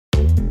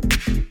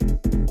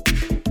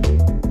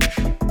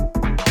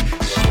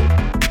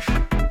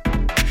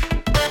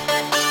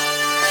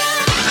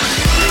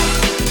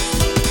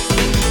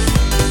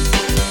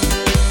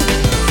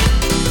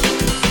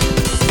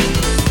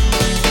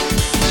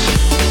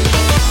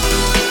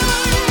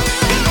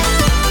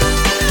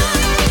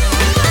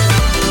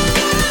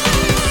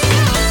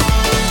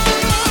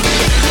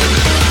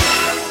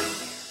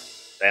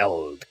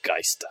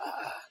Meister.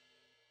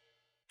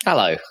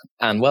 Hello,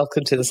 and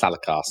welcome to the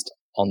Saladcast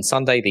on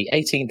Sunday, the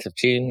 18th of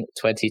June,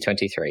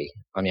 2023.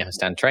 I'm your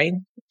host, Dan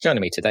Train. Joining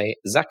me today,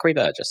 Zachary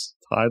Burgess.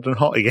 Tired and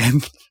hot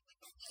again.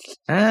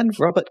 And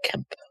Robert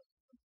Kemp.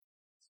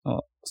 Oh,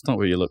 it's not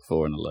what you look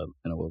for in a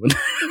woman.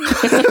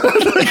 Okay.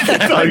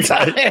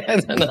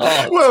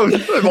 Well,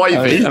 it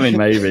might be. I mean,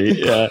 maybe,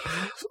 yeah.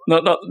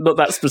 Not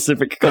that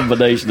specific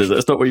combination, is it?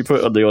 It's not what you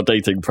put on your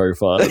dating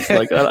profile. It's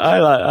like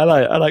I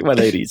like my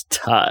ladies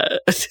tired.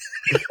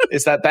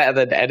 Is that better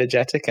than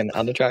energetic and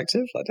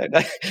unattractive? I don't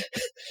know.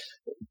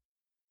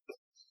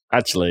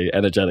 Actually,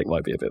 energetic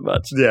might be a bit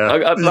much. Yeah,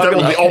 you don't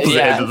want the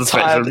opposite end of the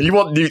spectrum. You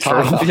want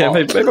neutral. Yeah,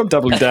 maybe I'm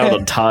doubling down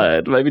on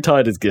tired. Maybe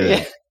tired is good.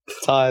 Yeah.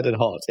 Tired and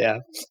hot, yeah.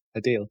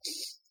 Ideal.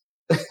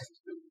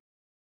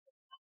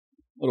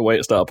 What a way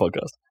to start a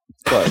podcast.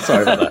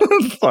 Sorry about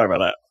that. Sorry about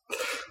that.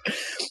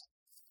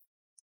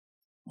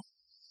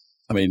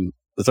 I mean,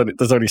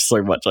 there's only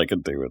so much I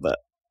can do with that.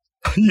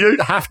 You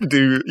don't have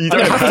to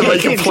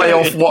make a play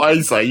off what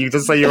I say. You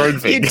just say your own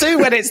thing. You do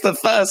when it's the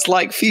first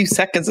few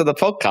seconds of the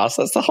podcast.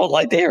 That's the whole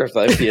idea of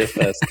those being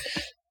first.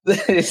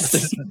 But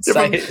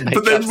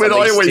then when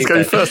I always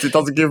go first, it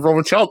doesn't give Rob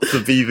a chance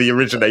to be the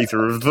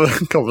originator of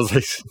the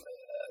conversation.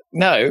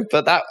 No,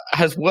 but that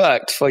has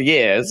worked for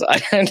years. I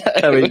don't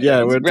know. I mean,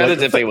 yeah, we're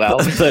relatively well.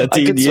 13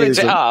 I could years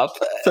switch it up.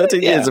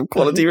 13 years of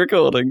quality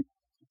recording.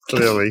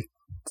 Clearly.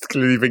 It's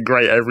clearly been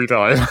great every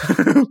time.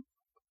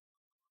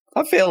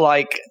 I feel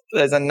like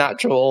there's a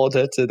natural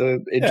order to the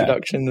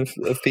introduction of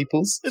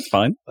people's. It's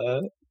fine.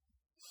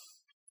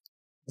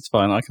 It's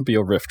fine. I can be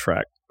your riff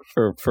track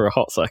for a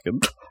hot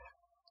second.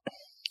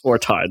 Or a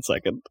tired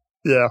second.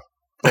 Yeah.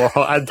 Or a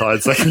hot and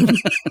tired second.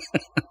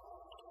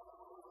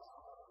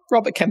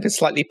 Robert Kemp is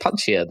slightly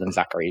punchier than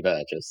Zachary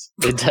Burgess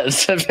in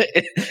terms of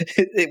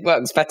it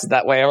works better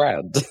that way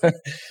around.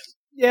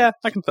 Yeah,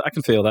 I can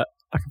feel that.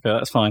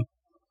 It's fine.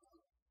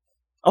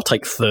 I'll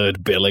take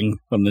third billing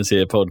on this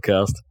here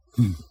podcast.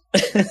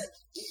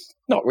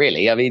 Not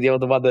really. I mean, you're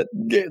the one that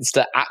gets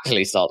to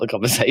actually start the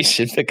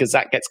conversation because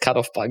that gets cut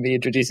off by me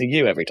introducing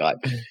you every time.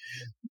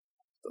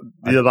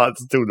 Yeah,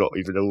 that's still not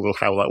even all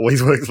how that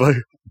always works, though.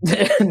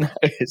 No,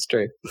 it's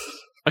true.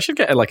 I should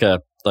get like an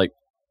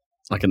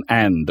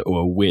and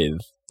or a with.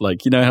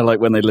 Like, you know how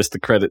when they list the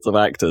credits of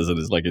actors and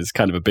it's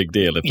kind of a big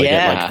deal if they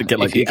get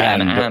the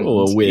and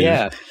or with.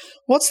 Yeah.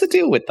 What's the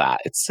deal with that?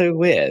 It's so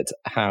weird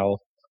how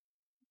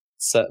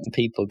certain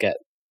people get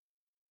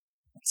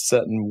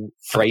certain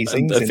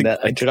phrasings in their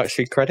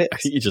introductory credits. I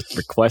think you just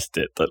request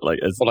it that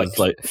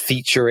it's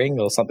featuring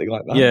or something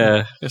like that.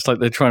 Yeah, it's like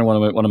they're trying to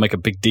want to make a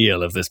big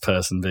deal of this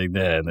person being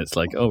there, and it's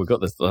like, oh, we've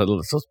got this,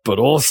 but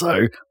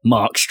also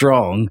Mark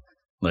Strong.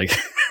 Like,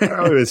 I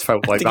always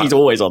felt like I think he's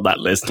always on that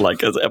list.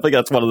 Like, I think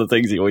that's one of the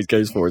things he always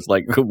goes for. It's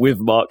like with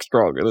Mark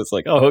Strong, and it's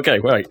like, oh, okay,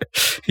 right,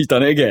 he's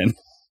done it again.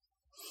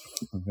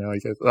 Yeah,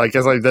 I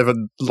guess I've never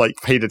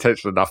paid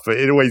attention enough, but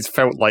it always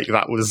felt like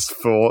that was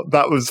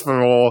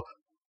for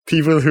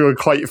people who are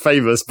quite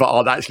famous but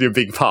aren't actually a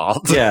big part.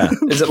 Yeah,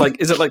 is it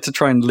like to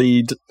try and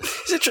lead?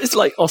 It's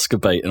like Oscar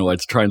bait in a way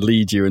to try and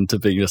lead you into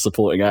being a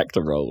supporting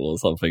actor role or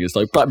something. It's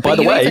like, but by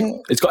the way,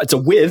 it's a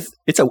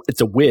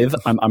with.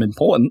 I'm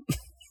important.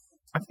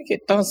 I think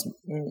it does.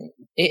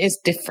 It is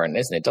different,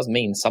 isn't it? It does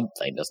mean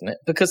something, doesn't it?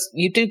 Because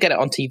you do get it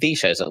on TV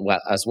shows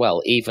as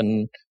well,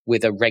 even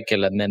with a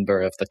regular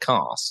member of the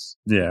cast.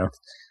 Yeah.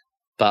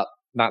 But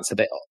that's a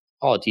bit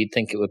odd. You'd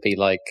think it would be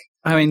like,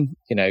 I mean,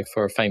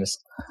 for a famous,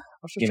 I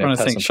was just trying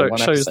to think,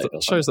 shows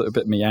that are a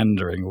bit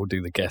meandering will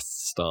do the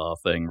guest star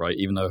thing, right?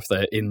 Even though if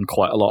they're in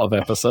quite a lot of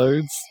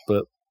episodes,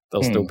 but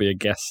they'll still be a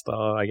guest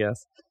star, I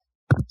guess.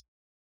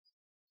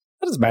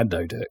 How does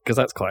Mando do it? Because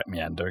that's quite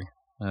meandering.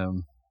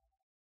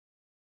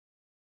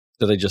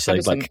 Do they just say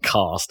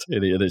cast?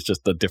 And it's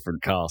just a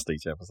different cast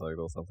each episode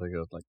or something?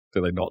 Or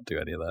do they not do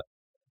any of that?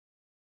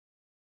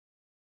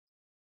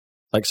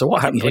 So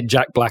what happened when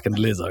Jack Black and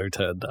Lizzo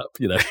turned up?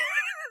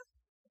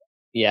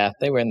 Yeah,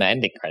 they were in the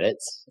ending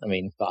credits. I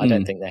mean, but I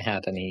don't think they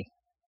had any.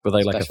 Were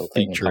they like a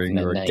featuring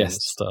or a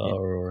guest star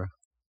or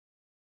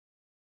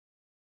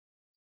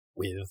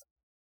with?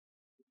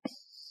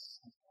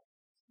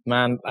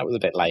 Man, that was a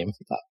bit lame.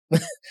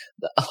 The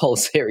whole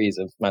series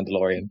of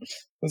Mandalorian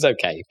was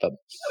okay, but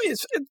I mean,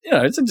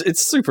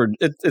 it's super.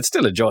 It's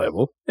still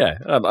enjoyable. Yeah,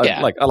 I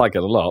like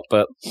it a lot,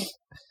 but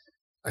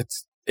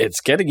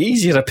it's getting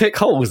easier to pick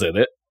holes in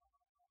it.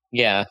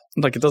 Yeah,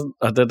 it doesn't.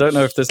 I don't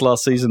know if this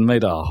last season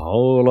made a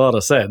whole lot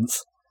of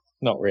sense.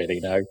 Not really,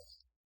 no.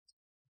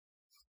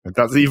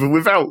 That's even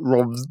without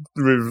Rob's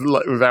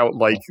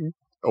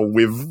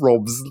with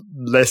Rob's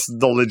less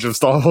knowledge of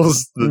Star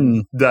Wars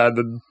than Dan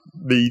and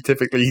me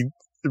typically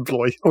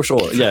employ. Oh,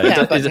 sure,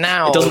 yeah. But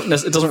now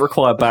it doesn't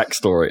require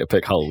backstory to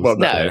pick holes. Well,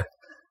 no,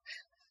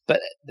 but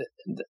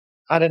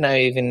I don't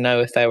even know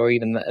if there were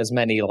even as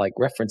many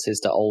references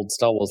to old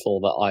Star Wars lore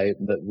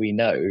that we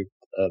know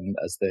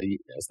as they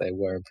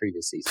were in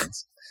previous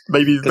seasons.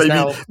 Maybe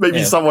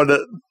someone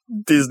at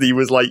Disney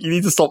was like, "You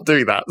need to stop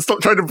doing that.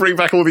 Stop trying to bring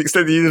back all the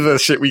extended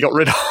universe shit we got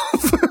rid of."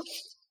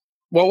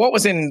 Well, what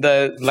was in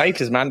the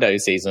latest Mando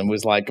season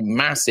was like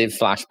massive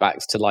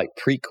flashbacks to like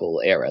prequel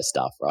era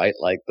stuff, right?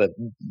 Like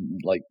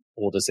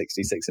Order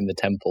 66 in the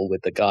temple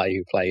with the guy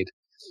who played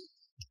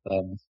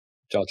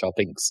Jar Jar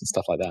Binks and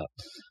stuff like that.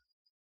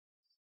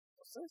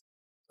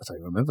 I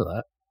don't remember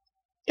that.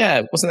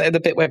 Yeah, wasn't there the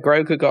bit where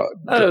Grogu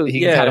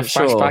had a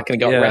flashback and he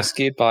got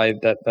rescued by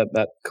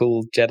that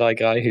cool Jedi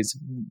guy who's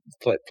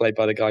played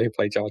by the guy who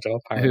played Jar Jar?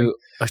 Apparently.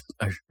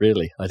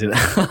 Really? I didn't.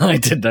 I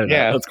didn't know that.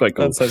 Yeah, that's quite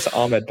cool. That's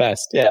Ahmed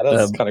Best. Yeah,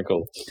 that's kind of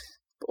cool.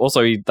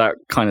 Also, that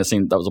kind of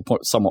seemed that was a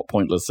somewhat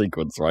pointless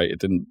sequence, right? It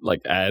didn't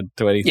like add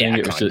to anything. Yeah,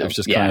 it was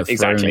just kind of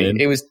thrown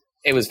in. It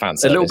was fan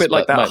service. A little bit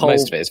like that whole.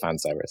 Most of it is fan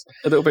service.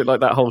 A little bit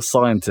like that whole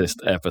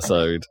scientist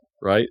episode,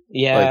 right?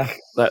 Yeah, like,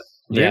 that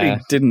really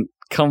didn't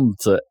come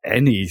to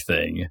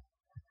anything.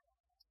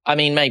 I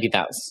mean, maybe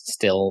that's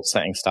still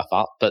setting stuff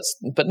up, but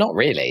not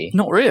really.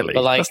 Not really.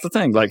 But that's the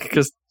thing, like,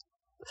 because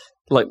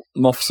like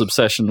Moff's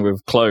obsession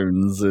with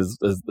clones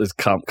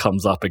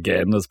comes up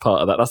again as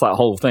part of that. That's that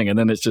whole thing, and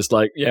then it's just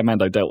like, yeah,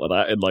 Mando dealt with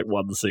that in like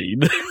one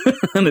scene,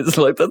 and it's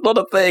like that's not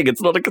a thing.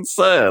 It's not a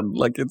concern.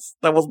 Like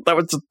that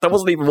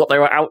wasn't even what they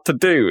were out to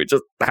do. It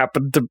just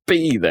happened to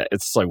be there.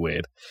 It's so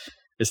weird.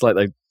 It's like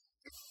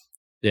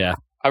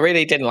I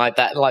really didn't like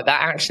that. Like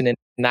that action in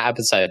that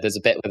episode, there's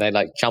a bit where they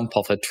like jump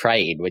off a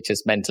train, which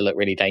is meant to look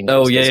really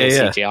dangerous. Oh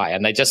yeah. CGI,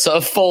 and they just sort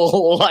of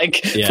fall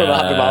like from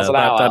 100 miles an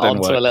hour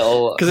onto work. A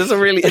little. Because it's a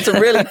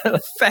really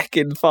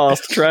feckin'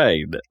 fast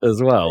train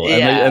as well,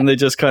 and they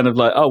just kind of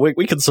like, oh,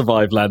 we can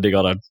survive landing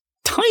on a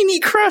tiny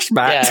crash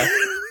mat. Yeah.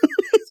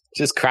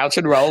 Just crouch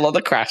and roll on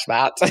the crash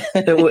mat.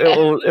 it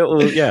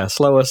will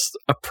slow us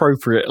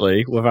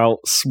appropriately without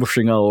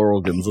smushing our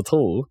organs at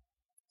all.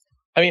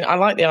 I mean, I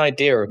like the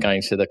idea of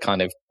going to the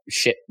kind of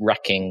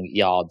shipwrecking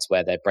yards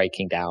where they're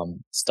breaking down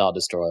Star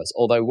Destroyers,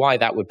 although why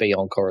that would be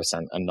on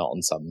Coruscant and not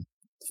on some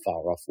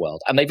far-off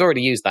world. And they've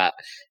already used that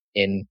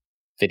in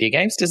video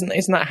games. Isn't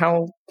that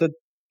how the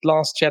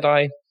Last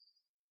Jedi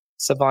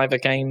Survivor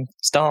game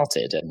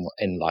started,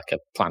 in like a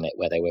planet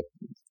where they were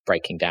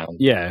breaking down?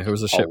 Yeah, it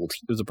was a ship. It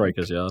was a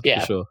breaker's yard,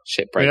 for sure.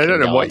 Shipbreaking I don't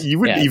know yard. what you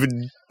wouldn't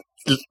even...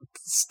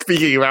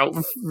 Speaking about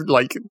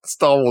like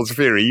Star Wars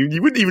theory,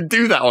 you wouldn't even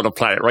do that on a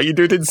planet, right? You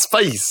do it in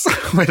space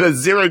where there's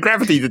zero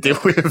gravity to deal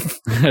with.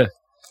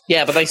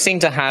 Yeah, but they seem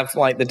to have,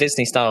 like, the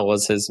Disney Star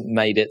Wars has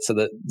made it so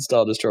that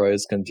Star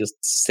Destroyers can just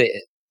sit,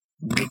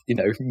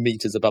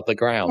 meters above the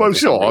ground. Well,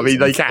 sure. I mean,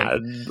 they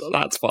can.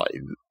 That's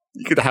fine.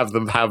 You could have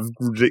them have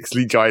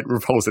ridiculously giant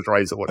repulsor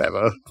drives or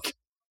whatever.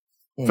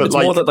 But it's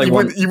like, more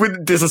that you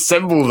wouldn't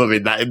disassemble them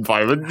in that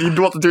environment. You'd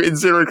want to do it in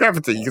zero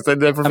gravity because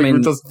then everything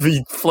would just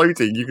be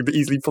floating. You could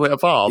easily pull it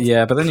apart.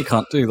 Yeah, but then you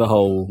can't do the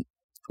whole.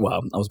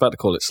 Well, I was about to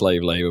call it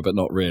slave labor, but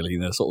not really.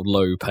 The sort of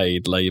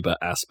low-paid labor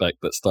aspect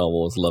that Star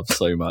Wars loves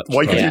so much.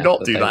 Why could you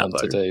not do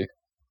that though?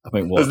 I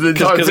mean, what? There's an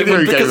entire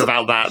video game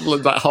about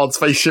that hard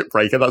space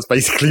shipbreaker. That's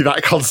basically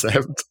that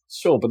concept.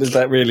 Sure, but is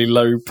that really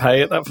low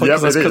pay at that point? Yeah,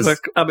 it is.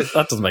 I mean,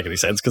 that doesn't make any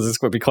sense because it's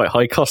going to be quite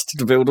high cost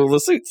to build all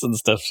the suits and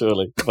stuff,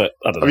 surely. But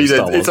I don't know. I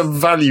mean, it's a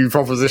value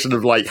proposition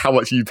of like how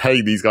much you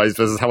pay these guys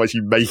versus how much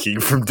you're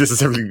making from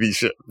disassembling these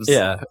ships.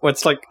 Yeah, well,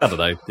 it's like, I don't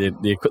know,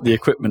 the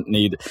equipment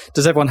need.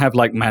 Does everyone have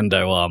like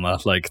Mando armor?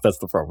 Like, that's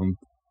the problem.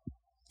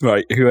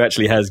 Right, who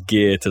actually has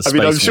gear to space? I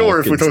mean, I'm sure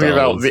if we're talking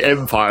about the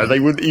Empire, they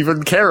wouldn't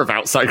even care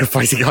about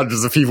sacrificing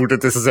hundreds of people to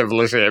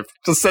disassemble a ship.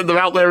 Just send them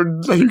out there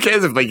and who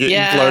cares if they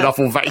get blown up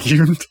or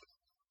vacuumed?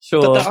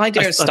 Sure. But the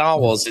idea of Star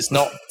Wars is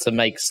not to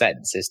make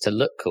sense, it's to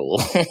look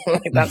cool.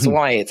 That's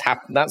why it's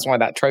that's why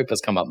that trope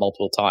has come up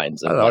multiple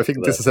times. I think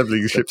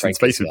disassembling ships in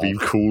space would be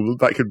cool.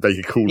 That could make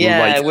a cool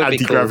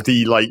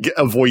anti-gravity,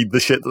 avoid the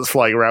shit that's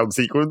flying around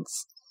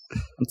sequence.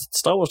 And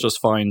Star Wars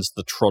just finds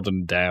the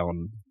trodden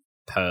down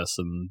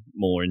person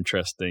more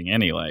interesting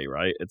anyway,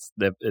 right?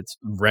 It's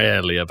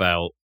rarely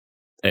about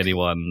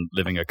anyone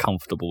living a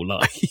comfortable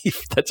life.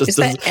 Is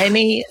there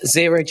any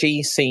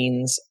zero-G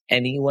scenes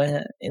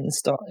anywhere in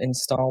Star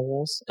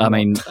Wars? I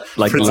mean,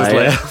 like Princess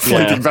Leia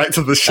floating back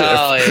to the ship.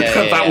 Oh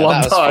yeah, that one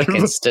was time.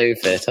 Fucking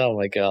stupid. Oh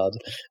my god,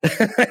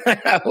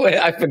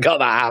 I forgot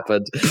that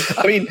happened.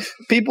 I mean,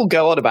 people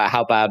go on about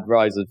how bad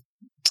Rise of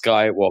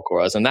Skywalker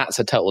was, and that's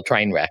a total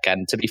train wreck.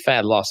 And to be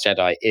fair, Last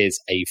Jedi is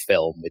a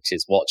film which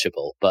is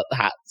watchable, but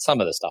some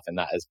of the stuff in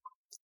that is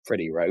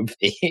pretty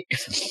ropey.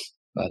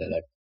 I don't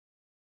know.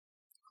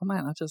 Oh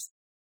man,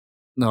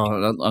 no,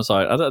 I'm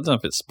sorry. I don't know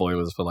if it's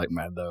spoilers for like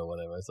Mando or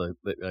whatever. So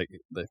I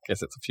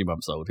guess it's a few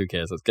months old. Who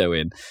cares? Let's go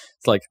in.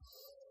 It's like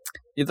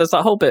there's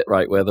that whole bit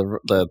right where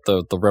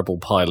the rebel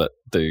pilot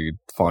dude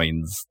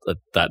finds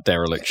that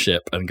derelict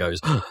ship and goes,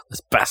 oh,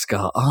 "There's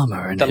Beskar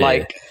armor in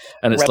here."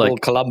 And it's Rebel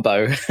like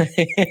Columbo.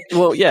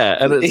 Well, yeah,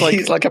 and it's like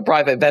he's like a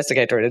private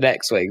investigator in an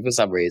X-wing for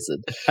some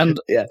reason. And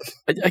yeah,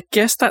 I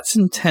guess that's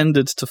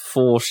intended to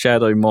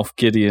foreshadow Moff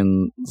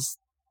Gideon's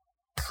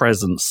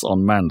presence on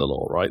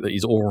Mandalore, right? That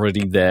he's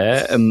already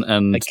there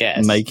and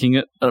making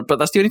it. But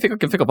that's the only thing I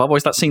can think of.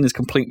 Otherwise, that scene is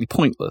completely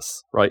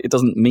pointless, right? It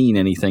doesn't mean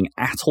anything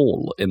at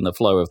all in the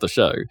flow of the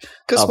show.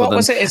 Because what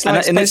was it? It's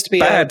like and it's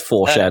bad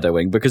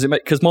foreshadowing because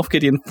Moff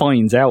Gideon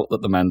finds out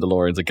that the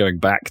Mandalorians are going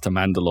back to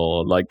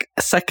Mandalore like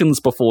seconds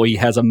before he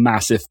has a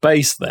massive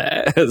base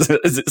there, as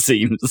it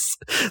seems.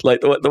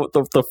 Like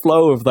the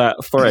flow of that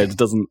thread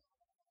doesn't.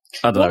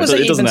 I don't know. What was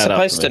it even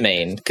supposed to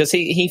mean? Because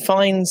he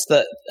finds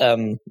that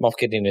Moff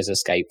Gideon has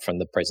escaped from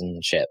the prison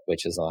ship,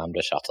 which is the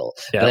Lambda shuttle.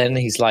 Yeah. Then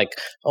he's like,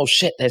 "Oh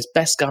shit, there's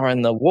Beskar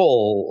in the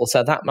wall,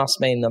 so that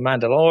must mean the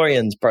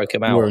Mandalorians broke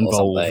him out or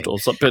involved or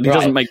something." But he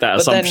doesn't make that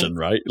assumption,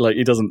 right? Like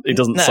he doesn't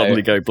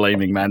suddenly go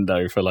blaming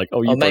Mando for like,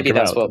 "Oh, you broke him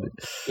out."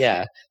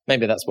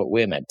 Maybe that's what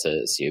we're meant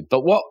to assume.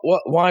 But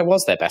why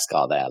was there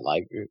Beskar there?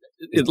 Like,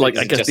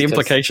 I guess the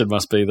implication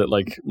must be that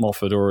like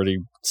Moff had already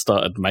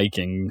started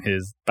making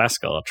his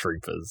Beskar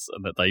troopers.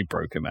 And that they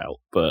broke him out,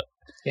 but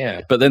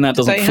then that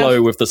doesn't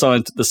flow with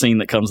the scene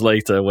that comes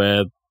later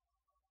where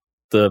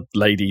the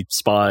lady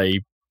spy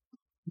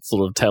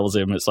sort of tells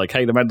him it's like,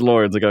 hey, the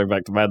Mandalorians are going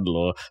back to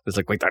Mandalore. It's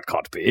like, wait, that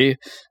can't be,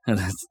 and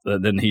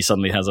then he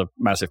suddenly has a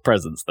massive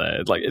presence there.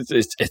 Like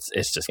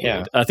it's just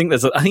weird. I think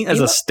there's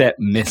a step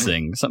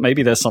missing. So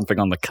maybe there's something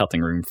on the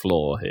cutting room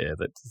floor here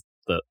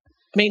that.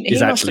 I mean, he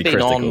must have been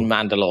critical. On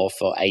Mandalore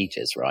for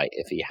ages, right?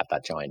 If he had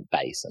that giant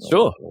base and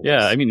all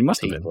I mean, he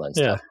must have been. And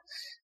stuff.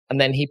 And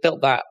then he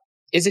built that.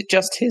 Is it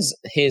just his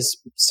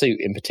suit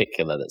in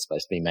particular that's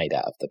supposed to be made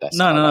out of the best?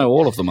 No,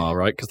 all of them are,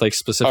 right? Because they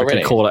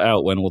specifically call it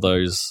out when all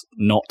those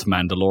not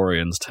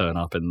Mandalorians turn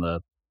up in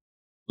the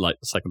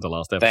second to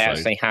last episode. They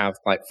actually have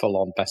like full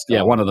on Beskar.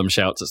 Yeah, one of them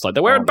shouts, "It's like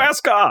they're wearing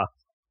Beskar."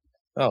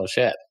 Oh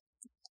shit!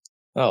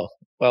 Oh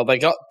well, they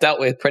got dealt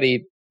with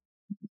pretty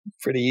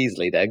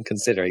easily then,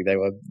 considering they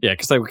were... Yeah,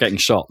 because they were getting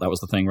shot, that was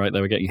the thing, right?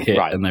 They were getting hit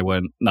and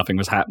nothing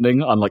was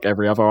happening, unlike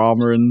every other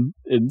armor in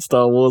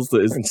Star Wars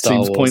that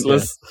seems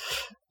pointless.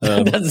 Yeah.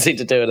 It doesn't seem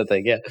to do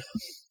anything,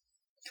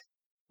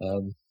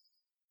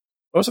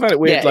 I also found it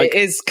weird, it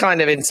is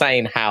kind of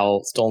insane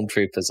how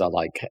stormtroopers are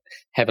like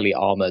heavily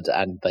armored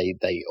and they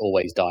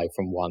always die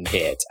from one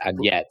hit, and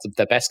yet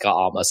the Beskar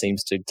armor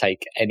seems to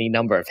take any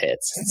number of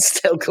hits and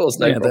still cause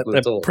no problem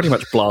at all. Pretty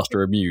much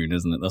blaster immune,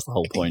 isn't it? That's the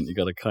whole point. You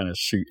got to kind of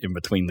shoot in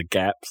between the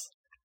gaps.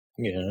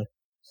 Yeah,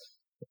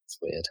 it's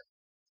weird.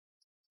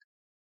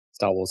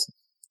 Star Wars.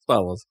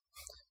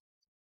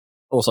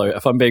 Also,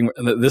 if I'm being,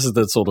 this is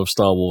the sort of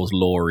Star Wars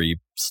lore-y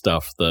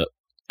stuff that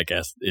I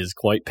guess is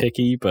quite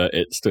picky, but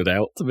it stood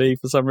out to me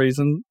for some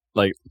reason.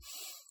 Like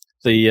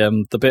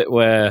the bit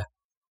where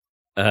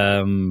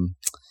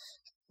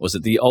was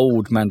it the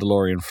old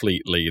Mandalorian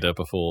fleet leader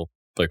before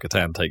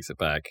Bo-Katan takes it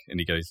back, and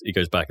he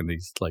goes back and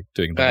he's like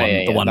doing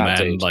the one man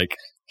dude. Like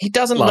he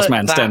doesn't last look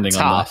man that standing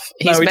tough.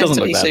 On He's meant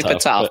to be super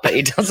tough, but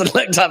he doesn't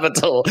look tough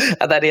at all.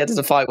 And then he has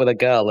to fight with a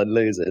girl and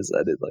loses.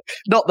 And it's like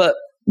not that.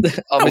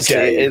 Obviously,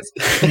 it is.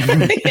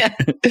 Yeah,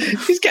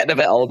 he's getting a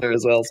bit older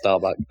as well,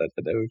 Starbuck. I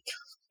don't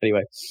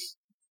know.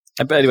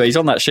 But anyway, he's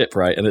on that ship,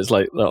 right? And it's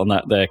like on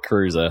that their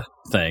cruiser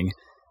thing,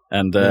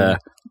 and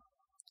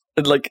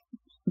like,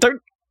 don't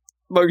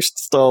most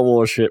Star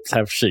Wars ships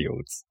have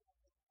shields?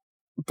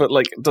 But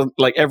like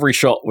every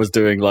shot was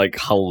doing like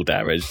hull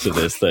damage to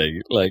this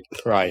thing, like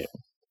right.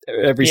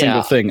 Every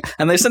single thing,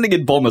 and they're sending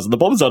in bombers, and the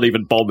bombers aren't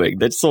even bombing;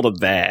 they're just sort of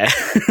there.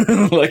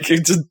 Like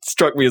it just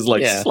struck me as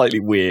like slightly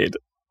weird.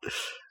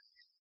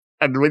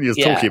 And when you're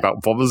talking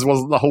about bombers,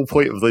 wasn't the whole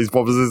point of those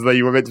bombers is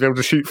they were meant to be able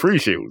to shoot through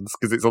shields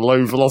because it's a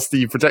low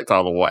velocity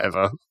projectile or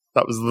whatever?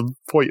 That was the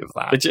point of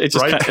that, it just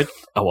right?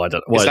 I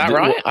don't. Is that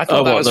right? I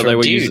thought that was from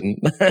Dune.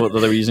 They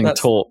were using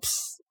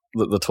torps.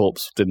 That the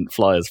torps didn't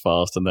fly as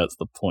fast, and that's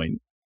the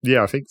point.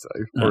 Yeah, I think so.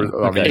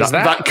 I mean,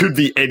 that could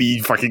be any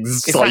fucking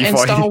sci-fi. Is that in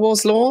Star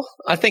Wars lore?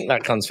 I think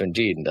that comes from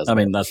Dune, doesn't it?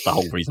 I mean, that's the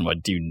whole reason why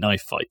Dune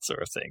knife fights are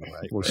a thing,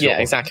 right? Well, sure. Yeah,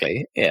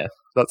 exactly. Yeah.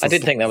 I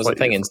didn't think that was a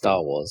thing in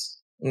Star Wars.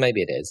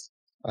 Maybe it is.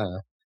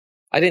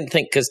 I didn't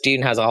think, because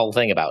Dune has a whole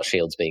thing about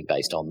shields being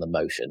based on the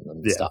motion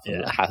and stuff,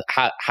 and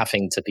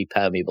having to be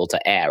permeable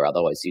to air,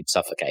 otherwise you'd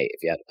suffocate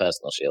if you had a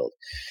personal shield.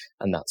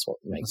 And that's what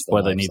makes them.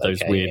 Why they need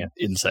those weird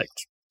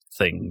insect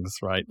things,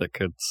 right, that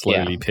could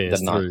slowly pierce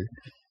through.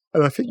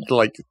 And I think,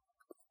 like,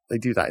 they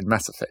do that in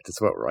Mass Effect as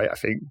well, right? I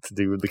think, to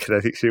do with the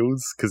kinetic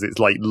shields, because it's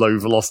like low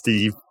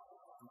velocity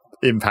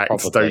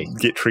impacts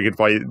don't trigger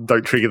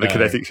the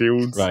kinetic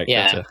shields. Right,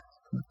 yeah. Gotcha.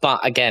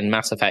 But again,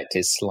 Mass Effect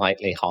is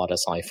slightly harder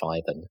sci-fi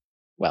than,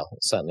 well,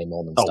 certainly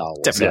more than Star Wars.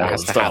 Definitely it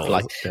has to have,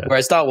 like,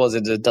 whereas Star Wars,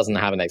 it doesn't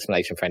have an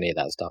explanation for any of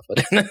that stuff.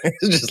 But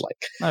it's just like...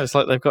 No, it's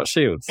like they've got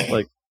shields.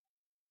 Like,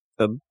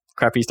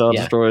 crappy Star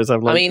Destroyers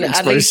have like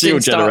exposed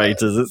shield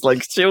generators. It's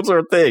like shields are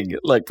a thing.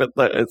 Like, but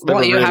it's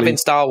what you have in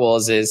Star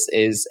Wars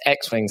is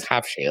X-wings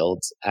have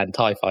shields and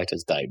TIE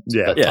fighters don't.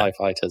 Yeah. But TIE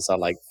fighters are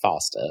like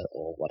faster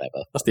or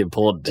whatever. That's the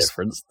important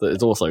difference. That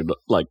is also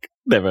like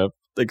never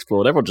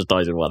explored. Everyone just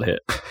dies in one hit.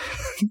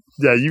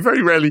 Yeah, you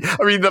very rarely.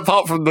 I mean,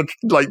 apart from the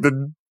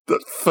the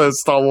first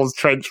Star Wars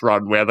trench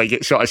run where they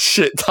get shot a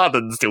shit ton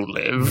and still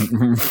live.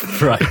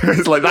 Right.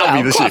 It's like,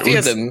 that'd be the quite a few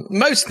of shields. them,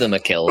 most of them are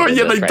killed. Well,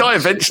 yeah, in the they die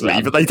trench eventually,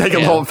 run. but they take a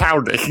lot of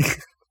pounding.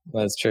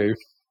 That's true.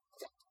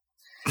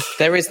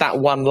 There is that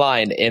one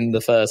line in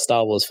the first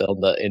Star Wars film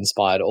that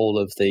inspired all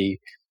of the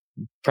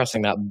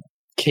pressing that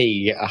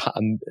key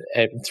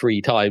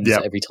 3 times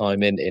every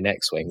time in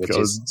X-Wing, which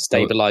is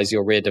stabilize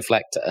your rear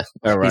deflector.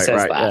 Oh, right, he says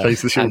right, that.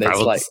 Change the shield and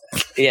balance.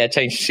 it's like,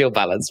 change the shield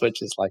balance,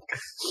 which is like,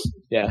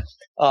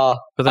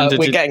 But then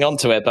we're getting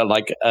onto it, but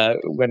like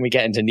when we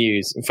get into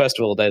news, first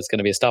of all, there's going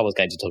to be a Star Wars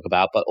game to talk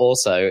about, but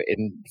also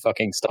in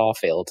fucking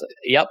Starfield.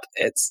 Yep,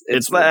 it's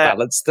there.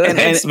 balanced.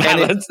 It's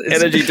balanced.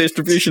 Energy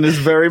distribution is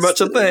very much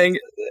a thing.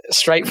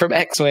 Straight from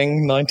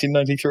X-Wing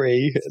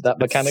 1993. That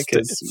mechanic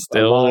is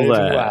still alive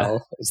there. and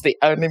well. It's the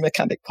only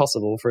mechanic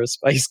possible for a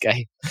space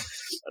game. I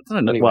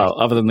don't know. Anyway. Well,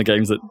 other than the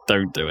games that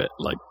don't do it,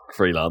 like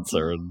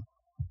Freelancer and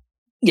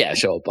Yeah,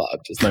 sure, but I'm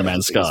just No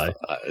Man's Sky.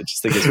 I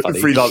just think it's funny.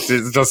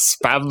 Freelancers just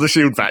spam the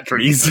shield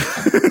batteries.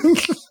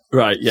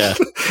 Right, yeah.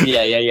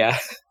 Yeah.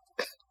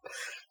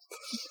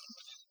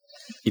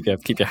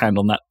 Keep your hand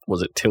on that.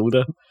 Was it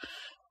tilde?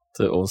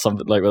 Or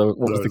something like what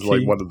was the key?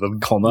 Like one of them,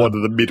 comma? one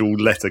of the middle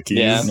letter keys.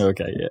 Yeah.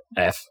 Okay, yeah.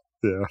 F.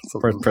 Yeah.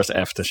 Press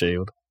F to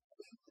shield.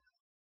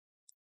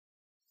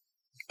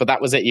 But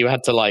that was it. You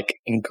had to like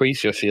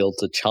increase your shield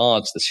to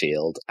charge the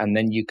shield, and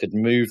then you could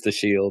move the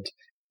shield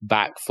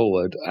back,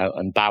 forward,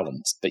 and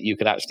balanced. But you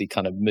could actually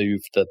kind of move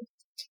the.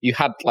 You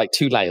had like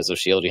 2 layers of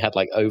shield. You had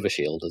like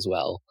overshield as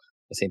well.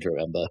 I seem to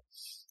remember,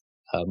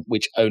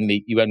 which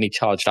you only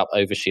charged up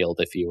overshield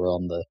if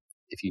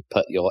you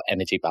put your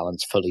energy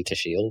balance fully to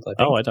shield. I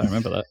think. Oh, I don't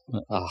remember that.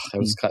 It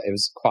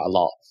was quite a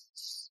lot.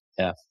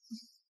 Yeah.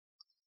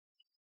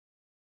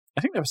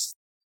 I think there was.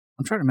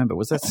 I'm trying to remember.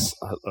 Was this?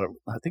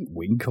 I think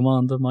Wing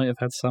Commander might have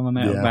had some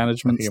amount of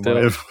management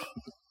still,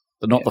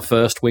 but not the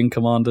first Wing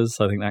Commanders.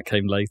 I think that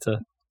came later.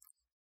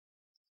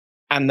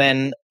 And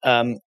then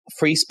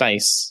Free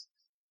Space,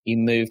 you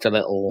moved a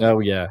little.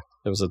 Oh yeah,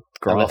 there was a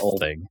graph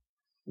thing.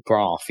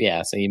 Graph,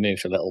 yeah. So you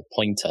moved a little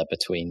pointer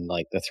between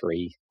like the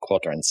 3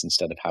 quadrants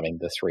instead of having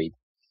the three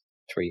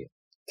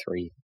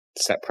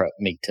separate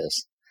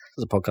meters.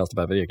 There's a podcast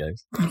about video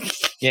games.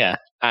 Yeah,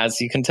 as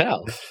you can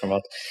tell from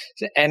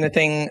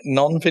anything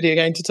non-video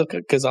game to talk,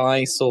 because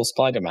I saw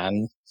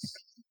Spider-Man,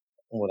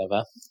 or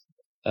whatever,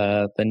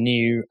 the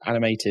new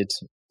animated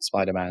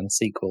Spider-Man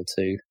sequel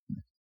to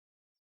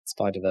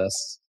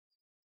Spider-Verse.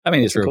 I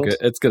mean, it's real good.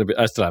 It's gonna be.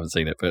 I still haven't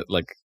seen it, but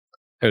like,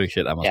 holy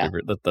shit, that must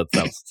be. That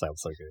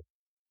sounds so good.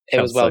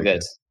 It was well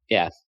good.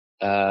 Yeah.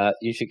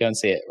 You should go and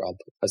see it, Rob.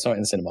 I saw it in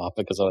the cinema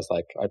because I was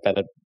like, I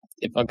better,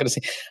 if I'm going to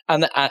see.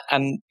 And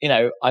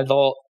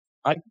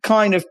I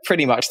kind of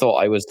pretty much thought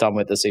I was done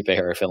with the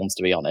superhero films,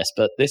 to be honest.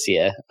 But this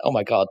year, oh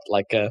my God,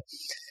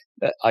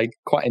 I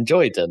quite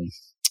enjoyed them.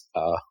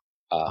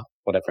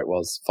 Whatever it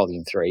was,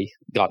 Volume 3,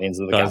 Guardians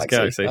of the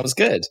Galaxy. That was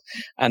good.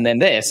 And then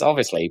this,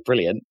 obviously,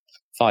 brilliant.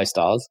 5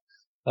 stars.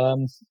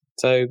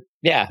 So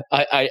yeah,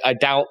 I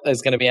doubt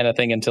there's going to be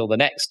anything until the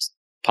next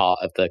part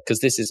of because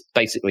this is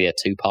basically a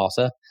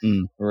 2-parter,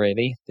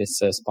 really, this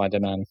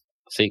Spider-Man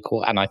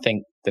sequel. And I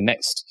think the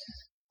next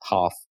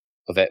half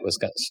of it was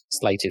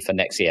slated for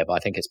next year, but I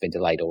think it's been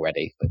delayed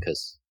already which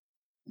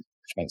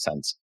makes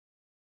sense.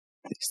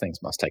 These things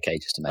must take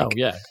ages to make. Oh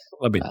yeah,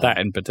 I mean that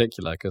in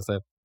particular, because they're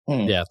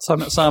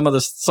some of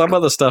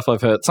the stuff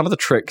I've heard, some of the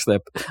tricks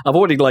I've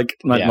already like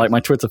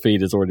my Twitter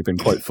feed has already been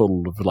quite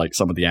full of like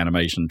some of the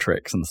animation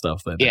tricks and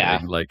stuff they're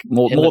doing, like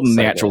more than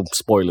the actual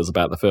spoilers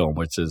about the film,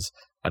 which is,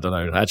 I don't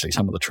know, actually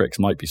some of the tricks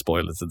might be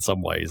spoilers in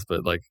some ways,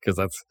 but like, because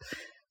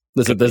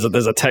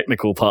there's a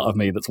technical part of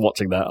me that's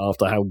watching that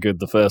after how good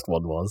the first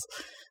one was.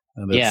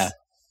 And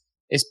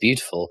it's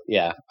beautiful.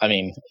 Yeah, I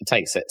mean, it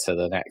takes it to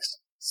the next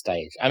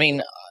stage. I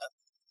mean,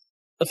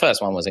 the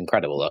first one was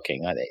incredible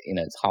looking.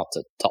 It's hard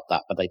to top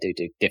that, but they do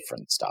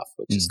different stuff,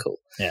 which is cool.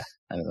 Yeah,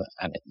 and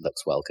it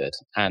looks well good,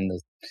 and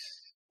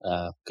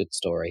good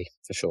story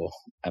for sure,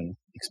 and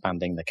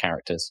expanding the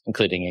characters,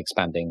 including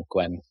expanding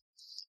Gwen,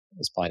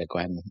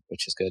 Spider-Gwen,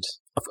 which is good.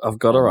 I've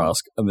got to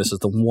ask, and this is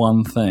the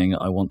one thing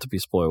I want to be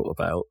spoiled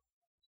about.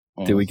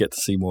 Do we get to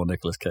see more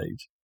Nicolas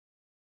Cage?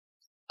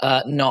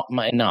 Not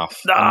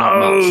enough.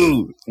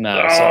 No!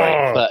 No,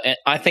 sorry. But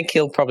I think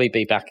he'll probably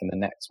be back in the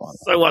next one.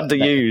 So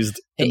underused.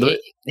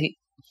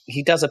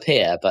 He does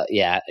appear, but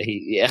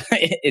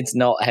it's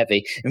not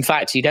heavy. In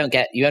fact, you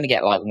only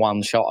get like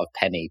one shot of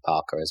Penny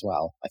Parker as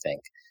well, I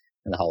think,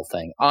 in the whole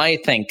thing. I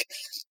think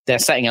they're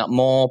setting up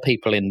more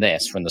people in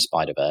this from the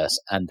Spider-Verse,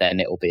 and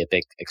then it will be a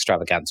big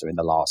extravaganza in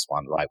the last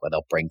one, right, where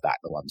they'll bring back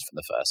the ones from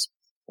the first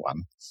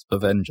one.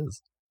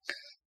 Avengers.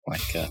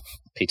 Like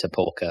Peter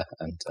Porker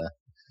and...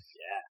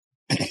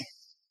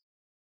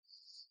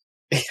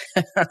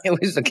 I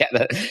always forget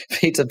that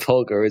Peter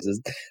Porker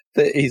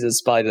he's a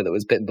spider that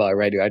was bitten by a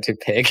radioactive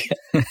pig.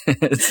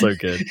 It's so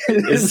good.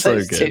 It's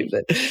so good.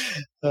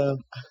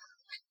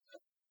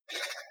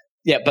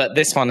 Yeah, but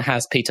this one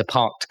has Peter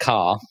parked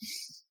car.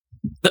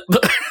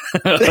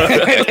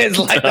 It's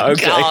like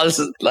the cars,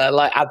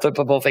 like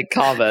anthropomorphic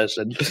car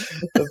version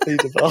of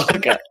Peter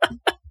Parker.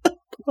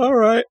 All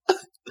right,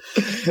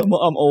 I'm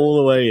all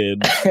the way in.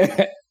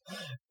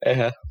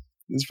 Yeah,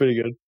 it's pretty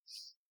good.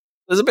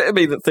 There's a bit of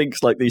me that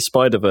thinks like these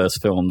Spider-Verse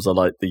films are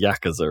like the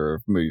Yakuza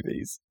of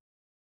movies,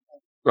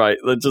 right?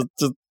 They're just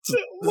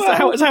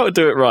well, how to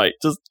do it right.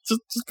 Just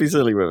be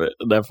silly with it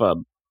and have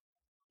fun.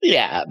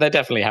 Yeah, they're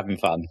definitely having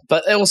fun,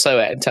 but also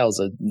it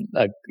tells a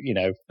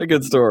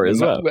good story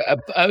as well.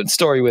 A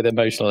story with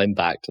emotional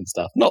impact and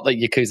stuff. Not that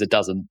Yakuza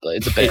doesn't, but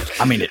it's a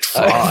bit. I mean, it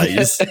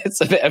tries.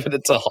 It's a bit over the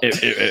top.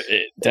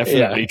 It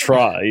definitely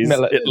tries.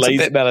 It's a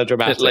bit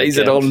melodramatic. It lays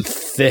it on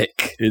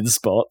thick in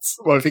spots.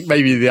 Well, I think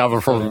maybe the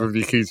other problem with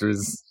Yakuza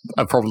is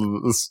a problem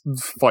that the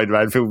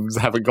Spider-Man films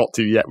haven't got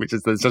to yet, which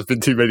is there's just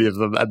been too many of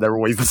them and they're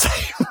always the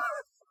same.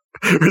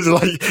 It's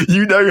like,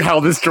 you know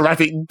how this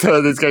dramatic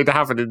turn is going to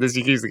happen in this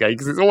Yakuza game,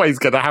 because it's always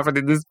going to happen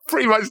in this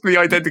pretty much the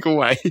identical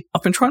way.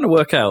 I've been trying to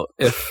work out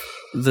if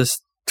this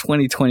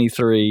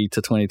 2023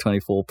 to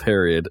 2024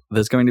 period,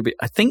 there's going to be,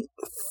 I think,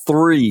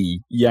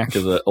 3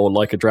 Yakuza or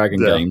Like a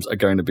Dragon games are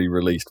going to be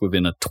released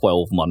within a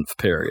 12-month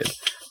period.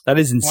 That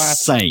is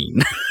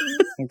insane.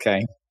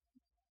 Okay.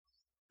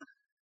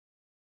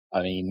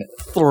 I mean...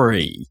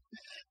 3.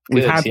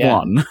 We've had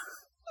 1.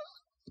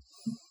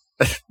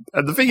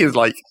 And the thing is,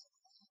 like...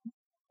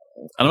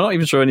 I'm not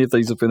even sure any of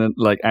these have been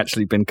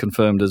actually been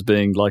confirmed as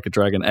being Like a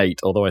Dragon 8,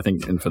 although I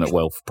think Infinite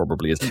Wealth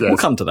probably is. Yes. We'll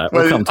come to that.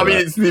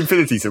 It's the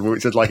Infinity symbol,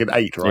 which is like an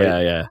 8, right?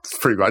 Yeah. It's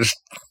pretty much,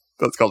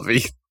 that's got to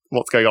be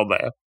what's going on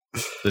there.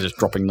 They're just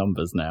dropping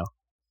numbers now.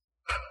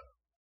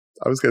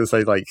 I was going to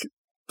say, like,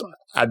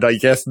 and I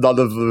guess none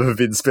of them have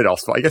been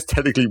spin-offs, but I guess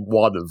technically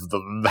one of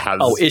them has.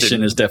 Oh,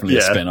 Ishin is definitely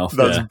a spin-off.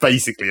 That's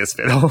basically a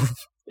spin-off.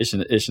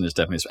 Ishin is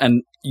definitely,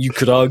 and you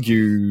could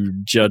argue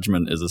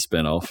Judgment is a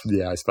spin-off.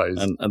 Yeah, I suppose,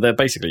 and they're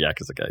basically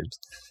Yakuza games.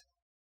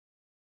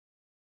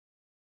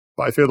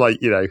 But I feel like,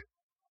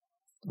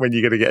 when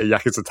you're going to get a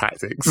Yakuza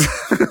Tactics,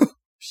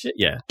 shit,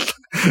 yeah.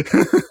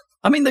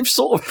 I mean, they've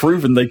sort of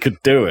proven they could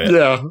do it.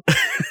 Yeah.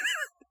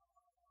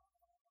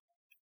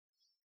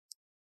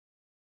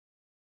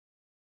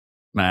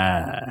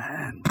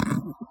 Man.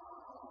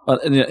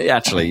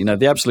 Actually,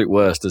 the absolute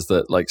worst is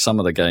that, like, some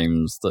of the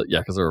games that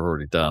Yakuza have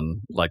already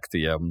done, like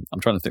the, I'm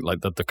trying to think, like,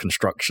 the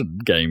construction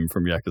game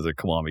from Yakuza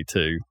Kiwami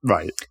 2.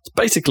 Right. It's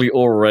basically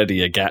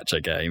already a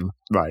gacha game.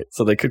 Right.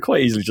 So they could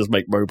quite easily just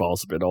make mobile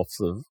spin-offs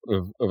of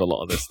a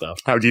lot of this stuff.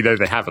 How do you know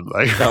they haven't,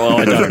 though? Oh,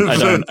 well, I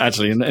don't.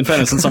 Actually, in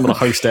fairness, in some of the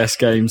Hostess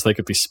games, they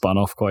could be spun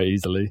off quite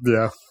easily.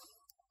 Yeah.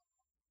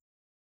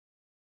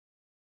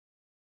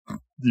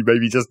 You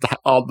maybe just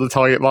aren't the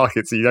target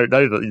market, so you don't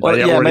know that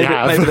they already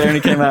have. Maybe they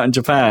only came out in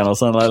Japan or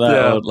something like that.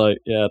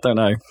 I don't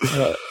know.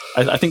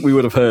 I think we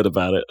would have heard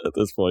about it at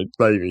this point.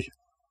 Maybe.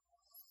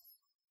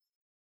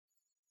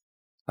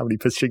 How many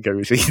pachinko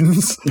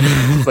machines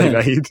have they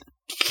made?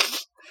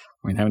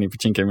 I mean, how many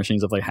pachinko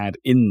machines have they had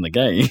in the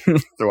game?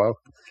 Well,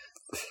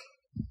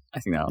 I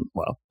think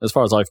as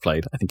far as I've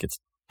played, I think it's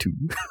 2.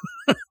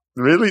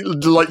 Really?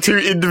 Like 2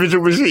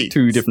 individual machines?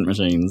 2 different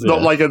machines.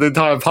 Not like an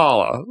entire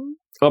parlor?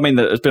 Well, I mean,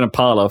 there's been a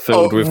parlor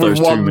filled with those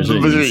 2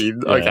 machines.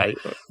 Machine. Yeah. Okay.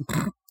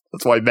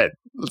 That's what I meant.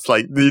 It's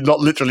like, not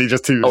literally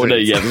just 2 machines. Oh, no,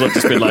 yeah. There's not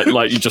just been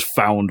like you just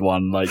found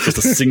one, like just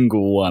a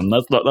single one.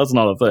 That's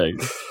not a thing.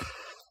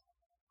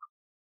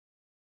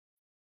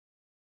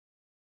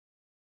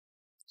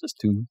 Just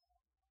 2.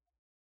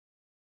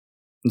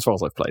 As far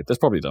as I've played, they've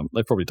probably done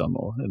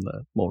more in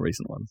the more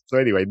recent ones. So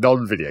anyway,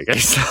 non-video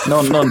games.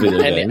 non-video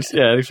games.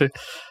 Yeah, actually.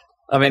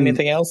 I mean,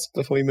 anything else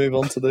before we move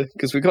on to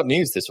because we've got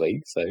news this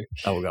week, so.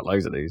 Oh, we've got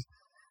loads of news.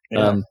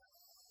 Yeah.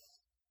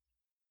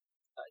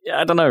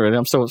 I don't know really.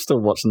 I'm still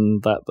watching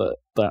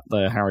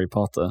that Harry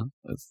Potter.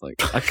 It's like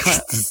I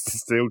can't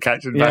still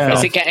catching back.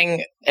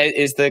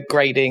 Is the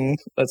grading?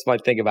 That's my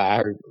thing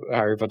about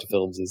Harry Potter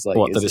films. Is like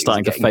that it's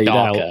starting to fade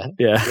darker. out.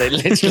 Yeah, they're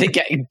literally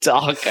getting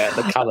darker.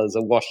 The colours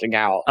are washing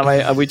out.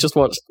 I mean, we just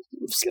watched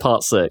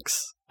part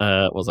 6.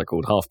 What's that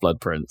called?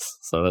 Half-Blood Prince.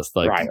 So that's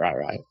like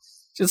right.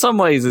 In some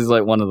ways, is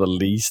like one of the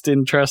least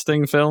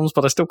interesting films,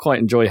 but I still quite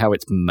enjoy how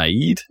it's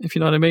made. If you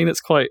know what I mean,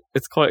 it's quite.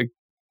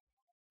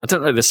 I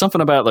don't know. There's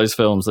something about those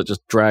films that just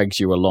drags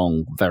you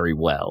along very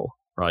well,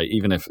 right?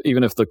 Even if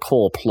the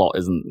core plot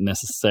isn't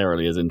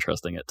necessarily as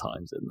interesting at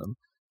times in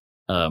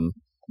them.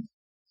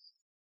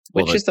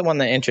 Which is the one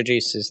that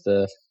introduces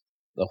the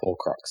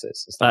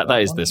Horcruxes? That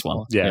is this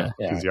one. Yeah,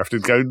 because you have to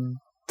go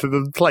to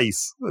the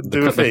place and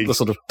do a thing. The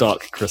sort of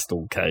dark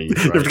crystal cave.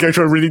 Right? You have to go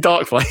to a really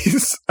dark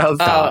place.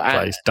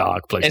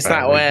 Dark place. Is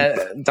that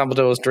where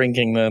Dumbledore's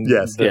drinking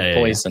the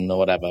poison or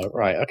whatever?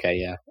 Right. Okay.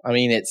 Yeah. I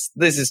mean, it's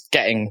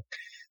getting.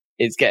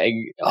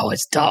 Oh,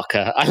 it's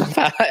darker. I love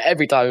how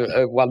every time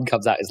one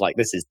comes out, it's like,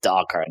 this is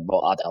darker and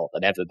more adult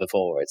than ever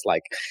before. It's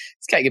like,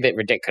 it's getting a bit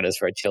ridiculous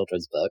for a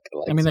children's book.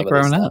 Like, I mean, they're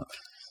growing up.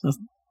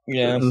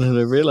 Yeah. And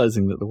they're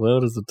realizing that the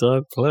world is a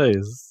dark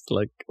place,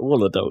 like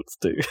all adults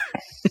do.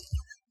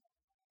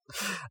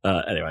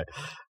 Anyway.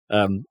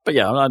 But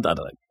yeah, I don't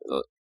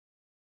know.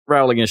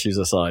 rowling issues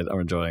aside,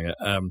 I'm enjoying it.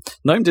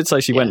 Gnome did say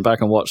she went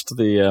back and watched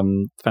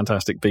the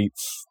Fantastic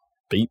Beats.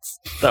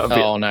 That would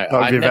be, oh no,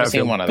 I've never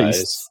seen one of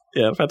those.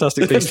 Yeah,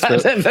 Fantastic Beats.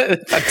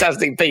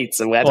 Fantastic Beats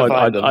and where to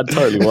find them. I'd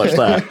totally watch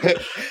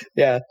that.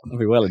 Yeah, I'd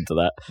be well into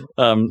that.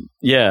 And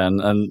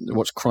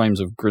watch Crimes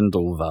of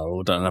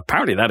Grindelwald, and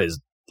apparently that is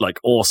like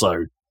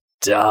also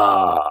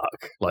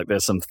dark. Like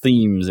there's some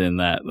themes in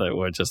that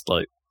were just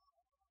like.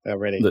 Oh,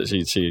 really? That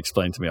she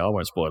explained to me. I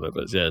won't spoil it,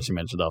 but yeah, she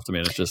mentioned after me,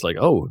 and it's just like,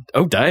 oh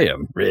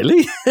damn,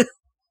 really?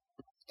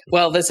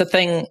 Well, there's a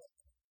thing.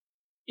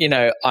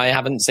 I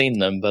haven't seen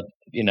them, but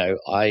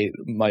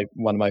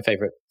one of my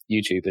favorite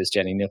YouTubers,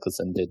 Jenny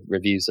Nicholson, did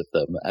reviews of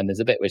them, and there's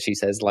a bit where she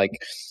says like,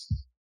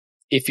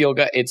 if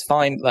it's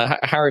fine. The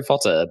Harry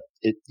Potter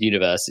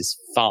universe is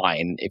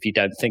fine if you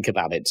don't think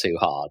about it too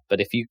hard,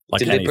 but if you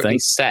deliberately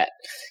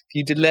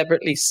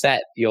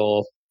set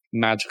your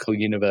magical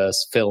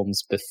universe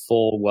films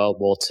before World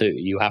War II,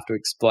 you have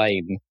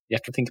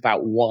to think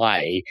about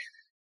why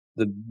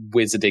the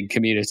wizarding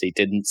community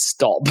didn't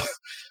stop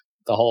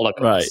the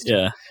Holocaust. Right,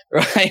 yeah.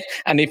 Right?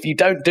 And if you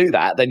don't do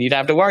that, then you'd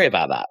have to worry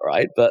about that,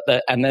 right? But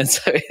and then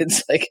so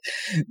it's like,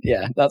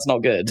 yeah, that's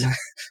not good.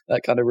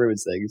 That kind of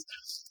ruins things.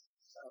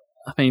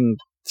 I mean,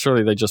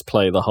 surely they just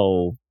play the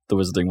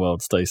wizarding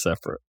world stay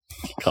separate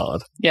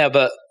card. Yeah,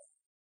 but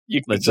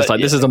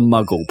this is a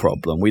muggle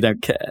problem. We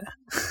don't care.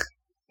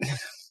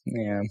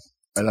 Yeah.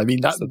 And I mean,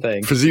 that's the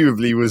thing.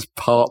 Presumably was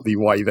partly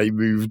why they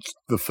moved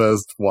the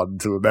first one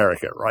to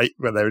America, right?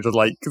 Where they were just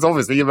like, because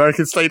obviously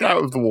Americans stayed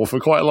out of the war for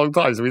quite a long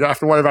time, so we don't have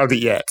to worry about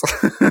it yet.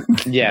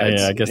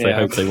 Yeah, I guess they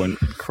hope they won't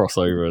cross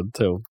over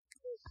until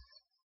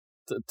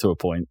to a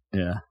point.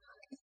 Yeah.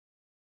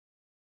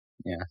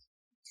 Yeah.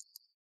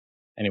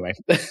 Anyway,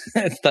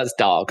 that's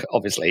dark,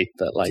 obviously,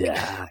 but like,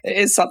 it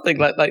is something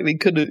like we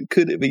could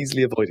have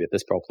easily avoided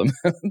this problem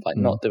by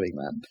not doing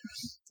that.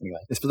 Anyway,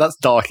 but that's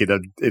dark in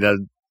a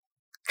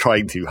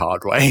trying too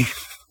hard way.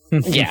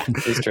 Yeah,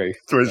 it's true.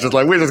 So it's just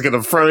like, we're just going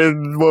to throw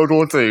in World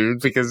War II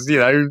because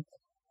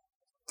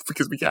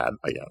we can,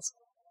 I guess.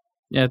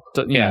 Yeah,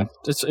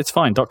 it's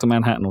fine. Dr.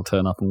 Manhattan will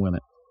turn up and win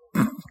it.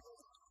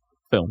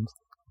 Filmed.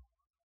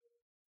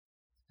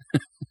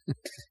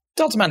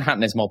 Dr.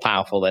 Manhattan is more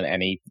powerful than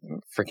any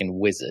freaking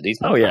wizard. He's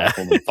more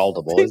powerful than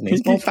Voldemort, isn't he?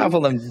 He's more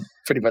powerful than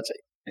pretty much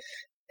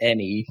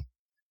any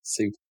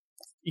super.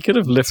 He could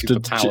have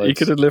lifted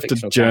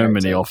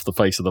Germany off the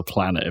face of the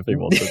planet if he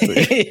wanted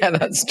to. Yeah,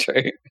 that's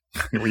true.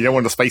 Well, you don't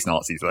want the space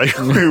Nazis, though.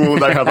 We all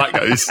know how that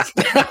goes.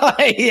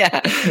 Yeah,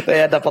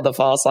 they end up on the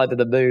far side of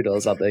the moon or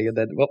something. And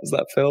then, what was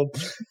that film?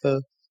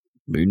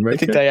 Moonraker? I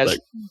think they actually...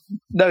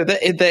 No,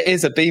 there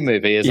is a B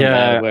movie, isn't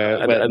there,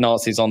 where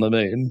Nazis on the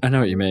moon. I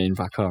know what you mean,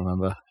 but I can't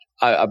remember.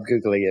 I'm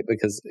Googling it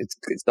because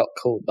it's not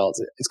called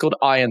Nazi. It's called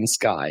Iron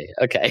Sky.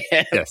 Okay.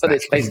 Yes, but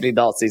it's basically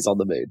Nazis on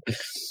the moon.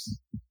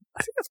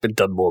 I think that's been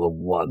done more than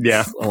once.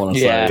 Yeah, I want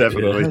to say.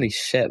 Definitely. Holy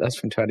shit, that's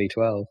from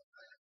 2012.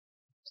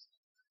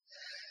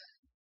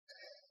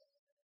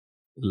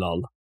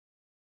 Lol.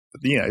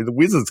 The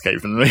wizards came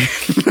from the moon.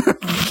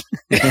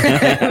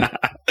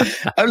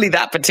 Only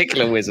that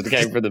particular wizard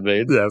came from the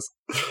moon. Yes.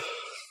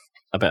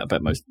 I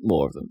bet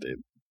more of them did.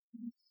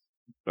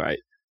 Right.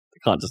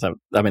 Can't just have.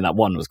 I mean, that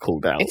one was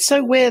called out. It's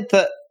so weird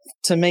that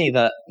to me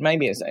that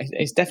maybe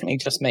it's definitely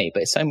just me,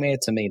 but it's so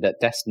weird to me that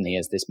Destiny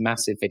is this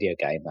massive video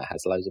game that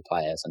has loads of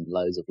players and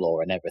loads of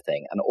lore and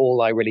everything, and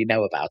all I really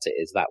know about it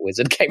is that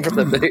wizard came from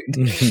the moon.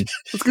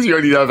 It's because you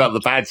only know about the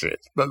bad shit.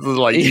 That's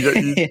like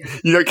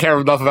you don't care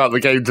enough about the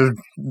game to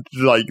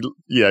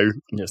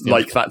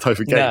like that type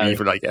of game.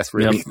 Even I guess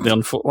really.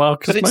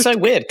 But it's so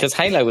weird because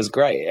Halo was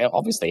great.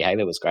 Obviously,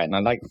 Halo was great,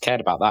 and I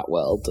cared about that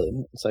world.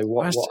 And so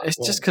it's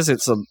just because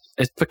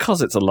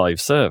it's a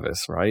live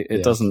service, right?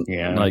 It doesn't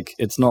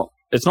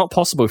it's not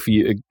possible for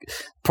you.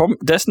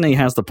 Destiny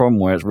has the problem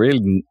where it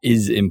really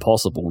is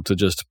impossible to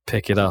just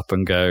pick it up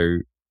and go,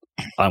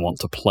 I want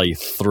to play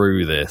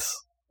through this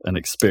and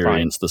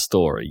experience the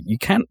story.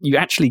 You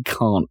actually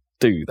can't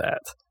do that.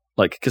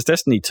 Like, because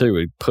Destiny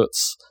 2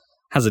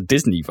 has a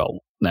Disney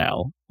Vault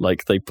now.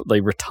 Like,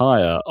 they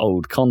retire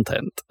old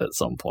content at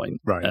some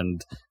point, right?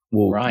 And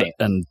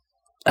and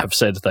have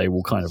said they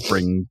will kind of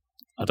bring.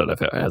 I don't know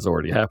if it has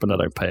already happened. I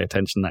don't pay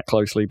attention that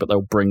closely, but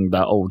they'll bring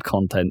that old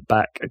content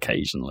back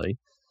occasionally.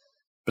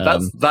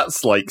 But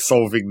that's like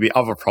solving the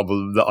other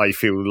problem that I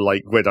feel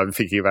like when I'm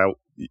thinking about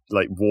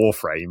like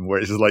Warframe, where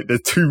it's just like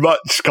there's too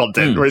much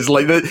content, where it's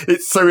like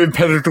it's so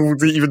impenetrable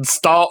to even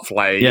start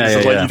playing.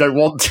 You don't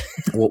want to.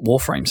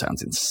 Warframe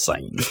sounds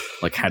insane.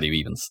 Like, how do you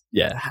even?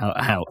 Yeah, how?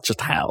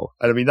 And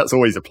I mean, that's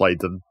always applied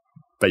to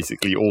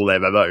basically all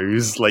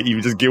MMOs, like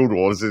even just Guild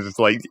Wars, is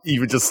like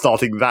even just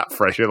starting that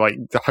fresh, you're like,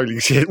 holy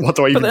shit, what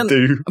do I even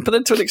do? But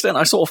then to an extent,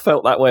 I sort of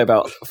felt that way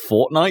about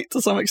Fortnite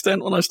to some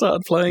extent when I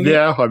started playing it.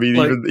 Yeah, I mean,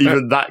 like,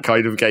 even that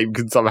kind of game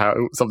can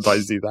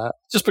sometimes do that.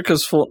 Just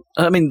because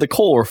the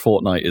core of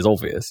Fortnite is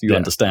obvious, you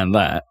understand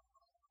that,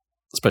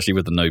 especially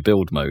with the no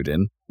build mode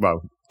in.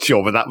 Well,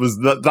 sure, but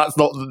that's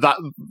not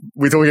that.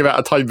 We're talking about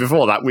a time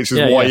before that, which is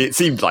why it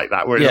seemed like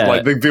that, where it's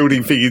like the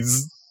building thing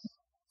is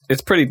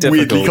It's pretty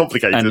difficult. Weirdly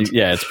complicated. And,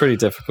 it's pretty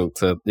difficult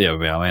to... I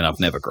mean, I've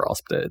never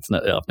grasped it.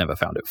 I've never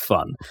found it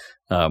fun,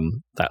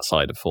 that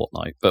side of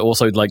Fortnite. But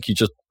also, like, you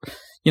just...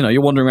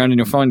 you're wandering around and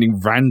you're finding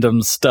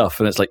random stuff,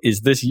 and it's like,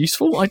 is this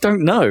useful? I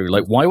don't know.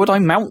 Like, why would I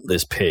mount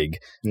this pig?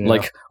 Yeah.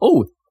 Like,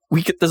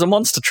 there's a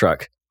monster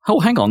truck. Oh,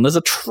 hang on, there's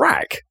a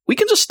track. We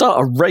can just start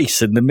a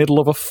race in the middle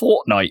of a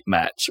Fortnite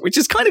match, which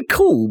is kind of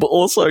cool, but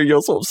also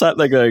you're sort of sat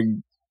there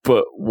going,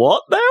 but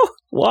what now?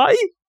 Why?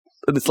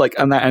 And it's like,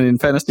 and in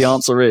fairness, the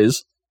answer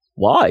is,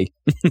 why?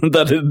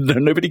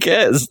 Nobody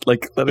cares.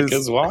 Like,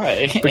 because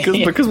why?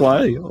 because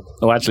why?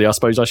 Oh, actually, I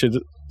suppose I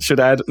should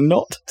add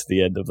not to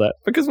the end of that.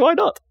 Because why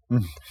not?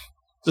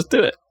 Just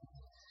do it.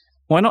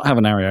 Why not have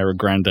an Ariana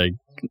Grande?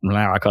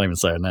 Now I can't even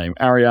say her name.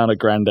 Ariana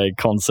Grande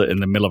concert in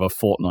the middle of a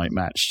Fortnite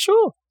match.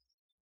 Sure.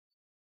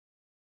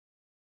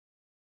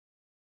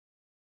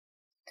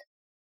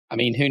 I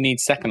mean, who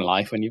needs Second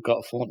Life when you've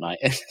got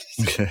Fortnite?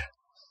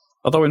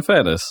 Although, in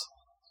fairness,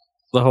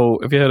 have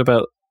you heard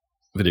about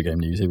video game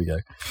news? Here we go.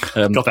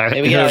 Got there.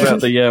 Here we go.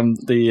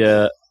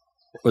 About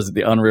was it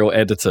the Unreal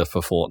Editor for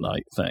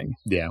Fortnite thing?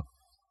 Yeah.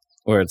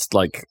 Where it's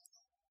like,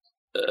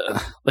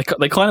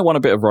 they kind of want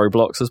a bit of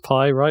Roblox's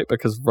pie, right?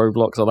 Because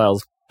Roblox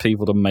allows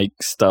people to make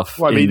stuff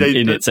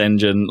in its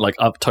engine, like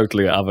up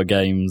totally at other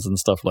games and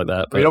stuff like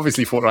that. But, I mean,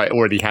 obviously Fortnite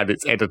already had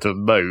its editor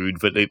mode,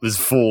 but it was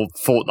for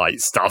Fortnite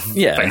stuff,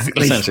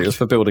 basically. Essentially, it was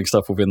for building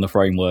stuff within the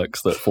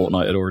frameworks that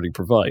Fortnite had already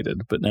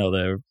provided, but now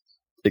they're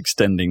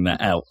extending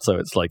that out. So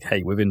it's like,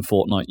 hey, within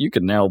Fortnite, you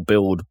can now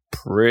build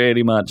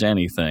pretty much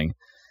anything.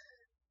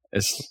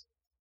 It's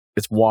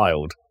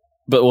wild.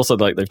 But also,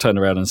 like, they've turned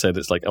around and said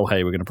it's like, oh,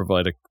 hey, we're going to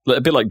provide a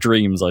bit like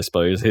Dreams, I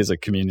suppose. Here's a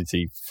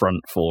community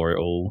front for it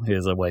all.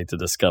 Here's a way to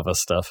discover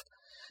stuff.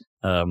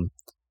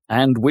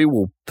 And we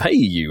will pay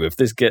you if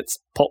this gets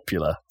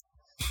popular.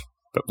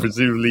 But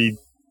presumably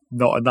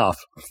not enough.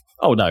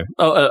 Oh, no.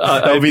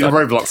 That'll be the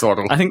Roblox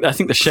model. I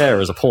think the share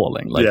is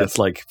appalling. Like, it's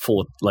like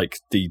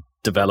the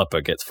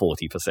developer gets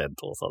 40%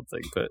 or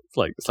something. But it's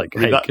like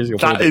hey,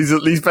 that is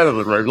at least better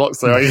than Roblox.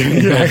 So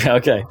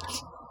okay.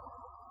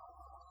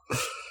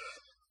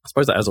 I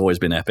suppose that has always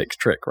been Epic's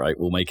trick, right?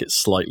 We'll make it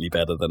slightly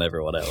better than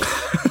everyone else.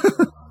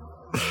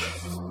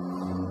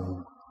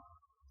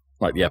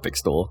 Like the Epic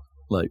Store,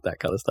 like that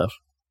kind of stuff.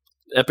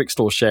 Epic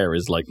Store share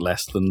is like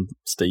less than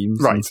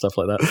Steam's and stuff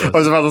like that. So. I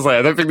was about to say,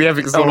 I don't think the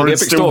Epic Store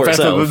is still better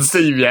itself. Than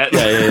Steam yet.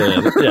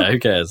 Yeah, who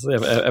cares?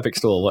 Epic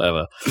Store,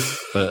 whatever.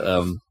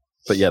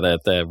 But yeah,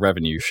 their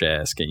revenue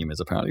share scheme is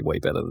apparently way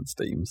better than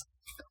Steam's.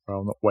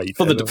 Well, not way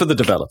for better. For the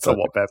developer.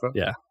 Somewhat better.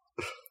 Yeah.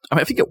 I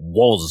mean, I think it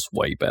was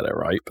way better,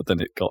 right? But then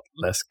it got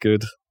less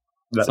good.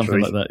 Something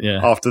like that, yeah.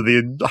 After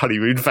the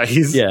honeymoon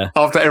phase. Yeah.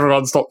 After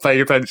everyone stopped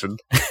paying attention.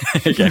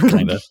 Yeah,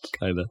 kind of.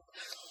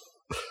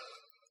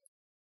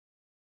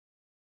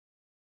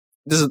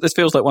 This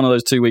feels like one of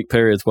those 2-week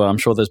periods where I'm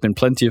sure there's been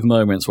plenty of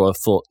moments where I've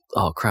thought,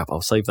 oh, crap,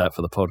 I'll save that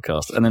for the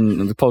podcast. And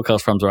then the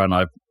podcast comes around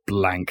and I've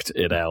blanked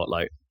it out.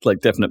 Like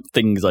definite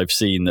things I've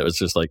seen that was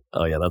just like,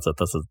 oh, yeah, that's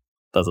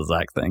a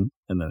Zach thing.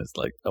 And then it's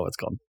like, oh, it's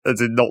gone.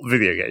 As in not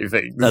video game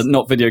things.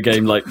 Not video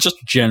game, like just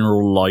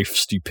general life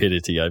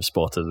stupidity I've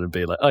spotted and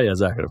be like, oh yeah,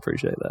 Zach would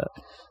appreciate that.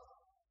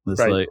 And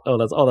it's like, oh,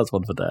 that's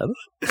one for Dad.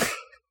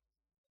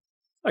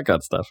 That kind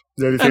of stuff.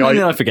 The only thing and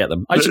then I forget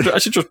them. I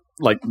should just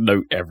like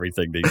note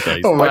everything these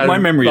days. Oh, my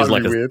memory is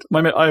like weird.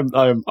 I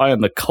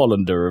am the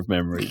colander of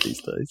memory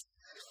these days.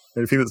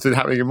 The only thing that's been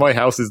happening in my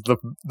house is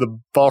the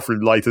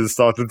bathroom light has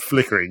started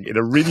flickering in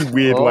a really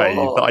weird way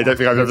that I don't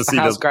think I've ever seen.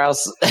 House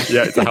grouse.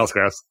 Yeah, it's a house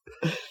grouse.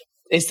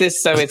 Is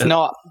this so? It's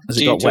not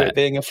due to it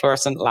being a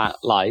fluorescent light.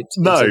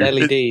 No, it's an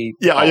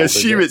LED. I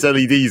assume it's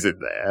LEDs in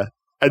there,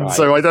 and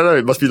so I don't know.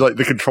 It must be like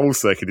the control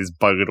circuit is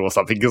bugged or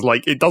something because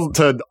like it doesn't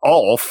turn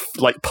off.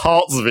 Like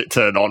parts of it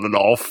turn on and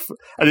off,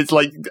 and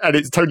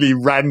it's totally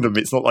random.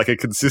 It's not like a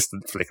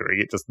consistent flickering.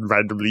 It just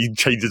randomly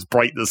changes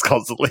brightness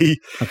constantly.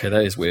 Okay,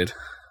 that is weird.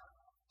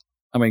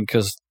 I mean,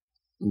 because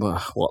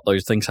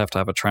those things have to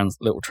have a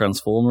little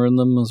transformer in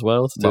them as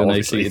well to do an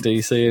AC to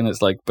DC, and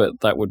it's like, but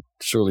that would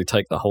surely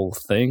take the whole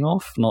thing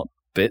off, not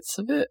bits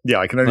of it. Yeah,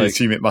 I can only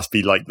assume it must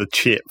be like the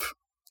chip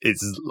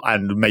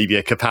and maybe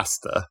a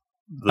capacitor.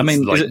 I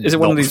mean, is it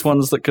one of these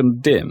ones that can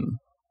dim?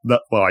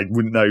 Well, I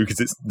wouldn't know because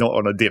it's not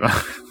on a dimmer.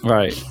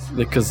 Right,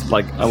 because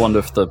like I wonder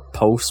if the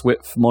pulse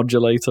width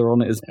modulator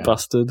on it is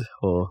busted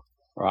or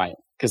right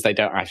because they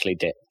don't actually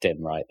dim,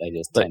 right? They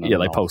just turn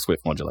they pulse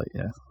width modulate.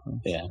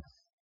 Yeah.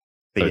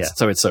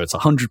 So it's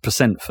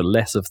 100% for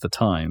less of the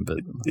time, but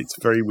it's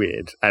very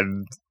weird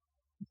and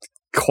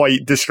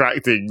quite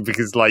distracting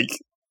because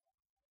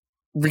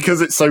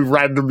it's so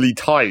randomly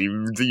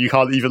timed that you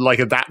can't even like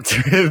adapt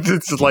to it.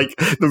 It's just like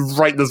the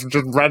brightness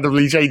just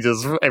randomly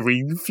changes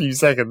every few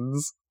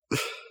seconds,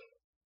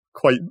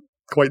 quite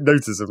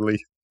noticeably.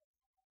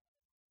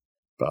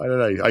 But I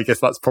don't know. I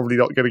guess that's probably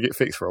not going to get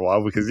fixed for a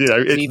while because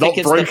it's not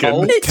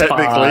broken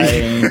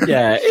technically. Fine.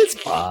 Yeah, it's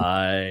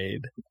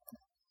fine.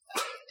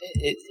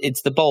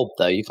 It's the bulb,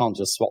 though. You can't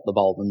just swap the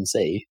bulb and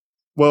see.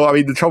 Well, I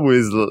mean, the trouble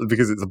is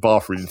because it's a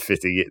bathroom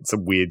fitting, it's a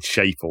weird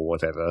shape or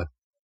whatever.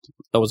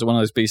 Oh, was it one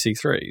of those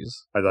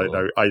BC3s? I don't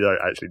know. I don't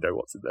actually know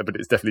what's in there, but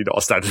it's definitely not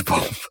a standard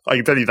bulb. I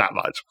can tell you that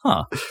much.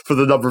 Huh. For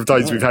the number of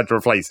times we've had to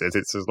replace it,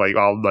 it's just like,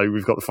 oh no,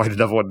 we've got to find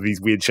another one of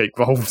these weird shaped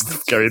bulbs to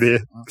go in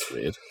here. That's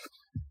weird.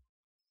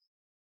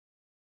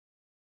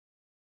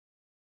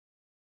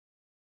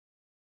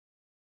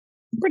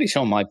 I'm pretty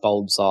sure my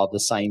bulbs are the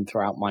same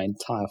throughout my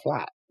entire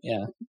flat.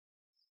 Yeah.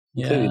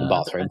 Including the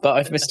bathroom. But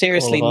I've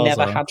mysteriously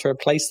never had to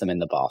replace them in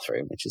the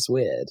bathroom, which is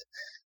weird.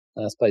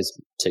 I suppose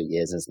 2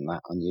 years isn't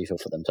that unusual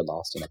for them to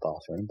last in a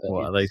bathroom. But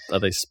what, are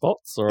they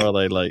spots or are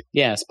they like?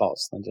 Yeah,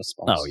 spots. They're just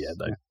spots. Oh yeah,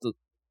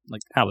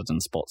 like halogen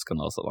spots can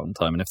last a long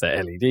time, and if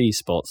they're LED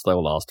spots,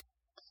 they'll last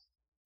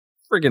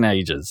friggin'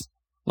 ages.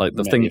 Like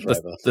the thing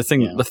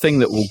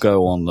that will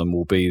go on them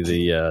will be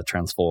the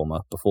transformer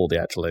before the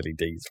actual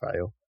LEDs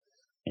fail.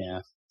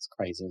 Yeah, it's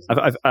crazy.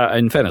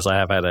 In fairness, I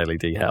have had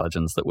LED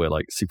halogens that were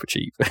like super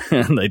cheap,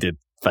 and they did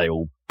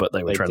fail, but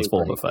they were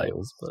transformer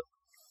fails.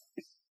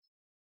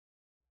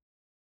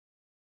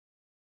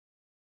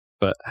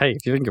 But hey,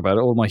 if you think about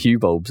it, all my Hue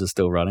bulbs are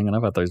still running, and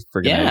I've had those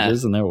friggin'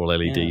 ages, and they're all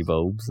LED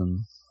bulbs.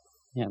 And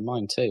yeah,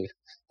 mine too.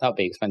 That would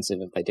be expensive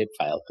if they did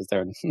fail, because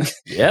they're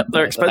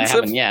they're expensive. They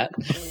haven't yet.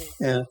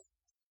 Yeah,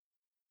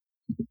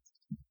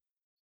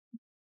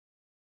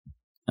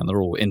 and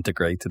they're all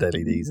integrated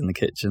LEDs in the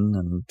kitchen,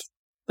 and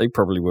they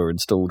probably were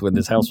installed when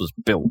this house was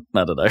built.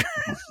 I don't know.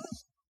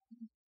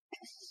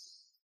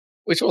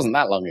 Which wasn't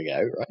that long ago,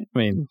 right? I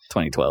mean,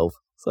 2012.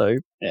 So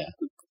yeah,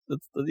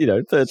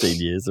 it's, 13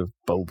 years of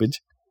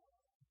bulbage.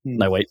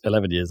 No, wait,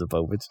 11 years of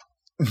bulbage.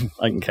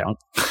 I can count.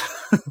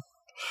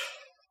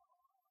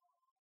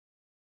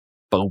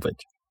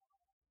 Bulbage.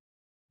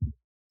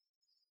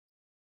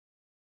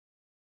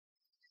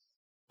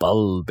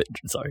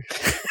 Sorry.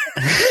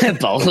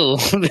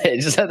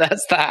 Bulbage.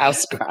 That's the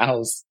house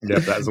grouse. Yeah,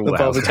 that's all the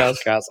bulbage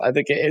house grouse. I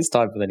think it is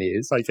time for the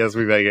news. I guess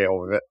we may get on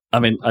with it.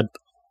 I mean,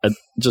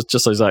 just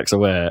so Zach's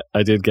aware,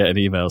 I did get an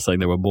email saying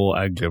there were more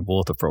Anglian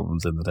water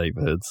problems in the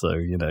neighbourhood, so,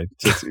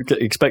 just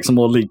expect some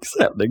more leaks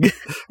happening.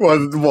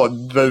 Well, what?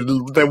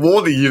 They're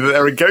warning you that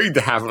they're going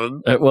to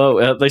happen.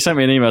 They sent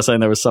me an email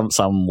saying there was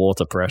some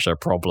water pressure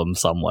problem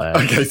somewhere.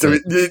 Okay, so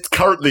it's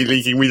currently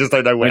leaking, we just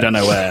don't know where. We don't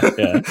know where,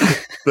 yeah.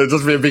 There'll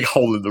just be a big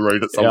hole in the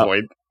road at some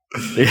point.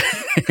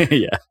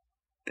 Yeah.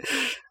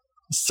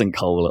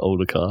 Sinkhole at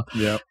Aldercar.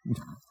 Yeah.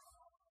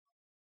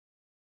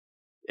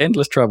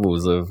 Endless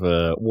troubles of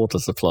water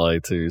supply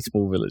to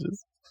small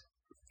villages.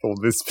 Or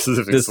this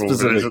specific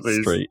village, at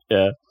least. Street,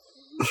 yeah.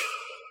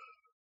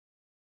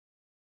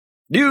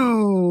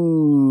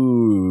 News!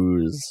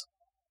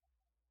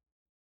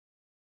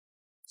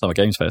 Summer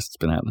Games Fest has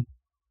been happening.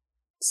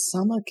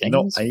 Summer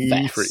Games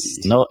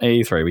Fest. Not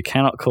E3. We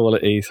cannot call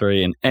it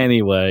E3 in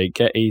any way.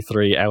 Get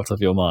E3 out of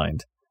your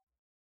mind.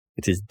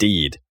 It is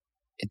deed.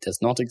 It does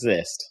not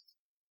exist.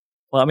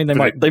 Well, I mean,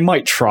 they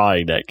might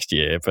try next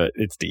year, but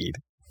it's deed.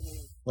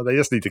 Well, they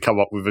just need to come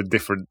up with a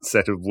different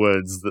set of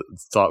words that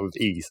start with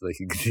E, so they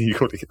can continue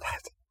calling it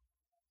that.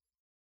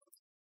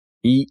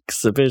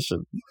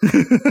 Exhibition.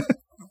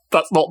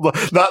 That's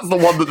the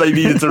one that they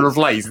needed to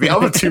replace. The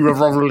other two are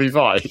probably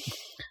fine.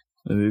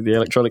 The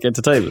electronic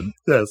entertainment.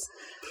 Yes.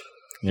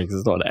 Yeah, because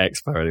it's not an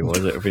expo anymore,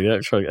 is it? It would be the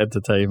electronic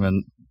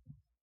entertainment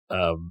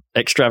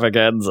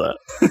extravaganza.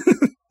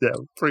 Yeah,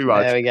 pretty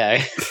much. There we go.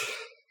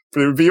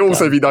 But it would be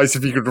also be nice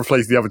if you could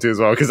replace the other two as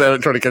well, because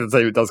electronic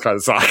entertainment does kind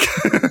of suck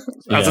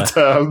as a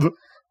term.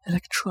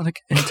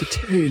 Electronic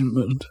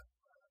entertainment.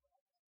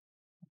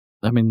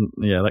 I mean,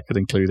 yeah, that could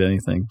include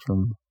anything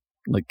from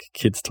like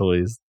kids'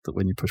 toys that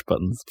when you push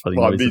buttons, funny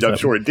noises. I'm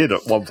sure it did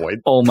at one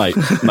point. Oh, mate,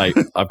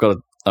 I've got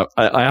to.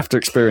 I have to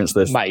experience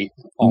this, mate.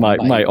 Oh my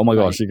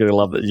gosh, you're gonna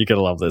love it. You're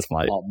gonna love this,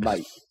 mate. Oh,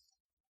 mate.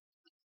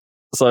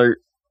 So.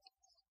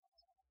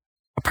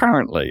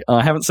 Apparently,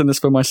 I haven't seen this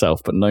for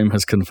myself, but Gnome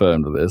has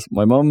confirmed this.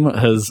 My mum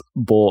has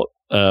bought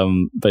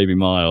Baby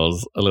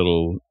Miles a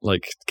little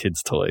like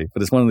kid's toy,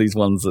 but it's one of these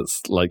ones that's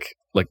like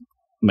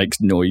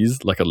makes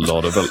noise, like a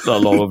lot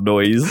of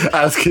noise.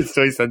 As kids'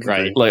 toys,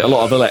 right? Like a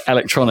lot of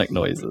electronic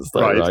noises,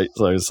 though, right?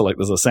 So like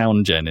there's a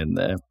sound gen in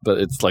there, but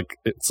it's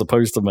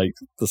supposed to make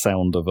the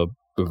sound of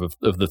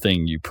the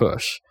thing you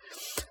push.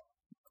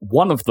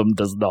 One of them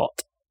does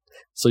not.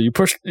 So you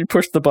push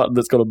the button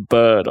that's got a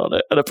bird on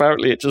it, and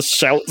apparently it just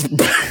shouts. I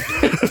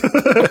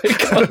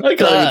can't even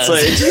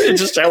say it. It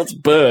just shouts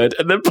 "bird"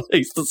 and then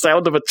plays the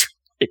sound of a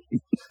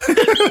train.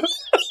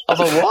 Of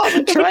a what?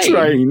 A train. A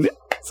train.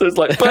 So it's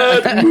like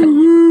bird.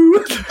 Woo.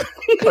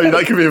 I mean,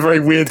 that could be a very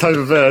weird type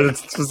of bird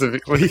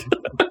specifically.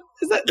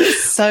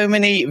 There's so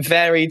many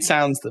varied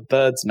sounds that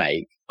birds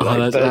make.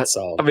 Bird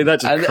song. I mean, that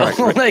just cracked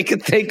all they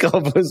could think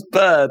of was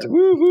bird.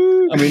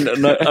 Woo-hoo.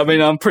 I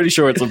mean, I'm pretty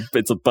sure it's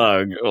a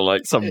bug or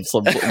like some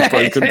sort of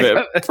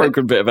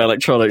broken bit of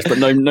electronics. But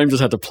Gnome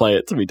just had to play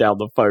it to me down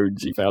the phone.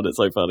 She found it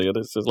so funny, and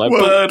it's just like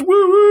bird.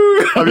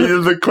 Woo-woo. I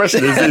mean, the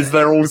question is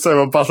there also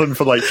a button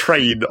for like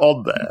train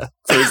on there?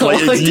 So it's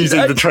like it's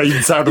using the train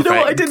sound effect. You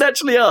know what? I didn't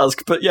actually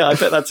ask, but yeah, I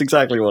bet that's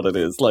exactly what it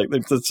is. Like,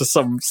 there's just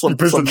some. You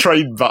press the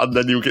train button,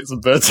 then you'll get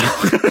some bird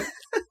song.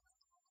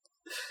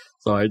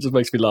 Sorry, it just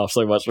makes me laugh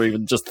so much to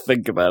even just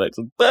think about it.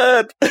 It's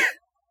bad.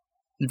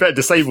 You better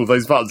disable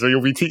those buttons or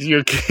you'll be teaching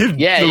your kid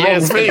yeah, the wrong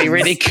it's going to be things.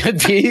 really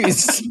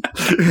confused.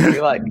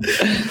 You're like,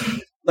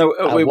 no,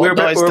 we're a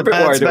bit worried. We're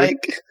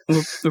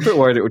a bit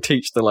worried it would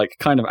teach the like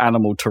kind of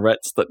animal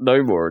Tourette's that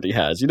Gnome already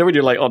has. You know when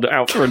you're like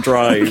out for a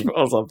drive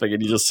or something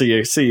and you just see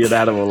an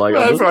animal like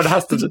everyone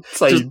has to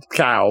say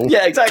cow.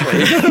 Yeah, exactly.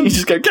 You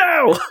just go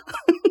cow.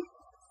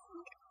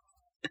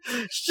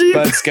 Sheep.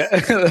 Birds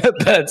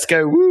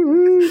go woo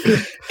woo.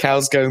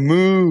 Cows go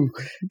moo.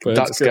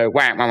 Ducks go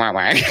whack whack whack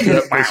whack.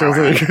 Yep, they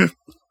sure do.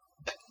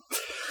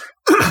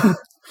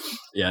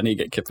 Yeah, I need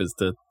to get Kippers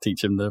to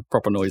teach him the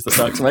proper noise that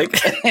ducks make.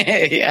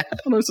 Yeah,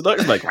 what noise the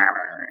ducks make.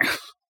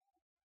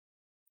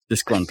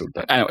 Disgruntled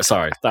duck. Anyway,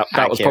 sorry, that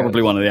was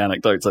probably one of the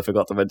anecdotes I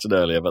forgot to mention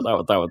earlier, but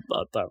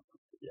that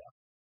yeah.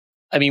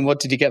 I mean, what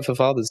did you get for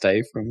Father's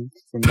Day from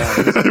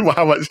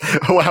that?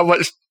 How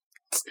much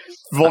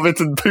vomit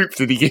and poop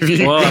did he give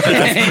you? Well,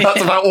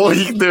 that's about all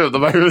he can do at the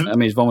moment. I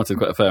mean, he's vomited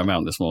quite a fair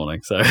amount this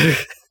morning, so.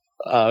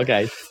 Oh,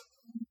 okay.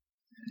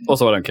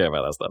 Also, I don't care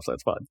about that stuff, so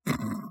it's fine.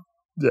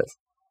 Yes.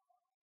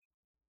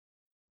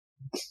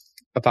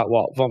 About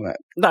what? Vomit?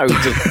 No,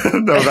 just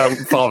no, about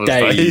Father's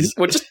Day.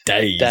 Well, just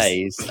days.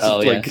 Days. Oh,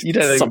 like, yeah. You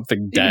don't know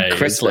something days.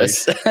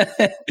 Christmas. Like,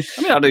 I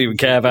mean, I don't even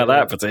care about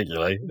that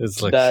particularly.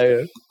 It's like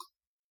no.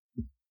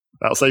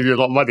 That'll save you a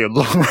lot of money in the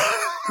long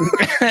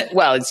run.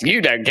 Well, it's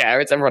you don't care.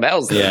 It's everyone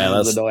else.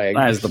 That's annoying.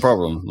 That is the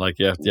problem. Like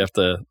you have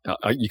to.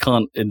 You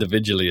can't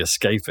individually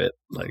escape it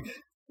like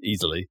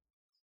easily.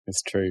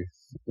 It's true.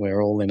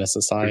 We're all in a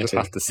society. You just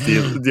have to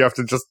steal. You have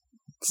to just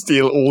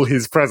steal all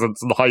his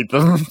presents and hide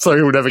them, so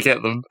he'll never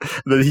get them.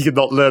 And then he can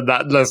not learn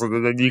that lesson,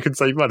 and then you can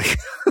save money.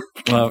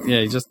 Well, yeah,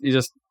 you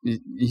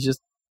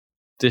just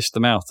dish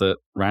them out at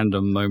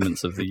random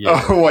moments of the year.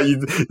 Oh, what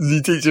you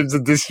teach him to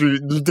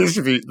distribute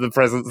the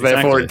presents,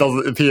 exactly. Therefore it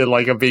doesn't appear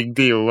like a big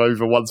deal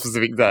over one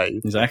specific day.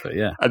 Exactly,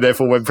 yeah. And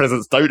therefore, when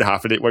presents don't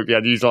happen, it won't be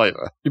unusual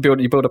either. You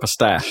build up a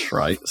stash,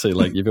 right? So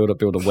like you build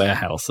a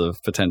warehouse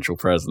of potential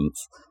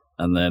presents,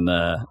 and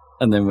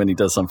then when he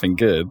does something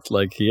good,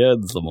 like he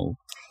earns them all.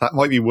 That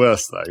might be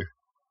worse, though.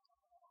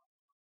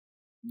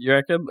 You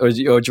reckon? Or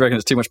do you reckon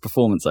it's too much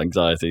performance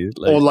anxiety?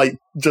 Or like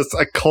just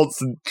a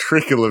constant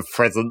trickle of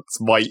presents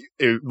might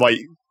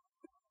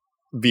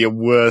be a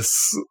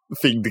worse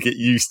thing to get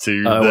used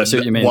to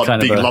than one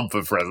big lump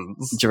of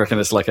presents. Do you reckon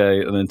it's like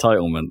an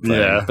entitlement thing?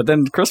 Yeah. But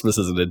then Christmas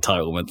is an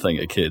entitlement thing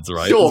at kids,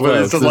 right? Sure, but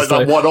it's just like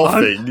that one-off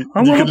thing. You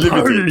can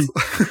limit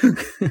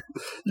it.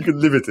 You can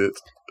limit it.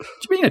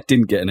 Do you mean I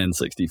didn't get an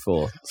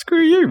N64?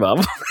 Screw you,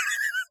 Mum.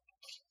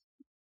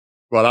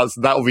 Well,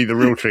 that'll be the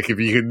real trick if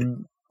you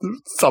can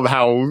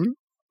somehow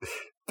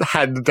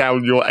hand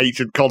down your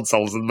ancient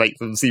consoles and make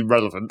them seem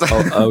relevant.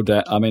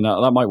 I mean,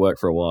 that might work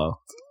for a while.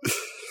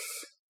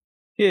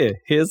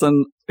 Here's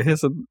an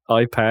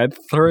iPad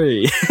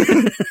 3.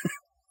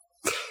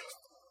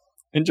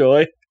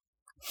 Enjoy.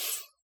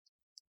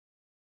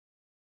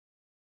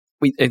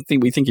 We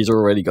think he's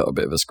already got a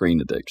bit of a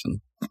screen addiction.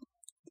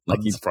 Like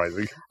he's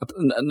surprising.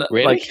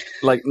 Really?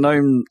 Like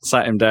Gnome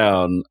sat him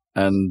down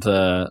and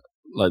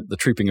like the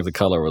Trooping of the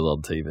Colour was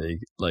on TV,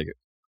 like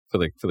for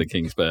the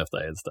King's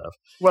birthday and stuff.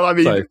 Well, I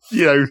mean,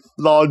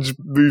 large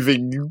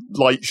moving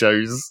light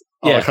shows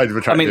are kind of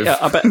attractive. I mean,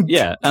 I bet,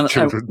 yeah, and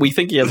we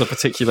think he has a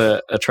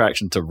particular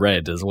attraction to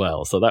red as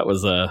well. So that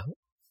was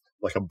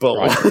like a bull.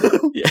 Right.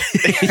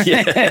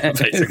 yeah,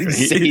 basically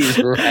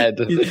he's red.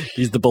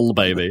 He's the bull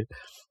baby.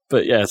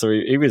 But yeah, so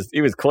he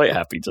was quite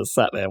happy, just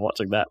sat there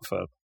watching that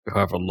for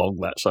however long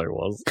that show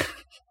was.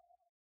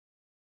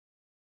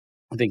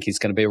 I think he's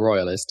going to be a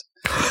royalist.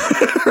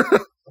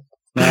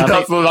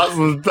 That's the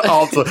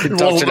answer.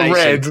 It wasn't the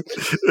red.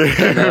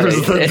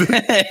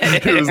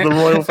 It was the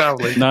royal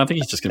family. No, I think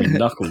he's just going to be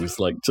Knuckles.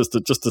 Like just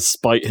to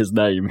spite his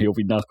name, he'll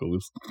be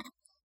Knuckles,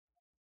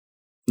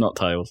 not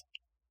Tails.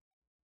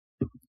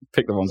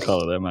 Pick the wrong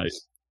colour there, mate.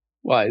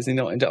 Why is he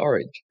not into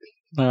orange?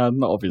 Not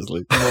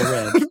obviously. More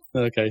red.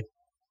 Okay.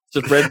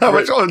 Just red. How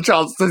much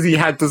chance does he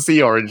had to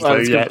see orange?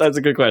 That's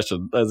a good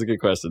question. That's a good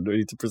question. We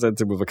need to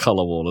present him with a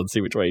colour wall and see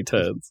which way he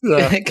turns.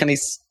 Yeah. Can he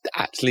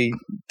actually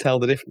tell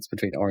the difference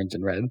between orange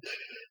and red?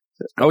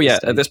 Oh yeah,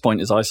 at this point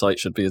his eyesight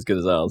should be as good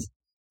as ours.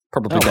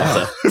 Probably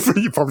better.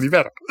 You're probably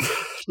better.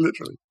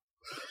 Literally.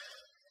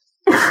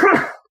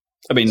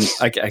 I mean,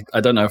 I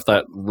don't know if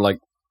that like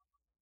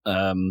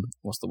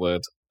what's the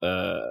word?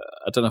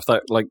 I don't know if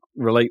that like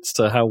relates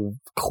to how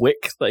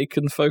quick they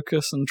can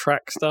focus and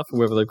track stuff, or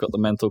whether they've got the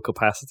mental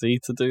capacity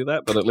to do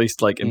that. But at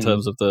least, like in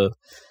terms of the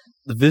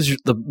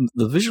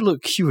visual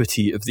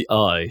acuity of the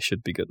eye,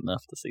 should be good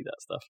enough to see that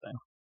stuff now.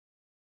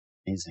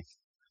 Amazing.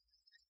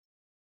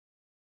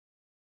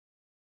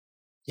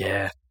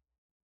 Yeah.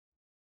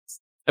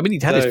 I mean, he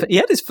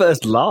had his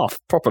first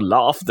proper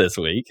laugh this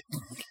week.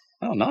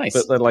 Oh,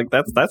 nice! But like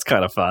that's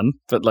kind of fun.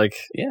 But like,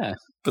 yeah.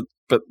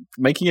 But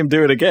making him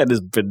do it again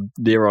has been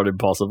near on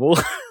impossible.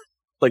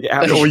 Like it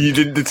happened. Or you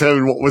didn't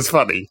determine what was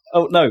funny.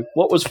 Oh no!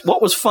 What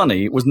was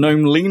funny was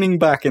Gnome leaning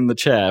back in the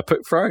chair,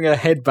 throwing her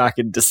head back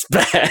in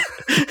despair.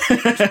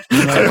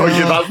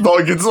 That's not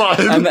a good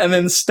sign. And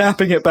then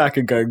snapping it back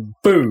and going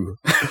boo.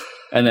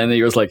 And then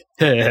he was like,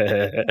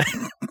 okay,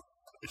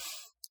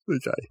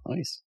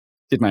 nice.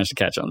 Did manage to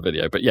catch it on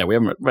video, but yeah,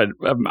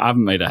 I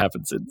haven't made it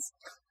happen since.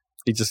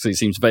 He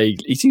seems vague.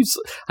 I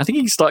think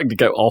he's starting to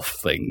go off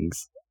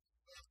things.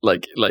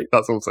 Like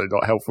that's also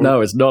not helpful.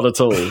 No, it's not at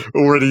all.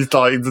 Already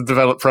starting to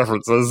develop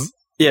preferences.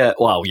 Yeah,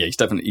 well, yeah, he's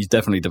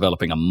definitely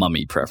developing a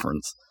mummy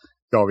preference.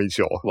 I mean,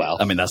 sure. Well,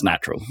 I mean that's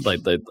natural.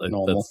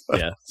 Normal.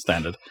 That's,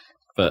 standard.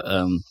 But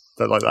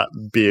don't like that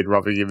beard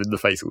rubbing him in the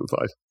face all the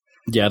time.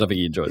 Yeah, I don't think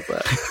he enjoys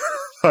that.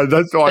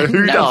 That's why.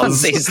 Who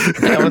does?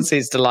 No one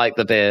seems to like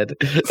the beard.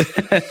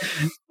 I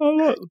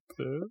like the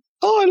beard.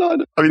 Oh, I like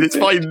it. I mean, it's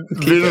fine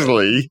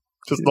visually,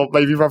 just not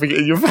maybe rubbing it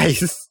in your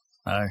face.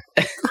 No.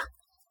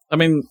 I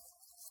mean,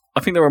 I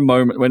think there are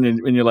moments when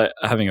you're like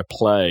having a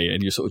play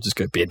and you sort of just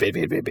go beard, like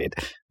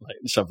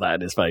shove that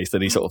in his face.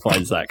 Then he sort of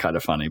finds that kind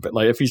of funny. But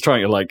like if he's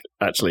trying to like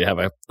actually have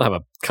a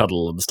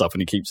cuddle and stuff,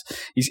 and he's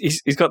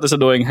got this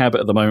annoying habit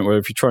at the moment where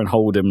if you try and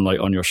hold him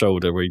like on your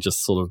shoulder, where he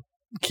just sort of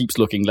keeps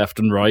looking left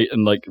and right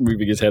and like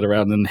moving his head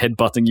around and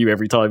headbutting you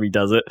every time he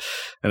does it.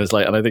 And it's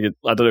like, and I don't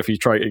know if he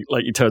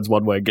he turns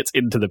one way and gets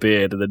into the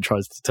beard and then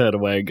tries to turn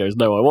away and goes,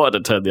 no, I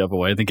wanted to turn the other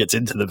way, and then gets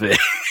into the beard.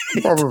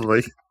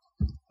 Probably.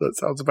 That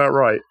sounds about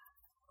right.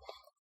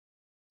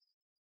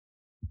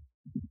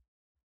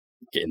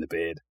 Get in the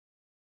beard.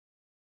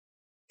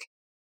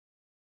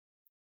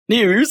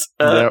 News.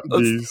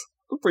 News.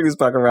 Let's bring this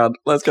back around.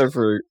 Let's go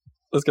through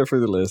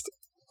the list.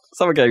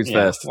 Summer games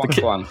first.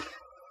 One.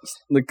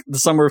 The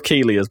summer of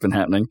Keighley has been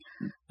happening,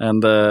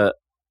 and so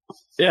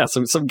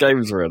some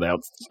games were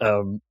announced.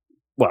 Some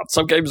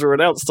games were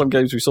announced. Some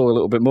games we saw a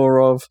little bit more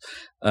of,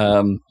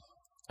 and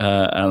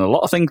a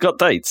lot of things got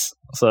dates.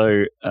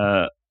 So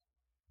there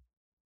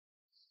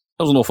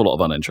was an awful lot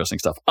of uninteresting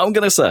stuff. I'm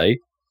going to say.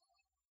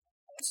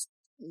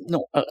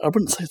 No, I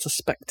wouldn't say it's a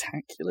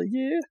spectacular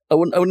year.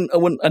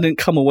 I didn't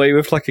come away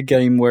with like a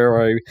game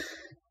where I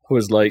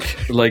was like,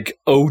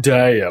 oh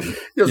damn.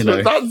 Yes,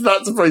 but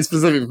that's very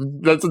specific.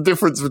 That's a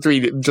difference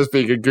between it just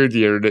being a good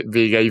year and it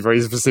being a very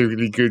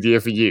specifically good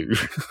year for you.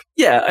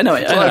 Yeah, I know.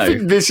 I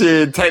think this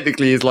year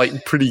technically is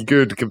like pretty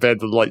good compared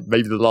to like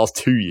maybe the last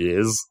 2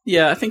 years.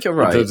 Yeah, I think you're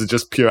right. In terms of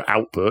just pure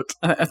output.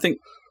 I think.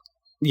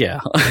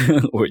 Yeah,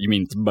 or you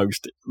mean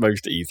most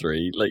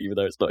E3, like even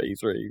though it's not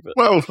E3. But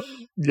well,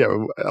 yeah.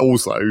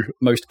 Also,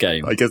 most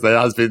game. I guess there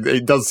has been.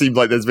 It does seem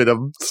like there's been a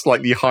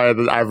slightly higher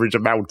than average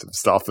amount of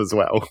stuff as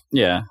well.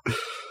 Yeah,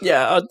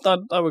 I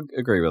would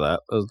agree with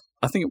that.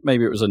 I think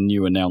maybe it was a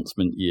new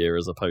announcement year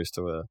as opposed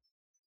to a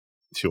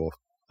too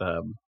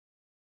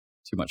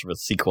much of a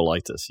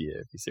sequelitis year.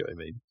 If you see what I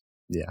mean?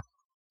 Yeah.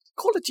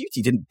 Call of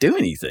Duty didn't do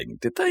anything,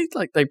 did they?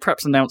 Like they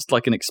perhaps announced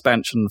like an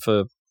expansion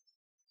for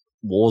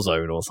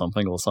Warzone or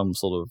something, or some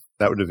sort of...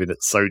 That would have been at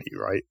Sony,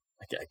 right?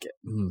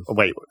 Oh,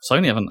 wait.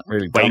 Sony haven't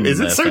really done is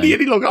it Sony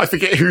any longer? I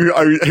forget who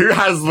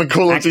has the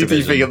Call of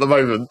Duty thing at the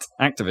moment.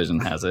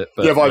 Activision has it.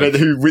 But yeah, but I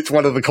mean, which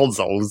one of the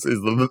consoles is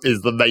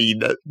the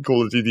main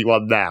Call of Duty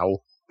one now?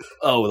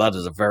 Oh, that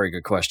is a very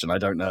good question. I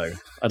don't know.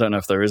 I don't know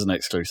if there is an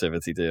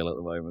exclusivity deal at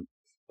the moment.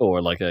 Or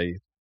like a...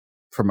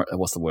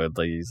 what's the word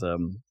they use?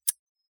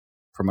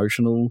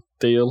 Promotional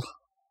deal?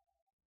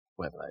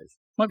 Whatever that is.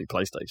 Might be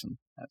PlayStation,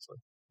 actually.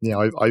 Yeah,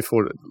 I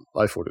thought it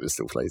was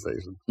still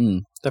PlayStation.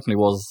 Definitely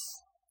was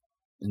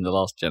in the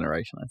last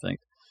generation, I think.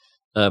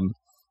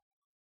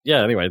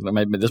 Yeah. Anyway,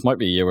 maybe this might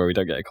be a year where we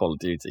don't get a Call of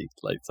Duty.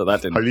 Like, so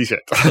that didn't. Holy shit!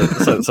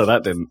 so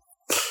that didn't.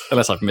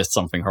 Unless I've missed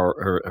something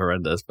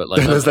horrendous, but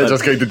like unless they're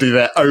just going to do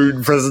their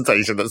own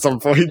presentation at some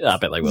point. Yeah, I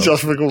bet they will.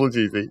 Just for Call of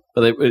Duty.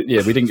 But we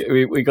didn't.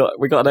 We got.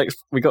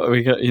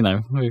 You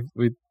know,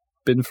 we've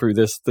been through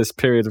this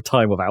period of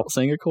time without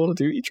seeing a Call of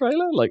Duty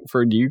trailer, like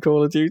for a new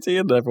Call of Duty,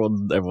 and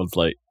everyone's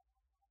like.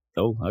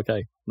 Oh,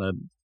 okay.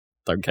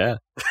 Don't care.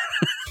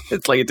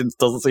 It's like it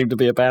doesn't seem to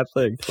be a bad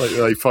thing. Like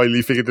they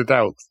finally figured it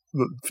out.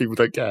 People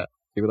don't care.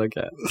 People don't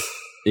care.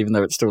 Even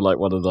though it's still like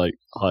one of the like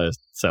highest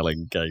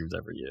selling games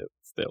every year.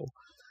 Still.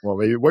 Well,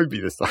 maybe it won't be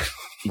this time.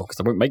 Well, because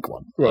I won't make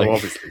one. Well,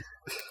 obviously.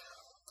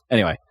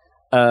 Anyway,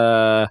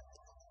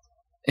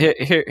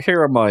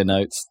 here are my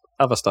notes.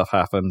 Other stuff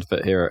happened,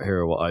 but here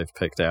are what I've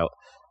picked out.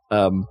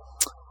 Ubisoft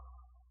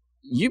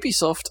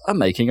are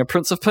making a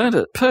Prince of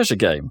Persia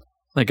game.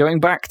 They're going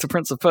back to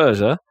Prince of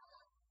Persia,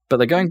 but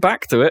they're going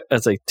back to it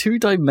as a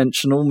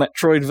 2-dimensional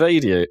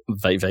Metroidvania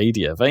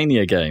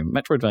game.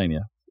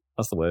 Metroidvania.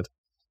 That's the word.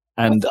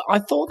 And I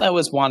thought there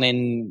was one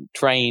in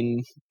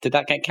Train. Did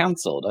that get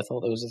cancelled? I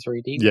thought there was a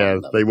 3D one. Yeah,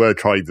 they were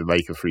trying to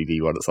make a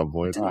 3D one at some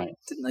point. Right.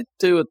 Didn't they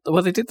do it?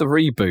 Well, they did the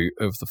reboot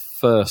of the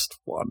first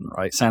one,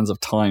 right? Sands of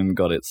Time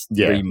got its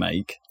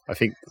remake. I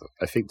think.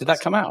 Did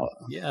that come out?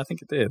 Yeah, I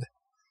think it did.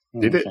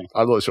 Did it?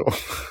 I'm not sure.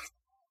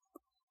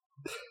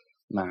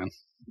 Man.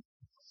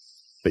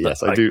 But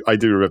yes, I do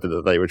remember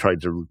that they were trying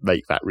to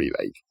make that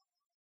remake.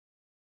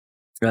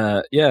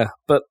 Yeah,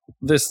 but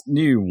this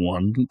new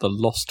one, The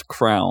Lost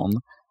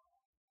Crown,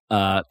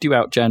 due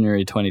out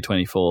January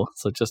 2024,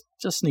 so just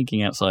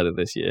sneaking outside of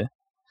this year.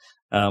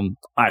 I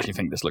actually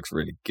think this looks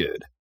really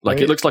good. Like,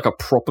 it looks like a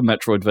proper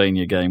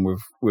Metroidvania game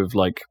with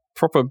like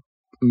proper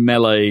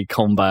melee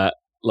combat,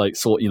 like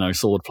sword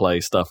play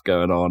stuff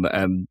going on,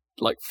 and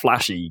like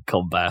flashy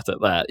combat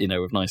at that,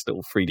 with nice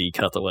little 3D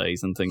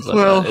cutaways and things like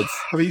that.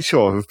 I mean,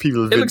 sure, if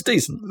people have looks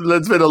decent.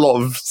 There's been a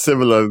lot of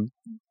similar,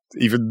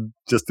 even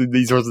just in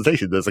these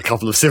presentations, there's a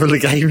couple of similar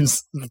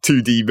games,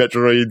 2D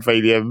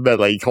Metroidvania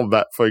melee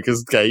combat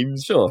focused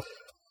games. Sure.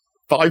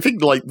 But I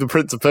think, like, the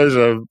Prince of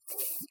Persia,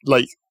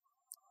 like,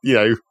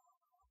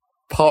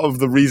 part of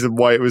the reason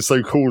why it was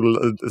so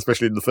cool,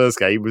 especially in the first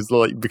game, was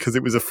like because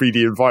it was a 3D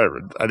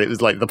environment, and it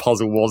was like the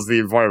puzzle was the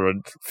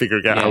environment,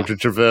 figuring out how to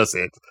traverse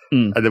it.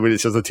 And then when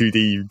it's just a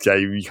 2D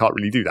game, you can't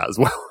really do that as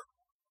well.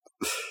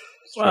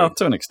 Well,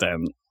 to an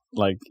extent.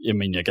 Like, I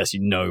mean, I guess you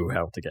know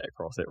how to get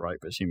across it, right?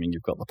 But assuming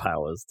you've got the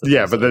powers.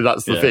 But then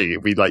that's the thing.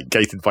 It'd be like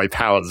gated by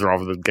powers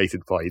rather than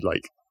gated by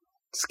like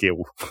skill,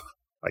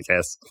 I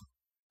guess.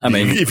 I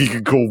mean, if you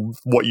could call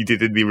what you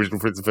did in the original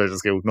Prince of Persia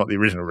skill, not the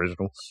original,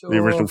 the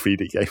original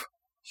 3D game.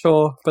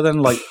 Sure, but then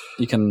like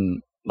you can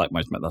that's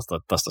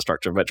the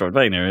structure of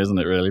Metroidvania, isn't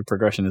it? Really,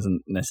 progression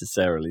isn't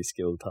necessarily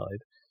skill tied.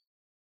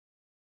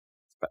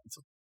 It's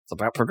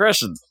about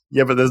progression.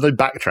 Yeah, but there's no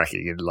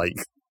backtracking in like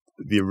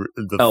the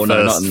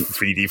first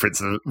 3D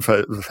Prince of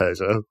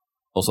Persia.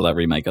 Also, that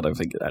remake, I don't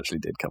think it actually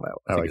did come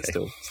out. I think it's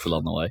still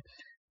on the way.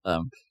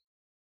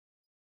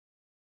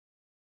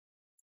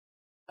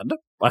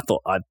 I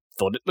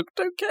thought it looked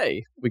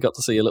okay. We got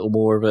to see a little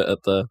more of it at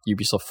the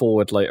Ubisoft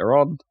Forward later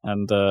on,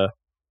 and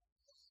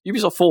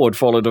Ubisoft Forward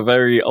followed a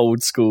very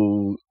old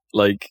school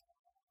like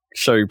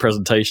show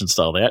presentation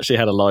style. They actually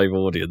had a live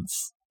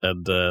audience,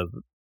 and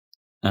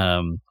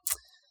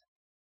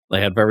they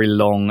had very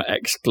long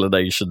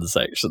explanation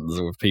sections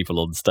with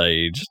people on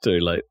stage too,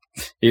 like,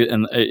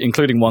 and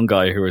including one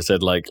guy who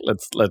said like,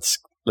 let's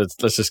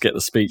just get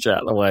the speech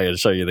out of the way and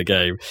show you the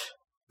game,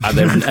 and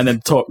then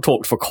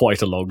talked for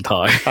quite a long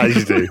time. As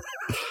you do.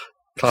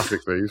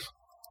 Classic move.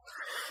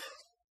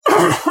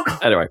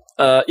 Anyway,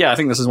 I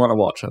think this is one to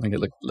watch. I think it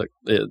looked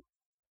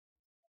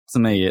to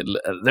me,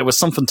 there was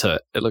something to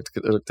it. It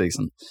looked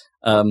decent.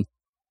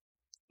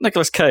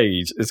 Nicolas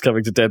Cage is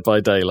coming to Dead by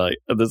Daylight,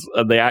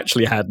 and they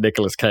actually had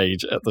Nicolas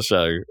Cage at the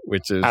show,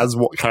 which is as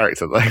what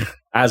character though?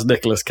 As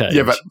Nicolas Cage.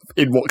 Yeah, but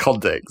in what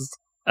context?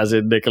 As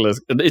in Nicolas,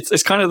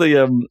 it's kind of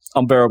the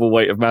unbearable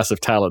weight of massive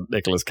talent,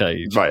 Nicolas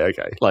Cage. Right.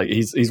 Okay. Like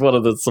he's one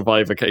of the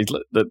survivor. He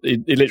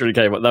literally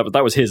came up.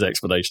 That was his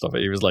explanation of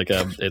it. He was like,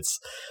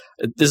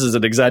 this is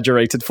an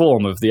exaggerated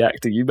form of the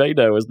actor you may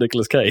know as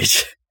Nicolas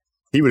Cage.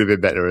 He would have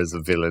been better as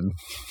a villain.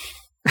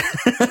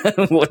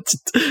 What?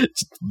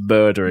 Just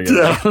murdering him.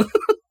 Yeah.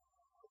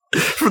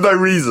 For no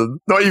reason.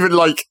 Not even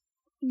like,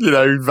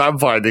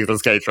 vampire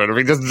Nicolas Cage or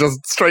anything.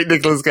 Just straight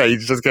Nicolas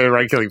Cage just going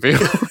around killing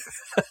people.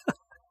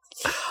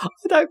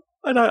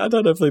 I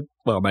don't know if they...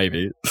 Well,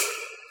 maybe.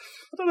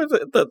 I don't know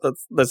if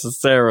that's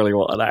necessarily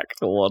what an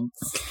actor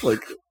wants.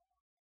 Like...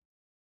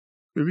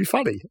 It would be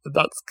funny.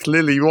 That's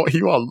clearly what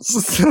he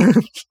wants. It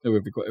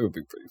would be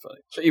pretty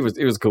funny. But he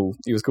was cool.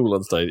 He was cool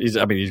on stage.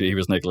 He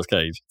was Nicolas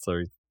Cage, so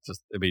he's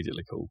just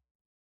immediately cool.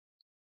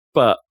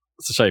 But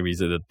it's a shame he's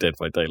in a Dead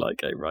by Daylight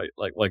game, right?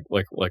 Like,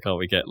 why can't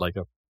we get like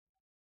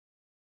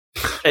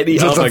any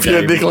just other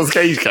game? Nicolas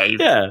Cage game.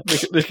 Yeah,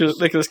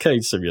 Nicolas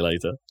Cage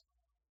simulator.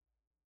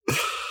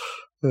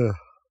 Yeah.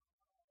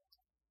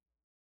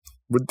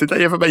 Did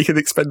they ever make an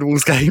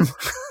Expendables game?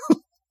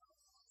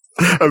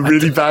 A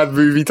really bad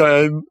movie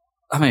tie-in?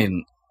 I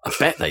mean, I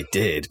bet they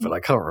did, but I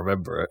can't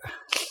remember it.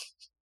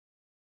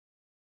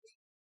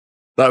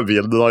 That would be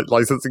a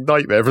licensing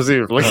nightmare,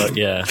 presumably.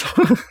 Yeah.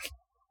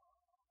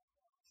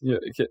 Yeah,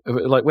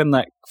 like when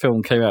that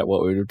film came out,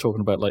 what we were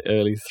talking about, like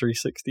early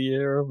 360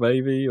 era,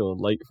 maybe, or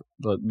like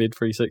mid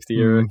 360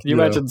 era. Can you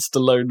imagine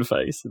Stallone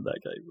face in that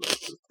game?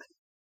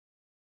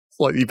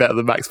 Slightly better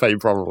than Max Payne,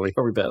 probably.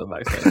 Probably better than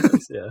Max Payne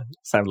face, yeah.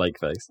 Sam Lake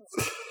face.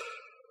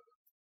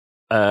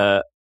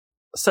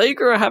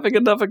 Sega are having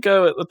another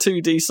go at the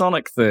 2D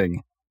Sonic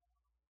thing.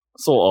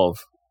 Sort of.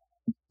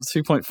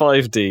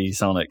 2.5D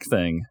Sonic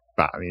thing.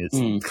 I mean,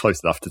 it's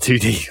close enough to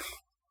 2D.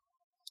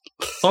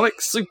 Sonic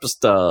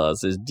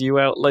Superstars is due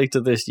out later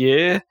this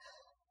year.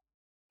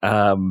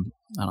 And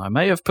I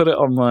may have put it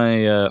on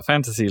my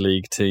Fantasy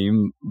League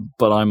team,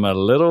 but I'm a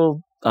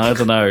little... I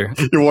don't know.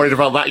 You're worried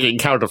about that getting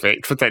counterfeit,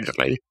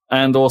 potentially.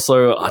 And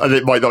also... And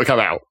it might not come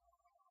out.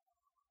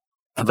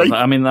 That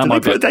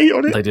might put a date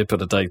on it? They did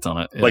put a date on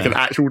it. Yeah. Like an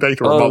actual date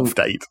or a month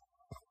date?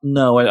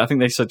 No, I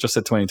think they just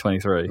said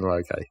 2023.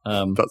 Right, okay.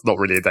 That's not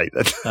really a date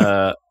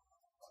then.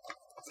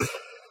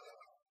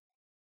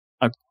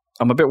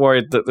 I'm a bit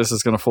worried that this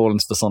is going to fall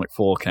into the Sonic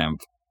 4 camp.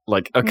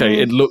 Like,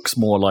 okay, it looks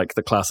more like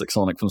the classic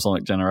Sonic from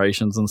Sonic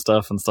Generations and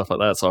stuff like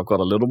that, so I've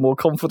got a little more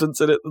confidence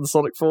in it than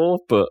Sonic 4,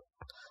 but...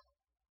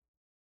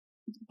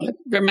 I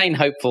remain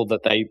hopeful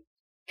that they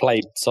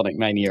played Sonic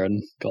Mania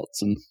and got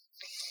some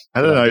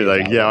I don't know though.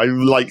 Yeah,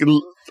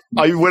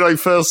 when I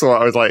first saw it,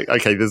 I was like,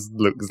 okay, this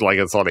looks like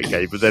a Sonic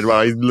game. But then when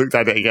I looked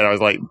at it again, I was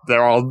like,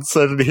 there are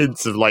certain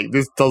hints of like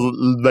this doesn't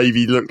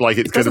maybe look like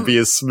it's going to be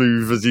as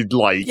smooth as you'd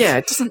like. Yeah,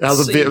 it doesn't. It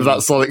has a bit of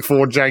that Sonic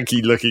 4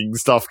 janky looking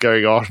stuff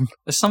going on.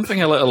 There's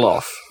something a little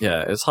off.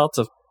 Yeah, it's hard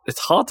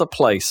to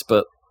place,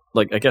 but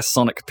like I guess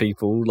Sonic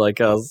people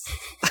like us,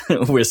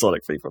 we're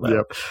Sonic people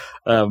now.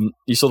 Yep.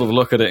 You sort of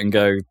look at it and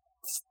go,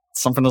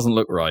 something doesn't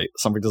look right.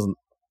 Something doesn't.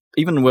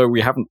 Even where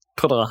we haven't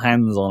put our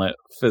hands on it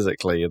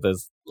physically,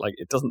 there's like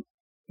it doesn't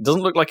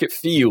look like it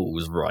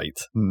feels right.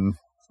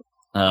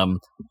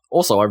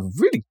 Also, I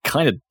really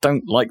kind of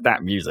don't like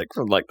that music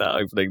from like that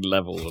opening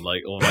level,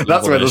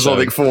 that's where the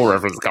Sonic 4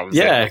 reference comes.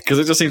 Yeah, because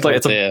it just seems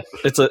like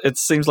it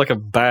seems like a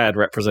bad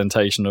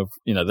representation of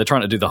they're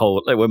trying to do the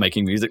whole we're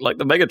making music like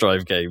the Mega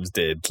Drive games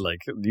did, like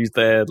use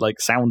their like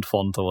sound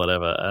font or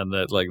whatever, and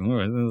they're like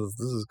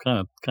this is kind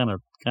of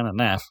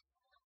naff.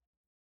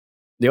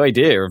 The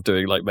idea of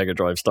doing like Mega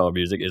Drive style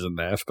music isn't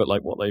naff, but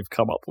like what they've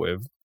come up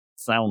with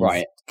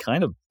sounds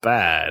kind of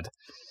bad.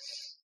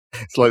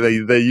 It's like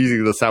they're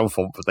using the sound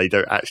font, but they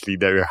don't actually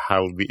know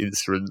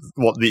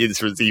what the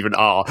instruments even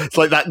are. It's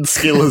like that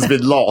skill has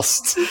been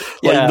lost.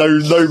 Like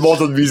no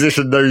modern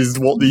musician knows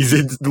what these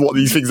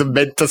things are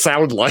meant to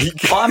sound like.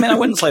 Well, I mean, I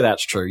wouldn't say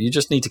that's true. You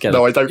just need to get.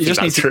 No, I don't think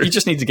that's true. You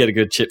just need to get a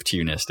good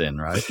chiptunist in,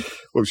 right?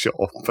 Well, sure,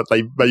 but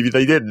maybe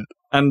they didn't,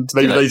 and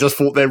maybe they just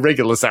thought their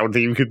regular sound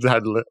team could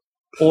handle it.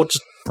 Or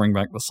just bring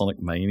back the Sonic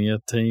Mania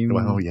team.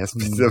 Well, yes,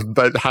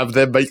 but have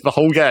them make the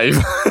whole game.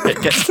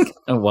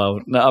 Oh well,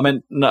 no, I mean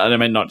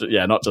not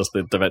just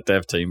the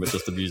dev team, but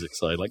just the music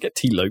side. Like get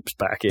T-Lopes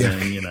back in, I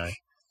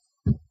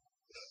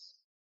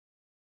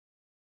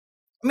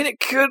mean, it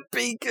could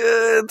be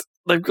good.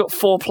 They've got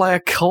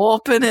 4-player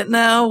co-op in it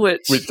now,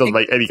 which doesn't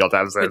make any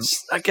goddamn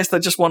sense. I guess they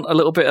just want a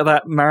little bit of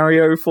that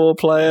Mario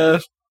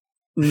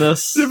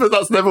 4-player-ness. Yeah, but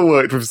that's never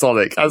worked with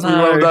Sonic, as we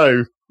well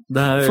know.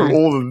 No. From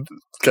all the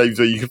games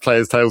where you can play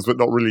as Tails, but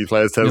not really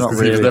play as Tails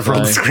because he was never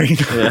on the screen.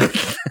 Yeah.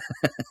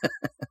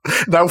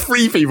 Now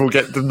 3 people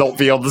get to not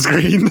be on the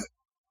screen.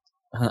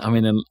 I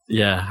mean,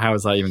 how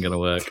is that even going to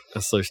work?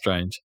 That's so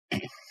strange.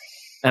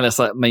 Unless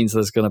that means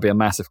there's going to be a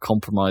massive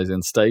compromise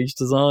in stage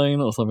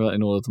design or something like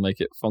in order to make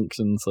it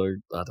function. So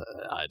I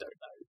don't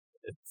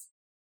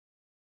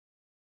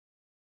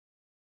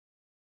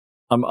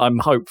know. I'm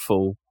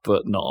hopeful,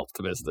 but not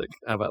optimistic.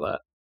 How about that?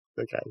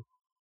 Okay.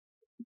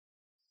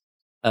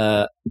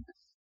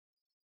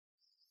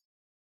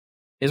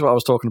 Here's what I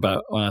was talking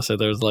about when I said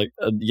there was like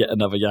yet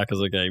another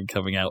Yakuza game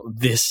coming out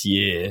this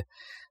year.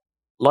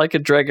 Like a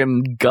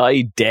Dragon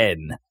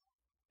Gaiden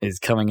is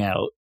coming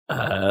out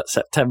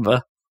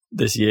September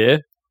this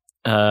year.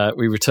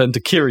 We return to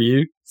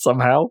Kiryu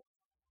somehow.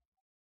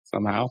 I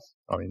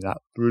mean, that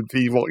would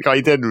be what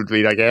Gaiden would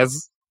mean, I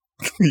guess.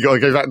 You got to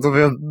go back to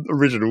the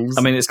originals.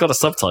 I mean, it's got a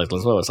subtitle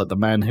as well. It's like the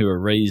man who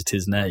erased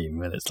his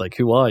name, and it's like,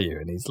 who are you?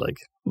 And he's like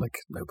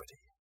nobody.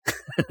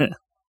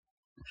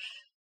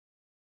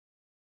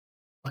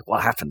 Like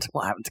what happened?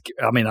 What happened to?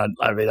 I mean, I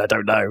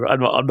don't know.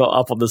 I'm not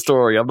up on the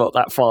story. I'm not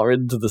that far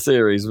into the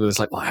series. But it's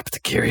like, what happened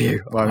to Kiryu?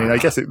 Well, I mean, I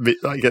guess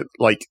I get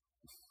like.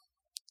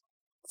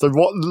 So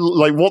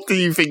what do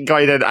you think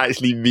Gaiden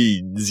actually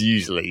means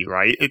usually?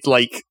 Right? It's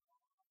like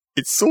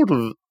it's sort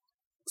of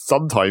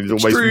sometimes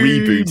almost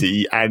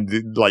rebooty and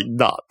like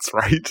nuts,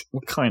 right?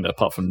 Well, kind of.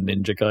 Apart from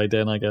Ninja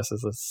Gaiden, I guess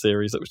is a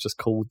series that was just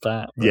called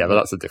that. Yeah, but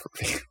that's a different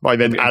thing. I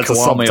meant as a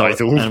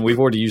subtitle, and they've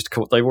already used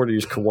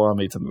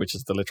Kiwami, which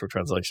is the literal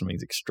translation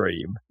means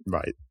extreme,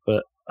 right?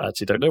 But I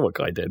actually don't know what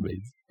Gaiden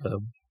means.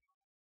 So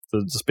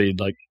just being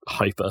like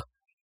hyper.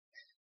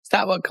 Is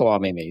that what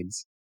Kiwami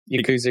means?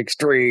 Yakuza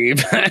Extreme.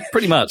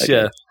 Pretty much, okay.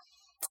 Yeah.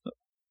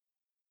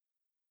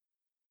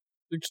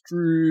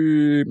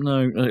 Extreme.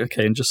 No,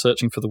 okay. And just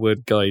searching for the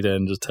word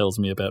Gaiden just tells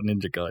me about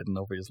Ninja Gaiden.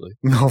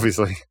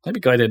 Obviously. Maybe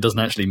Gaiden doesn't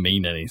actually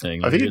mean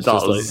anything. I think it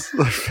does.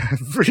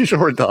 I'm pretty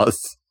sure it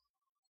does.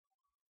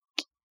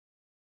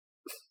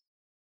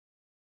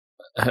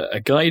 A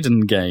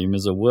Gaiden game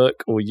is a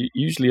work, or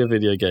usually a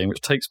video game,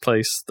 which takes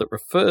place that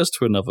refers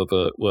to another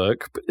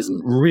work, but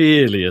isn't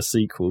really a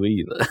sequel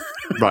either.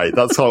 Right,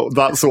 that's sort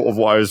of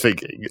what I was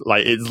thinking.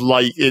 Like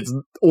it's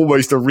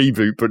almost a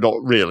reboot, but not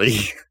really.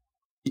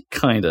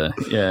 Kinda,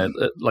 yeah,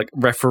 like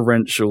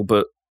referential,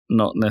 but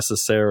not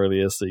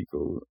necessarily a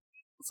sequel.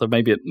 So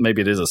maybe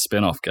it is a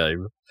spin-off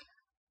game.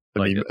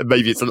 I mean,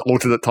 maybe it's an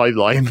alternate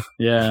timeline.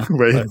 Yeah,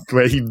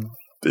 where he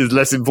is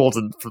less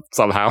important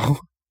somehow.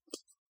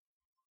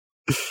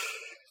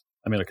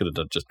 I mean, I could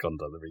have just done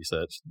the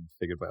research and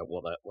figured out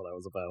what that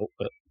was about,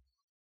 but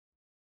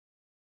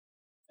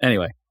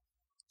anyway,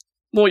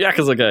 more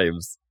Yakuza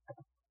games.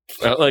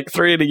 Like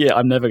 3 in a year.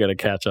 I'm never going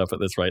to catch up at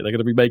this rate. They're going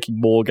to be making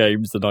more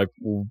games than than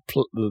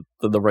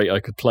the rate I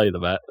could play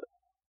them at.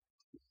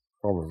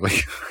 Probably.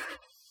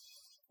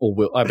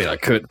 I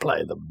could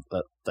play them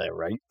at their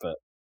rate, but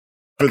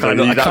that'd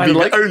be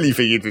the only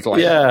thing you'd be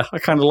playing. Yeah, I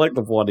kind of like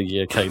the 1 a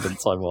year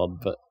cadence I'm on,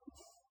 but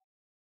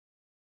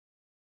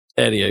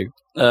anyway,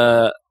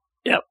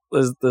 Yeah,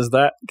 there's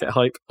that. Get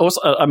hype.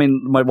 Also, I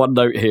mean, my one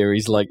note here,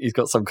 he's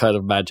got some kind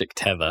of magic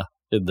tether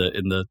in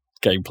the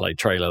gameplay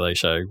trailer they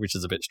show, which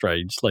is a bit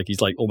strange. Like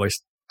he's like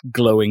almost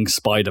glowing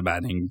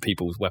Spider-Man-ing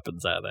people's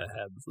weapons out of their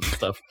hands and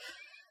stuff.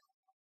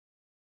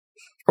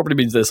 Probably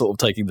means they're sort of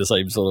taking the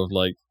same sort of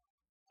like.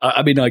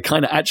 I mean, I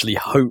kind of actually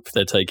hope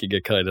they're taking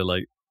a kind of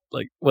like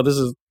well, this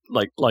is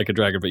like a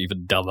dragon, but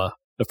even dumber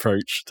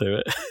approach to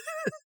it.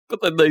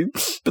 but then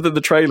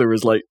the trailer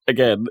is like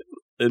again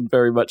in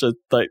very much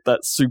like that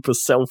super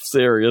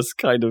self-serious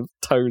kind of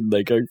tone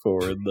they go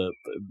for in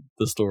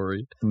the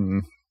story.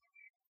 Mm.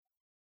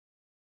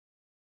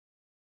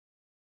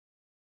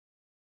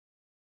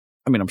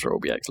 I mean, I'm sure it'll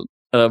be excellent.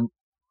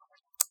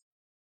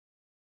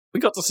 We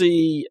got to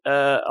see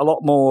a lot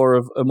more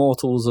of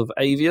Immortals of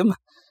Avium,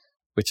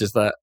 which is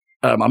that.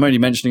 I'm only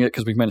mentioning it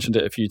because we've mentioned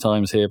it a few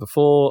times here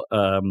before,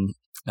 and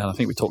I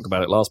think we talked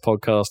about it last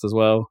podcast as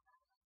well.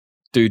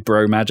 Dude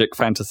Bro Magic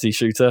fantasy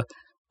shooter,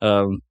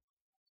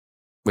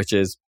 which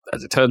is,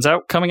 as it turns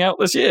out, coming out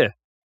this year,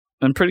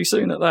 and pretty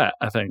soon at that,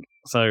 I think.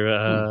 So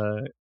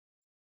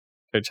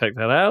go check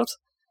that out.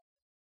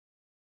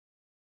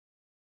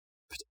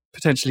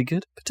 Potentially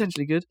good.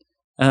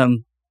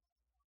 And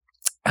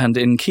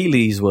in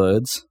Keeley's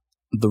words,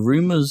 the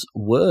rumors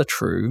were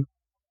true.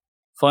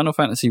 Final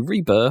Fantasy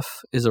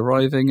Rebirth is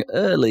arriving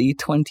early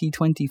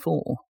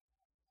 2024.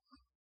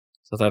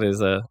 So that is,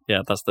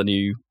 that's the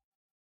new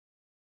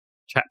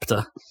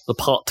chapter, the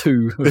part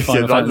 2 of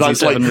Final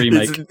Fantasy VII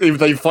Remake.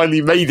 They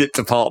finally made it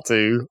to part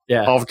 2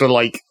 after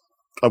like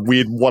a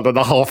weird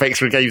 1.5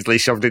 extra games they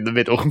shoved in the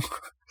middle.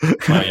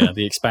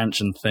 The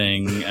expansion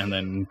thing, and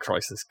then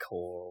Crisis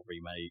Core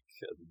Remake,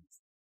 and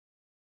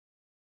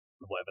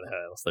whatever the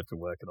hell else they've been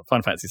working on.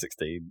 Final Fantasy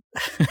 16.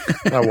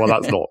 Oh, well,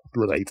 that's not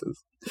related.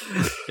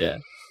 Yeah.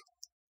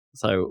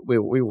 So we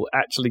will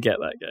actually get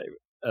that game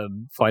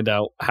and find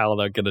out how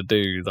they're going to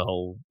do the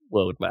whole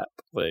world map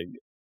thing.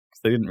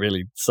 They didn't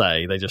really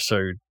say, they just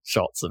showed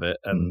shots of it,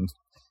 and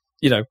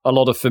a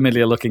lot of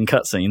familiar looking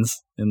cutscenes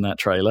in that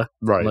trailer.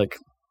 Right. Like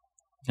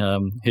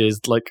here's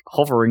like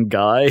hovering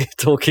guy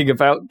talking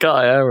about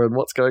Gaia and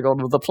what's going on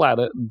with the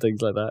planet and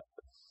things like that.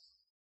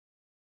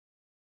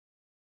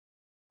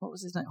 What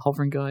was his name?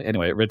 Hovering guy?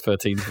 Anyway, at Red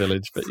 13's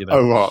village, but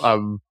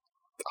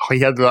he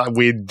had that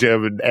weird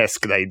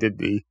German-esque name,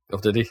 didn't he? Oh,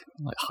 did he?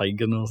 Like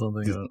Heigen or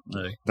something?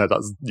 No,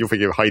 you're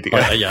thinking of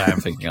Heidegger. Yeah, I am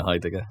thinking of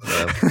Heidegger.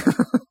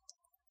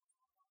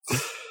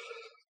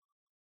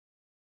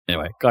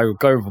 Anyway, go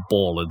with a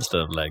ball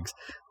instead of legs.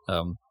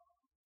 So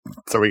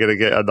we're going to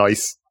get a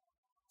nice,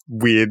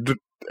 weird,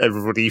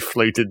 everybody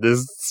floated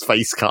this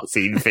space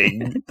cutscene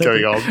thing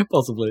going on.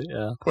 Possibly,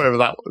 yeah. Whatever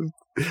that was.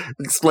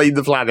 Explain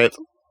the planet.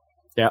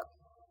 Yeah.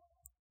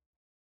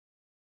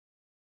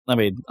 I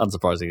mean,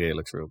 unsurprisingly, it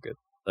looks real good.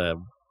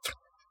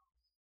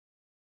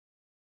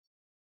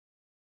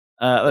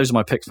 Those are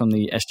my picks from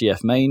the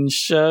SGF main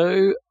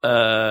show.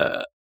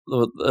 The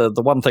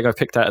one thing I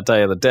picked out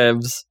today are the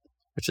devs,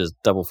 which is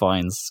Double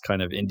Fine's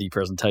kind of indie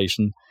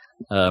presentation.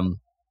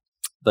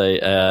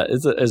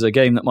 Is a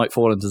game that might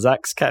fall into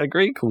Zach's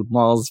category called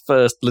Mars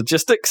First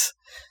Logistics.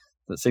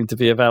 That seemed to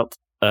be about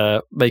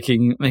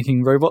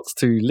making robots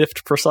to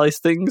lift precise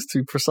things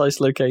to precise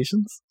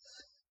locations.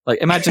 Like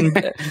imagine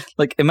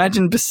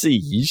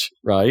Besiege,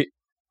 right?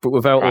 But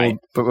without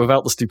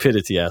the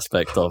stupidity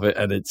aspect of it,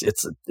 and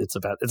it's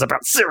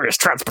about serious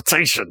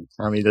transportation.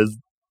 I mean,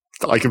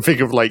 I can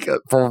think of like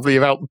probably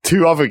about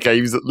 2 other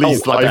games at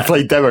least that I've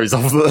played demos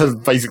of that are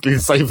basically the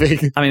same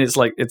thing. I mean, it's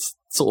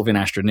sort of in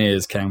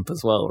Astroneer's camp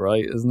as well,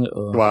 right? Isn't it?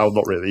 Or... Well,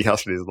 not really.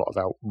 Astroneer's not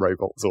about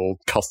robots or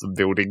custom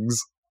buildings.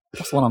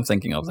 That's the one I'm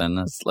thinking of. Then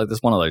there's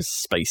one of those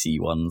spacey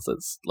ones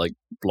that's like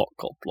block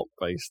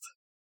based,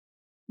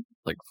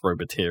 like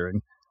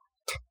roboteering.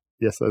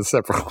 Yes, there's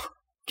several.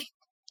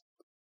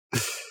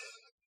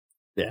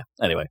 Yeah.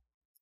 Anyway,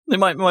 it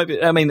might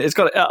be. I mean, it's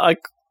got.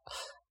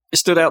 It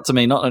stood out to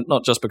me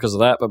not just because of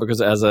that, but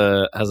because it has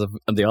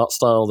the art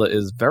style that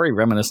is very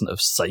reminiscent of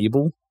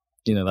Sable.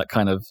 You know, that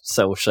kind of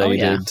cell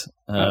shaded,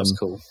 that's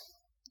cool.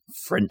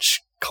 French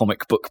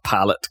comic book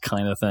palette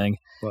kind of thing.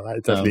 Well,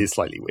 that definitely is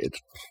slightly weird.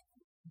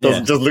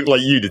 Doesn't just look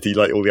like Unity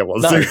like all the other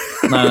ones do.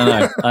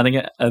 No. I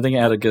think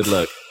it had a good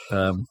look.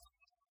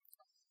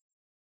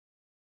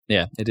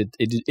 Yeah,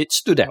 it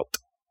stood out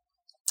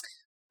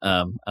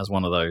as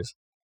one of those.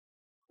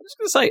 I was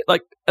going to say,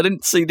 like, I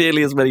didn't see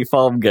nearly as many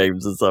farm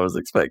games as I was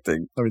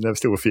expecting. I mean, there were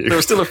still a few. There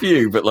were still a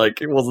few, but like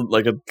it wasn't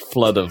like a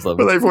flood of them.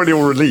 But they've already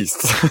all released.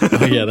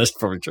 Oh, yeah, that's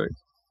probably true.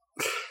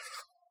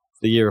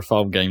 The year of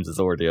farm games is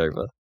already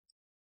over.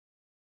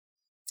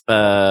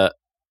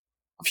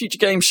 Future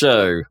game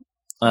show.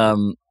 A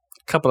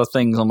couple of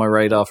things on my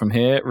radar from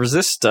here.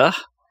 Resistor,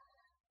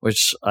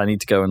 which I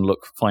need to go and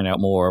find out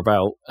more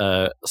about,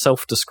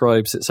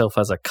 self-describes itself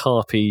as a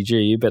car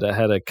PG, but it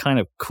had a kind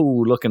of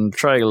cool-looking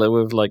trailer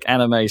with like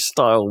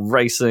anime-style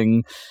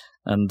racing,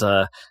 and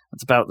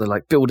it's about the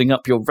like building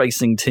up your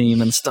racing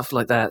team and stuff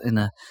like that. And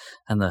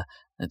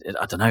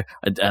I don't know.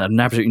 I have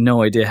absolutely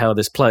no idea how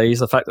this plays.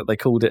 The fact that they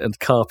called it a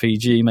car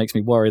PG makes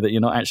me worry that you're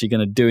not actually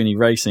going to do any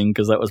racing,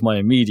 because that was my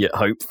immediate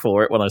hope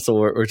for it when I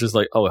saw it. It was just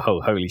like, oh,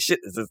 holy shit,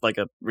 this is like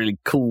a really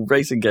cool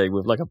racing game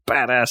with like a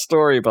badass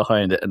story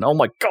behind it. And oh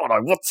my God, I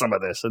want some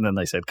of this. And then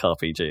they said car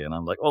PG. And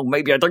I'm like, oh,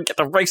 maybe I don't get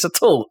to race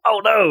at all.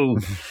 Oh, no.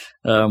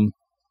 It's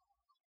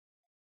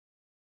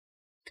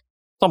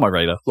on my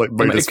radar. Like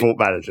Motorsport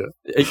Manager.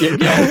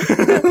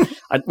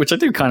 Which I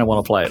do kind of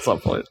want to play at some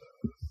point.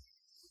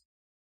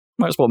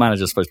 Motorsport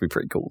Manager is supposed to be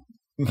pretty cool.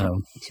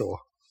 Sure.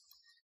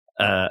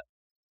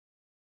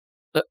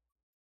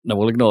 No,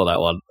 we'll ignore that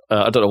one.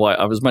 I don't know why.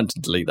 I was meant to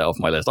delete that off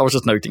my list. I was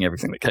just noting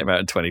everything that came out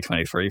in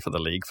 2023 for the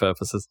League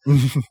purposes.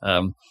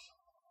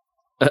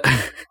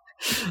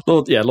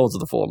 Lords of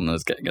the Fallen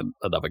is getting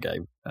another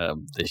game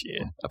this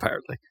year,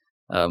 apparently.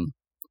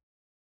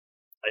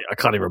 I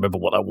can't even remember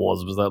what that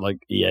was. Was that like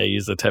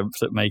EA's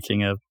attempt at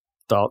making a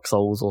Dark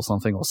Souls or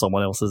something, or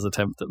someone else's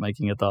attempt at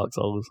making a Dark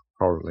Souls?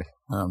 Probably.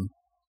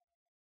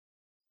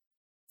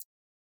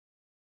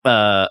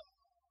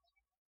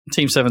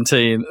 Team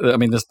 17, I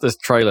mean, this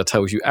trailer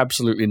tells you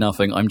absolutely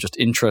nothing. I'm just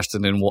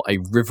interested in what a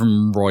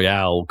Rhythm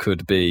Royale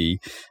could be.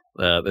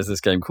 There's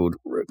this game called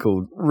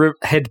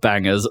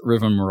Headbangers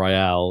Rhythm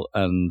Royale,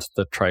 and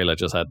the trailer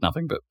just had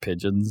nothing but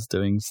pigeons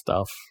doing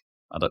stuff.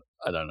 I don't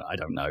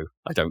know.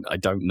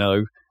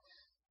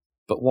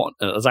 But what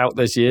is out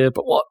this year?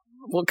 But what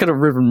could a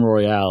Rhythm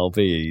Royale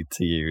be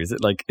to you? Is it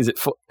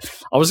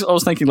I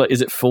was thinking like,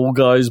 is it Fall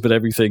Guys, but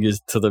everything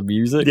is to the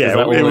music? Yeah,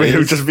 it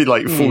would just be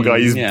like Fall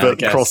Guys, but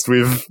crossed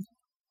with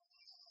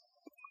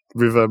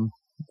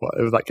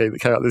whatever that game that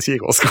came out this year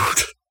was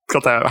called.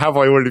 God damn, how have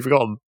I already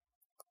forgotten?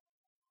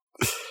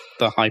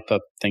 The hyper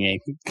thingy.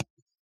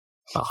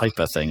 The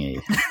hyper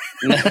thingy.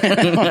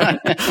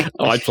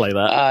 I'd play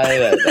that. I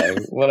don't know.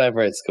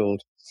 Whatever it's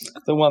called.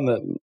 The one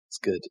that's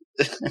good.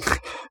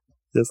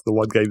 Yes, the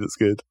one game that's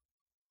good.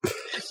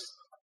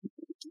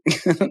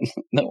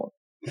 No.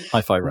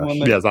 Hi-Fi Rush.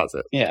 Yeah, that's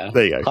it. Yeah.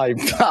 There you go.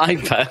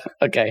 Hyper.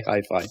 Okay,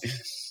 Hi-Fi.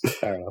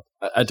 Fair enough.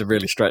 I had to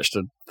really stretch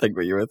to think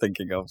what you were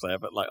thinking of there,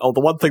 but like,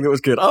 the one thing that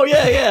was good. Oh,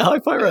 yeah,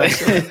 Hi-Fi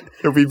Rush.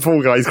 It'll be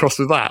Fall Guys crossed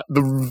with that.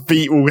 The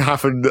beat will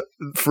happen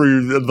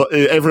through,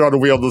 everyone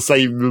will be on the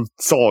same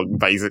song,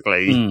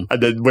 basically. And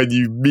then when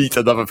you meet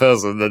another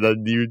person, and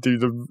then you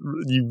do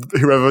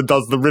whoever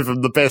does the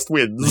rhythm the best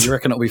wins. You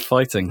reckon it'll be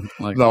fighting?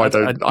 Like, no, I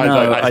don't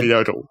actually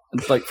know at all.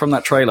 Like, from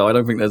that trailer, I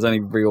don't think there's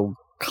any real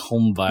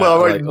combat.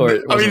 Well, I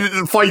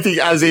mean, fighting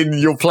as in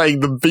you're playing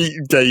the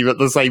beat game at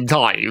the same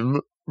time.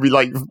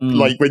 Like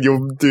when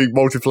you're doing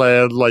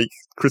multiplayer, like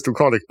Crystal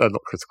Chronicles,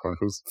 not Crystal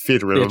Chronicles,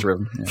 Theatre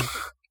Rhythm.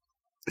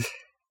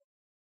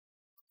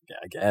 Yeah,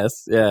 I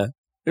guess. Yeah,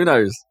 who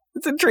knows?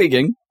 It's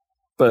intriguing,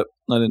 but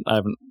I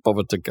haven't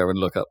bothered to go and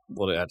look up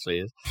what it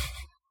actually is.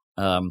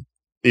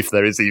 If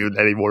there is even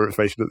any more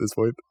information at this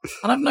point.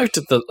 And I've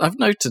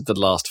noted the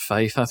Last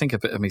Faith. I think a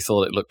bit of me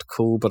thought it looked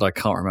cool, but I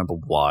can't remember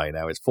why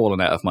now. It's fallen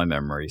out of my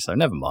memory, so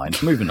never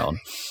mind. Moving on.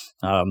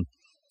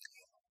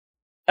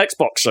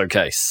 Xbox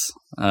Showcase.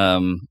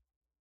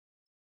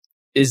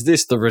 Is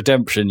this the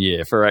redemption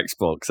year for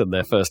Xbox and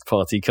their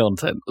first-party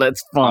content?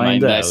 Let's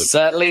find out. They're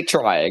certainly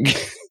trying.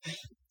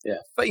 Yeah,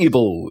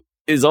 Fable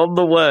is on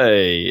the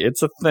way.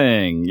 It's a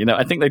thing. You know,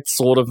 I think they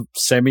sort of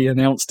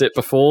semi-announced it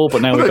before, but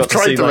now we've got to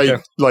see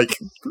make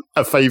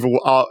a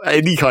Fable,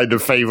 any kind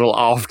of Fable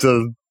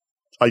after,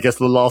 I guess,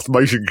 the last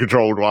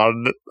motion-controlled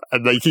one,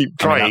 and they keep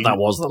trying. I mean, that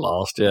was the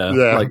last, yeah.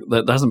 Like,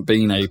 there hasn't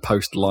been a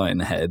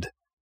post-Lionhead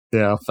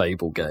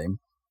Fable game.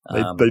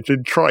 They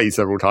did try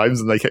several times,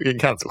 and they kept getting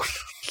cancelled.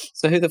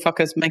 So who the fuck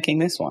is making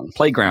this one?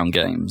 Playground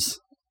Games.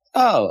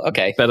 Oh,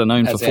 okay. Better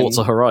known for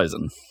Forza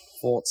Horizon.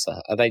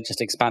 Forza. Are they just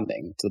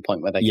expanding to the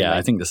point where they? Yeah,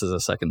 I think this is a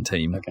second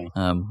team. Okay.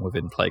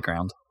 Within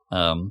Playground.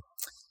 I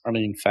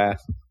mean, fair.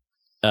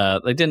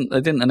 They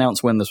didn't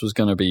announce when this was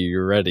going to be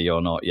ready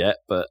or not yet,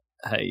 but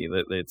hey,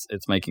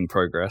 it's making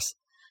progress.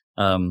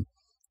 The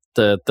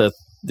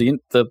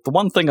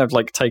one thing I've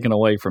like taken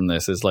away from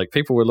this is like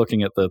people were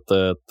looking at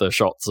the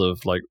shots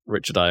of like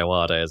Richard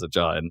Ayoade as a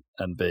giant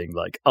and being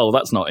like, oh,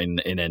 that's not in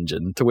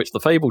engine. To which the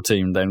Fable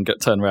team then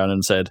turned around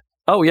and said,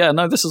 oh yeah,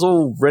 no, this is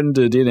all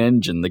rendered in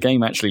engine. The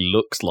game actually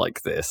looks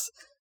like this.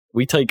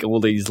 We take all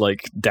these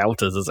like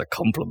doubters as a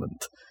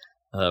compliment.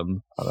 I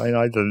mean,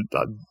 I don't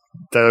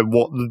know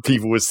what the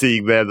people were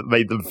seeing there that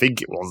made them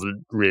think it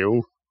wasn't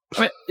real.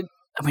 I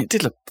mean, it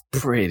did look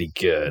pretty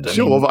good.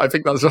 But I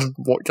think that's just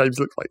what games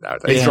look like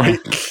nowadays, right?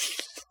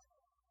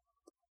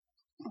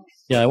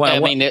 Yeah, well, I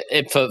mean,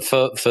 for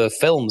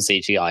film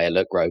CGI, it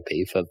looked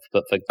ropey. But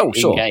for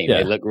in-game,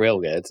 it looked real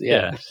good.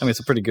 Yeah. I mean,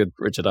 it's a pretty good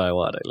Richard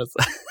Ayoade.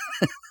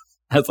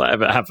 Has that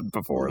ever happened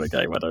before in a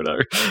game? I don't know.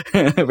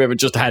 We ever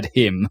just had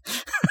him.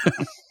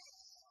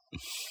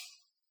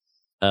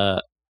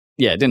 It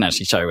didn't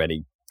actually show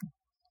any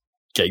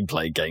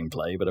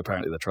gameplay, but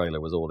apparently the trailer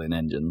was all in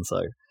engine,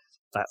 so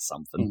that's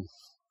something.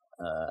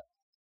 I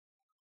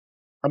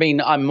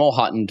mean, I'm more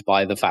heartened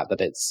by the fact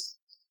that it's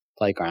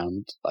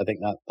Playground. I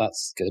think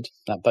that's good.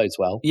 That bodes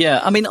well.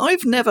 Yeah, I mean,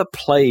 I've never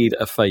played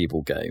a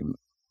Fable game,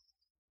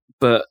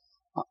 but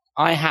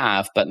I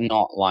have, but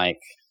not like.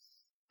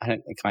 I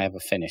don't think I ever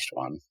finished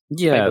one.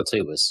 Yeah, Fable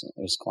 2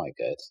 was quite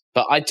good,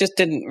 but I just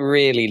didn't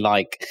really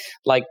like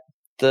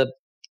the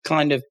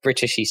kind of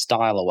Britishy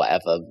style or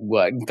whatever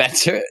worked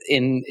better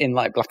in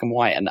like black and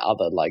white and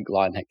other like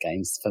Lionhead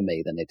games for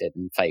me than it did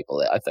in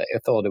Fable. I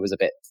thought it was a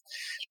bit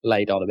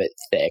laid on a bit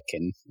thick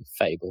in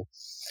Fable.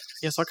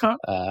 Yes, I can't.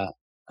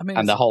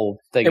 And the whole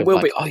thing of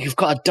like, oh, you've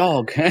got a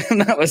dog,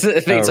 and that was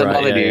the Peter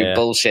Molyneux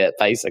bullshit,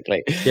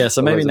 basically. Yeah,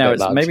 so maybe now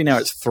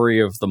it's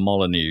free of the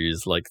Molyneux.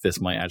 Like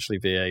this might actually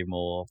be a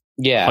more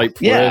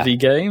hype-worthy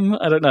game.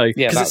 I don't know.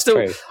 Yeah, that's it's still,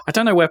 true. I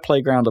don't know where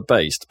Playground are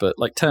based, but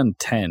like Turn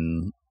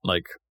 10,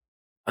 like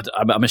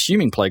I'm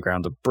assuming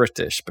Playground are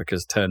British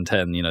because Turn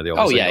 10,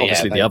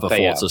 obviously the other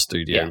Forza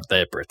studio,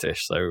 they're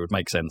British, so it would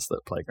make sense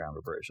that Playground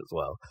are British as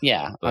well.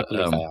 Yeah, but, I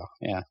believe they are.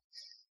 Yeah.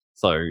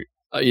 So.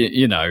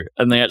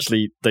 And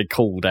they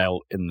called out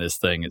in this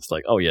thing. It's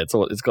like, oh yeah,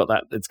 it's got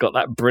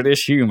that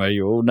British humor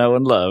you all know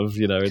and love.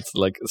 It's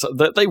like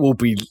they will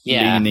be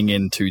leaning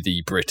into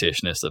the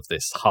Britishness of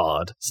this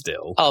hard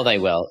still. Oh, they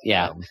will,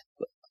 yeah.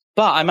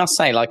 But I must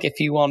say, like, if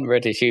you want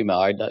British humor,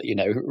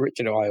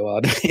 Richard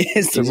Iward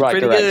is the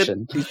right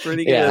direction. He's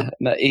pretty good. Yeah,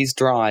 no, he's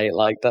dry.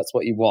 Like that's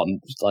what you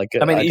want. Like,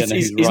 I mean,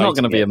 he's not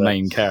going to be a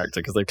main character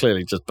because they've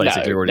clearly just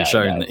basically already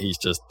shown that he's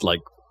just like.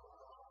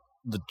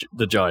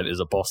 The giant is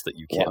a boss that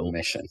you kill. What a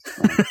mission.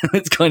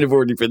 It's kind of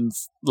already been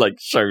like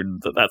shown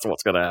that that's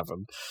what's going to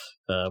happen.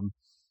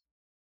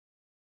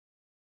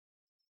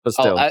 But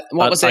still,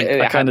 what was it?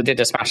 I kind of did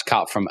a smash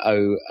cut from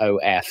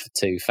OOF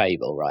to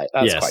Fable, right?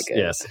 That's quite good.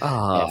 Yes.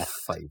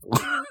 Fable.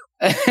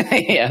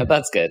 Yeah,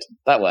 that's good.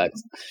 That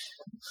works.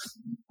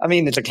 I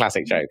mean, it's a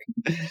classic joke.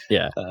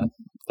 Yeah.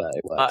 But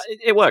it works.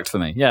 It worked for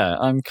me. Yeah,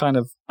 I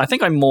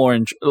think I'm more I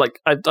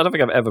don't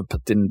think I've ever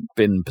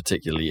been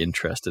particularly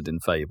interested in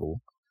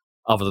Fable.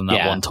 Other than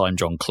that one time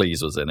John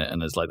Cleese was in it,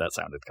 and it's like that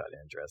sounded kind of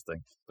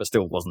interesting, but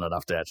still wasn't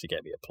enough to actually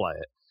get me to play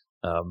it.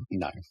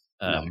 No.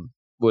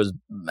 Was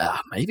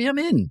maybe I'm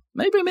in.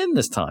 Maybe I'm in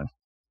this time.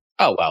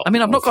 Oh well. I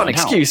mean, I've not got an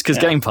excuse because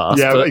Game Pass.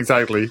 Yeah, but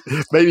exactly.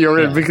 Maybe you're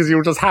in because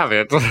you'll just have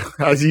it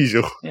as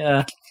usual.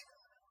 Yeah.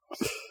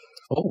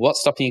 Oh,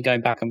 what's stopping you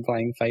going back and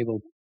playing Fable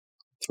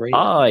 3?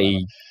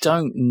 I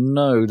don't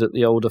know that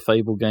the older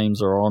Fable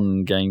games are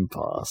on Game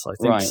Pass. I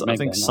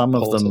think some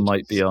of them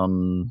might be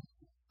on.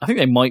 I think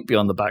they might be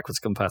on the backwards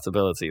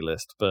compatibility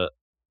list, but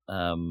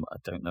I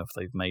don't know if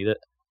they've made it.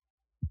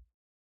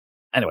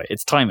 Anyway,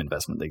 it's time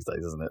investment these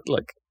days, isn't it?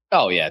 Like,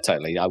 oh yeah,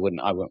 totally. I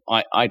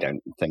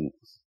don't think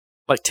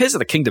like Tears of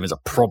the Kingdom is a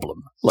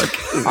problem. Like,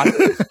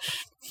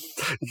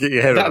 get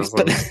your head around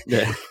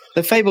it.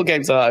 The Fable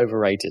games are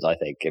overrated, I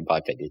think, in my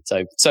opinion.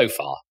 So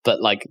far,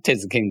 but like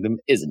Tears of the Kingdom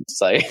isn't.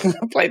 So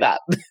play that.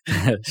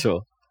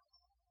 Sure.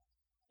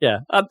 Yeah,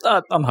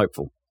 I'm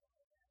hopeful.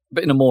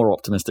 But in a more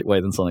optimistic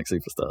way than Sonic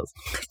Superstars.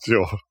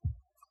 Sure.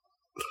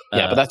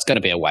 Yeah, but that's going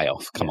to be a way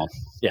off. Come on.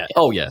 Yeah.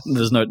 Oh, yeah.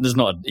 There's not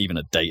even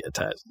a date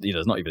attached.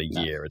 There's not even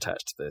a year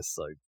attached to this.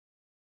 So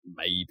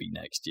maybe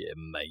next year,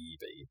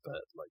 maybe.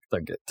 But like,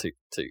 don't get too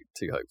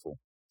hopeful.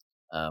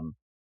 I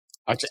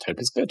just hope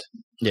it's good.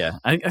 Yeah,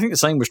 I think the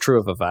same was true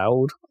of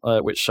Avowed,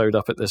 which showed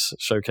up at this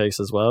showcase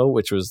as well,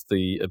 which was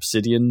the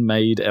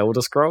Obsidian-made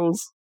Elder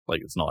Scrolls.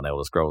 Like, it's not an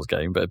Elder Scrolls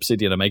game, but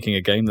Obsidian are making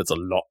a game that's a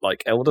lot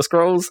like Elder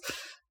Scrolls.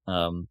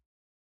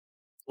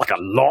 Like a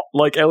lot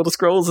like Elder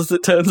Scrolls, as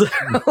it turns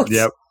out.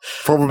 Yep.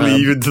 Probably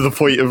even to the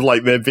point of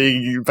like there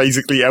being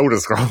basically Elder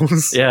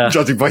Scrolls. Yeah.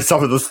 Judging by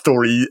some of the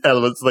story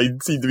elements they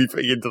seem to be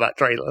putting into that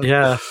trailer.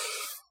 Yeah.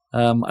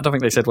 I don't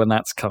think they said when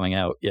that's coming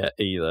out yet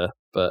either,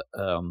 but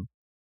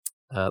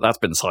that's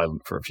been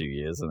silent for a few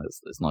years, and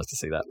it's nice to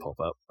see that pop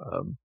up.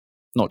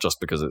 Not just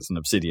because it's an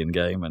Obsidian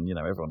game, and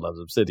everyone loves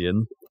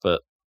Obsidian,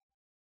 but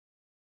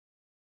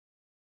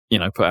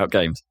put out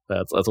games.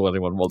 That's all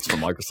anyone wants from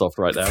Microsoft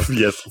right now.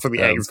 Yes, for the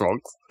Xbox.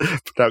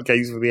 Put out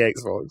games for the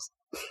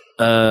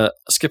Xbox.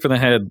 Skipping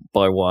ahead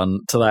by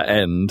one to that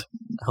end,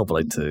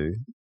 Hellblade 2,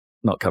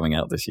 not coming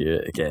out this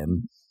year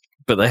again.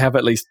 But they have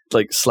at least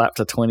slapped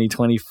a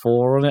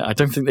 2024 on it. I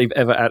don't think they've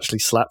ever actually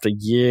slapped a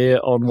year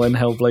on when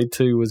Hellblade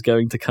 2 was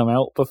going to come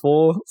out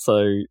before.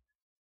 So,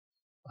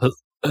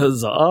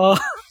 huzzah,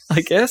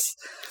 I guess.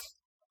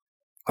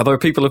 Although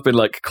people have been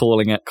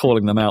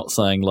calling them out,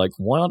 saying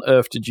why on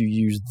earth did you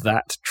use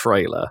that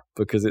trailer?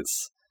 Because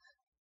it's,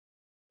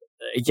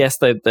 yes,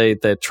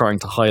 they're trying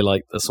to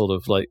highlight the sort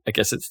of I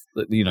guess it's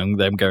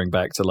them going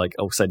back to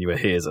Senua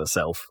hears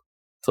herself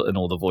and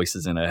all the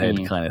voices in her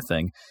head kind of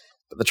thing.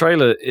 But the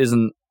trailer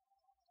isn't.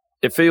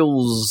 It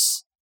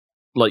feels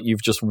like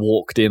you've just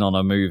walked in on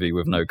a movie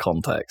with no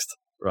context,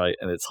 right?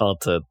 And it's hard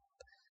to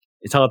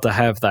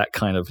have that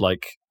kind of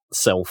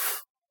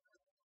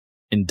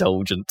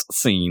self-indulgent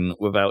scene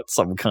without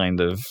some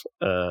kind of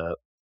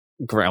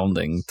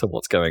grounding to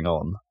what's going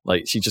on.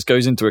 She just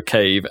goes into a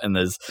cave and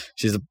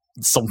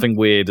something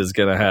weird is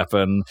going to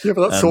happen. Yeah,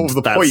 but that's sort of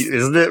the point,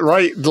 isn't it?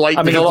 Right?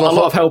 I mean, a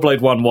lot of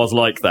Hellblade 1 was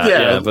like that.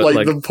 Yeah,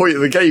 but the point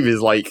of the game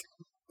is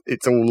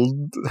it's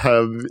all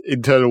her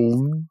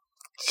internal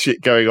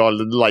shit going on,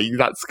 and like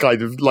that's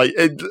kind of like.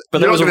 But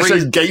there was going to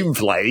show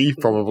gameplay,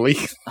 probably.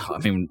 I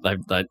mean,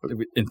 they,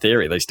 in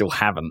theory, they still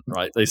haven't,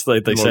 right? They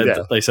said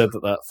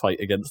that fight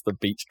against the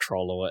beach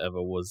troll or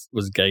whatever was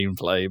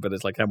gameplay, but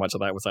it's like how much of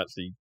that was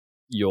actually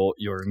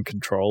you're in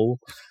control.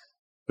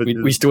 But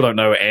we still don't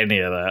know any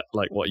of that.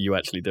 Like, what are you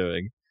actually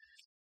doing?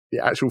 The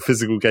actual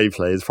physical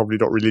gameplay is probably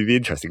not really the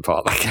interesting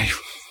part of that game.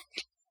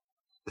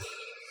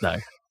 No.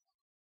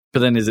 But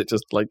then is it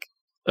just like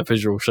a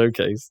visual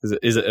showcase?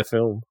 Is it a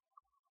film?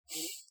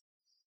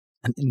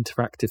 An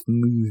interactive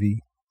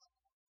movie?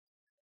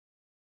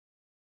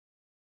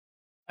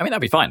 I mean, that'd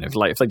be fine if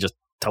they just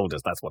told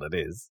us that's what it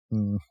is.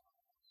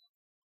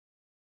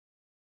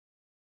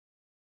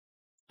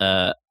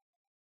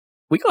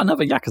 We got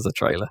another Yakuza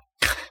trailer.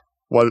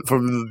 Well,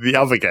 from the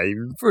other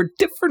game. For a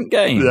different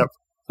game. Yep.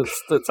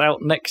 That's out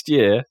next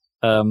year.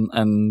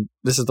 And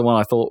this is the one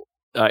I thought,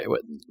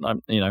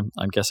 I'm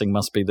guessing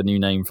must be the new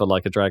name for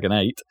Like a Dragon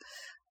 8.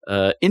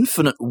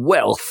 Infinite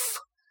Wealth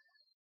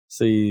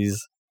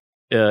sees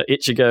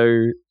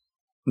Ichigo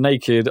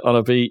naked on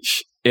a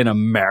beach in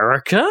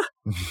America.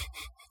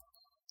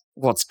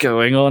 What's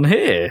going on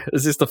here?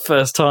 Is this the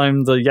first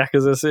time the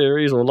Yakuza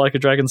series or Like a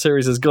Dragon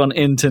series has gone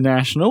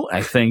international?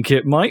 I think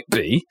it might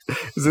be.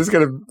 Is this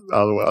going to...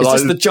 Is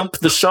this the jump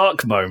the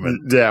shark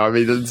moment? Yeah, I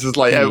mean, it's just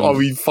like, are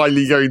we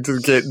finally going to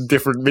get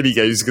different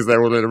minigames because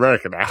they're all in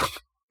America now?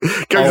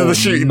 Go to the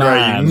shooting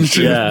range.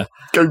 Yeah.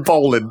 Go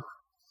bowling.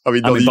 I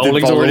mean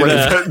bowling's already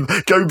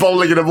there. Go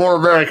bowling in a more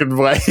American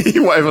way,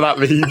 whatever that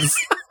means.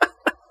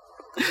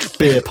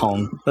 Beer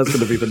pong. That's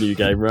going to be the new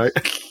game, right?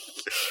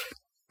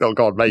 Oh,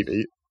 God,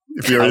 maybe.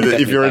 If you're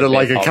in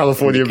a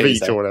California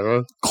beach or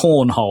whatever.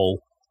 Cornhole.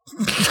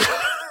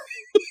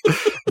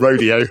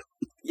 Rodeo.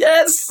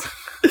 Yes!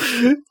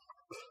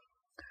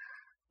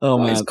 Oh,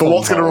 man. But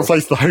what's going to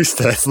replace the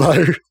hostess,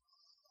 though?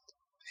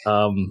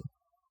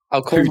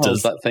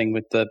 Cornhole's that thing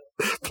with the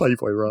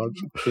Playboy Ranch.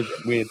 With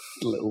weird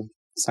little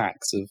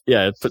sacks of...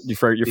 Yeah, you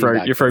throw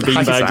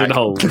beanbags in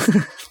holes.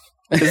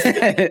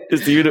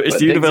 It's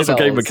the universal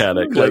game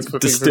mechanic. Like,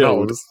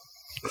 distilled.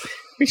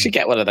 We should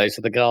get one of those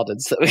for the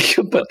gardens so we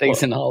can put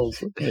things in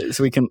holes.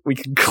 So we can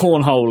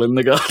cornhole in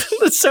the garden.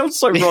 That sounds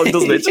so wrong,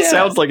 doesn't it? It just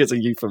sounds like it's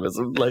a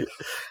euphemism. Like,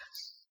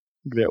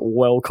 get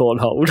well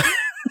cornholed.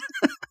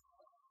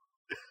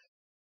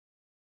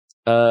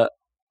 I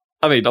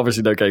mean,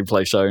 obviously no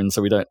gameplay shown,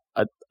 so we don't.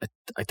 I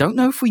don't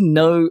know if we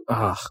know.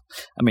 I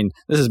mean,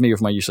 this is me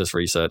with my useless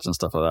research and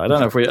stuff like that. I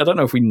don't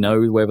know if we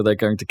know whether they're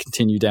going to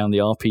continue down the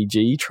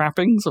RPG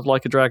trappings of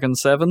Like a Dragon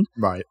 7.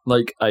 Right.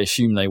 Like, I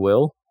assume they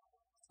will.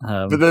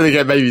 But then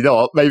again, maybe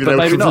not. Maybe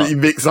they'll completely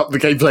mix up the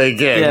gameplay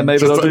again. Yeah, maybe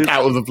just they'll do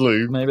out of the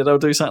blue. Maybe they'll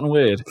do something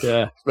weird.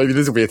 Yeah. Maybe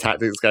this will be a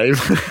tactics game.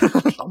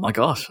 Oh my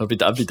gosh, I'd be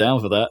down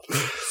for that.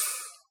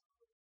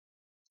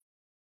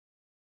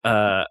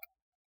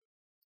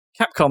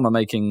 Capcom are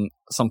making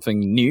something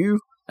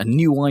new, a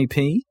new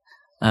IP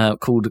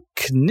called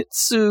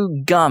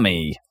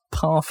Knitsugami,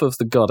 Path of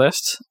the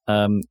Goddess.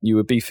 You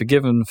would be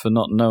forgiven for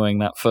not knowing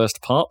that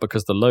first part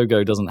because the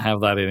logo doesn't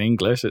have that in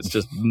English. It's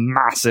just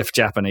massive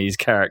Japanese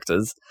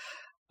characters.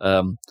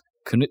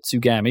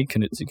 Knitsugami.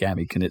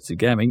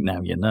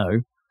 Now you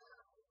know.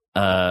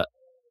 I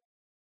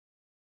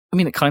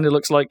mean, it kind of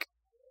looks like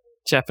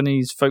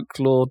Japanese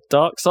folklore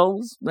Dark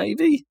Souls,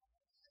 maybe?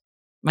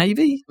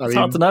 It's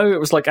hard to know. It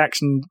was like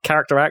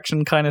character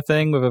action kind of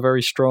thing with a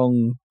very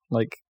strong,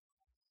 like,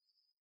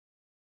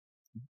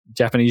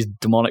 Japanese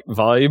demonic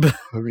vibe.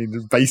 I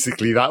mean,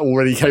 basically, that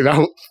already came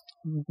out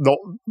not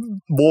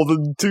more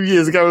than 2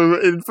 years ago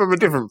from a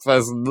different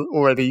person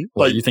already.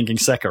 What, are you thinking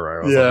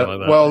Sekiro or something like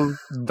that? Well,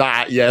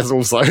 that, yes,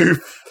 also.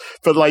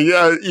 But, like,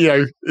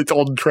 it's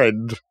on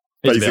trend,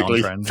 basically.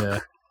 It's on trend, yeah.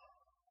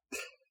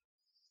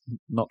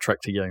 Not Trek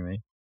to Yomi,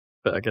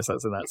 but I guess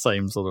that's in that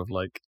same sort of,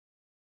 like,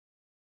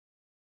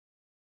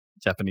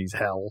 Japanese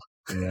hell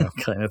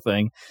kind of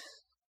thing.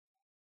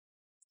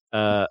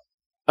 I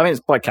mean, it's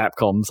by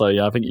Capcom, so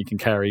yeah, I think you can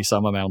carry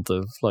some amount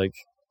of like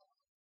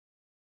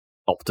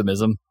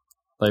optimism.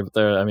 I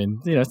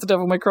mean, it's the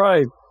Devil May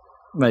Cry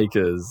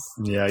makers,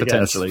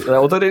 potentially.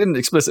 Although they didn't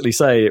explicitly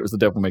say it was the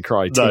Devil May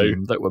Cry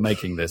team that were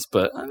making this,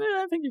 but I mean,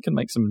 I think you can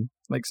make some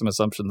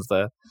assumptions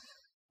there.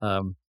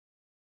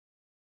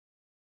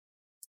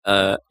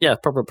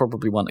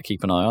 Probably one to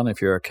keep an eye on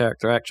if you're a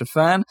character action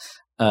fan.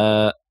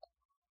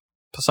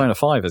 Persona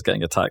 5 is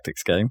getting a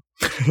tactics game.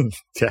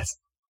 Yes.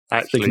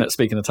 Actually.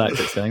 Speaking of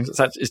tactics games,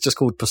 it's just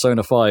called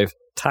Persona 5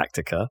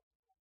 Tactica.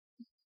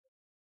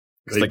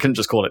 They couldn't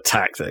just call it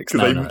Tactics. They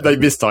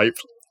mistyped.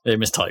 They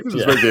mistyped. It's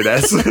supposed to be an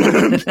S.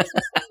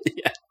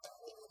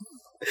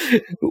 Yeah.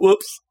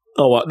 Whoops.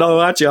 Oh, no,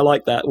 actually, I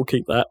like that. We'll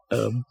keep that.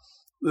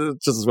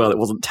 Just as well, it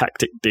wasn't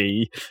Tactic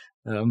D.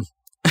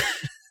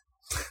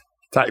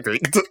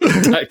 Tacticked.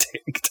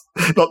 Tacticked.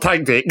 Not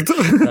tacticked.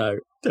 No,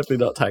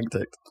 definitely not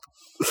tacticked.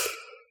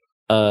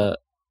 I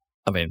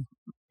mean,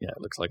 yeah,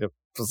 it looks like a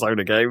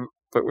Persona game,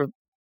 but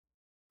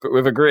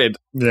with a grid.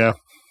 Yeah.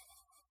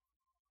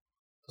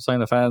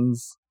 Persona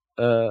fans,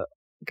 go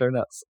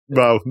nuts.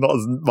 Well, not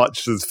as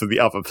much as for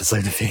the other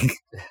Persona thing,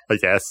 I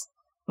guess.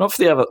 Not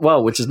for the other,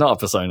 well, which is not a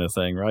Persona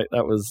thing, right?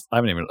 That was,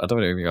 I don't even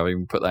think I've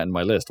even put that in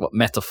my list. What,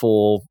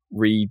 Metaphor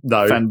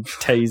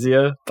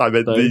Fantasia? I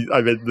meant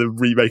the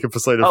remake of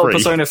Persona 3. Oh,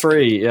 Persona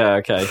 3, yeah,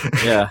 okay,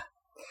 yeah.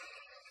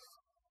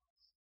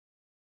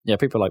 Yeah,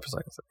 people like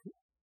Persona 3.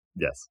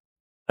 Yes.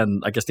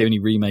 And I guess the only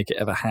remake it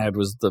ever had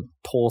was the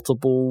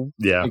portable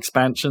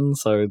expansion,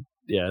 so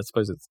yeah, I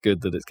suppose it's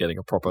good that it's getting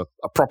a proper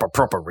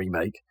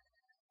remake.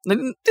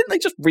 Didn't they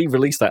just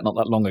re-release that not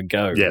that long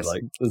ago? Yes,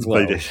 as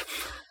well? They did.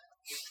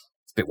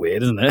 It's a bit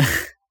weird, isn't it?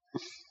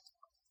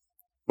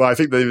 Well, I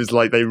think it was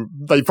like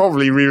they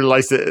probably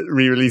re-released it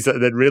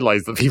and then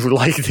realised that people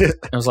liked it.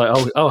 I was like,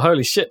 oh,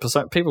 holy shit!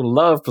 People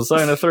love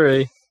Persona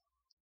 3,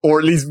 or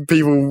at least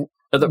people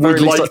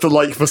would like to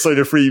like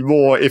Persona 3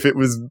 more if it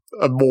was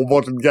a more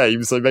modern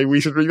game. So maybe we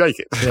should remake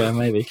it. Yeah,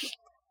 maybe.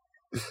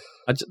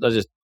 I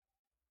just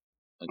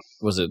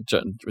was it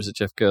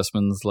Jeff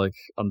Gerstmann's like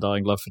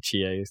undying love for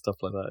Chie, stuff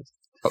like that.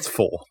 That's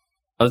 4.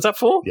 Oh, is that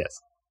 4? Yes.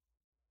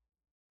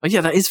 Oh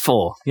yeah, that is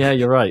 4. Yeah,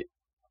 you're right.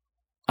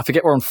 I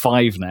forget we're on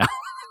 5 now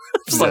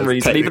for some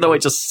reason. Even though I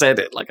just said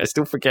it, like I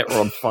still forget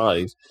we're on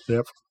 5.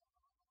 Yep.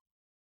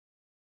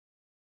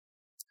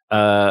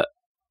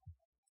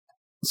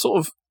 Sort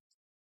of.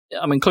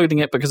 I'm including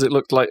it because it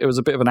looked like it was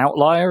a bit of an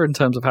outlier in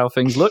terms of how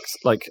things looked.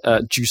 Like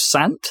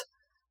Jusant,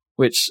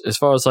 which, as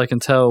far as I can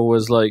tell,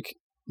 was like,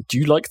 do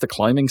you like the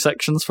climbing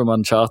sections from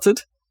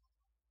Uncharted?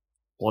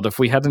 What if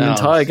we had an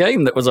entire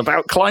game that was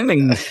about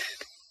climbing?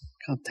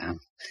 God damn.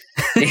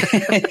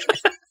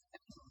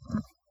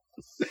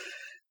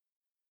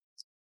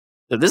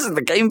 This is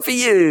the game for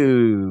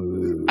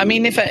you. I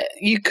mean,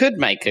 you could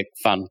make a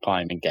fun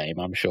climbing game,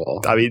 I'm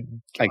sure. I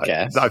mean, I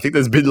guess. I think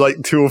there's been like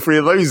 2 or 3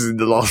 of those in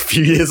the last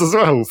few years as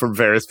well from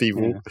various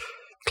people.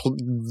 Yeah.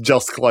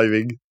 Just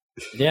climbing.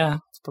 Yeah,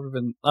 it's probably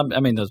been. I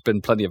mean, there's been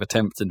plenty of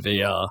attempts in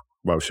VR.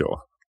 Well,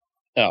 sure.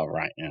 Oh,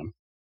 right, yeah.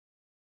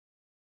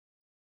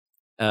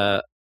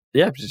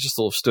 Yeah, but it just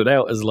sort of stood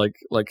out as like,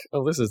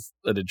 oh, this is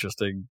an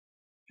interesting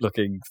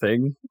looking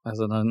thing. It has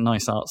a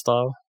nice art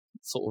style.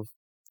 Sort of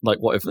like,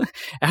 what if it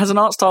has an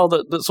art style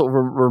that sort of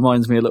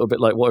reminds me a little bit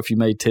like, what if you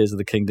made Tears of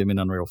the Kingdom in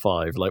Unreal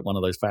 5, like one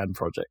of those fan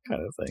project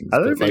kind of things.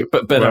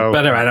 But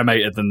better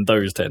animated than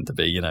those tend to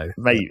be, you know.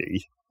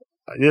 Maybe.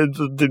 I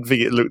didn't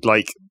think it looked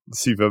like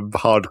super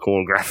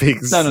hardcore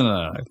graphics.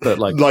 No. But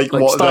like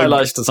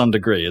stylized to some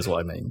degree is what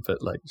I mean.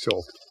 But like,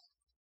 sure.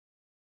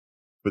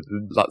 But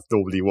that's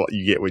normally what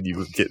you get when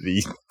you get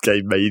the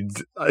game made,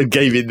 a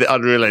game in the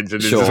Unreal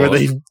Engine, is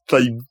when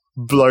they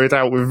blow it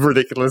out with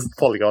ridiculous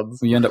polygons.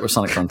 You end up with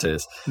Sonic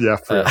Frontiers. Yeah.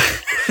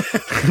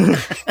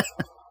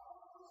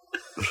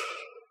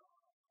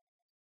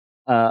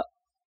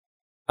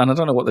 And I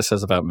don't know what this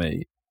says about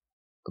me,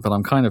 but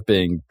I'm kind of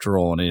being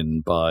drawn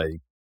in by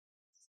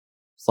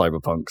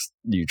Cyberpunk's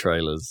new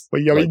trailers.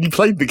 Well, I mean, you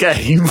played the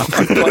game.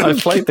 I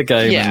played the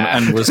game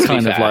and was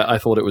kind of like, I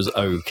thought it was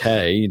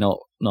okay, not.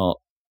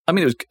 I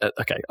mean, it was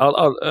okay.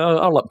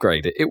 I'll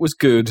upgrade it. It was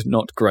good,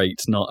 not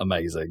great, not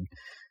amazing.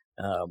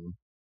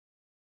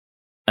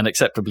 An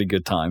acceptably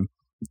good time.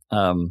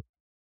 But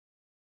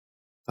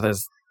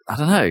I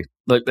don't know.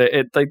 Like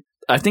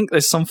I think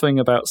there's something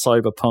about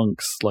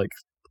Cyberpunk's like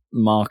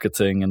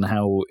marketing and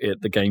how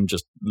the game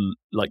just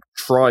like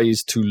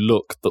tries to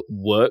look that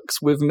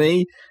works with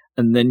me.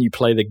 And then you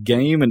play the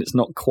game, and it's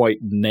not quite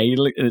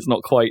nailing, and it's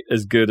not quite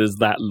as good as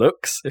that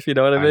looks. If you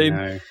know what I mean.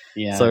 Know.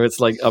 Yeah. So it's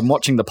like I'm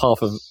watching the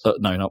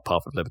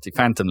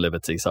Phantom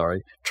Liberty,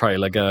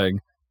 trailer,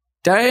 going,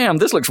 "Damn,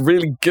 this looks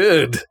really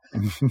good,"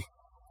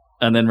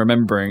 and then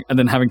remembering, and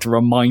then having to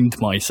remind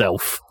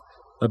myself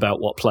about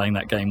what playing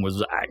that game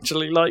was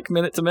actually like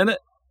minute to minute.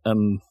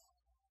 And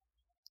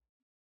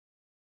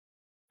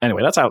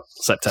anyway, that's out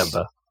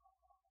September.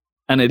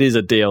 And it is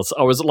a DLC.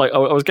 I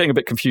was getting a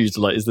bit confused.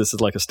 Like, is this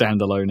like a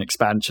standalone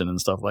expansion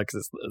and stuff like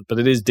this? But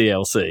it is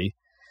DLC.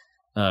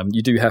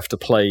 You do have to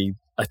play.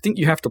 I think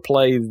you have to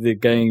play the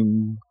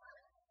game,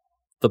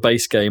 the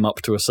base game,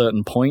 up to a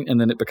certain point, and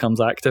then it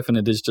becomes active. And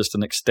it is just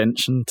an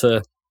extension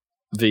to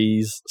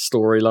V's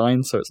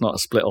storyline. So it's not a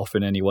split off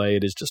in any way.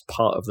 It is just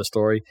part of the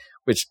story,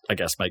 which I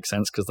guess makes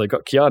sense because they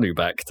got Keanu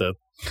back to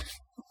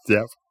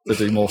do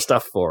more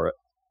stuff for it.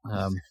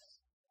 Oh,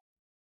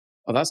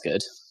 that's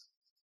good.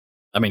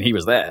 I mean, he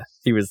was there.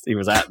 He was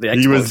at the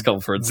Xbox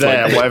conference.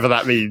 There, whatever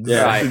that means.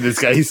 Yeah, in this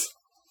case,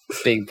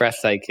 being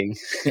breathtaking.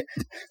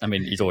 I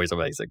mean, he's always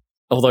amazing.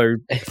 Although,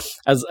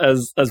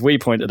 as we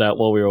pointed out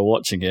while we were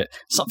watching it,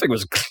 something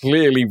was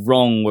clearly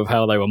wrong with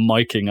how they were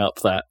miking up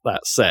that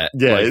set.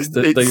 Yeah, like,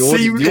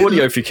 the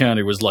audio for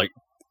Keanu was like.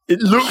 It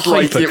looked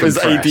like it was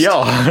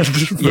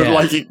ADR, but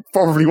like it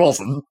probably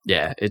wasn't.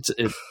 Yeah,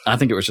 I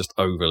think it was just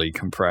overly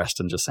compressed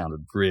and just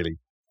sounded really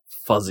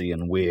fuzzy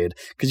and weird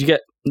because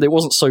it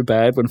wasn't so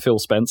bad when Phil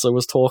Spencer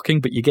was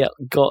talking, but you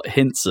got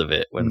hints of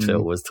it when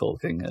Phil was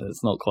talking.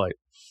 It's not quite.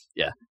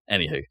 Yeah.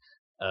 Anywho,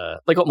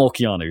 they got more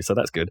Keanu, so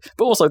that's good.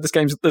 But also, this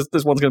one's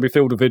going to be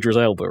filled with Idris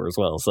Elba as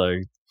well. So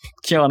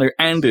Keanu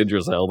and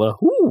Idris Elba,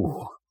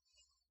 ooh,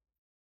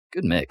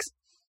 good mix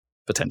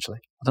potentially.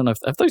 I don't know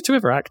have those two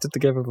ever acted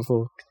together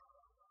before.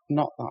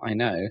 Not that I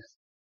know.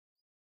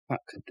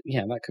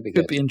 That could be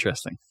good. Could be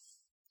interesting.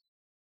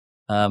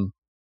 I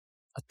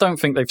don't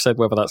think they've said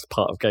whether that's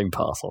part of Game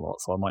Pass or not,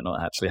 so I might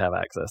not actually have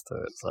access to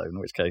it. So in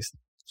which case,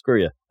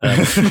 screw you.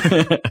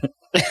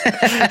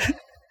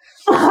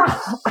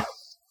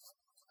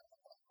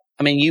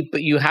 I mean,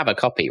 you have a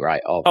copy,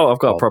 right? I've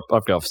got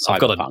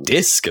a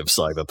disc of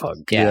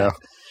Cyberpunk. Yeah.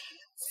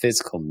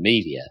 Physical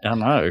media. I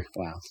know.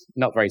 Wow.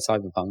 Not very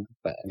cyberpunk,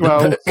 but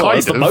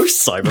it's the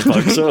most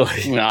cyberpunk,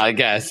 surely. No, I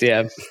guess,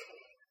 yeah.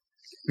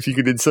 If you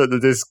could insert the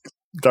disc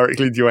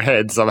directly into your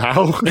head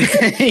somehow.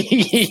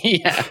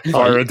 Yeah.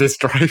 Via a disc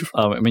drive.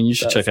 I mean, you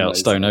should check out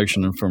Stone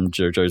Ocean from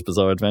JoJo's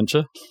Bizarre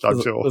Adventure.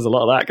 I'm sure. There's a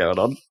lot of that going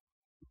on.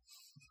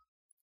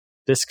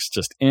 Discs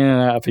just in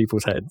and out of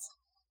people's heads.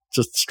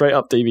 Just straight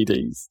up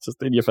DVDs,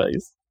 just in your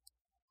face.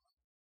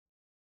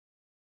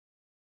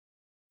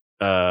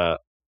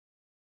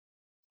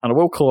 And I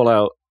will call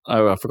out,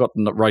 I forgot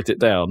to write it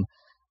down,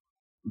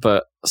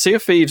 but Sea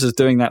of Thieves is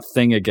doing that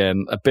thing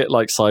again, a bit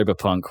like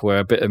Cyberpunk, where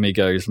a bit of me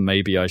goes,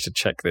 maybe I should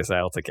check this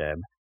out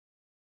again.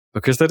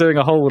 Because they're doing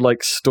a whole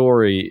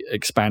story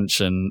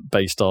expansion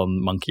based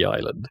on Monkey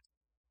Island.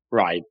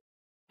 Right.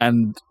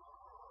 And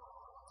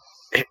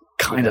it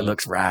kind of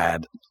looks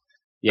rad.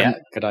 Yeah,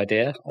 good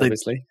idea,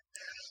 obviously.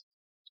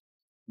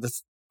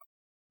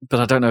 But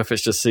I don't know if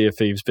it's just Sea of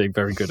Thieves being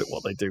very good at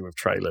what they do with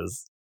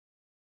trailers.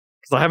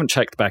 Because I haven't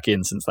checked back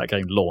in since that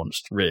game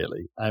launched,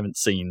 really. I haven't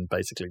seen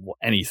basically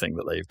anything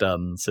that they've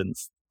done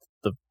since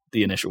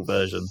the initial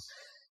version.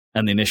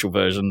 And the initial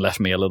version left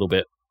me a little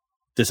bit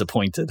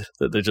disappointed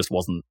that there just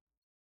wasn't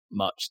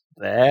much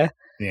there.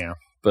 Yeah.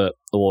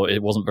 Or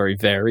it wasn't very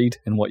varied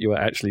in what you were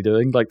actually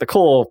doing. Like the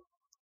core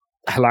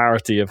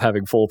hilarity of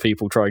having 4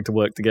 people trying to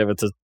work together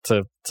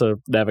to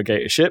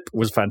navigate a ship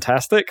was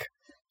fantastic.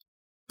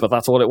 But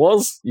that's all it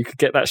was. You could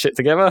get that shit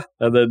together,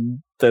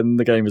 and then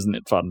the game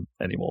isn't fun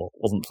anymore.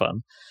 It wasn't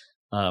fun.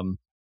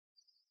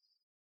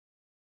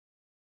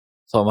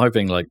 So I'm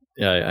hoping, that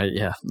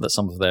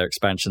some of their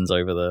expansions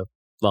over the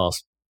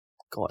last,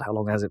 how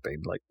long has it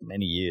been?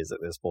 Many years at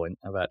this point,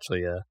 have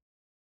actually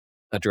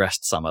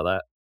addressed some of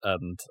that,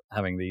 and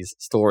having these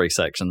story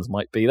sections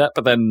might be that.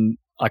 But then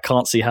I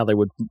can't see how they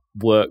would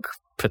work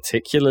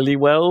particularly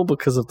well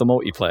because of the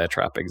multiplayer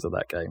trappings of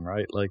that game,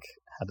 right?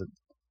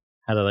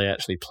 How do they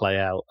actually play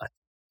out? I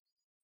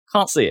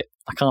can't see it,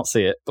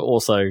 but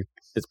also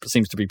it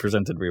seems to be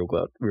presented real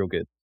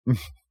good.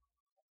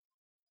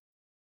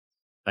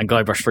 And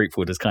Guybrush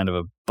Threepwood is kind of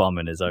a bum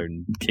in his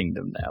own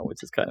kingdom now,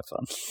 which is kind of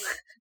fun.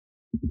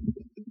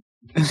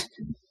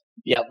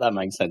 Yeah, that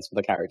makes sense for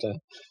the character.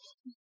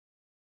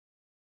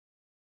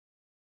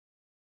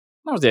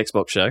 That was the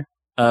Xbox show.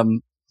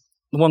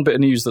 The one bit of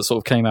news that sort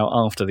of came out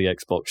after the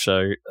Xbox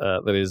show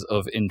that is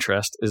of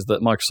interest is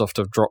that Microsoft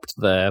have dropped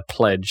their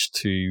pledge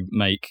to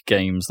make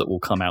games that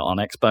will come out on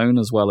Xbone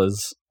as well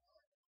as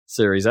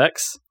Series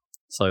X.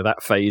 So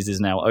that phase is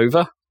now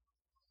over.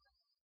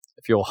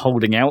 If you're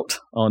holding out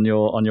on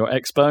your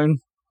Xbone,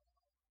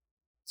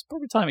 it's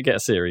probably time to get a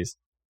Series.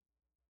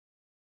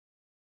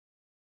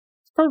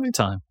 It's probably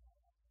time.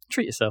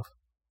 Treat yourself.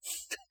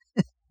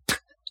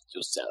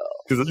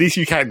 Because at least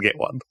you can get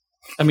one.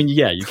 I mean,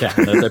 yeah, you can.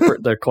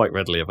 They're quite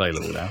readily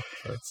available now.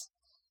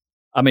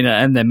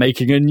 And they're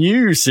making a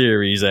new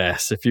Series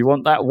S. If you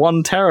want that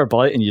 1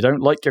 terabyte and you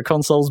don't like your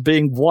consoles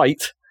being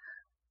white,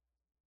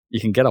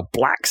 you can get a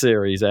black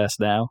Series S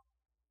now.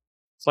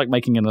 It's like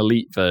making an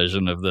Elite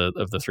version of the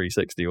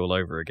 360 all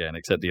over again,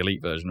 except the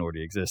Elite version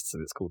already exists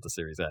and it's called the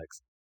Series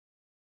X.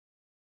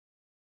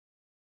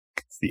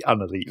 It's the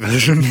unelite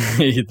version.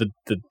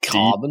 the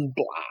carbon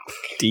black.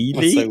 Delete.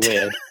 That's so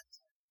weird.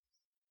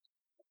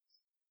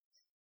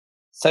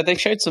 So they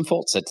showed some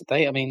Forza, did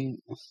they? I mean,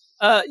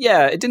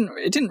 yeah, it didn't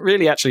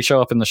really actually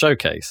show up in the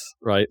showcase,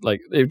 right?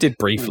 It did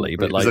briefly,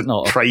 but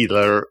not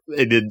trailer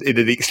in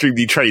an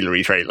extremely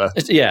trailery trailer.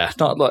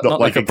 Not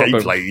like a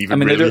proper gameplay. Even, I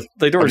mean, really.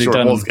 they'd already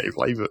done. It was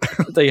gameplay,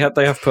 but they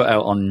have put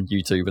out on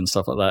YouTube and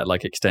stuff like that,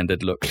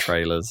 extended look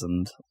trailers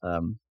and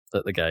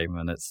at the game,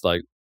 and it's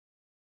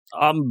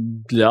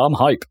I'm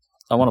hype.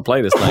 I want to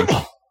play this thing.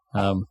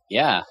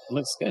 Yeah, it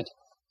looks good.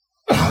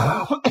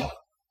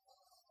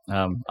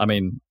 I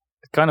mean,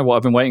 kind of what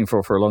I've been waiting for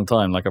a long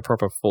time, like a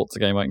proper Forza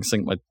game I can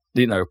sink my,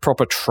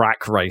 proper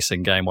track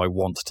racing game I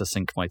want to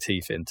sink my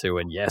teeth into.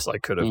 And yes, I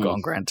could have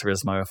gotten Gran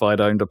Turismo if I'd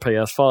owned a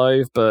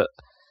PS5, but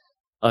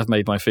I've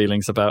made my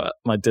feelings about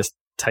my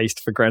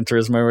distaste for Gran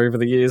Turismo over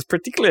the years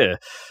pretty clear.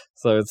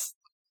 So it's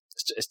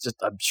just,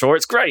 I'm sure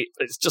it's great.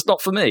 It's just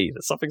not for me.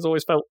 Something's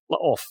always felt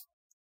off.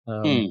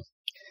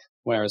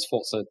 Whereas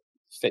Forza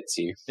fits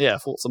you. Yeah,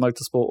 Forza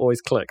Motorsport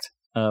always clicked.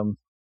 And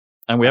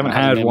we haven't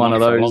had one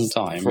of those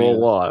for a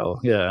while.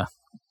 Yeah.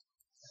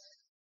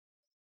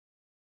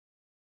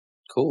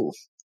 Cool.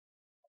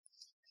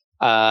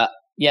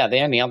 Yeah, the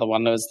only other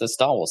one was the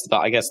Star Wars, but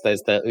I guess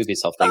there's the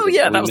Ubisoft thing. Oh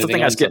yeah, that was the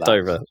thing I skipped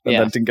over and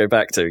then didn't go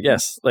back to.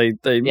 Yes, they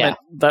made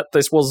that.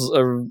 This was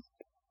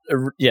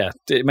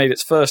it made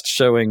its first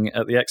showing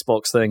at the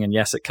Xbox thing, and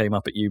yes, it came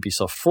up at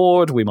Ubisoft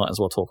Forward. We might as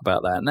well talk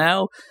about that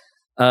now.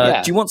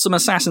 Do you want some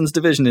Assassin's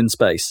Division in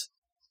space?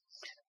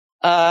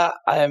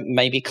 I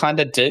maybe kind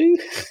of do.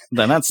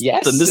 Then Then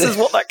this is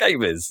what that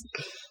game is.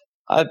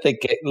 I think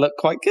it looked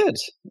quite good,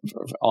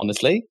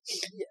 honestly.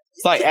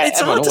 It's like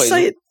it's hard to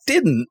say it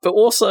didn't, but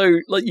also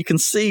like you can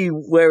see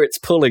where it's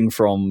pulling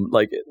from.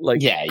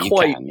 Yeah, you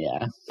can.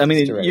 Yeah, I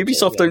mean,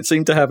 Ubisoft don't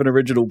seem to have an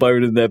original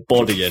bone in their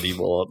body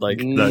anymore.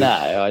 No,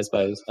 I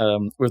suppose.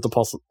 With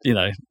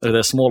the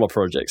their smaller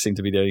projects seem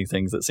to be the only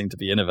things that seem to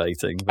be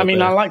innovating. I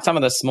mean, I like some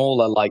of the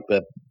smaller, like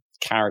the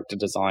character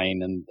design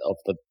and of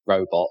the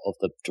robot, of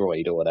the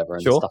droid or whatever,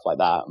 and stuff like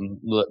that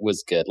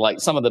was good. Like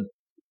some of the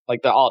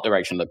art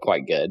direction looked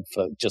quite good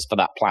for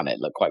that planet.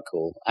 Looked quite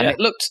cool, and it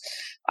looked.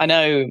 I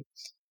know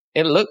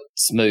it looked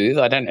smooth.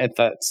 I don't know if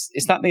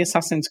is that the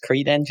Assassin's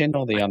Creed engine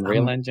or the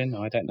Unreal engine?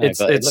 I don't know,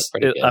 but it looked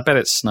pretty good. I bet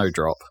it's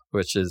Snowdrop,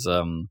 which is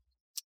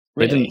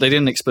really? They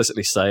didn't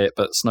explicitly say it,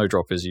 but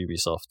Snowdrop is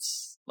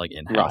Ubisoft's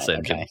in-house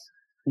engine. Okay.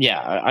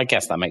 Yeah, I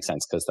guess that makes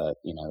sense because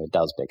it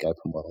does big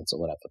open worlds or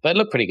whatever. But it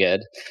looked pretty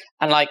good,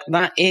 and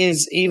that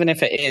is, even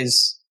if it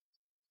is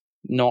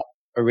not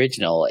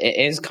original, it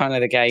is kind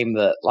of the game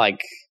that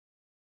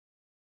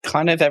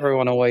kind of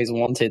everyone always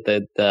wanted.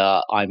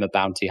 The I'm a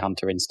bounty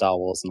hunter in Star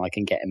Wars, and I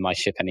can get in my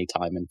ship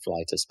anytime and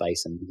fly to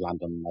space and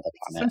land on another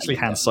planet. Essentially,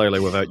 Han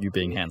Solo without you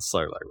being Han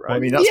Solo, right? I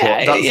mean, that's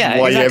why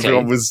exactly.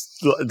 Everyone was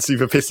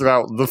super pissed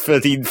about the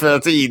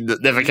 1313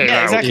 that never came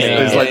out.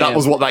 Exactly. That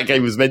was what that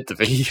game was meant to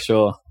be.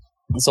 Sure.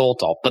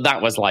 Sort of, but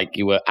that was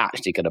you were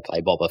actually going to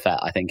play Boba Fett,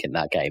 I think, in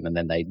that game, and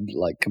then they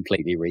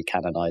completely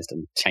recanonized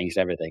and changed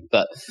everything.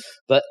 But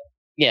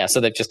yeah, so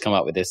they've just come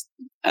up with this,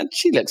 and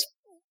she looks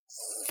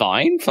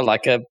fine for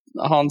a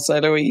Han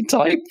Solo-y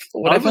type.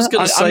 I was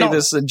going to say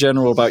this in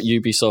general about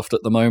Ubisoft at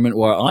the moment,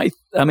 where I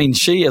mean,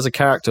 she as a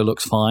character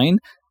looks fine,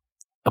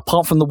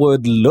 apart from the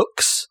word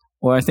 "looks."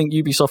 Where I think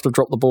Ubisoft have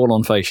dropped the ball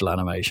on facial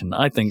animation.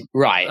 I think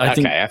I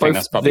think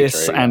that's probably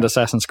this true, and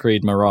Assassin's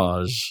Creed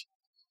Mirage.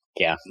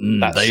 Yeah,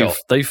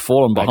 they've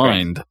fallen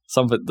behind.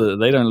 Something that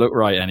they don't look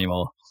right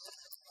anymore.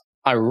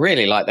 I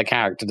really like the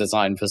character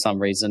design for some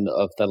reason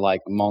of the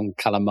Mon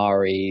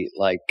Calamari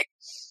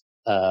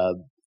the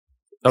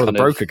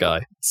broker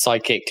guy,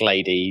 psychic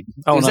lady.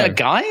 Is it a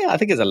guy? I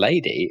think it's a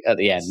lady at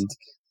the end.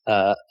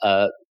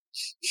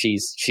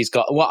 She's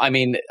got I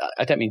mean,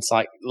 I don't mean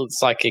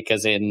psychic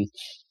as in.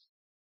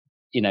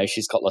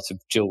 She's got lots of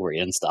jewelry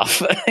and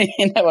stuff.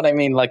 You know what I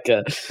mean? More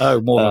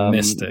than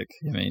mystic,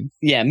 you mean?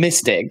 Yeah,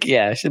 mystic.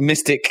 Yeah,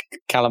 mystic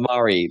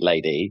calamari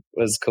lady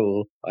was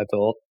cool, I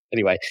thought.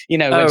 Anyway,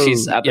 when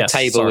she's at the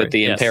table with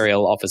the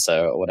Imperial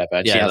officer or whatever,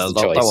 and she has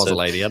the choice. That was a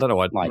lady. I don't know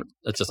why.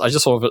 I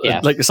just saw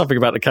something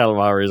about the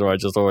calamaris where I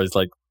just always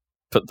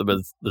put them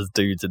as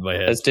dudes in my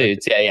head. As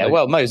dudes, yeah.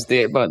 Well, most of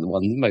the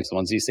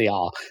ones you see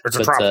are. It's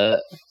a trap.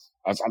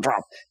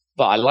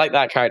 But I like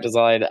that character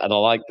design, and I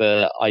like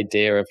the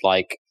idea of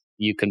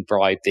you can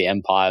bribe the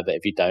Empire, but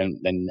if you don't,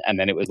 then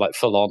it was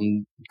full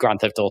on Grand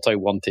Theft Auto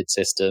wanted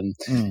system.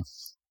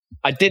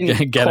 I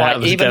didn't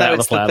quite, even though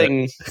it's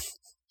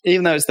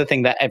the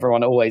thing that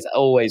everyone always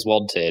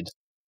wanted.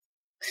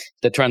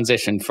 The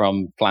transition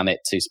from planet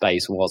to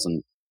space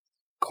wasn't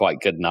quite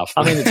good enough.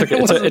 I mean,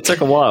 it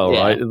took a while,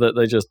 right? That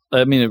they just,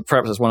 I mean,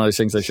 perhaps it's one of those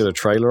things they should have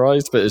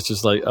trailerized, but it's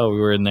just we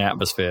were in the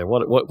atmosphere.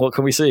 What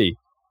can we see?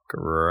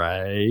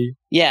 Grey.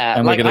 Yeah,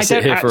 and we're going to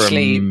sit here for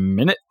a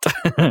minute.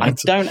 I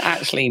don't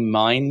actually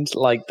mind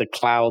the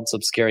clouds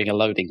obscuring a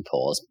loading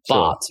pause,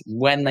 but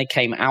when they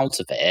came out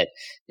of it,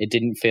 it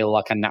didn't feel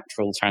like a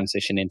natural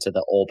transition into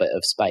the orbit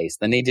of space.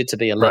 There needed to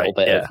be a little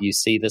bit of you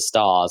see the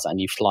stars and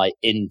you fly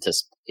into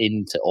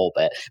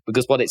orbit,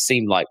 because what it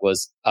seemed like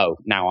was,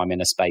 now I'm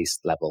in a space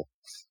level.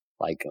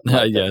 I see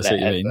what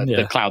you mean.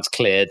 The clouds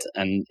cleared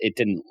and it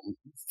didn't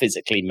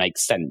physically make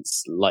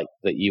sense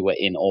that you were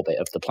in orbit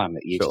of the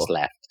planet you just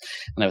left.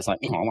 And I was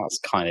that's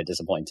kind of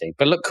disappointing.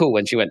 But it looked cool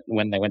when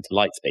they went to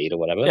light speed or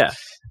whatever. Yeah.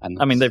 And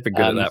I mean, they've been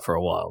good at that for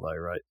a while though,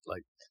 right?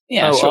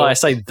 Sure. I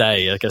say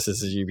I guess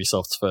this is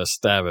Ubisoft's first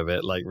stab of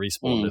it.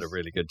 Respawn did a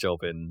really good job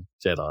in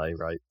Jedi,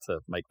 right? To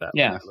make that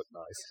look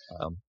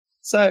nice.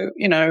 So,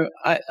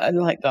 I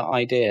like the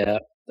idea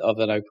of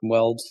an open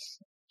world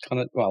kind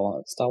of,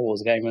 Star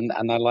Wars game, and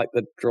I like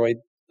the droid.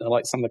 I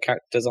like some of the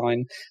character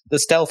design. The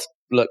stealth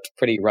looked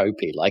pretty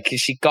ropey.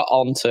 She got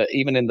onto,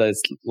 even in those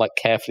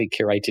carefully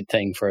curated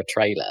thing for a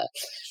trailer.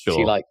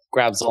 She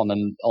grabs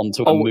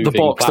onto a moving the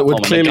box platform, that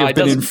would clearly have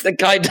been the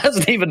guy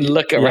doesn't even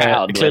look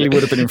around. It clearly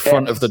would have been in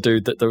front of the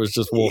dude that was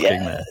just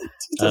walking there.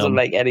 It doesn't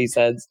make any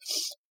sense.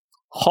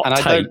 Hot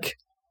take.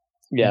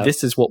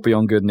 This is what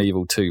Beyond Good and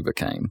Evil 2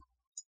 became.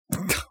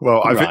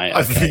 Well,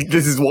 I think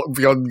this is what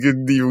Beyond Good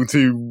and Evil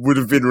 2 would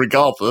have been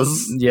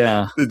regardless.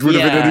 Yeah. It would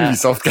have been an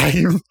Ubisoft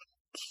game.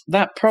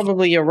 That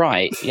probably, you're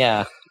right,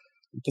 yeah.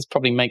 This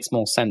probably makes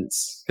more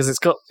sense. Because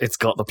it's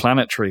got the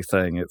planetary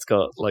thing. It's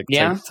got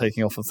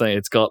taking off the thing.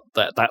 It's got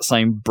that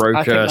same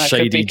broker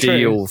shady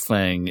deal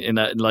thing. In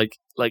that,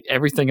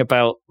 everything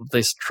about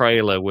this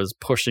trailer was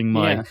pushing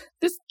my.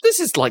 This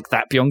is like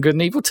that Beyond Good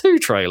and Evil 2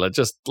 trailer,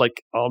 just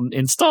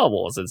in Star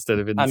Wars instead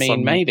of in. I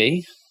mean,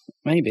 maybe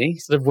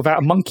instead of without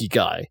a monkey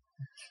guy.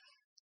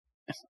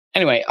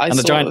 Anyway, a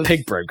giant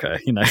pig broker.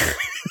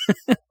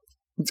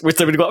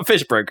 we've got a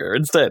fish broker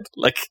instead.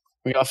 Like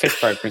we got a fish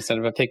broker instead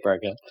of a pig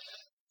broker.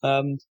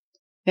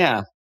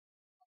 Yeah,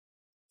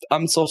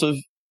 I'm sort of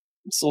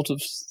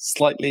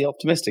slightly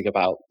optimistic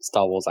about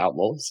Star Wars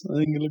Outlaws. I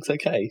think it looks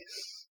okay.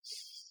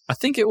 I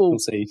think it will. We'll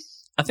see.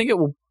 I think it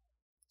will.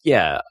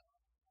 Yeah,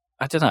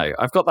 I don't know.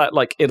 I've got that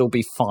like it'll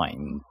be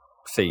fine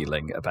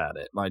feeling about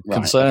it. My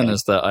concern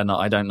is that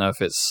I don't know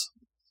if it's.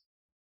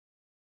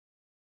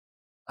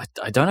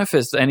 I don't know if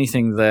there's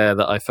anything there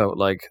that I felt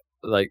like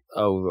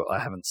oh, I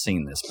haven't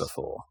seen this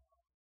before.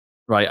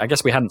 Right, I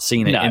guess we hadn't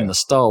seen it in the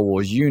Star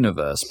Wars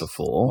universe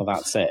before. Well,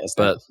 that's it.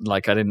 But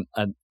like, I didn't.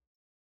 I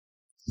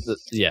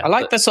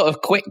like the sort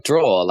of quick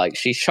draw. Like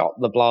she shot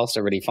the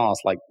blaster really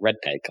fast, like Red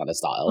Dead kind of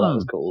style. That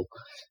was cool.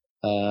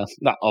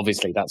 That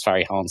obviously that's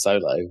very Han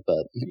Solo,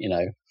 but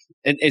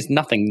it's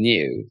nothing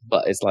new.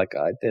 But it's like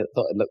I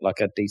thought it looked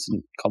like a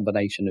decent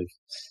combination of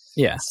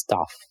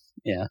stuff.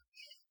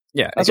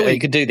 Yeah, that's what you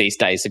could do these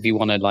days if you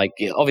want to. Like,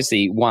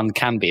 obviously, one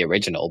can be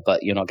original,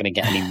 but you're not going to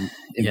get any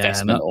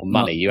investment or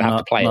money. You have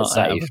to play it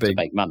safe to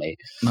make money.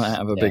 Not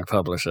out of a big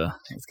publisher.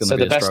 It's so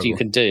the best you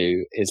can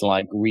do is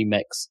like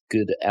remix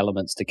good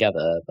elements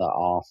together that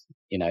are,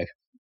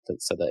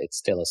 so that it's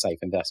still a safe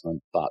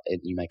investment, but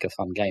you make a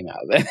fun game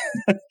out of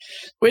it.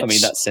 Which I mean,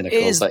 that's cynical.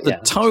 Is but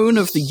the tone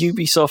of the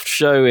Ubisoft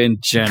show in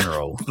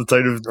general. The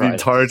tone of the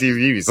entirety of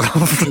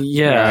Ubisoft.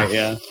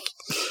 Yeah.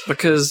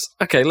 Because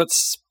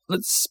let's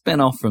spin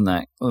off from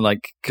that,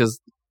 like, because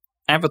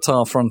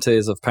Avatar: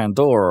 Frontiers of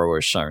Pandora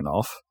was shown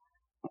off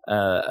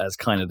as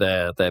kind of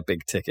their big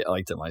ticket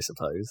item, I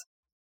suppose.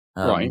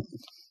 Right.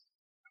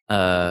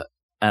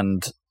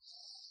 And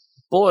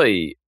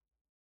boy,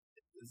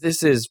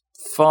 this is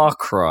Far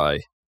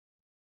Cry.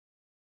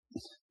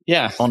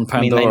 Yeah, on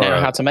Pandora.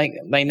 I mean,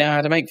 they know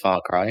how to make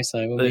Far Cry,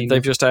 so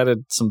they've just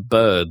added some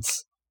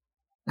birds.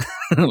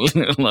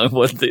 Like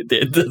what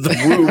the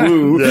woo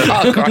woo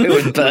Far Cry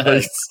with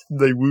birds.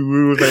 They woo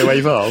woo their way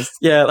fast.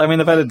 Yeah, I mean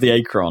they've added the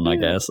Acron, I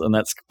guess, and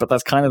that's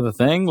kind of the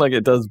thing. Like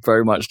it does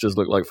very much just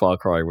look like Far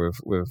Cry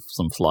with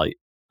some flight,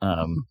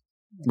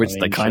 which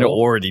they kind of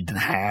already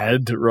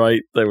had,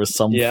 right? There was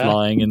some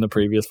flying in the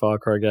previous Far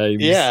Cry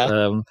games.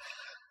 Yeah,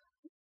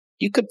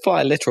 you could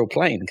fly a literal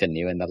plane, couldn't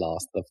you? In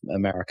the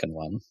American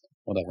one,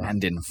 whatever,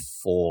 and in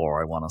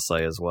 4, I want to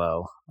say as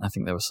well. I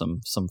think there was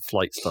some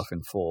flight stuff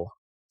in 4.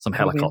 Some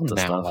helicopter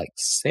stuff. Like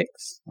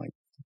 6? Like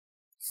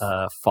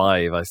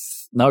 5.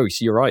 No, so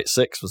you're right.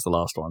 6 was the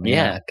last one.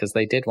 Yeah, because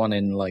they did one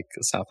in like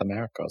South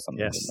America or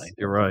something, yes, didn't they?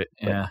 You're right.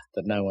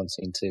 That no one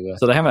seemed to.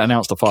 So they haven't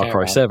announced a Far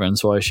Cry 7,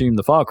 so I assume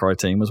the Far Cry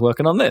team was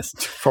working on this.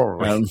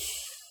 Probably.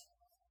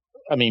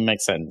 I mean,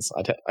 makes sense.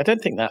 I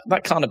don't think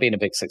that can't have been a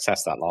big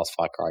success, that last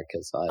Far Cry,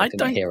 because I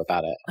didn't hear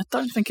about it. I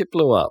don't think it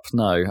blew up.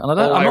 No, and I'm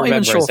not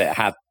even sure. It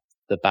had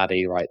the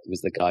baddie, right? It was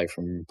the guy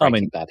from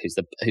Breaking Bad, who's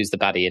the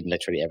baddie in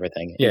literally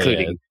everything,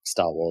 including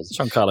Star Wars.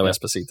 Giancarlo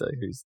Esposito,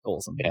 who's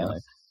awesome.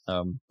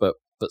 Yeah. But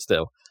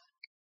still,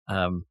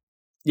 I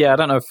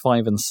don't know if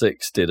 5 and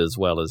 6 did as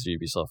well as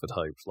Ubisoft had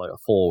hoped. Like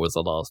 4 was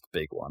the last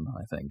big one,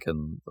 I think,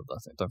 and I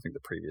don't think the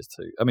previous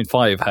 2. I mean,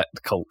 5 had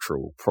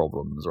cultural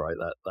problems, right?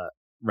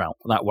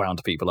 That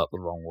wound people up the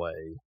wrong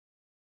way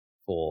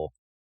for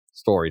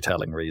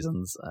storytelling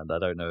reasons, and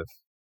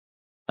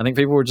I think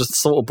people were just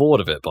sort of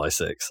bored of it by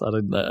 6. I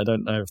don't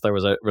know if there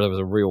was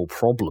a real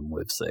problem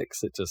with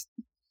 6. It just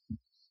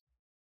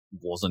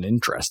wasn't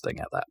interesting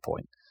at that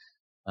point.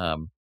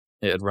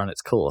 It had run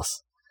its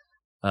course.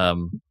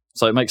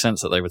 So it makes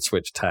sense that they would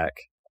switch tack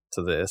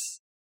to this.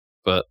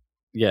 But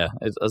yeah,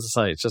 as I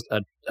say, it's just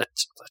I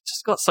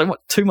just got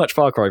too much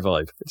Far Cry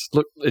vibe.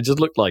 It just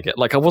looked like it.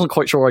 Like I wasn't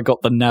quite sure I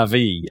got the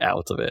Navi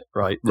out of it.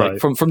 Right. Like,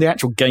 from the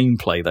actual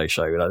gameplay they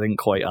showed, I didn't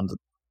quite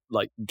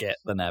get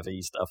the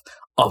Navi stuff,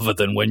 other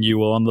than when you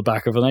were on the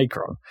back of an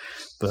Acron.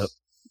 But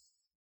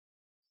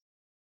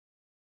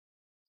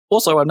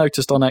also, I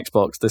noticed on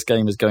Xbox this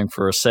game is going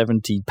for a £70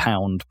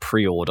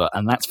 pre-order,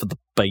 and that's for the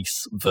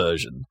base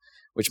version.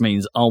 Which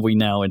means, are we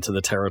now into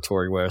the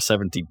territory where a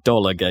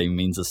 $70 game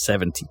means a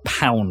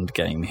 £70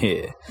 game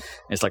here?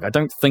 It's like I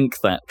don't think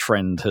that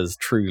trend has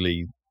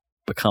truly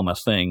become a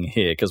thing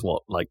here, because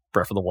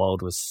Breath of the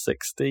Wild was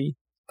 £60,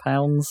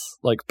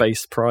 like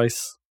base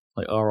price,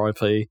 like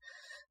RIP.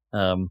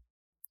 So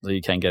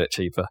you can get it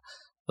cheaper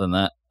than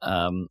that.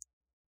 I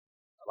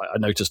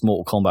noticed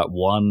Mortal Kombat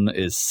 1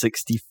 is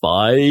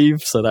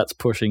 65, so that's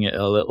pushing it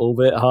a little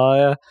bit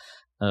higher.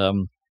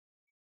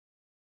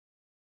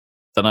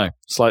 Don't know,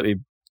 slightly.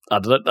 I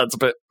don't know, that's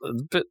a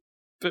bit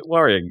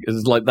worrying.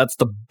 It's like that's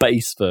the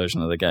base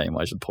version of the game.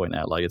 I should point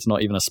out, like it's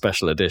not even a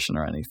special edition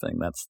or anything.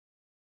 That's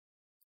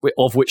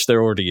of which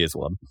there already is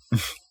one.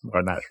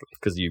 Well, naturally,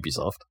 because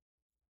Ubisoft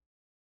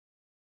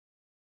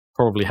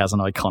probably has an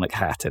iconic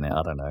hat in it.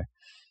 I don't know.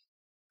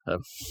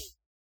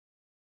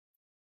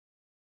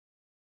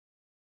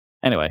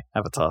 Anyway,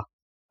 Avatar.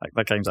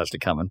 That game's actually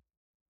coming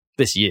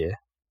this year,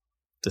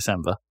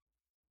 December.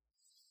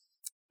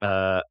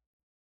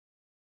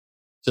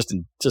 Just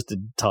in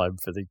time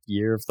for the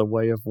Year of the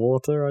Way of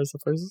Water, I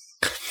suppose.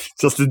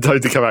 Just in time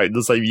to come out in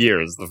the same year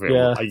as the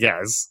film, I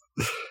guess.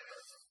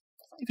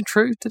 even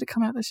true? Did it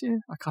come out this year?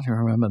 I can't even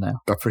remember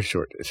now. I'm pretty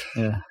sure it did.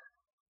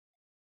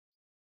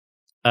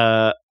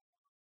 Yeah.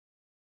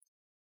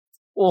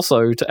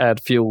 Also, to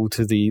add fuel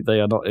to the they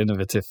are not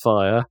innovative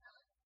fire,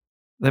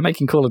 they're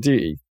making Call of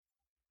Duty.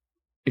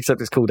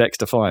 Except it's called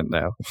X-Defiant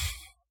now.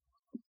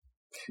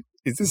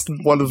 Is this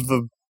one of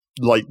the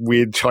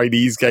weird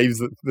Chinese games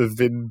that have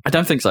been? I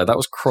don't think so. That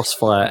was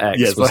Crossfire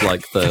X. Was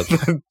like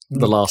the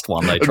last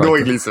one they tried.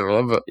 Annoyingly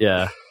similar, but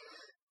yeah.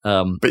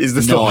 But is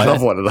this not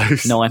another one of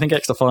those? No, I think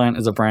X-Defiant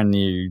is a brand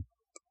new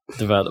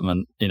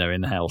development,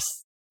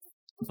 in-house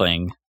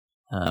thing.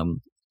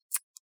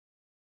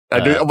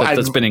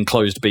 That's been in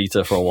closed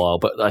beta for a while.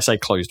 But I say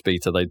closed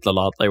beta.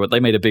 They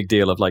made a big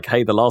deal of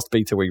hey, the last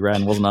beta we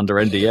ran wasn't under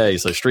NDA,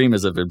 so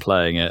streamers have been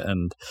playing it.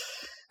 And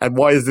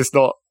why is this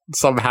not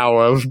somehow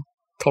a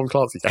Tom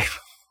Clancy game?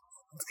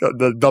 It's got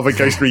the another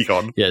Ghost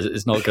Recon. Yeah,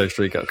 it's not Ghost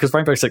Recon because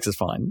Rainbow Six is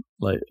fine.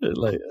 They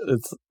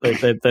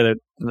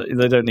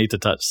don't need to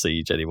touch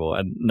Siege anymore,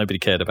 and nobody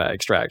cared about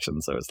Extraction.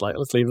 So it's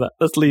let's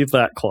leave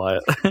that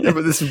quiet. Yeah,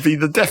 but this would be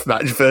the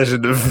deathmatch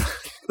version of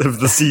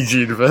the Siege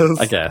universe,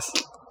 I guess.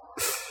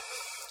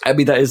 I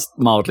mean, that is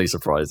mildly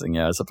surprising.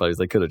 Yeah, I suppose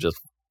they could have just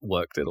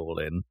worked it all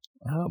in.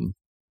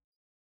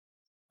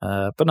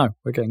 But no,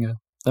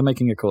 they're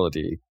making a Call of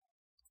Duty.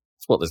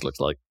 That's what this looks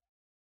like.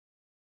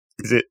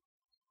 Is it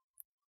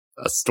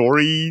a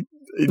story?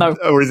 No.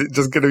 Or is it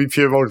just going to be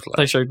pure multiplayer?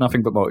 They showed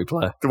nothing but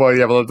multiplayer. Well,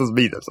 yeah, that doesn't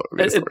mean that's not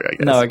going to be a story, I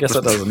guess. No, I guess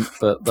that doesn't.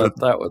 But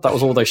that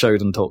was all they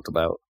showed and talked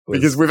about.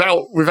 Because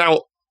without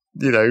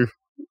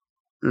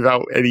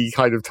any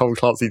kind of Tom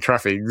Clancy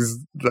trappings,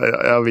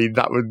 I mean,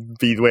 that would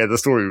be where the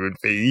story would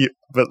be.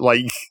 But,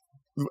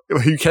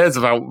 who cares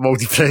about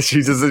multiplayer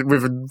shooters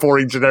with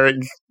boring, generic,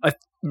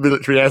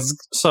 military-esque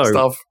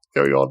stuff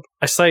going on?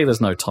 I say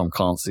there's no Tom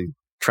Clancy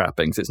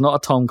trappings. It's not a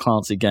Tom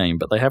Clancy game,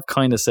 but they have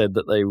kind of said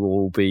that they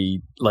will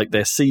be,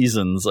 their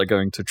seasons are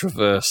going to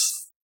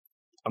traverse...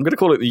 I'm going to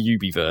call it the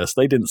Ubiverse.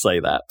 They didn't say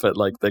that, but,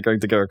 they're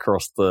going to go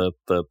across the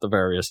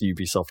various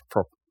Ubisoft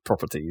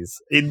properties.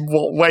 In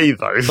what way,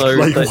 though? So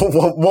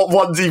what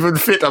ones even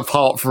fit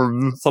apart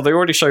from... So they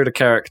already showed a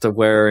character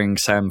wearing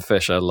Sam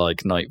Fisher,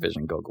 night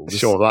vision goggles.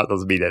 Sure, that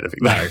doesn't mean anything.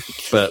 No,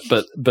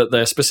 but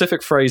their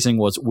specific phrasing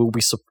was,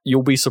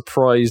 you'll be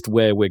surprised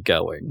where we're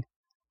going.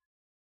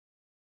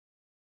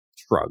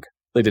 Shrug.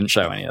 They didn't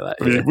show any of that.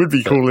 I mean, it would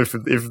be cool if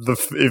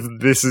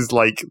this is,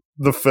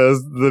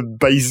 the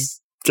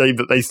base game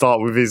that they start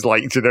with is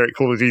generic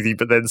Call of Duty,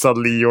 but then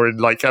suddenly you're in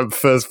a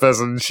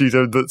first-person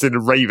shooter that's in a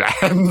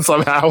Rayman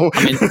somehow.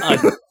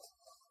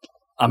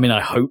 I mean, I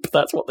hope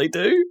that's what they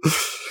do.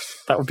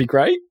 That would be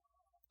great.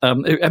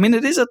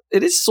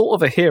 It is sort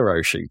of a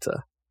hero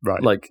shooter,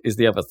 right? Is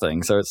the other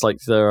thing. So it's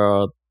there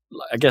are,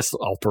 I guess,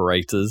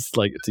 operators,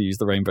 to use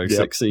the Rainbow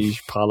Six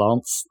Siege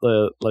parlance.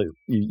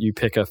 You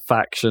pick a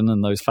faction,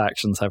 and those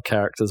factions have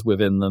characters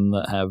within them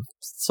that have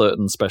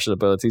certain special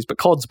abilities. But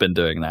COD's been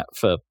doing that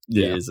for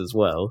years as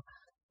well.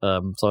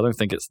 So I don't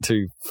think it's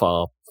too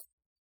far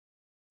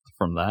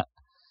from that.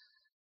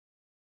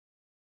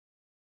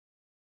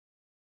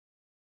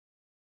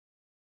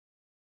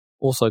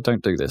 Also,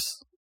 don't do this.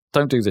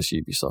 Don't do this,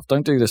 Ubisoft.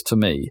 Don't do this to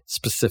me,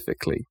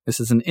 specifically.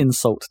 This is an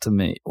insult to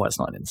me. Well, it's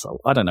not an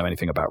insult. I don't know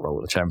anything about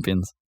Roller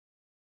Champions.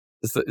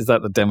 Is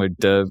that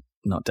the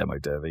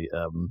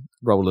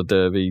Roller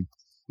Derby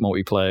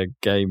multiplayer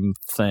game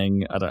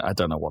thing? I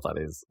don't know what that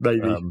is.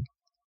 Maybe.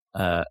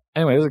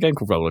 Anyway, there's a game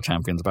called Roller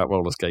Champions about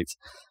roller skates.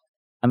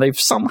 And they've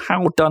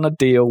somehow done a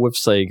deal with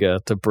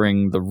Sega to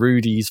bring the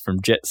Rudies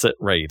from Jet Set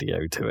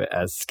Radio to it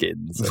as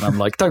skins. And I'm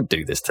don't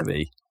do this to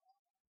me.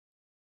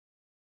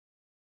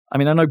 I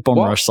mean, I know Bomb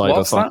Rush Cyberpunk.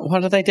 What's that?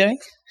 What are they doing?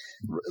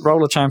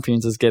 Roller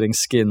Champions is getting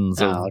skins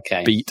of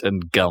Beat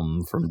and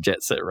Gum from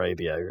Jet Set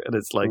Radio. And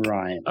it's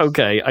right.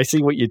 Okay, I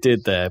see what you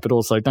did there, but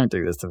also don't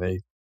do this to me.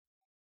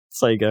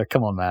 Sega,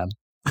 come on, man.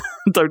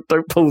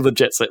 Don't pull the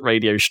Jet Set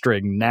Radio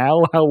string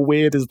now. How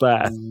weird is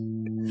that?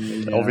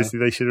 Yeah. Obviously,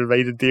 they should have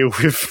made a deal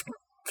with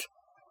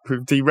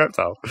Team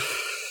Reptile.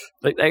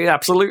 They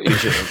absolutely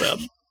should have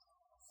done.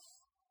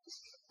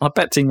 I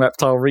bet Team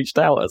Reptile reached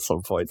out at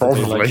some point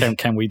to be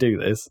can we do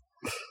this?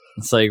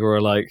 And Sega were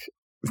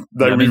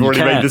no, we've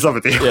already made this other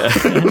deal. Yeah.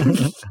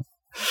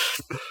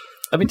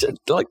 I mean,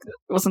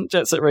 wasn't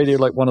Jet Set Radio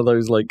one of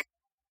those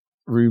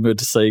rumored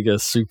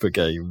Sega super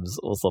games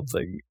or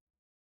something?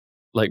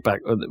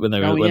 Back when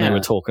they were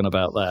talking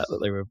about that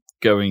they were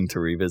going to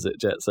revisit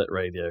Jet Set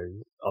Radio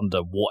under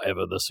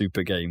whatever the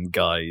super game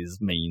guise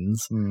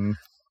means. Mm.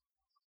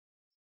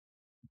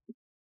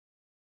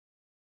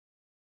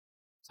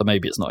 So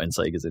maybe it's not in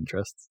Sega's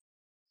interests,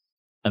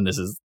 and this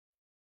is.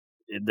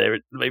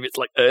 Maybe it's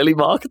early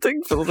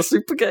marketing for the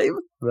super game.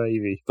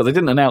 Maybe. But they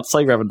didn't announce.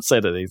 Sega haven't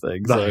said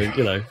anything,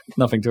 so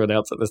nothing to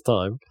announce at this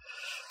time.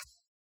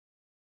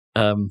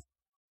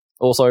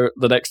 Also,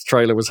 the next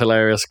trailer was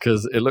hilarious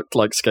because it looked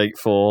like Skate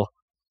 4.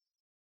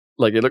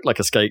 It looked like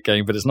a Skate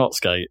game, but it's not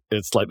Skate.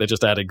 It's they're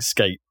just adding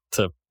Skate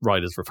to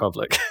Riders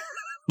Republic.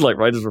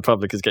 Riders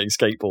Republic is getting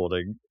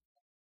skateboarding,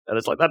 and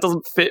it's that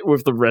doesn't fit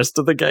with the rest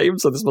of the game.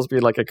 So this must be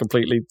a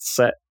completely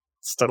set.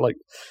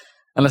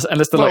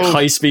 Unless they're like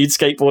high-speed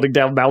skateboarding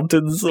down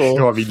mountains,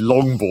 or I mean,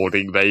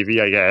 longboarding,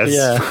 maybe, I guess.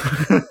 Yeah.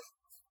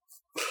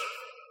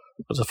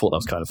 I just thought that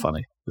was kind of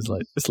funny. It's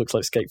like, this looks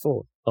like Skate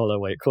 4. Oh, no,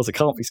 wait, of course it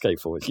can't be Skate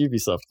 4. It's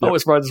Ubisoft. Yep. Oh,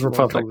 it's Riders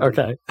Republic.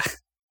 Okay.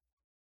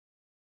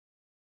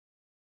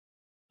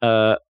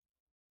 The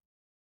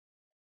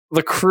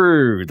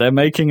Crew. They're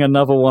making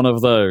another one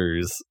of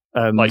those.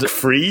 And like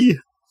free?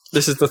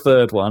 This is the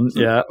third one,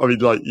 yeah. I mean,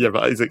 like, yeah,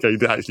 but is it going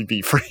to actually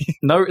be free?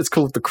 No, it's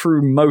called the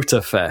Crew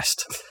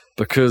Motorfest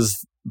because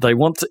they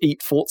want to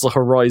eat Forza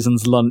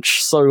Horizon's lunch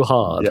so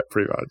hard. Yeah,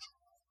 pretty much.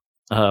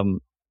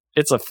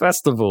 It's a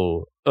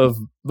festival of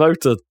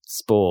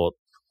motorsport.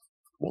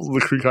 Wasn't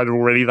the Crew kind of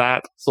already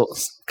that?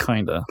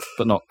 Kinda,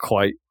 but not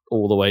quite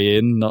all the way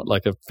in. Not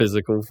like a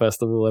physical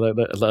festival. I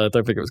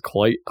don't think it was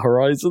quite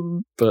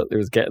Horizon, but it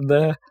was getting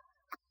there.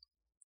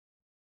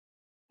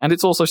 And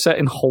it's also set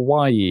in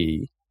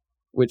Hawaii,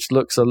 which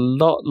looks a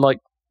lot like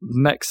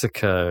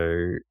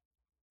Mexico.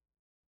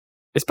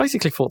 It's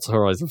basically Forza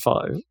Horizon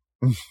 5.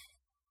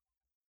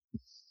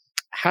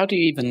 How do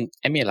you even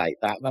emulate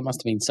that? That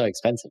must have been so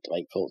expensive to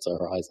make Forza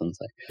Horizon.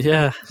 So.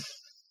 Yeah.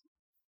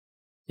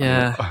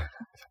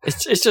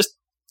 It's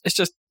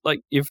just like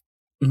you've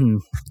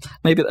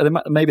maybe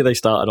they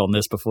started on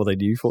this before they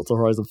knew Forza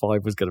Horizon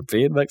 5 was going to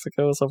be in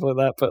Mexico or something like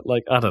that. But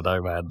like, I don't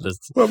know, man.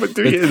 But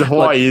doing it in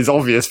Hawaii is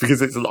obvious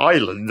because it's an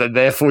island, and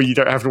therefore you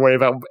don't have to worry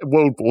about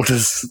world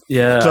borders.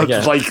 Yeah,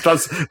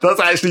 that's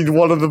actually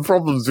one of the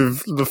problems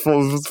with the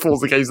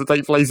Forza games that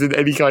take place in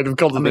any kind of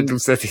continental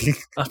setting.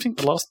 I think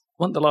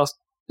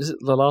is it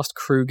the last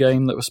Crew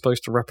game that was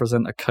supposed to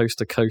represent a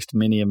coast-to-coast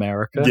mini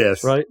America?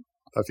 Yes, right.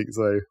 I think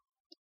so.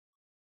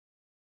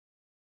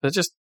 They're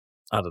just.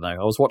 I don't know.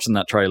 I was watching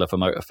that trailer for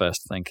Motorfest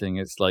thinking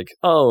it's like,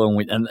 oh,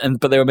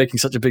 but they were making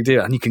such a big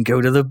deal. And you can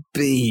go to the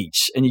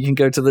beach, and you can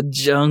go to the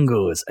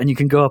jungles, and you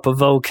can go up a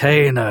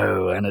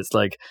volcano. And it's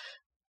like,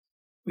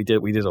 we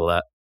did all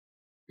that.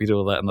 We did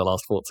all that in the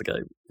last Forza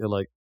game.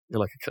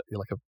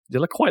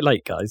 You're quite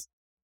late, guys.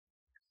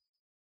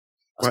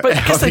 I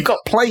guess they've got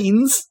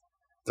planes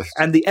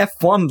and the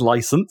F1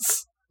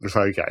 license.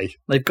 Okay.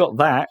 They've got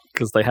that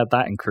because they had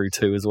that in Crew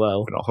 2 as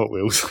well. But not Hot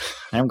Wheels.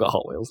 They haven't got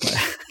Hot Wheels, no.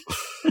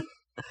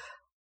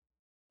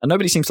 And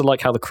nobody seems to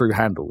like how the Crew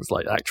handles,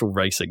 like actual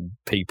racing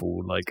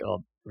people, like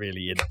aren't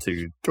really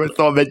into. It's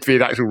not meant to be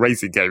an actual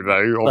racing game,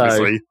 though.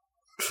 Obviously,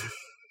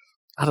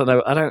 I don't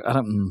know. I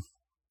don't.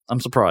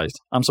 I'm surprised.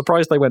 I'm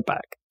surprised they went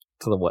back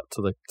to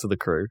the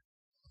Crew.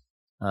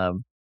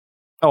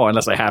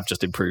 Unless they have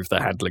just improved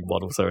their handling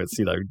model, so it's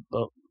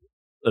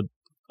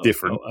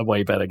different, a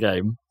way better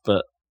game.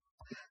 But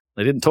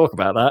they didn't talk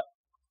about that.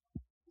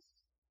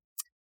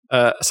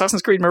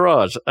 Assassin's Creed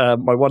Mirage.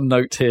 My one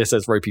note here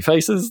says ropey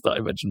faces that I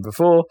mentioned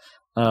before.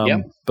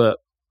 But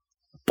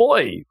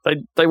boy,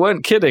 they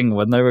weren't kidding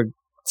when they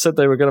said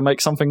they were going to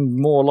make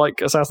something more like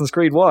Assassin's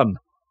Creed 1.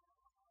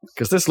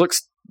 Because this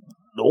looks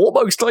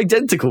almost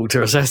identical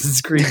to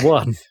Assassin's Creed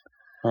 1.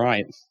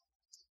 Right.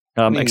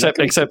 Except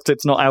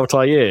it's not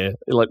Altair.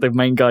 Like the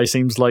main guy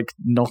seems like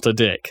not a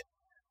dick.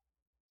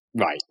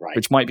 Right.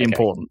 Which might be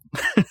important.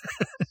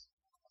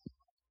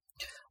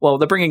 Well,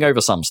 they're bringing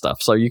over some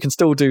stuff, so you can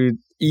still do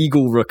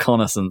eagle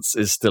reconnaissance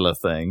is still a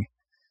thing.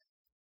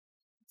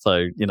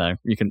 So, you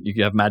can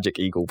have magic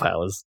eagle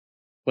powers.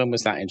 When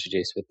was that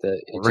introduced with the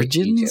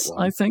Origins,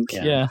 I think?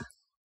 Yeah.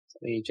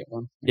 The Egypt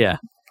one? Yeah,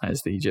 that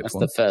is the Egypt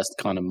one. That's the first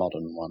kind of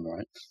modern one,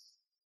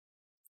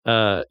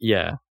 right?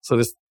 Yeah. So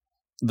this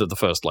the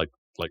first like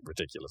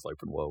ridiculous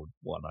open world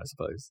one, I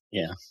suppose.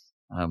 Yeah.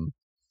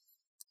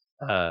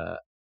 The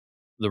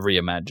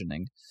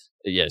reimagining.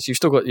 Yes, you've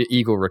still got your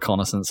eagle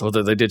reconnaissance,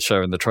 although they did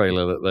show in the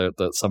trailer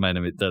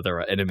that there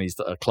are enemies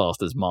that are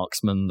classed as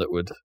marksmen that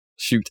would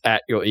shoot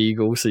at your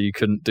eagle, so you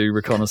couldn't do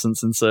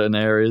reconnaissance in certain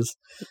areas.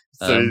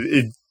 So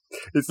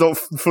it's not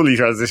fully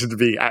transitioned to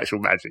being actual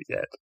magic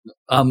yet.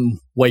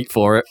 Wait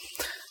for it.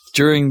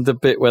 During the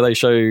bit where they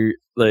show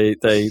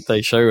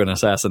an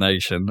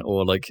assassination,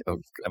 or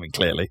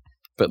clearly,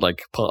 but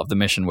like part of the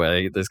mission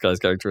where this guy's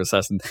going to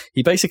assassin,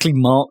 he basically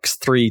marks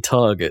 3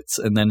 targets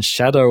and then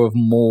Shadow of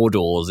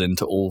Mordor's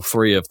into all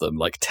 3 of them,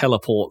 like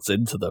teleports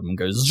into them and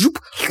goes zoop,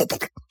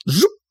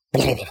 zoop,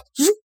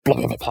 zoop,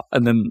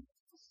 and then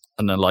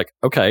like,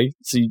 okay,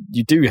 so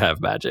you do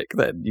have magic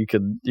then. You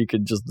can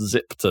just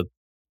zip to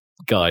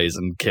guys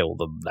and kill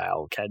them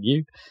now, can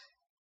you?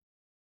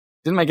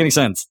 Didn't make any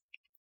sense.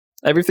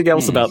 Everything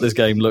else about this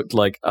game looked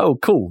like, oh,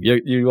 cool,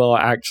 you are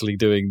actually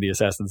doing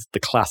the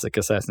classic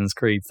Assassin's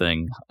Creed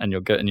thing, and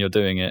you're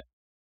doing it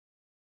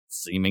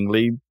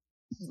seemingly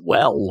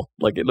well,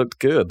 like it looked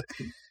good.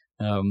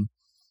 And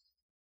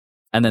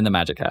then the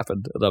magic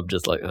happened, and I'm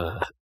just like,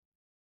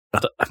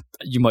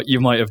 you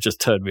might have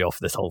just turned me off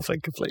this whole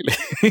thing completely,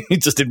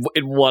 just in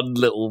one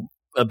little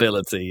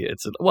ability.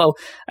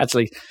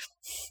 Actually,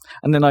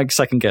 and then I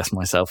second guess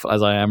myself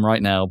as I am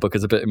right now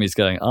because a bit of me is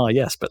going,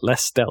 yes, but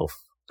less stealth.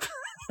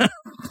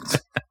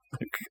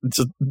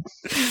 Just,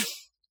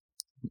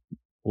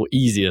 or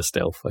easier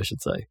stealth, I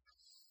should say.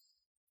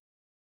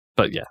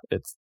 But yeah,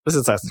 this is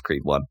Assassin's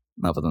Creed 1.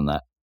 Other than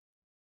that,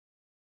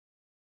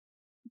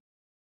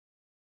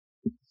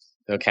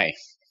 Okay.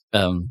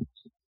 And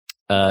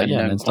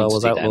then Star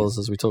Wars Outlaws,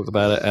 as we talked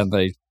about it, and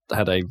they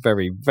had a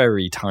very,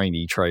 very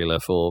tiny trailer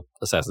for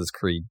Assassin's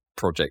Creed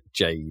Project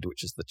Jade,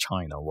 which is the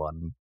China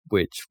one,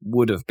 which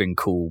would have been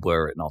cool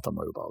were it not a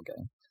mobile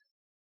game.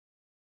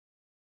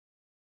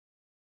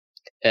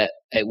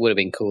 It would have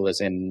been cool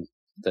as in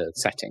the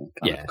setting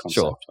kind of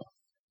concept.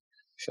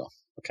 Sure.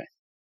 Okay.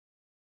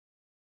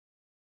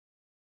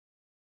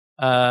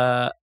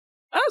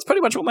 That's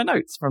pretty much all my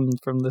notes from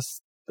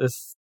this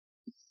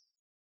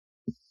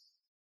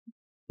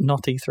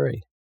not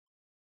E3.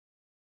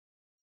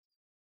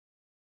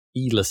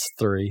 E-less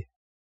 3.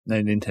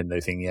 No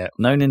Nintendo thing yet.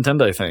 No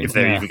Nintendo thing. If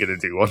they're even going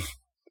to do one.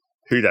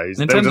 Who knows?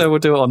 Nintendo will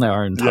do it on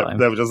their own time. Yeah,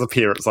 they'll just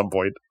appear at some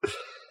point.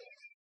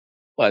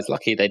 Well, it's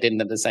lucky they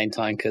didn't at the same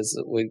time, because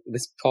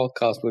this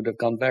podcast would have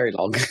gone very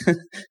long. I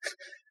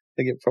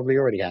think it probably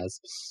already has.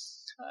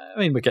 I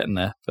mean, we're getting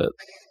there, but...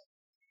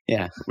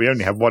 Yeah. We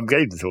only have one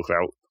game to talk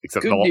about,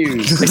 except Good not.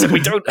 news. Except we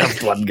don't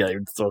have one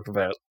game to talk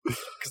about,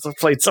 because I've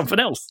played something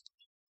else.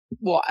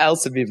 What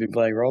else have you been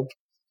playing, Rob?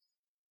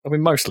 I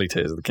mean, mostly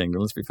Tears of the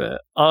Kingdom, let's be fair.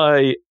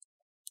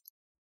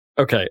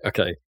 Okay.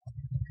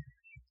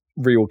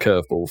 Real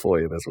curveball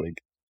for you this week.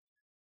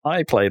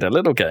 I played a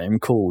little game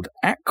called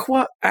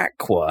Aqua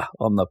Aqua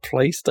on the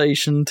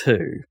PlayStation 2.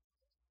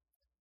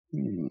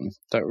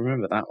 Don't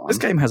remember that one. This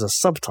game has a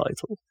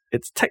subtitle.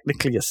 It's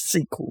technically a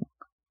sequel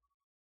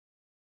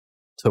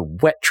to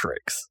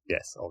Wetrix.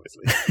 Yes,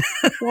 obviously.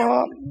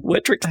 What?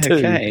 Wetrix 2.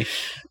 Okay.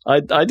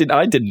 I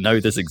didn't know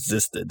this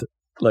existed.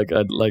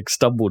 I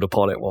stumbled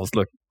upon it while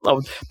I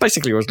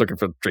was looking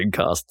for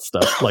Dreamcast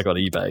stuff, like on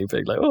eBay,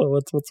 being like, oh,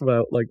 what's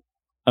about, like,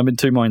 I'm in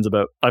two minds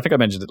about, I think I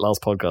mentioned it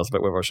last podcast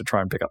about whether I should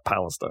try and pick up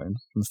Power Stone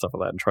and stuff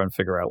like that and try and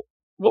figure out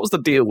what was the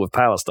deal with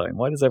Power Stone?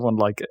 Why does everyone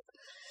like it?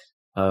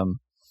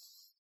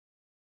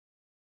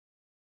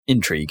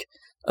 Intrigue.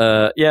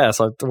 So I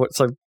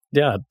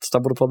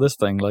stumbled upon this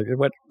thing. Like,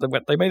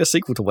 they made a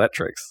sequel to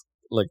Wetrix,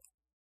 like,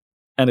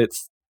 and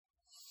it's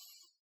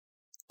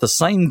the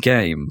same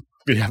game.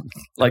 Yeah.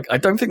 Like, I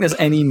don't think there's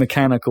any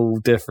mechanical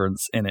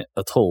difference in it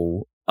at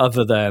all,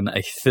 other than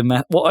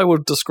what I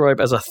would describe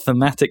as a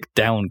thematic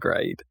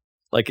downgrade.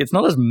 Like, it's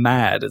not as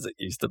mad as it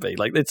used to be.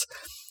 Like, do you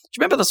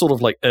remember the sort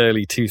of like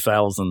early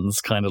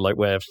 2000s kind of like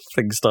where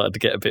things started to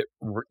get a bit,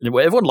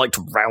 where everyone liked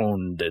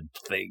rounded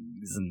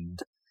things and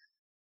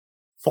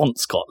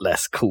fonts got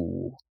less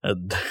cool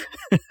and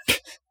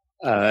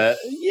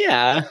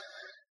yeah,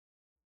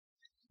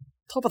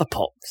 top of the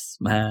pops,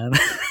 man.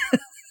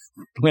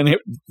 When it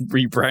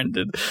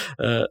rebranded.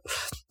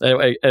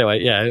 Anyway,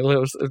 yeah,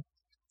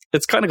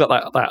 it's kind of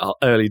got that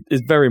early.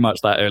 It's very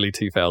much that early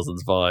 2000s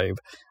vibe.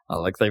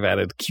 Like, they've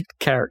added cute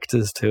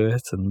characters to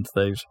it, and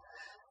they've.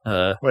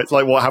 Well, it's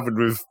like what happened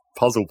with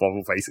Puzzle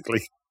Bobble,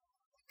 basically.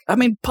 I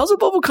mean, Puzzle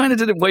Bobble kind of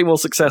did it way more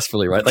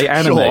successfully, right? They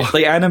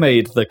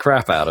animated the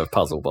crap out of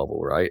Puzzle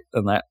Bobble, right?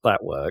 And that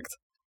worked.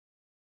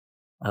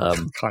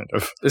 Kind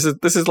of. This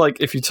is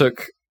like if you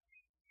took.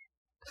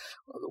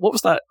 What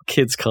was that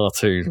kids'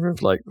 cartoon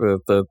with like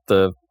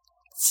the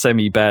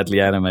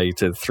semi-badly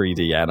animated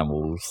 3D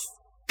animals,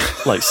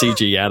 like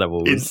CG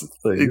animals?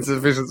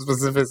 Insufficient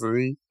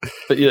specificity.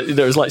 But it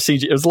was like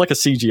CG. It was like a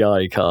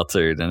CGI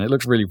cartoon, and it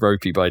looks really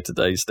ropey by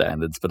today's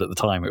standards. But at the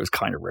time, it was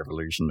kind of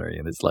revolutionary,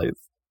 and it's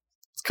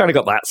kind of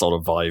got that sort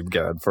of vibe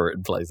going for it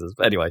in places.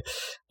 But anyway,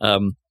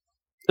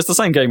 it's the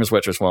same game as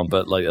Wetrix 1,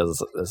 but like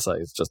as I say,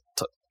 it's just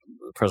the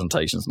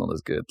presentation's not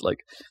as good. Like.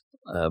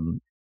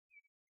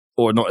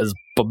 Or not as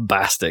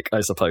bombastic,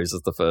 I suppose,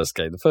 as the first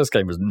game. The first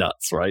game was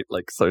nuts, right?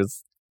 Like, so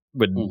it's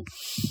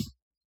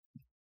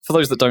for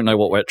those that don't know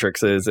what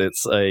Wetrix is,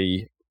 it's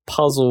a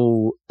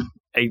puzzle,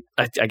 I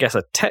guess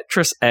a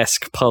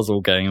Tetris-esque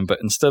puzzle game, but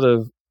instead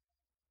of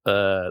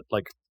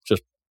like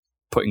just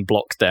putting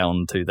blocks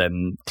down to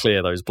then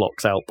clear those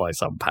blocks out by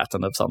some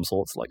pattern of some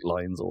sorts, like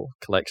lines or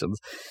collections,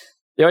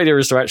 the idea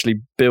is to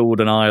actually build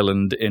an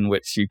island in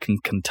which you can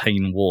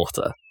contain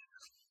water.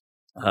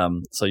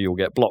 So you'll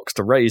get blocks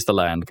to raise the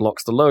land,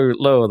 blocks to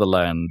lower the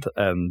land,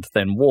 and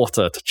then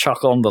water to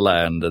chuck on the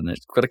land, and you've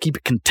got to keep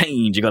it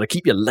contained. You've got to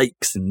keep your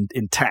lakes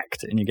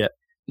intact, and you get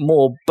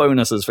more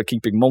bonuses for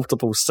keeping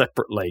multiple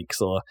separate lakes,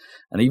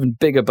 and even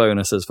bigger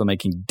bonuses for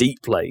making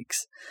deep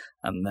lakes.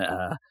 And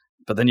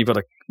but then you've got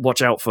to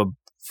watch out for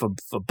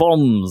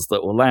bombs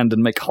that will land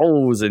and make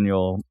holes in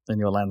your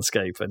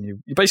landscape, and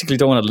you basically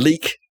don't want to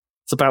leak.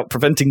 It's about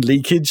preventing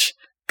leakage.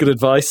 Good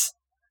advice.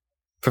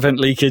 Prevent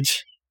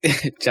leakage.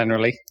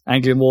 Generally.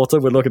 Anglian Water,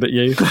 we're looking at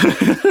you.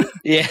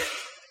 Yeah.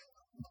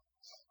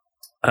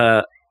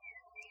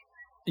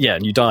 Yeah,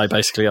 and you die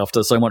basically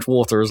after so much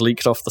water has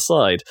leaked off the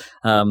side.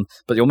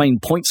 But your main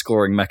point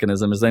scoring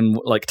mechanism is then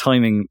like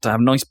timing to have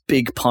nice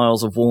big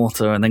piles of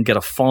water and then get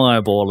a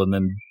fireball and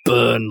then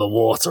burn the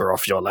water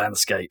off your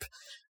landscape.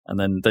 And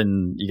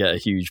then you get a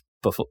huge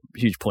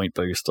point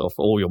boost off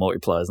all your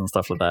multipliers and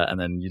stuff like that. And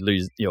then you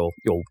lose your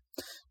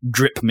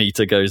drip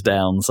meter goes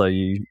down, so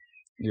you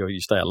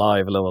stay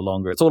alive a little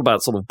longer. It's all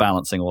about sort of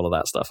balancing all of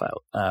that stuff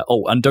out.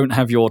 And don't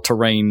have your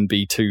terrain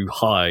be too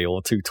high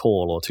or too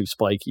tall or too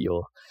spiky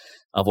or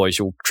Otherwise,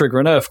 you'll trigger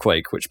an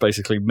earthquake, which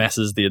basically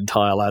messes the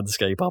entire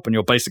landscape up, and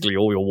you're basically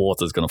all your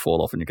water's going to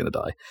fall off and you're going to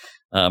die.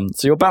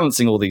 So you're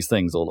balancing all these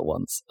things all at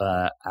once.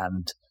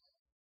 And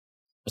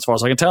as far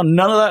as I can tell,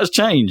 none of that has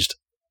changed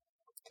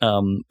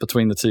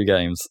between the two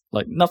games.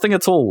 Like, nothing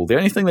at all. The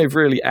only thing they've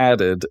really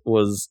added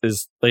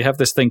is they have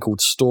this thing called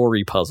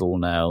Story Puzzle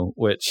now,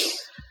 which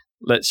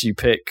lets you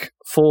pick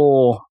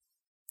 4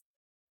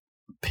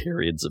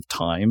 periods of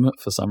time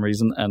for some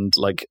reason, and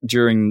like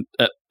during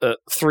at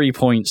 3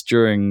 points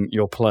during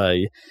your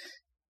play,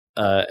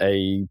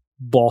 a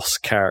boss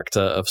character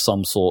of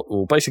some sort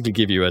will basically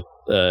give you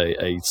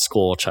a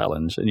score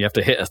challenge, and you have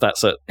to hit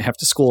you have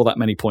to score that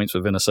many points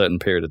within a certain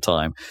period of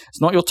time.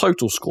 It's not your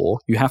total score.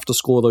 You have to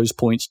score those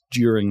points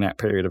during that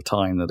period of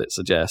time that it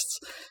suggests,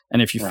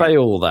 and if you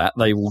fail that,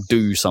 they will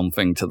do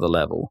something to the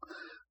level.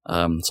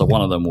 So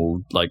one of them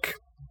will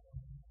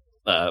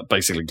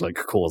basically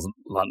cause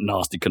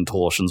nasty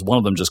contortions. One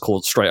of them just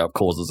straight up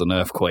causes an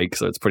earthquake,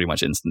 so it's pretty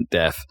much instant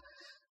death.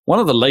 One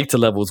of the later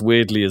levels,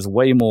 weirdly, is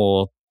way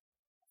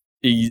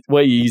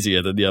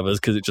easier than the others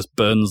because it just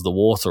burns the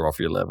water off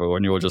your level,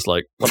 and you're just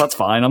like, well, that's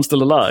fine, I'm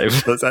still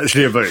alive. That's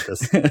actually a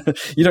bonus.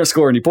 You don't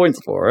score any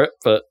points for it,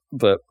 but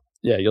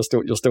yeah, you're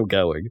still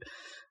going.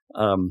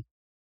 And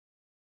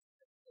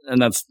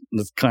that's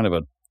kind of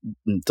it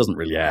doesn't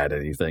really add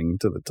anything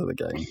to the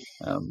game.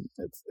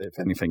 If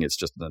anything, it's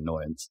just an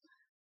annoyance.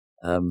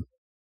 And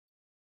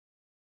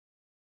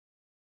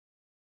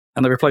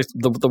they replaced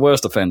the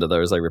worst offender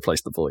though is they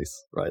replaced the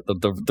voice. Right,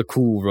 the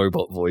cool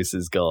robot voice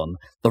is gone.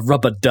 The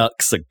rubber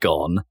ducks are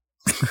gone,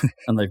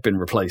 and they've been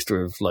replaced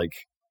with like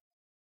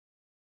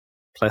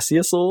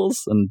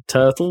plesiosaurs and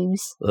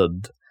turtles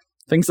and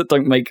things that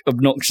don't make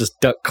obnoxious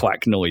duck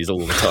quack noise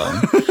all the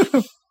time.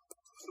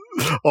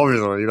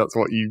 Obviously, that's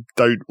what you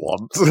don't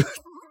want.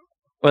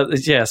 Well,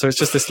 yeah, so it's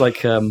just this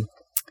like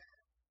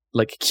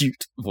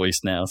cute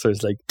voice now. So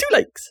it's like 2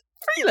 legs,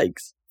 3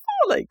 legs,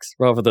 4 legs,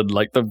 rather than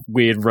like the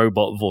weird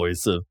robot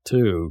voice of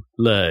 2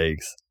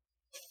 legs.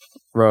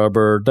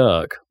 Rubber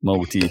duck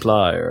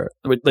multiplier.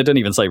 They don't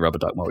even say rubber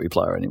duck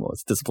multiplier anymore.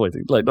 It's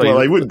disappointing. Like, well,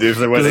 they wouldn't do if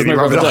there weren't any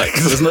rubber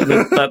ducks.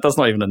 That's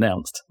not even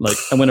announced. Like,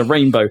 and when a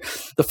rainbow,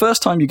 the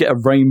first time you get a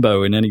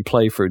rainbow in any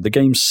playthrough, the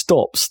game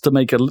stops to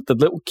make the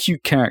little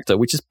cute character,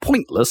 which is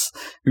pointless,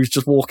 who's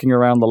just walking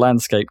around the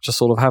landscape, just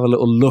sort of have a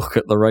little look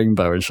at the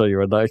rainbow and show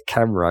you a nice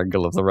camera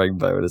angle of the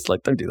rainbow. And it's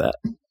like, don't do that.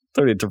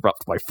 Don't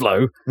interrupt my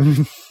flow.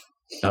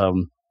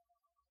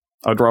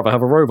 I'd rather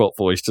have a robot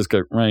voice just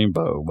go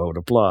rainbow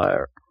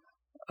multiplier.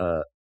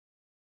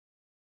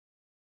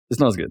 It's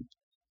not as good.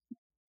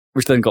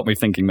 Which then got me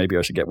thinking maybe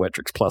I should get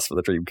Wetrix Plus for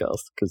the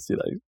Dreamcast, because, you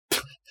know.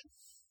 But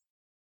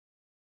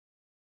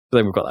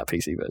then we've got that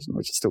PC version,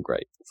 which is still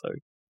great. So,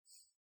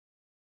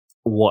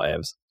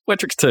 whatevs.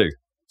 Wetrix 2.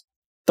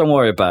 Don't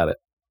worry about it.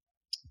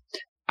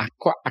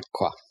 Aqua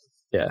Aqua.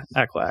 Yeah,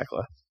 Aqua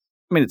Aqua.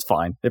 I mean, it's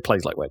fine. It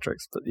plays like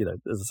Wetrix, but, you know,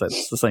 as I said,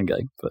 it's the same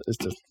game, but it's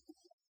just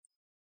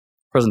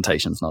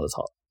presentation's not as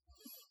hot.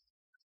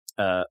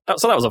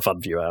 So that was a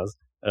fun few hours.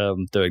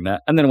 Doing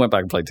that, and then I went back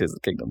and played Tears of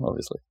the Kingdom,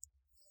 obviously.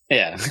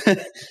 Yeah.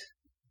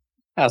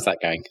 How's that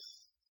going?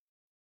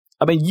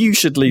 I mean, you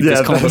should lead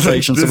this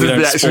conversation so we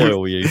don't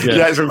spoil you. Yeah.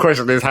 The actual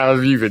question is, how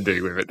have you been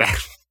doing with it now?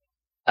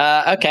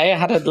 Okay, I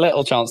had a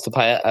little chance to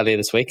play it earlier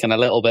this week and a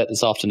little bit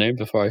this afternoon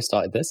before I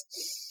started this.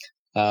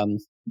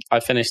 I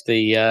finished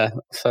the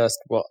first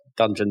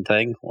dungeon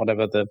thing,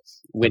 whatever, the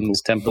Wind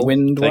Temple. The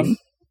Wind thing. One?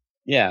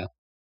 Yeah.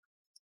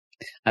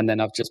 And then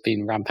I've just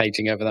been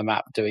rampaging over the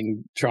map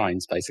doing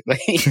shrines, basically.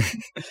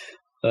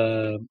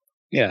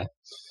 Yeah.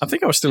 I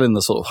think I was still in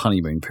the sort of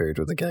honeymoon period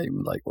with the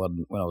game, like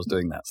when I was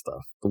doing that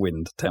stuff, the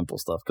Wind Temple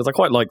stuff, because I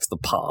quite liked the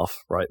path,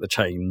 right? The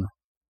chain.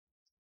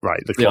 Right,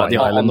 the island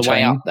on the chain.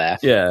 way up there.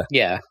 Yeah.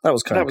 Yeah. That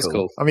was kind of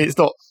cool. I mean, it's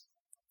not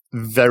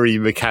very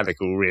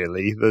mechanical,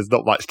 really. There's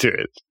not much to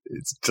it.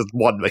 It's just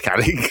one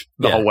mechanic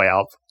the whole way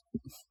up.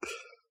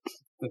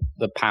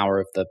 The power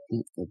of the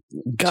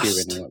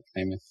gust. And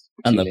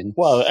and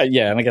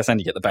and I guess then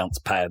you get the bounce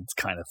pads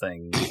kind of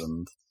things.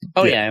 And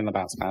and the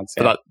bounce pads.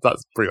 Yeah. But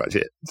that's pretty much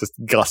it. Just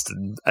gust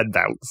and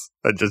bounce,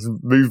 and just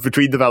move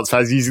between the bounce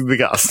pads using the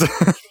gust.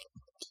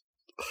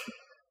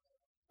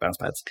 Bounce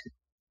pads.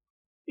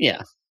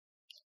 Yeah,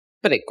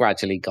 but it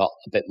gradually got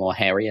a bit more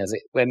hairy as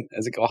it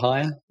got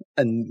higher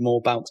and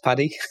more bounce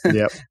paddy.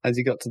 Yep. As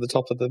you got to the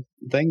top of the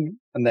thing,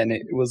 and then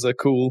it was a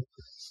cool,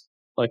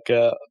 I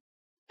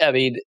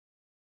mean.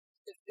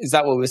 Is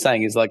that what we're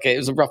saying? Is like it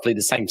was roughly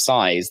the same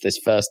size, this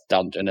first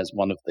dungeon, as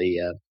one of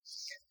the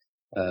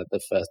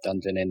first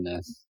dungeon in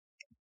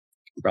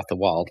Breath of the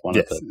Wild, one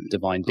of the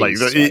Divine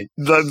Beasts.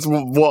 That's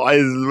what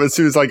as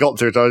soon as I got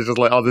to it, I was just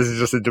like, oh, this is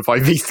just a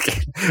Divine Beast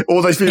game.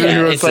 All those people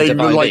who are saying,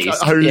 like,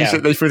 holy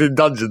shit, they put in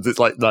dungeons. It's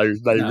like, no,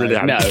 they really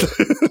haven't.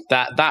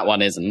 No, that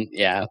one isn't,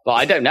 But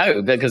I don't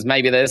know, because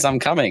maybe there's some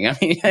coming. I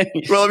mean,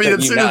 well, I mean,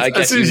 as soon as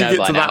you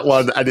get to that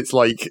one, and it's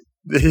like,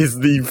 here's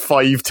the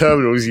 5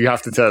 terminals you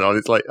have to turn on.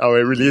 It's like, oh,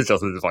 it really is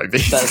just a Divine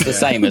Beast. That's the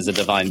same as a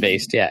Divine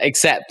Beast,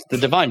 except the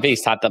Divine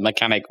Beast had the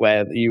mechanic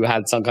where you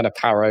had some kind of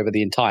power over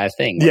the entire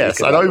thing. Yes,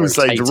 and I was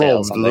saying to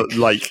Rob,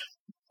 like,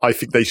 I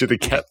think they should have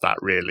kept that,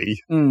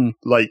 really.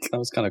 Like, that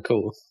was kind of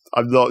cool.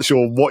 I'm not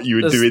sure what you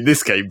would do in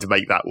this game to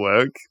make that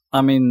work.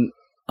 I mean,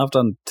 I've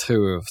done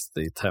 2 of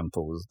the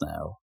temples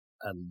now,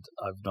 and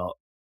I've not.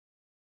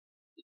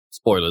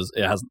 Spoilers!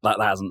 That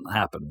hasn't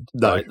happened.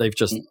 No, right?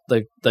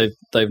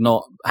 They've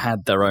not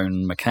had their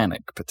own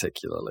mechanic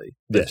particularly.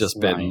 They've just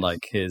been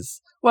like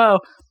his.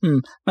 Well,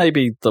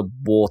 maybe the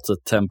water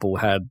temple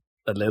had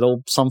a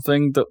little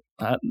something that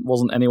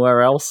wasn't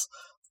anywhere else.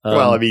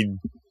 Well, I mean,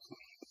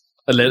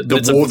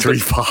 the watery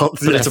part,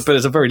 but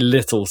it's a very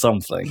little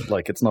something.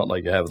 Like, it's not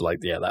like you have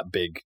that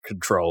big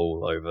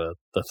control over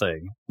the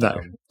thing. No,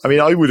 I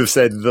mean, I would have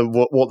said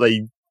that what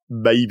they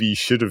maybe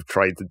should have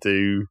tried to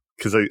do,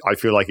 because I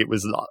feel like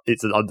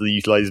it's an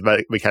underutilized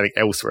mechanic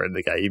elsewhere in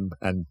the game,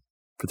 and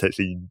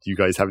potentially you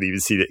guys haven't even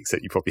seen it,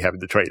 except you probably have in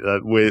the trailer,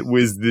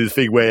 was the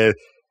thing where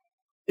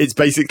it's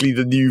basically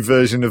the new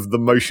version of the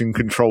motion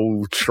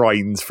control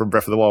shrines from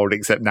Breath of the Wild,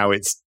 except now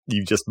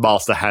you just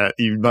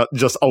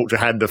just Ultra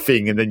Hand a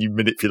thing, and then you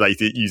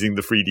manipulate it using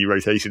the 3D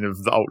rotation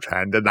of the Ultra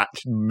Hand, and that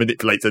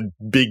manipulates a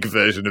big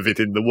version of it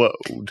in the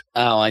world.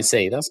 Oh, I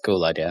see. That's a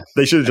cool idea.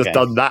 They should have just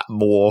done that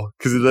more,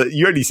 because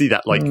you only see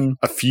that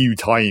a few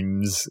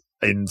times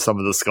in some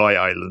of the Sky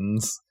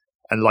Islands.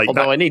 And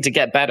although I need to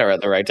get better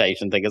at the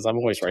rotation thing, because I'm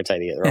always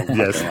rotating it the wrong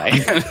way.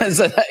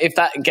 So if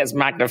that gets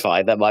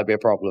magnified, that might be a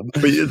problem.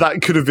 But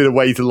that could have been a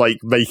way to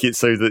make it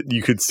so that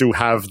you could still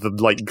have the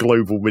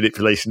global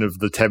manipulation of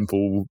the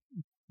temple,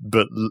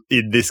 but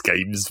in this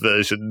game's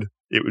version,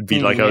 it would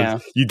be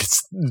you'd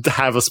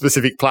have a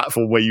specific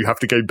platform where you have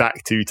to go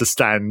back to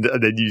stand,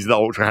 and then use the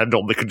Ultra Hand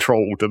on the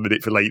control to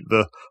manipulate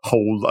the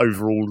whole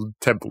overall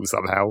temple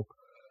somehow,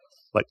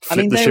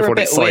 flip the ship on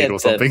its side or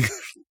something.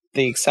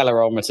 The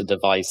accelerometer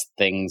device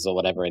things or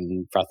whatever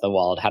in Breath of the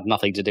Wild had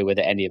nothing to do with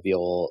any of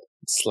your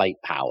slate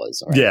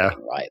powers or anything,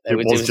 right? It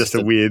was just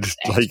a weird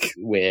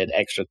weird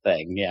extra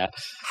thing,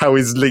 How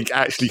is Link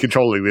actually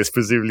controlling this?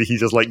 Presumably he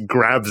just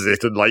grabs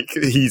it and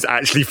he's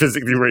actually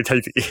physically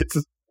rotating it.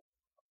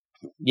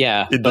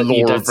 Yeah. In the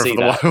lore of Breath of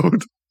the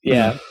Wild.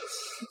 Yeah.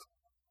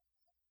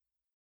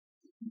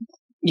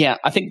 Yeah,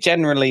 I think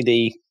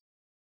generally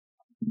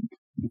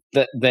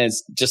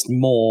there's just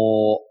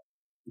more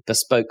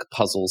bespoke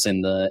puzzles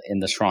in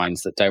the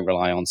shrines that don't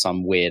rely on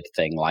some weird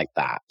thing like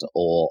that,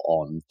 or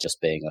on just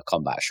being a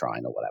combat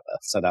shrine or whatever.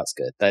 So that's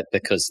good,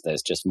 because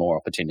there's just more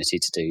opportunity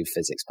to do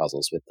physics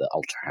puzzles with the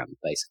Ultra Hand,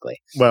 basically,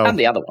 and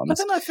the other ones. But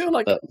then I feel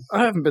like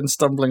I haven't been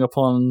stumbling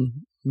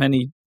upon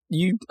many.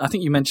 I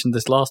think you mentioned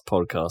this last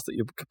podcast that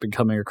you've been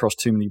coming across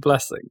too many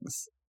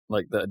blessings,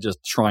 that are just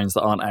shrines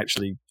that aren't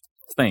actually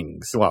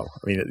things. Well, I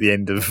mean, at the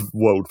end of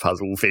world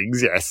puzzle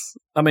things, yes.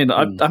 I mean,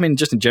 I mean,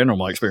 just in general,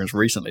 my experience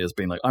recently has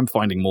been I'm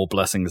finding more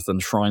blessings than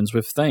shrines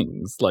with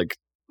things.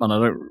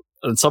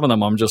 And some of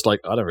them I'm just I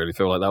don't really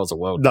feel like that was a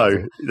world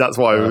puzzle. No, that's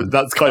why.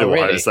 That's kind of what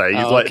I was saying.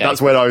 That's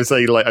when I was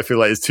saying I feel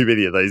like there's too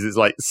many of those. It's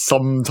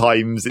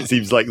sometimes it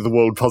seems like the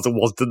world puzzle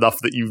wasn't enough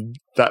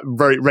that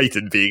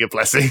rated being a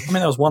blessing. I mean,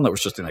 there was one that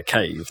was just in a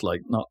cave,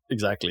 not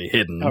exactly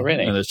hidden. Oh,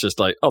 really? And it's just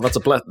that's a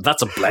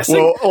blessing.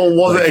 Well, or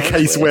was it a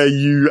case where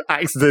you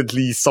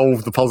accidentally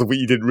solved the puzzle but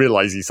you didn't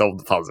realise you solved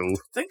the puzzle?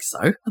 I think so.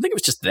 I think it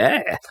was just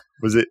there.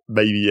 Was it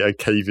maybe a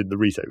cave in the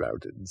Rito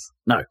Mountains?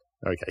 No.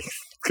 Okay,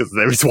 because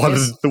there is one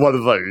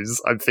of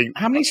those. I think.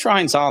 How many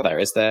shrines are there?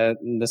 Is there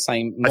the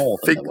same more?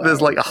 I think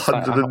there's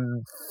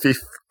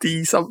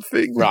 150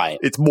 something. Right,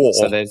 it's more.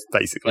 So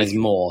basically there's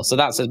more. So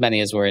that's as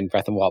many as were in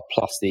Breath of the Wild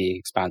plus the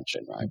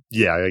expansion, right?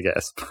 Yeah, I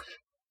guess.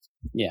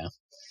 Yeah.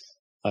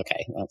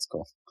 Okay, that's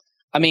cool.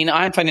 I mean,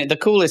 I find the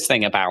coolest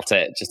thing about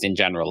it, just in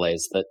general,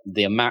 is that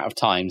the amount of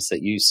times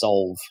that you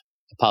solve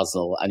a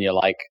puzzle and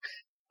you're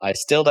I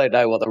still don't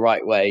know what the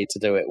right way to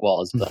do it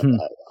was, but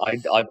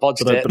I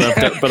bodged it.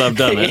 But I've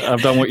done it.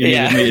 I've done what you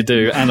needed me to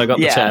do, and I got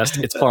the chest.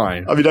 It's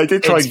fine. I mean, I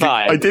did try and go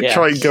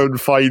and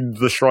find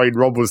the shrine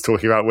Rob was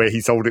talking about, where he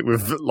sold it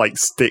with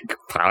stick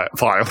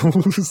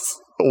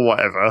piles or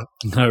whatever.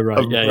 No,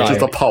 right?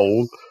 Just a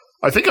pole.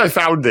 I think I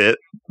found it,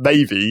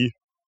 maybe,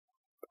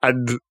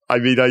 and I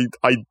mean, I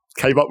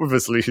came up with a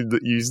solution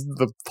that used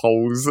the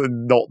poles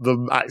and not the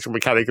actual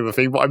mechanic of the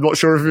thing, but I'm not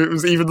sure if it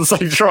was even the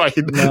same shrine.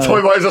 No. So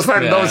I might have just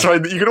found another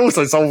shrine that you can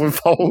also solve with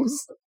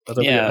poles. I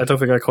don't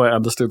think I quite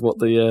understood what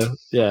the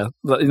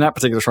in that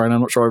particular shrine.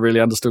 I'm not sure I really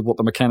understood what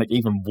the mechanic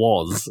even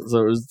was. So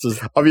it was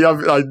just. I mean, I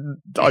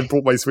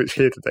brought my Switch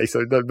here today,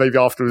 so maybe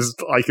afterwards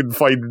I can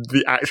find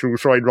the actual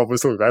shrine Rob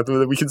was talking about,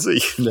 and then we can see.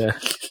 Yeah.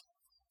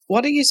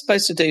 What are you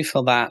supposed to do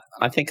for that?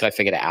 I think I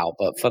figured it out,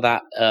 but for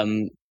that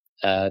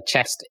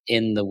chest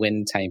in the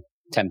Wind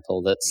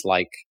Temple that's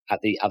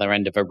at the other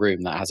end of a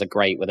room that has a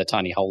grate with a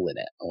tiny hole in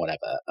it or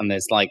whatever, and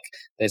there's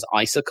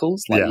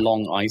icicles,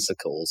 long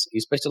icicles.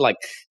 You're supposed to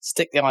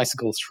stick the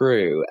icicle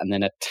through and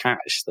then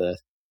attach the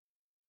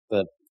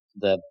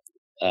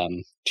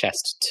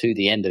chest to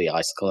the end of the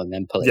icicle and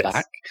then pull it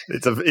back.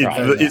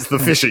 It's the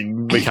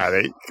fishing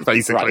mechanic,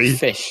 basically.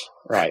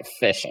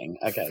 Fishing.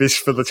 Okay. Fish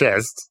for the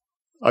chest.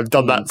 I've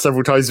done that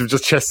several times with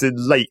just chests in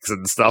lakes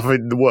and stuff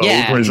in the world.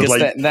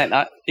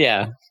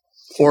 Yeah,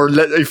 Or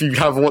if you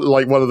have one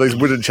of those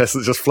wooden chests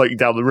that's just floating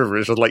down the river,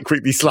 it's just like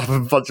quickly slap a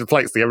bunch of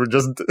planks together and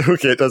just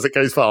hook it as it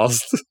goes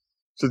past.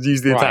 Just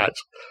use the attach.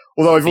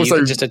 Although I've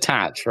also just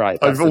attach, right?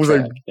 I've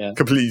also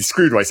completely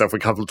screwed myself a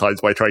couple of times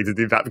by trying to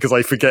do that because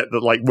I forget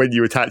that like when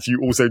you attach, you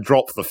also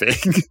drop the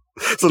thing.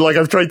 So like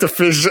I've tried to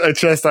fish a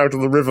chest out of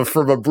the river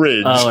from a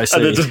bridge,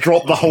 and then just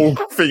drop the whole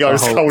thing I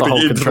was holding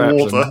into the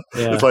water.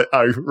 Yeah. It's like,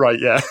 oh right,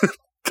 yeah,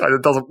 kind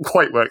of doesn't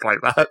quite work like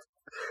that.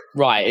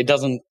 Right, it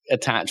doesn't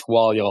attach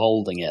while you're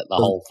holding it. The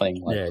whole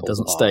thing, like, it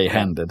doesn't stay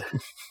handed.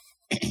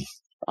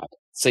 Right.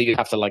 So you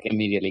have to like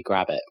immediately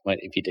grab it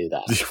if you do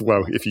that.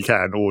 Well, if you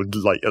can, or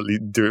like at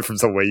least do it from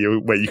somewhere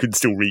where you can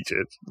still reach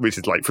it, which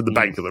is like from the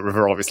bank of the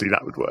river. Obviously,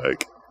 that would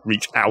work.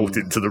 Reach out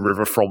into the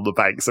river from the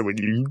bank, so when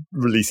you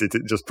release it,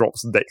 it just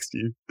drops next to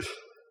you.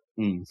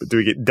 But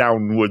doing it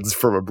downwards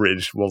from a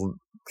bridge wasn't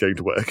going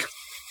to work.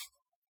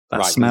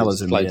 That smell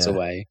is in the air. Floats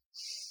away.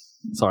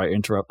 Sorry to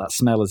interrupt. That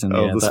smell is in the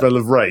air. The smell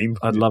of rain.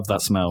 I love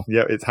that smell.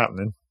 Yeah, it's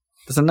happening.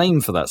 There's a name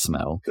for that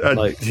smell.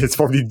 It's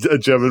probably a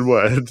German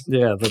word.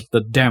 Yeah,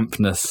 the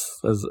dampness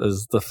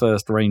as the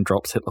first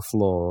raindrops hit the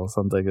floor or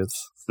something.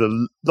 It's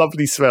the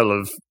lovely smell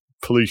of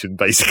pollution,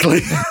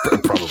 basically.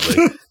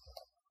 Probably.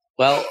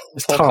 Well,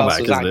 the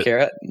forecast was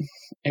accurate.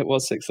 It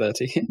was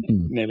 6:30,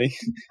 nearly.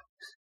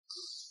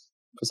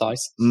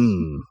 Precise.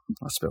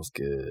 That smells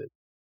good.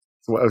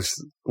 What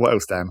else,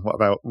 Dan?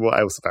 What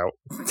else about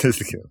what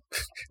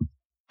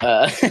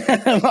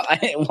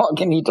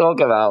can you talk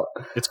about?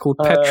 It's called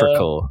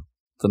petrichor.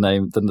 The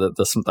name, the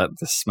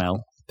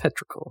smell,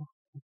 petrichor.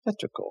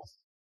 Petrichor.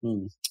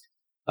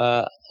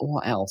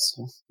 What else?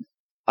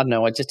 I don't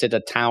know. I just did a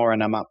tower,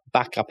 and I'm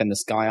back up in the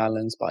Sky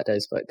Islands, but I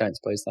don't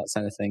suppose that's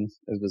anything.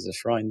 There was a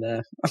shrine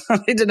there.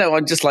 I don't know.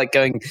 I'm just like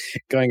going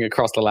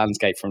across the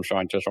landscape from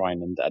shrine to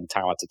shrine and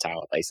tower to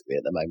tower, basically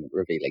at the moment,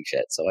 revealing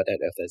shit. So I don't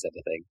know if there's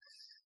anything.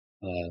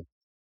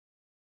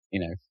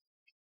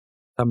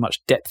 How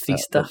much depthy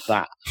stuff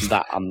that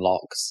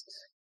unlocks.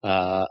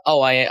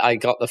 I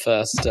got the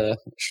first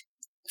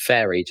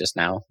fairy just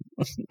now.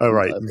 Oh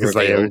right, because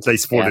they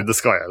spawn in the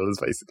Sky Islands,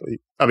 basically.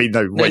 I mean,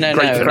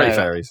 great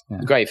fairies.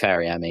 Yeah. Great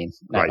fairy. I mean,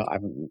 right. I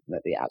haven't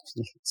met the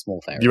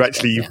small fairy. You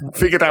actually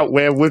figured out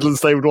where Woodland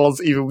Stone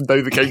was, even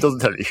though the game doesn't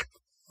tell you.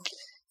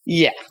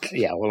 Yeah.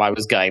 Well, I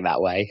was going that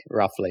way,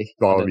 roughly.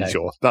 Well, I'm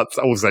sure. That's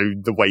also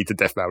the way to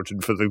Death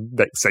Mountain for the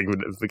next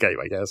segment of the game,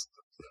 I guess.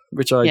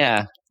 Which Rob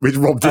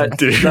didn't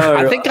do. No,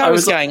 I think I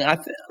was going. I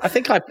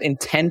think I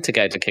intend to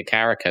go to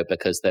Kakariko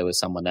because there was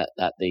someone at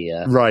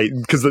the right,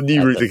 because the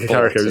new route to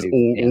Kakariko is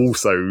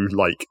also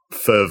like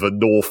further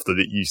north than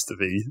it used to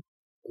be.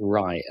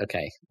 Right.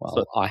 Okay.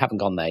 Well, I haven't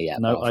gone there yet.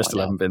 No, I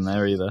still haven't been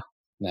there either.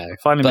 No.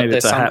 Finally made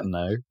it to Hatton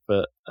though,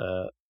 but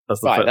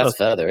that's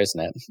further, isn't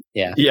it?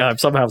 Yeah. Yeah, I've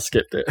somehow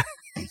skipped it.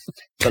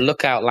 The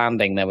Lookout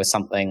Landing, there was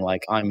something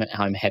like I'm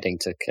heading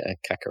to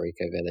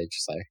Kakariko Village,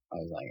 so I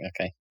was like,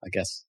 okay, I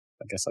guess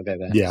I'll go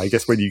there. Yeah, I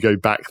guess when you go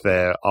back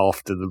there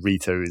after the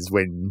Rito is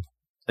when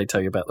they tell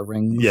you about the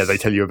rings. Yeah, they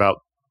tell you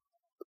about.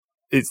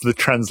 It's the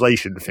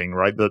translation thing,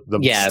 right? The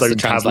stone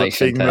tablet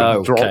thing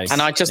that drops. Okay.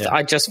 And I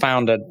just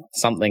found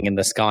something in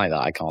the sky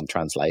that I can't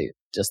translate.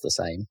 Just the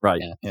same,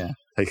 right? Yeah.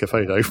 Take a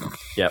photo.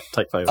 Yep,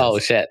 take photos. Oh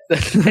shit!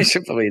 I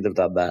should probably have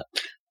done that.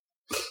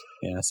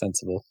 Yeah,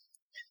 sensible.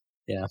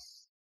 Yeah.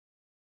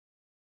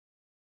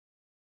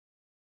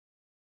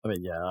 I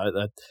mean, yeah.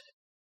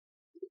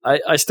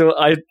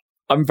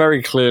 I'm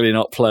very clearly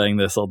not playing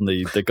this on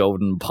the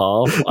golden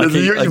path.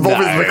 You're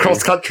the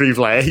cross country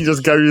player. He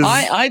just goes.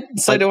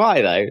 So do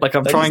I though. Like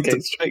I'm trying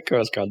to straight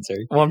cross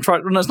country. Well, I'm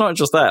trying. No, it's not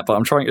just that, but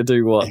I'm trying to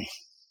do what.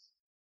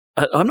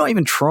 I'm not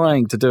even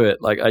trying to do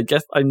it. Like I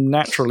guess I'm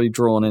naturally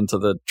drawn into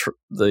the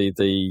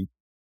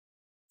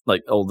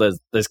like. Oh,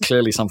 there's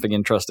clearly something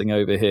interesting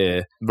over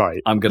here.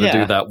 Right. I'm going to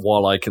do that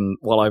while I've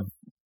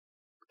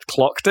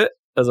clocked it,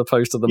 as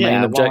opposed to the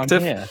main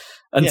objective.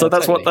 And so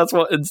that's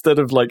what instead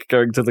of like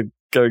going to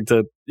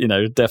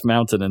Death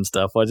Mountain and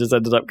stuff, I just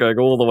ended up going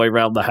all the way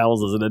around the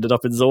houses and ended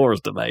up in Zora's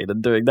domain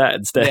and doing that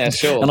instead. Yeah,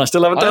 sure. And I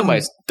still haven't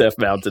done Death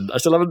Mountain. I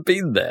still haven't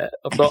been there.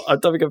 I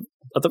don't think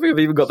I've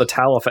even got the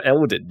tower for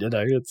Eldin.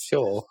 It's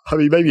sure. I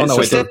mean, maybe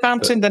it's Death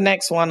Mountain the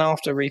next one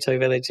after Rito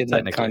Village in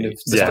that kind of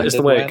it's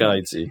the way it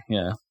guides you.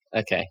 Yeah.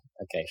 Okay,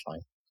 fine.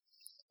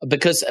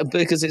 Because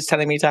it's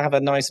telling me to have a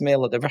nice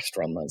meal at the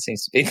restaurant. That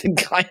seems to be the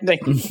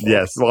guiding.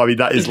 Yes, well, I mean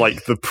that is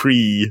like the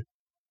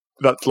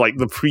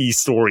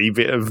pre-story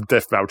bit of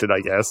Death Mountain, I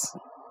guess.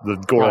 The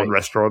Goron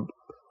restaurant.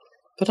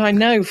 But I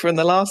know from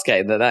the last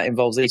game that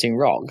involves eating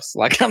rocks.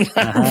 Like I'm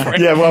not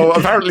Yeah, well,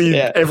 apparently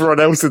everyone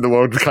else in the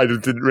world kind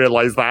of didn't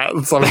realise that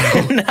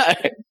somehow. No.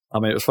 I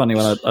mean, it was funny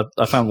when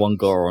I found one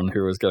Goron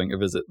who was going to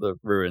visit the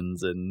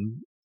ruins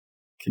in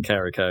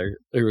Kakariko,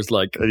 who was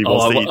like, he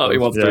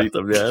wants to eat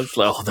them. Yeah, it's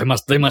like,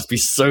 they must be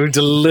so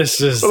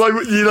delicious. Well,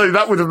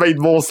 that would have made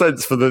more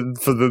sense for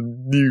the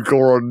new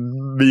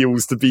Goron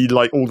meals to be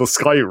like all the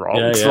sky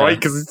rocks, right?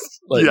 Because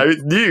it's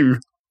it's new.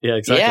 Yeah,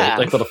 exactly. Yeah.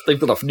 They've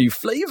got a new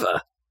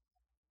flavor.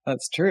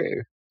 That's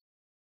true.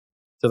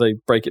 So they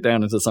break it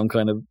down into some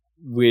kind of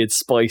weird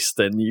spice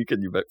then you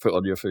can put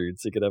on your food,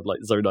 so you can have like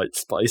Zonite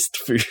spiced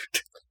food.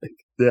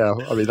 Yeah,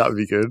 I mean that would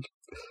be good,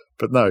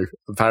 but no.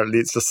 Apparently,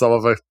 it's just some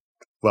other.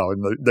 Well,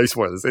 no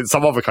spoilers. It's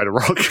some other kind of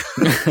rock.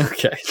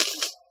 Okay.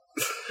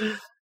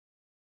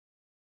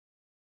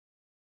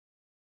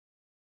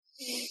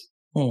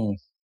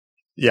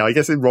 Yeah, I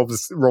guess in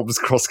Rob's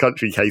cross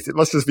country case, it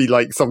must just be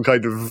like some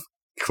kind of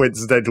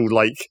coincidental,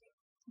 like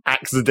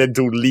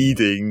accidental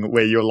leading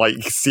where you're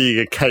like seeing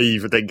a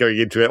cave and then going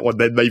into it, or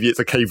then maybe it's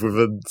a cave with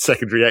a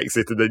secondary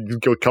exit and then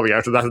you're coming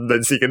out of that and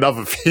then seeing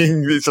another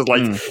thing. It's just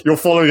like you're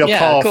following a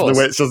path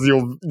where it's just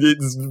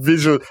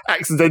it's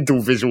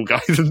accidental visual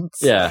guidance.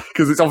 Yeah,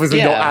 because it's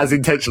obviously not as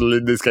intentional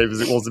in this game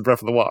as it was in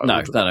Breath of the Wild.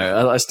 No.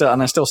 I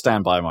still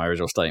stand by my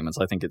original statements.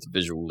 I think its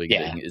visual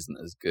leading isn't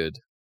as good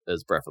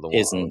as Breath of the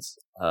Wild. Isn't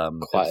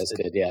quite as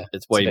good. Yeah,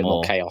 it's way a bit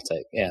more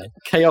chaotic. Yeah,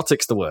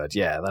 chaotic's the word.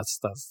 Yeah, that's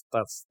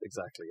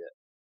exactly it.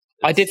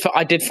 I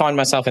did find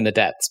myself in the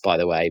depths, by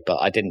the way, but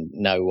I didn't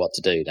know what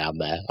to do down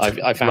there.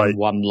 I found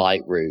one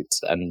light route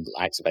and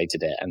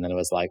activated it, and then I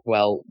was like,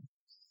 well,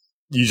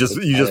 you just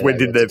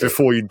went in there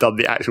before you'd done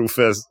the actual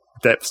first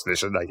depths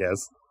mission, I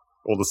guess,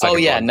 or the second. Oh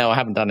yeah, one. No, I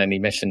haven't done any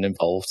mission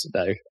involved.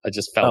 No, I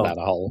just fell down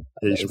a hole.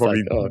 Yeah, you should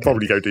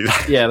probably go do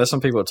that. Yeah, there's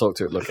some people to talk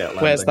to at Lookout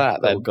Landing. Where's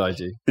that? They'll guide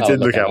you. It's in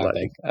Lookout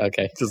Landing.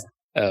 Okay,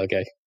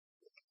 okay.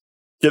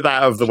 Get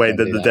that out of the way,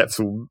 then the depths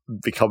will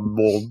become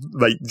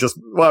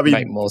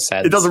make more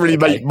sense. It doesn't really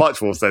make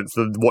much more sense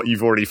than what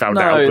you've already found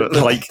out. But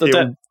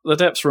the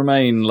depths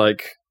remain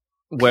like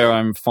where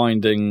I'm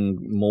finding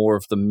more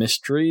of the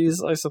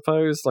mysteries, I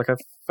suppose. Like I've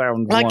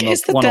found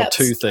one or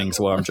two things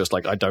where I'm just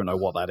like, I don't know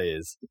what that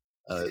is.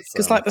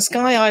 Because like the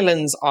Sky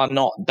Islands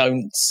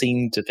don't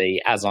seem to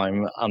be, as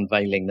I'm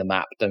unveiling the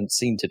map, don't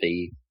seem to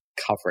be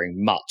covering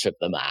much of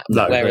the map.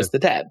 No, whereas the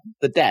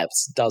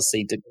depths does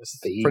seem to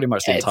be pretty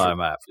much the entire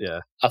map. Yeah,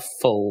 a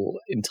full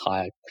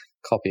entire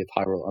copy of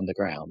Hyrule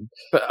Underground,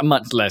 but a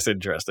much less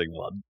interesting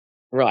one.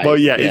 Right. Well,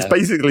 yeah. It's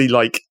basically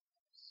like.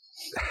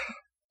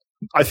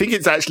 I think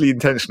it's actually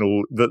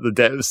intentional that the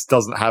depths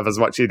doesn't have as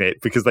much in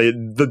it because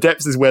the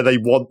depths is where they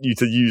want you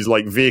to use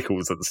like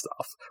vehicles and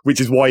stuff,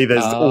 which is why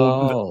there's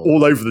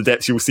all over the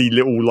depths you'll see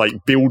little like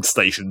build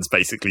stations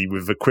basically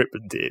with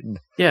equipment in.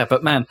 Yeah,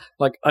 but man,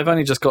 like I've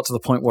only just got to the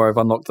point where I've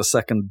unlocked the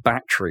second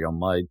battery on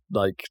my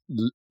belt.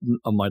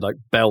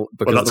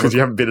 Because that's because you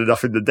haven't been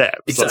enough in the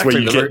depths. Exactly. That's where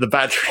you get the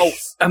batteries. Oh,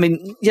 I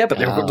mean, yeah, but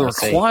the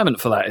requirement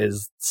for that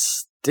is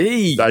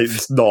steep. No,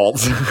 it's not.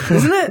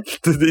 Isn't it?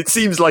 It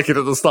seems like it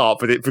at the start,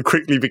 but it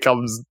quickly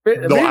becomes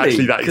not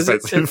actually that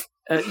expensive.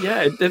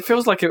 It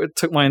feels like it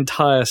took my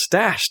entire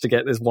stash to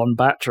get this one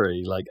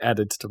battery like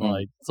added to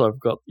my. So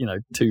I've got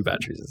 2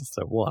 batteries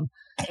instead of 1.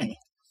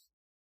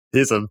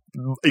 Here's an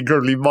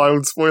incredibly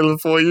mild spoiler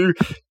for you.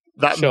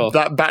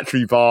 That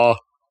battery bar,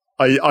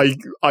 I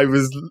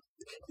was.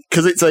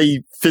 Because it's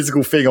a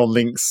physical thing on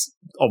Link's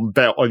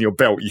on your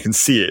belt, you can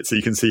see it, so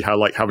you can see how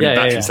many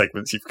battery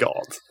segments you've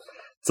got.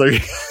 So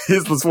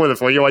here's the spoiler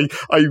for you. I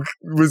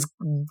was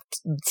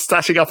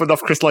stashing up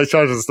enough crystallized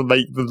charges to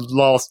make the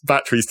last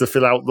batteries to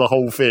fill out the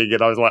whole thing,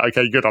 and I was like,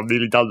 okay, good, I'm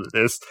nearly done with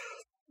this.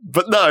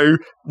 But no,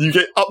 you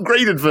get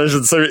upgraded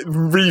versions, so it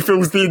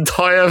refills the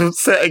entire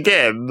set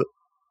again.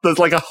 There's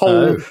like a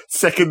whole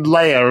second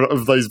layer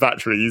of those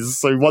batteries,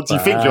 so once you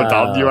think you're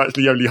done, you're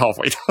actually only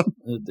halfway done.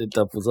 It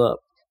doubles up.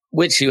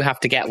 Which you have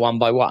to get one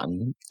by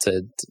one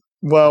to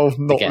well,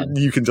 not again.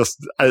 You can just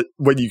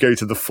when you go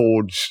to the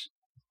forge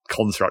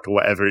construct or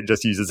whatever, it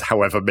just uses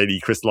however many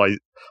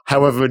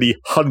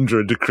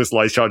 100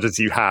 crystallized charges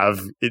you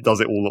have, it does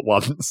it all at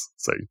once.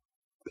 So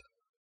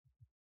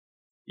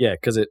yeah,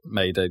 because it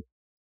made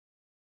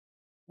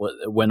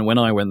when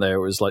I went there,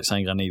 it was like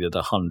saying I needed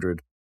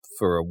 100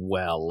 for a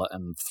well,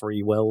 and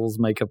 3 wells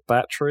make a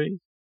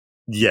battery.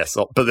 Yes,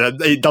 but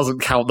it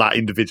doesn't count that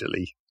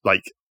individually.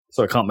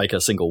 So I can't make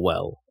a single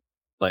well.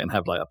 And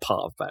have a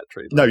part of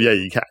battery. No, yeah,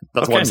 you can.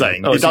 That's what I'm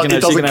saying. It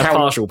doesn't count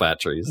partial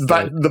batteries.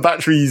 The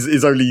batteries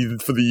is only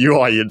for the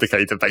UI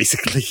indicator,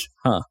 basically.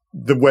 Huh.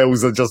 The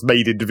wells are just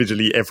made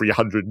individually every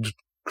 100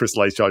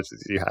 crystallized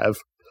charges you have.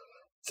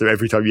 So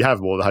every time you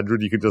have more than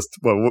 100, you can just,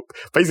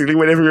 basically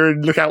whenever you're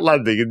in Lookout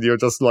Landing and you're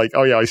just like,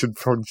 oh yeah, I should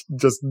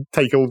just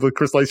take all the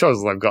crystallized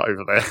charges I've got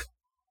over there.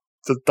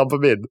 Just dump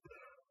them in.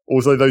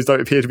 Also, those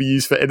don't appear to be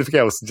used for anything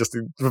else, just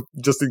in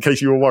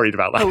case you were worried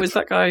about that. Oh, is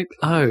that guy?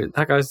 Oh,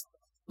 that guy's.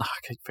 I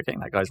keep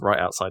forgetting that guy's right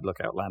outside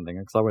Lookout Landing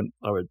because I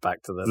went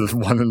back to the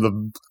one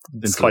in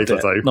the Sky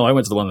Plateau. No, I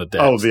went to the one in the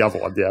depths. Oh, the other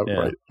one, yeah,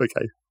 right,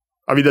 okay.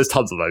 I mean, there's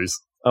tons of those.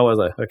 Oh, was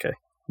there? Okay.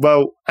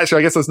 Well, actually,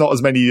 I guess there's not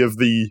as many of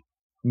the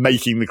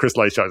making the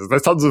crystallized charges.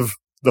 There's tons of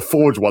the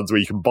forge ones where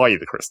you can buy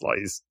the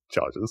crystallized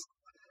charges.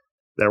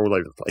 They're all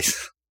over the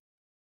place.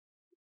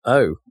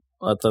 Oh,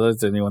 those are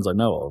the only ones I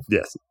know of.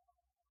 Yes,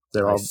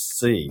 there are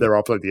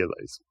plenty of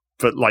those.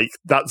 But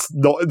that's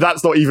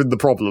not even the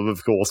problem,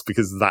 of course,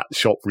 because that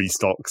shop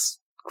restocks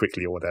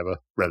quickly or whatever,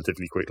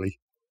 relatively quickly.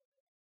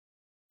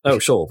 Oh,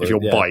 sure. If you're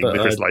buying the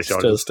crystallized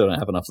charges. Still don't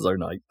have enough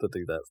Zonite to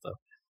do that stuff.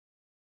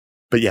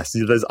 But yes,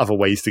 there's other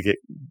ways to get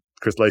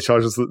crystallized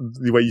charges.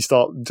 The way you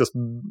start just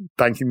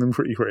banking them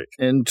pretty quick.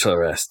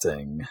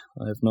 Interesting.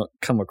 I've not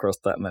come across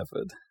that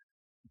method.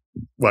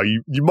 Well,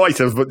 you might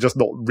have, but just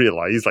not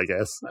realised, I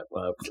guess.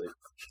 Well,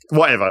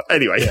 whatever.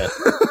 Anyway, yeah,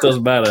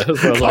 doesn't matter. As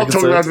far as I'll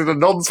talk about it in a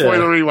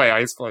non-spoilery way,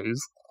 I suppose.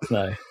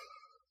 No. As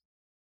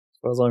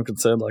far as I'm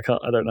concerned,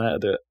 I don't know how to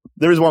do it.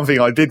 There is one thing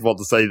I did want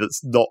to say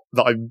that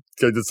I'm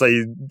going to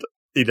say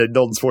in a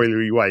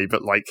non-spoilery way,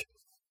 but like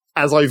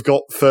as I've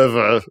got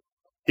further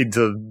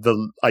into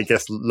the, I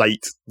guess,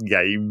 late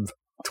game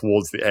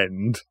towards the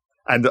end,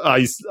 and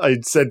I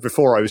said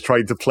before I was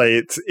trying to play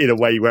it in a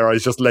way where I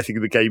was just letting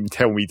the game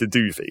tell me to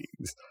do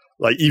things.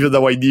 Like, even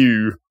though I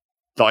knew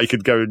that I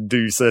could go and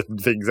do certain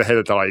things ahead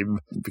of time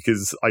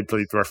because I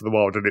played Breath of the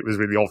Wild and it was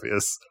really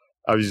obvious,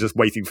 I was just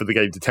waiting for the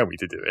game to tell me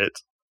to do it.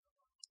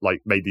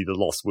 Like, maybe the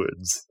Lost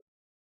Woods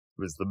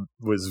was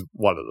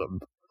one of them.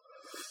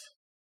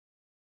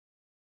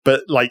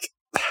 But, like,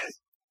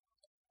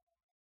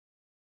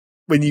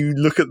 when you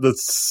look at the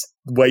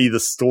way the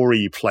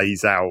story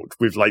plays out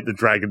with, like, the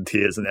dragon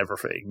tears and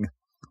everything,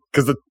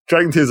 because the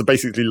dragon tears are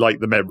basically like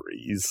the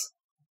memories,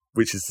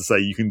 which is to say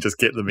you can just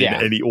get them in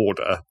any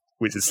order,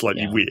 which is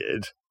slightly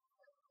weird.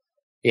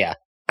 Yeah.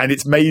 And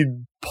it's made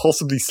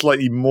possibly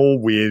slightly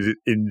more weird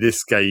in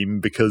this game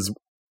because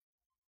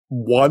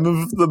one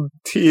of the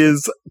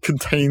tiers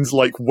contains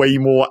like way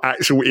more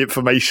actual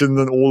information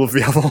than all of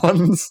the other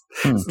ones.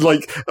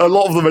 Like, a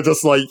lot of them are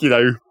just like, you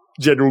know,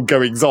 general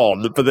goings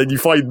on, but then you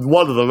find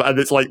one of them and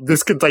it's like,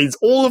 this contains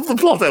all of the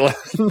plot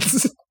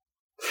elements,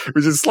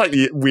 which is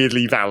slightly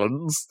weirdly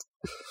balanced.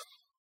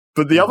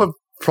 But the other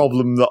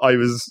problem that I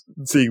was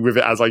seeing with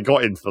it as I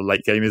got into the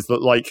late game is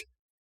that, like,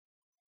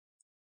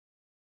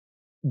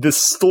 the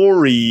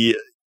story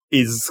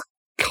is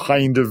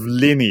kind of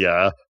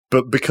linear,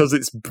 but because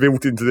it's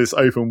built into this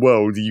open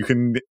world, you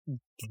can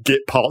get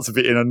parts of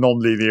it in a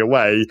non-linear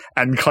way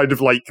and kind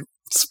of like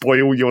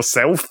spoil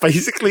yourself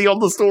basically on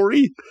the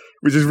story,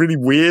 which is really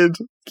weird.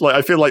 Like,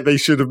 I feel like they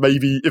should have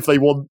maybe, if they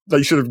want,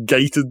 they should have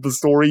gated the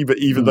story, but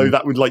even though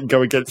that would like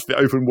go against the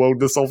open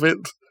worldness of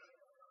it,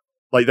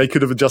 like they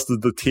could have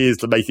adjusted the tiers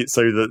to make it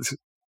so that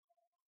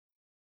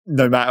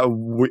no matter,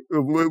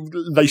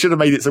 they should have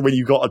made it so when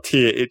you got a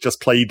tier, it just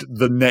played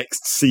the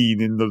next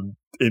scene in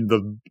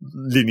the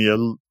linear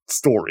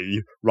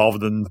story rather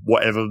than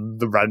whatever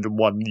the random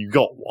one you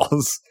got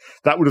was.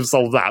 That would have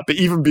solved that. But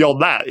even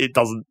beyond that, it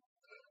doesn't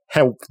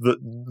help that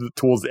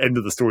towards the end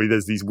of the story,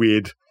 there's these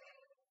weird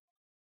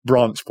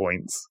branch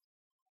points.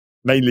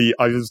 Mainly,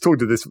 I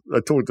talked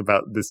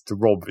about this to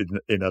Rob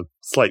in a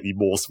slightly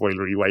more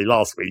spoilery way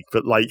last week,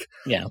 but like,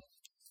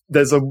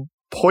 there's a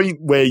point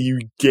where you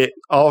get,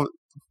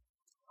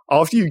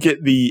 after you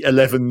get the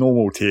 11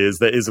 normal tiers,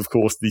 there is, of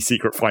course, the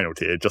secret final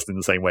tier, just in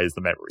the same way as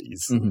the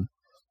memories. Mm-hmm.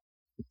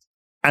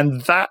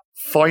 And that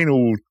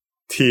final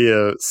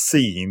tier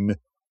scene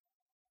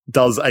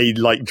does a,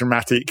 like,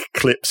 dramatic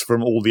clips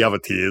from all the other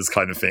tiers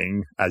kind of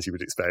thing, as you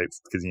would expect,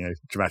 because, you know,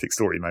 dramatic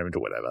story moment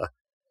or whatever.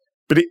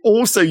 But it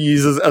also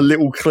uses a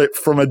little clip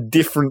from a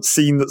different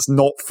scene that's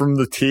not from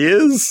the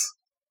tiers.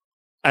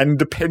 And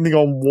depending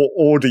on what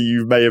order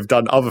you may have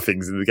done other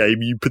things in the game,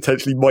 you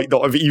potentially might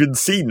not have even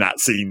seen that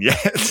scene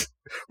yet,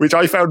 which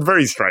I found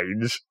very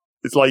strange.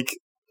 It's like,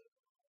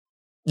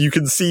 you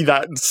can see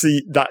that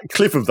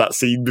clip of that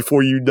scene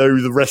before you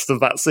know the rest of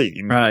that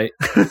scene. Right.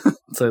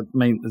 So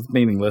it's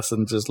meaningless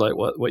and just like,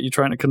 what are you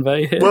trying to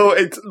convey here? Well,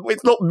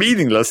 it's not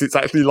meaningless. It's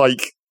actually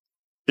like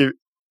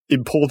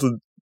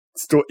important.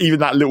 Even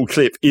that little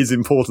clip is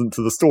important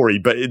to the story,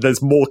 but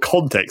there's more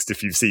context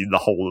if you've seen the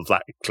whole of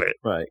that clip.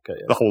 Right. Okay,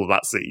 the whole of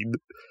that scene.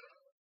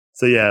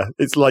 So yeah,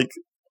 it's like,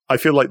 I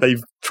feel like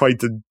they've tried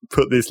to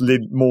put this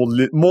more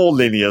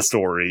linear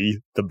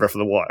story than Breath of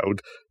the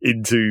Wild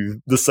into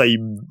the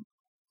same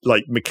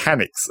like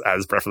mechanics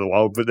as Breath of the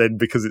Wild, but then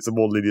because it's a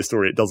more linear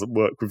story, it doesn't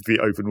work with the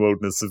open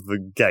worldness of the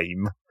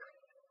game.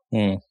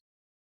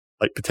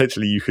 Like,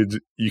 potentially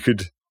you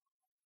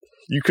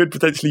could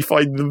potentially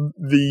find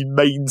the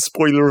main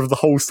spoiler of the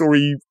whole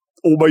story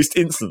almost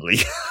instantly.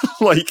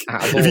 Like,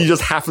 if you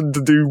just happen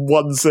to do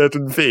one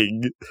certain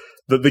thing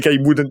that the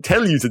game wouldn't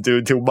tell you to do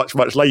until much,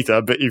 much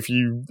later, but if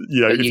you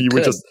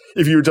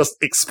were just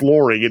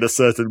exploring in a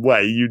certain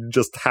way, you'd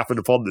just happen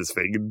upon this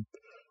thing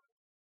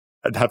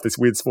and have this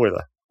weird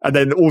spoiler. And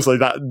then also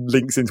that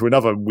links into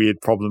another weird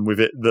problem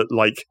with it, that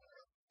like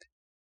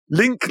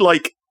Link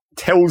like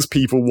tells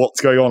people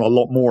what's going on a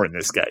lot more in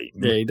this game.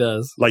 Yeah, he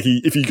does. Like,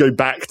 if you go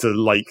back to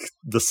like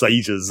the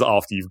sages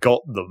after you've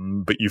got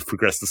them, but you've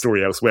progressed the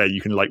story elsewhere,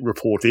 you can like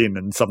report in,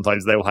 and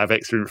sometimes they'll have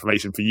extra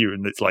information for you,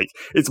 and it's like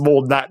it's a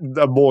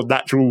more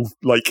natural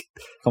like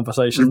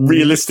conversation,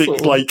 realistic sort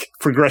of like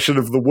progression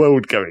of the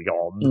world going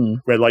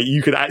on, where like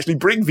you can actually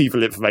bring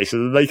people information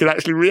and they can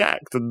actually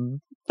react and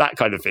that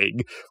kind of thing.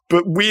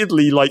 But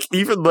weirdly, like,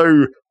 even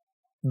though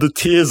the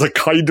tears are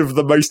kind of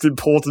the most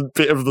important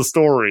bit of the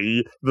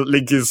story, that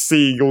Link is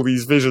seeing all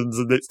these visions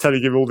and it's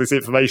telling him all this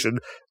information.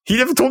 He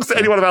never talks to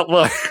anyone about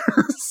those.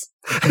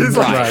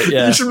 It's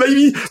you should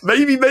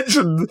maybe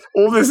mention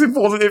all this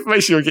important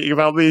information you're getting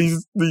about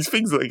these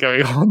things that are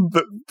going on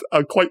that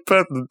are quite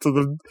pertinent to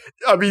them.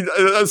 I mean,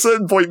 at a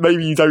certain point,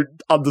 maybe you don't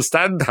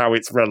understand how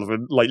it's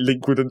relevant. Like,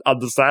 Link wouldn't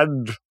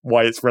understand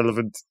why it's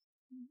relevant,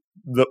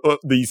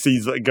 these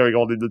scenes that are going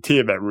on in the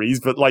tear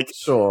memories, but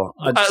sure,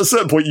 at a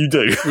certain point you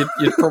do.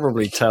 You'd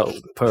probably tell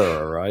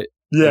Purah, right?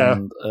 Yeah,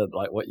 and,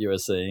 what you were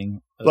seeing.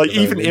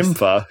 Even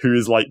Impa, who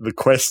is the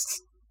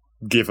quest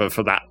giver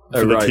for that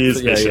for the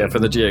tears mission. For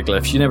the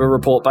geoglyphs, you never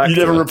report back.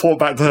 Report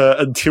back to her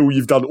until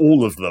you've done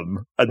all of them,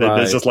 and then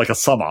there's just a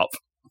sum up,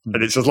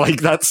 and it's just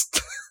that's.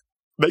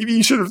 Maybe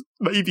you should have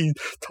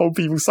told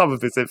people some of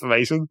this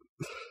information.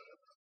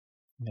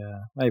 Yeah,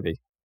 maybe.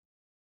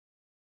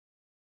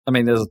 I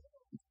mean, there's.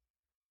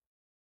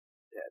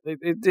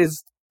 It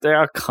is. They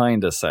are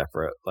kind of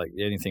separate.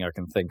 The only thing I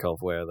can think of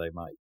where they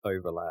might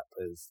overlap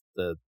is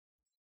the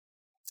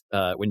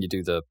when you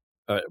do the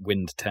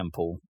Wind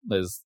Temple.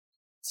 There's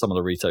some of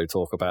the Rito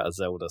talk about a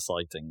Zelda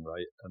sighting,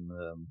 right? And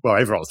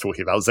everyone's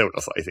talking about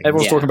Zelda sightings.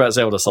 Everyone's talking about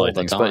Zelda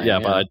sightings,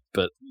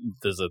 but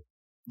there's a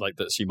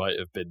that she might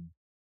have been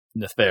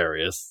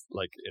nefarious,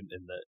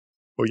 in that.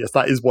 Well, yes,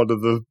 that is one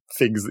of the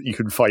things that you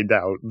can find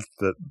out.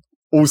 That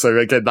also,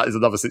 again, that is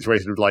another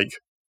situation of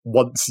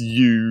once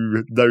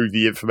you know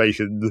the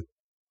information,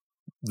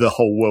 the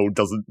whole world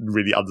doesn't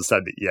really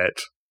understand it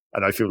yet.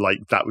 And I feel like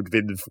that would have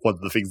been one of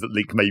the things that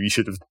Link maybe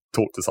should have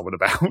talked to someone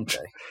about. Okay.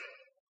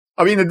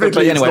 I mean,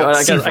 admittedly, anyway,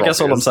 I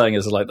guess all I'm saying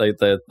is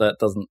that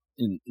doesn't,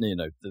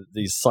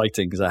 these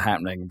sightings are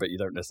happening, but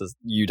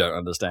you don't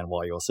understand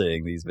why you're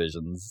seeing these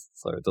visions,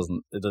 so it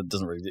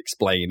doesn't really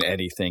explain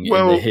anything in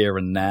the here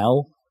and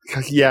now.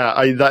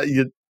 Yeah,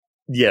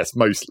 yes,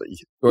 mostly.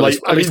 Or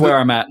at least where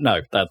I'm at,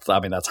 no, that's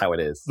how it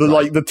is.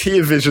 The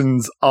tear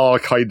visions are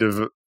kind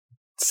of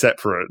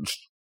separate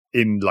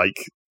in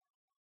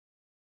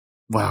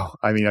Well,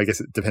 I mean, I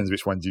guess it depends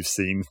which ones you've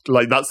seen.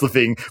 That's the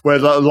thing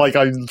where,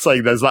 I'm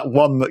saying, there's that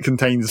one that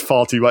contains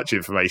far too much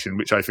information,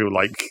 which I feel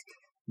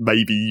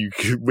maybe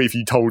if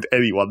you told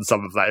anyone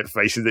some of that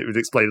information, it would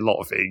explain a lot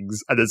of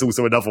things. And there's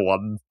also another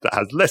one that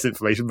has less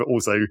information, but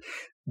also,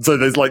 so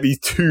there's these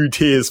two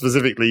tiers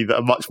specifically that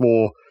are much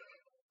more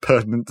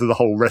pertinent to the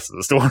whole rest of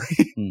the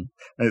story. And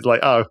it's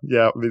oh,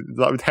 yeah, I mean,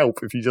 that would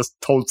help if you just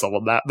told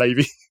someone that,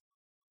 maybe.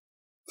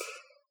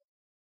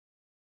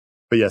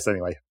 But yes,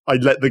 anyway, I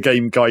let the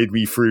game guide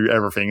me through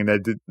everything, and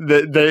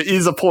there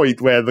is a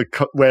point where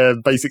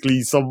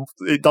basically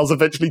it does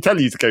eventually tell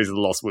you to go to the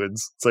Lost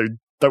Woods, so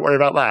don't worry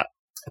about that.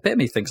 A bit of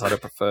me thinks I'd have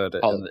preferred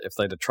it if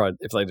they'd have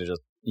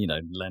just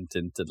lent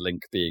into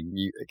Link being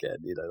mute again,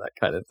 that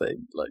kind of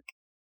thing.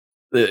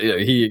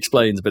 He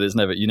explains, but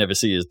you never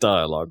see his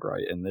dialogue,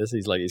 right? In this,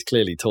 he's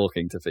clearly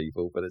talking to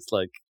people, but it's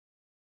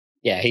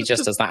yeah, he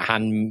just does that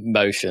hand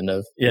motion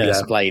of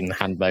explain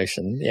hand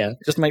motion. Yeah,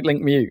 just make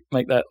Link mute,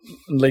 make that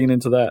lean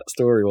into that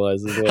story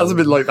wise as well. Hasn't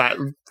been like that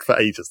for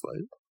ages though.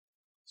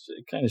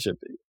 It kind of should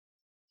be.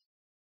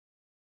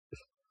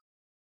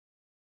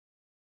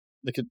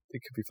 It could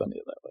be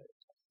funnier that way.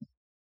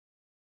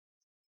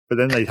 But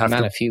then they'd have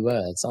a few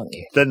words, aren't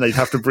you? Then they'd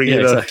have to bring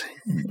in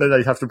then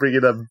they'd have to bring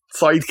in a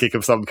sidekick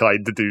of some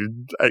kind to do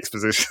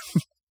exposition.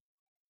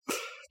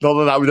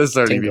 Not that would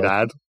necessarily be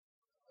bad.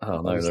 Oh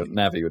no,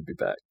 Navi would be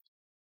back.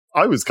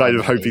 I was kind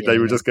of hoping they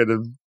were just going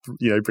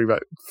to, bring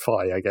back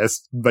Fi, I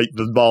guess. Make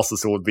the Master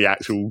Sword the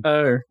actual...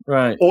 Oh,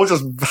 right. Or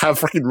just have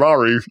freaking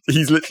Raru.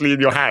 He's literally in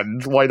your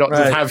hand. Why not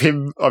just have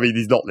him... I mean,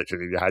 he's not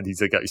literally in your hand.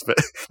 He's a ghost. But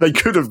they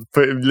could have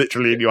put him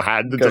literally in your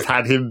hand and just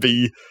had him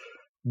be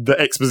the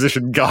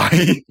exposition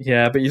guy.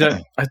 Yeah, but you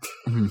don't...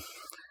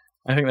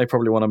 I think they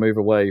probably want to move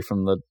away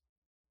from the...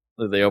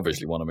 They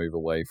obviously want to move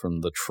away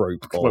from the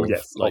trope of,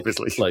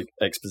 obviously.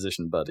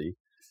 Exposition buddy.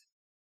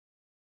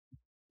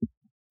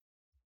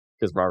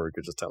 Because Raru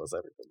could just tell us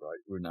everything, right?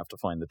 We wouldn't have to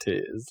find the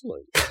tears.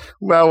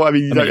 Well, I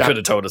mean, he could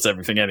have told us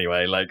everything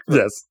anyway.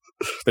 Yes,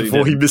 but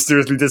before he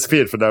mysteriously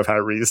disappeared for no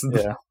apparent reason.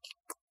 Yeah.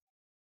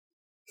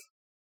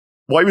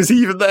 Why was he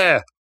even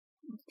there?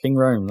 King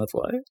Rome. That's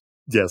why.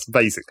 Yes,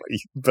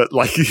 basically, but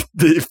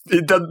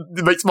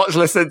it makes much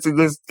less sense in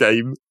this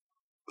game,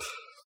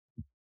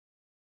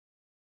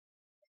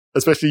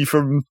 especially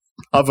from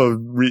other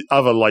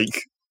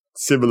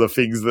similar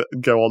things that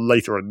go on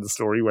later in the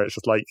story, where it's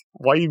just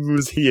why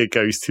was he a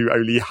ghost who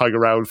only hung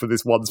around for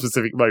this one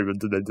specific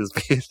moment and then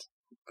disappeared?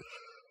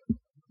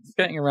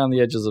 Getting around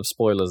the edges of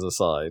spoilers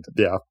aside,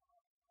 yeah,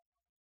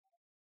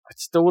 I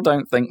still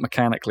don't think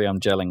mechanically I'm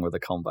gelling with the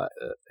combat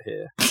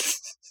here.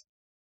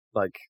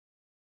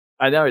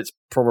 I know it's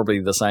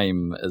probably the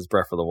same as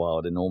Breath of the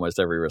Wild in almost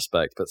every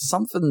respect, but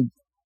something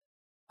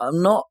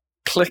I'm not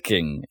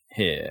clicking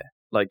here.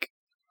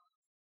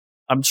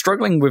 I'm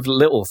struggling with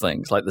little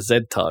things like the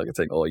Z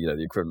targeting, or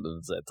the equivalent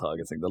of Z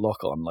targeting, the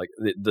lock on,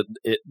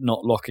 it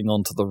not locking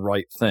onto the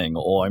right thing,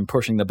 or I'm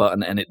pushing the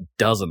button and it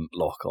doesn't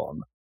lock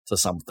on to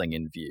something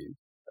in view.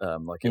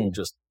 It will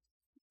just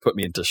put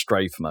me into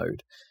strafe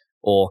mode.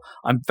 Or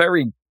I'm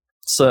very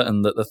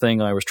certain that the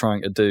thing I was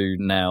trying to do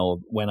now,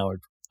 when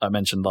I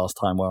mentioned last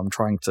time, where I'm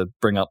trying to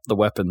bring up the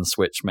weapon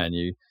switch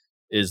menu,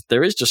 is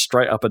there is just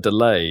straight up a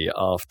delay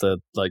after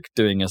like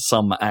doing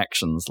some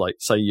actions. Like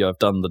say you have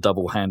done the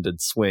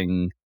double-handed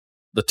swing,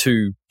 the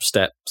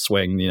 2-step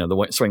swing,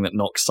 the swing that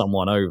knocks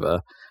someone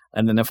over,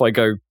 and then if I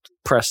go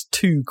press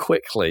too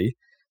quickly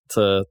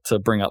to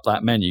bring up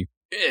that menu,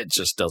 it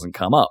just doesn't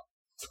come up,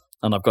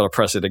 and I've got to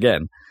press it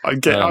again.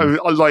 I'm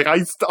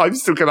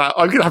still gonna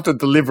have to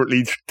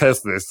deliberately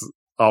test this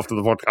after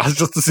the podcast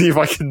just to see if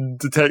I can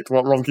detect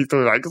what Ron keeps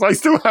talking about, because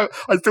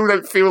I still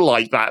don't feel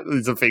like that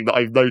is a thing that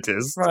I've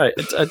noticed. Right,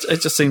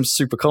 it just seems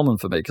super common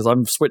for me because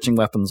I'm switching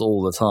weapons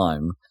all the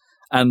time,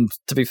 and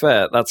to be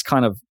fair, that's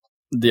kind of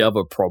the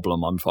other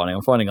problem I'm finding.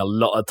 I'm finding a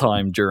lot of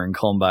time during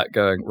combat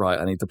going, right,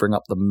 I need to bring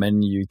up the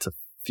menu to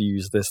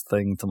fuse this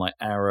thing to my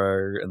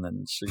arrow and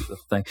then shoot the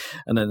thing,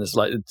 and then it's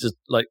just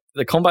like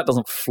the combat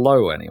doesn't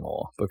flow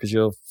anymore because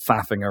you're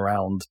faffing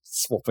around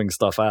swapping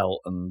stuff out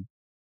and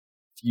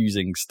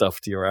fusing stuff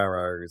to your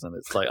arrows, and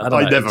it's like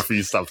I never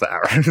fuse stuff to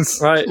arrows.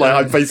 Right,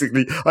 I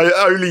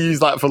only use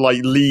that for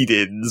like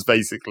lead-ins,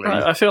 basically.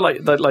 Right, I feel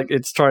like that, like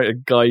it's trying to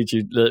guide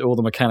you. All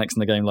the mechanics in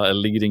the game are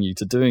leading you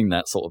to doing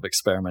that sort of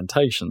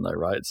experimentation, though,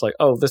 right? It's like,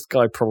 oh, this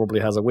guy probably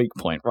has a weak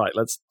point, right?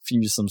 Let's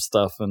fuse some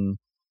stuff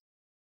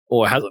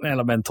or has an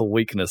elemental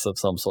weakness of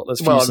some sort.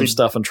 Let's fuse some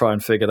stuff and try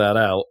and figure that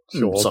out.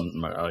 Sure. A lot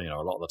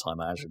of the time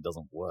that actually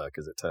doesn't work,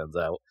 as it turns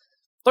out.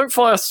 Don't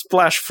fire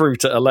splash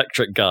fruit at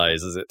electric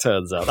guys, as it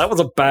turns out. That was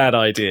a bad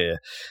idea.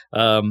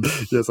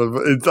 Yes,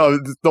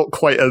 it's not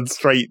quite a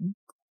straight...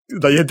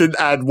 They didn't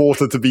add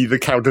water to be the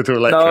counter to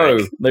electric.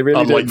 No, they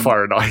really didn't. Unlike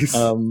fire and ice.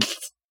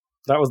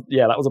 That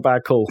was a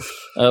bad call.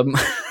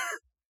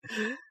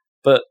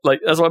 But like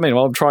that's what I mean.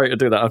 While I'm trying to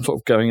do that, I'm sort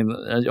of going in,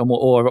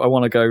 or I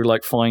want to go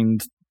like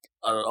find...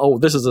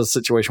 this is a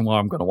situation where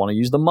I'm going to want to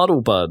use the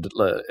muddle bud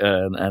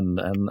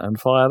and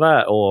fire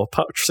that, or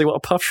see what a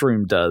puff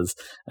shroom does,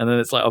 and then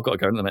it's like I've got to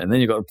go into it, and then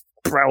you've got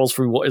to browse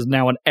through what is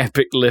now an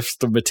epic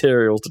list of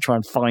materials to try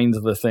and find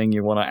the thing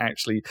you want to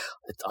actually.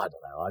 I don't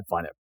know. I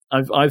find it.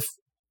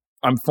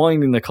 I'm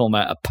finding the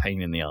combat a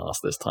pain in the ass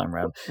this time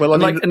around. Well,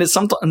 and it's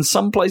in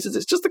some places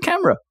it's just the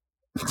camera.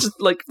 It's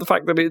just like the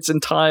fact that it's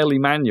entirely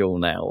manual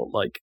now,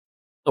 like.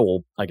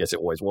 Or I guess it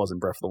always was in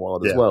Breath of the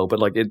Wild as well, but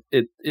like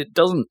it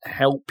doesn't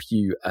help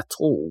you at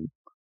all.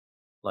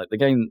 Like the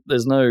game,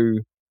 there's no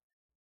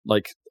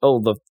like,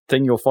 oh, the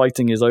thing you're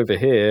fighting is over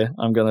here.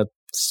 I'm gonna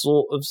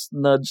sort of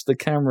nudge the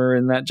camera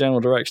in that general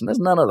direction. There's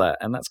none of that,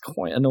 and that's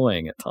quite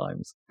annoying at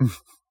times.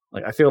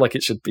 Like I feel like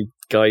it should be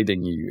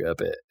guiding you a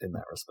bit in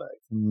that respect.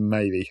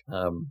 Maybe.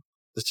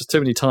 There's just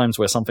too many times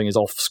where something is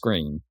off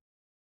screen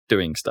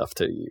doing stuff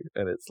to you,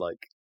 and it's like.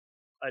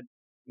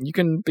 You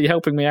can be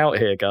helping me out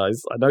here,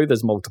 guys. I know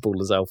there's multiple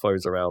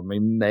Lizalfos around me.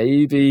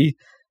 Maybe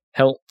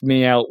help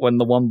me out when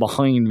the one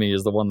behind me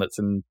is the one that's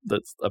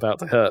about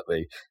to hurt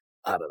me.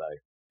 I don't know.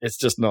 It's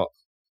just not.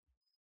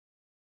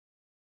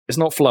 It's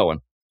not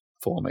flowing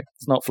for me.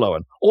 It's not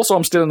flowing. Also,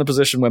 I'm still in the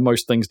position where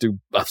most things do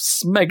a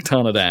smeg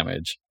ton of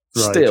damage.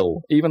 Right.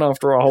 Still, even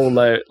after a whole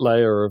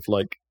layer of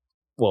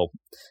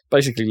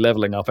basically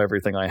leveling up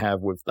everything I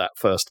have with that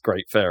first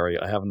Great Fairy,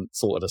 I haven't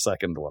sorted a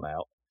second one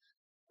out.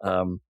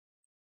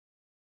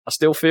 I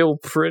still feel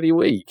pretty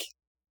weak.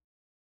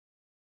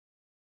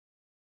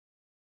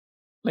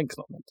 Link's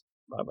not meant.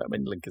 I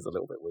mean, Link is a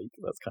little bit weak.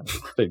 That's kind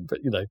of the thing, but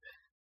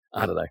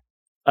I don't know.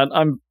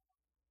 And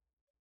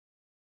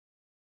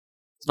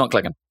it's not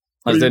clicking.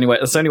 That's the only way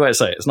to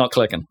say it. It's not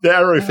clicking. The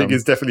arrow thing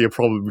is definitely a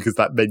problem because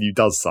that menu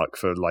does suck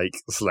for like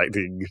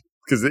selecting.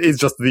 Because it is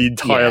just the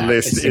entire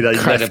list in a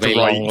incredibly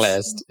left-right long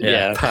list.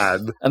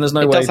 pan. And there's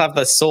no way... It does have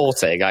the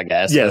sorting, I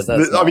guess. Yes,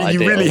 I mean,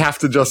 you really have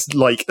to just,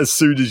 like, as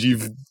soon as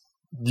you've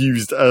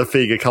used a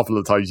thing a couple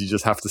of times, you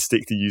just have to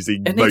stick to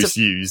using most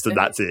used, and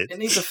that's it. It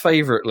needs a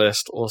favourite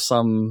list or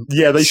some...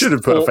 Yeah, they should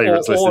have put a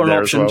favourites list in there as well. Or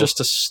an option just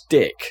to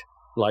stick.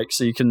 Like,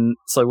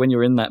 so when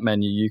you're in that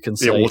menu, you can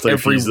say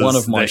every one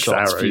of my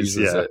shots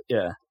fuses it.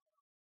 Yeah.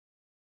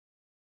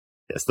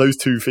 Yes, those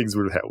two things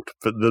would have helped,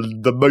 but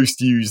the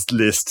most used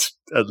list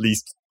at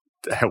least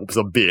helps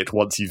a bit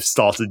once you've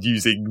started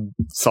using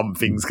some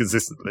things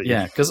consistently.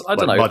 Yeah, because I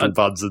don't know, muddle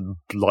buds and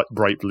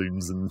bright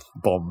balloons and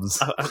bombs.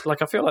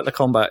 I feel like the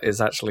combat is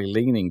actually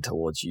leaning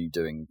towards you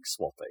doing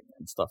swapping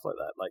and stuff like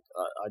that. Like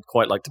I'd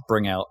quite like to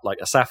bring out like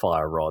a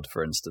sapphire rod,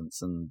 for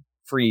instance, and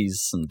freeze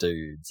some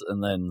dudes,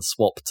 and then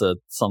swap to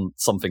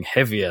something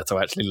heavier to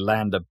actually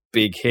land a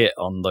big hit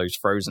on those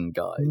frozen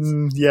guys.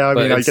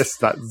 I guess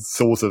that's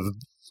sort of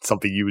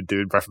something you would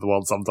do in Breath of the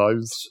Wild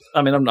sometimes.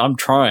 I mean, I'm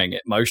trying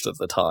it most of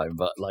the time,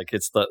 but like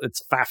it's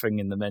faffing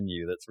in the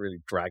menu that's really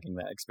dragging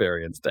that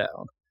experience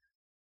down.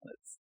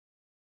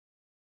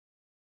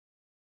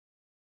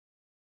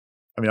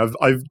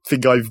 I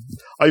think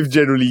I've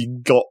generally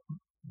got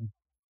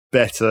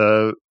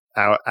better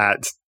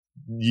at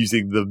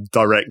using the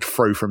direct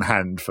throw from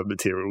hand for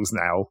materials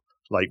now.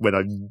 Like when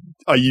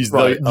I use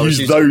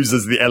those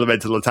as the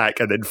elemental attack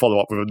and then follow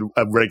up with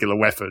a regular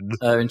weapon.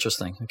 Oh,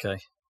 interesting. Okay.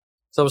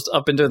 So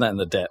I've been doing that in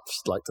the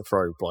depths, like to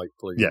throw like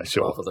blue,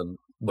 rather than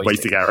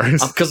wasting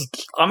arrows. Because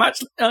I'm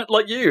actually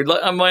like you,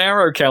 like my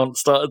arrow count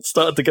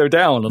started to go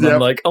down, and I'm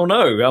like, oh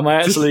no, am I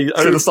actually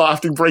going to start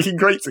having breaking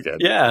grates again?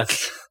 Yeah.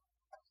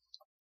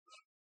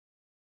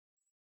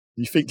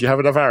 You think you have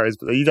enough arrows,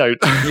 but you don't.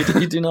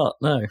 You do not.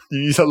 No. You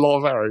use a lot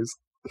of arrows.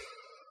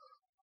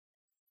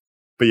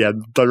 But yeah,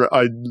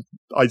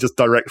 I just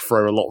direct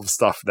throw a lot of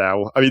stuff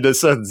now. I mean, there's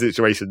certain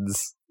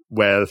situations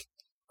where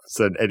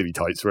certain enemy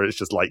types where it's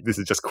just like, this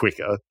is just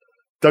quicker.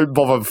 Don't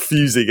bother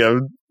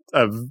fusing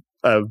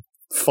a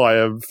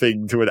fire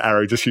thing to an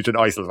arrow, just shoot an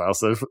ice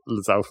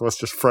Lazalfos,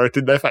 just throw it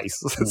in their face.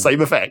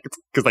 Same effect,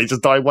 because they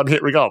just die one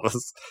hit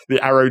regardless.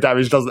 The arrow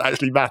damage doesn't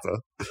actually matter.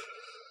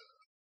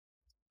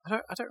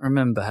 I don't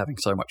remember having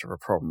so much of a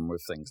problem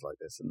with things like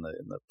this in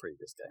the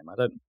previous game.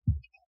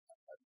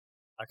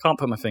 I can't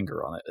put my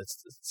finger on it.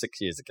 It's 6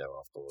 years ago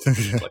afterwards.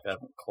 Like I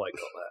haven't quite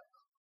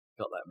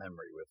got that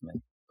memory with me.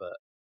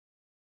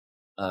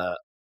 But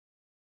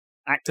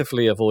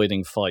actively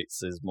avoiding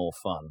fights is more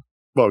fun.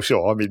 Well,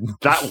 sure. I mean,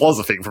 that was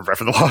a thing from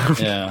Breath of the Wild.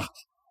 Yeah.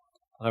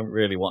 I don't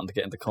really want to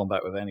get into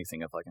combat with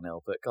anything if I can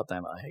help it. God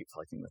damn it, I hate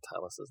fighting the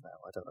Taluses now.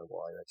 I don't know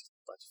why. I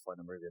just find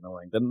them really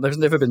annoying. They've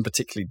never been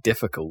particularly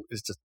difficult.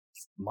 It's just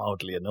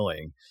mildly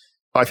annoying.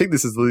 I think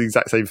this is the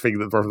exact same thing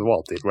that Breath of the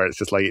Wild did, where it's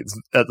just like, it's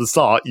at the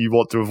start, you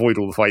want to avoid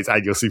all the fights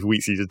and you're super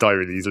weak, so you just die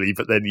really easily,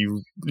 but then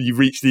you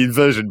reach the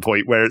inversion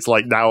point where it's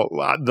like, now,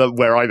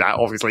 where I'm at,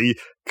 obviously,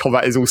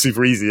 combat is all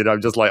super easy, and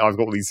I'm just like, I've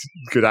got all these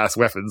good-ass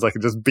weapons, I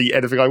can just beat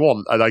anything I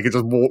want, and I can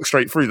just walk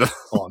straight through them.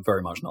 Oh, I'm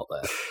very much not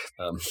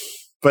there.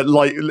 But,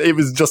 like, it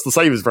was just the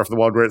same as Breath of the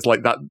Wild, where it's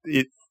like that,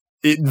 it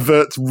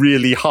inverts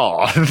really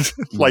hard.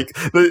 Like,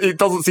 it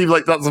doesn't seem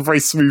like that's a very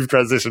smooth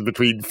transition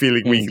between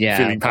feeling weak and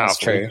feeling powerful. That's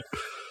true.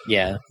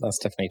 Yeah, that's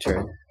definitely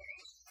true.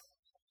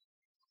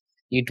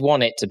 You'd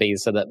want it to be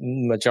so that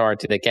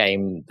majority of the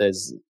game,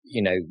 there's,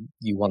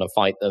 you want to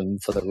fight them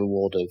for the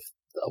reward of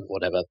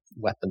whatever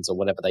weapons or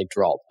whatever they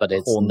drop, but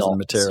it's not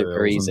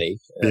super easy.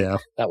 Yeah.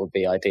 That would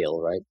be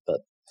ideal, right? But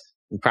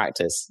in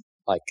practice,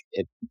 like,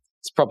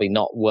 it's probably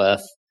not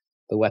worth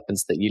the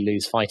weapons that you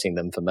lose fighting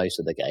them for most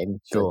of the game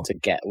to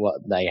get what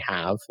they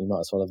have. You might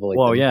as well avoid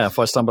them. Well, yeah, if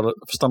I stumble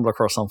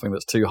across something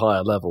that's too high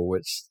a level,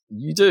 which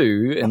you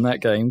do in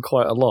that game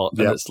quite a lot,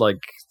 then it's like,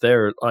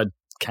 I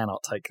cannot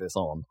take this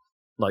on.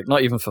 Like,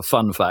 not even for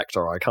fun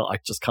factor, I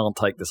just can't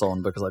take this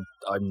on because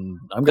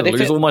I'm going to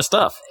lose all my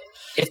stuff.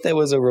 If there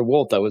was a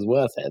reward that was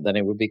worth it, then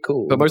it would be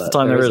cool. But most of the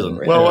time there isn't.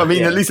 Really. Well, I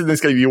mean, at least in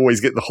this game you always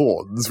get the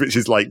horns, which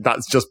is like,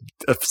 that's just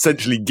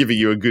essentially giving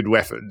you a good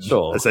weapon.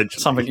 Sure.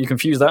 Essentially. Something, you can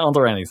fuse that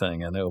onto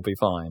anything and it'll be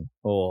fine.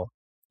 Or,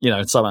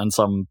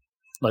 some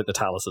like the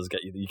Taluses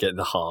you get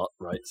the heart,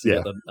 right? So you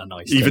get a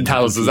nice even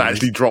Taluses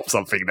actually drop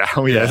something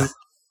now, yes.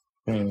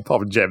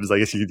 Apart from gems, I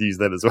guess you could use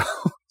them as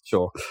well.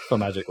 Sure. For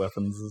magic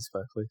weapons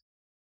especially.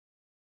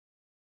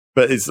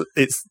 But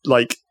it's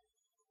like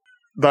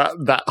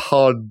that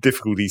hard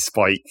difficulty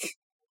spike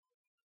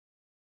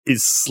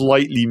is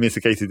slightly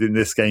mitigated in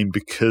this game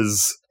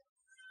because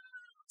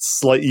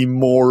slightly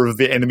more of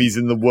the enemies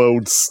in the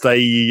world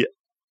stay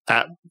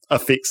at a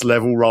fixed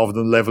level rather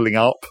than leveling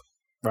up.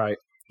 Right.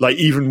 Like,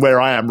 even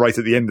where I am right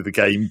at the end of the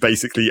game,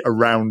 basically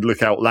around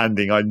Lookout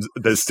Landing,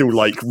 there's still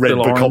like red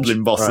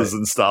bokoblin bosses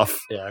and stuff.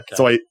 Yeah,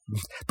 okay.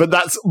 But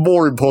that's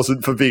more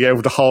important for being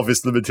able to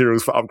harvest the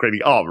materials for upgrading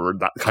armor and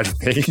that kind of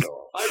thing.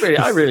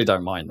 I really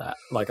don't mind that.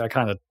 Like, I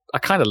kind of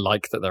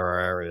like that there are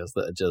areas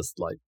that are just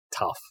like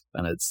tough,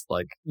 and it's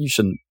like you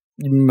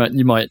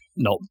might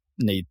not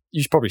need.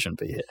 You probably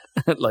shouldn't be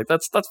here. Like,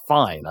 that's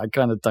fine. I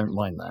kind of don't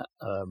mind that.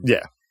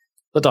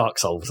 The Dark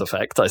Souls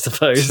effect, I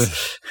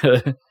suppose.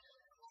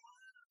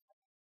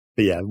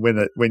 But yeah, when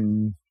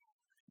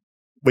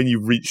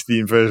you reach the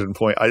inversion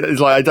point,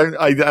 I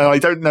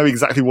don't know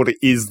exactly what it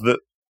is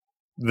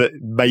that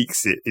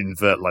makes it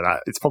invert like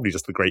that. It's probably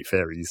just the Great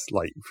Fairies.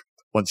 Like,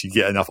 once you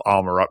get enough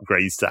armor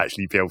upgrades to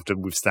actually be able to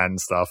withstand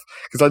stuff,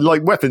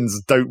 because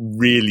weapons don't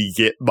really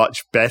get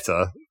much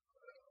better.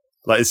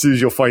 Like, as soon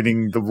as you're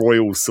finding the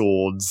royal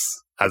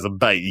swords as a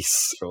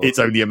base, it's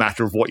only a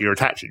matter of what you're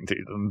attaching to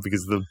them,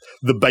 because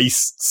the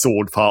base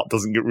sword part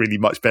doesn't get really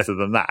much better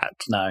than that.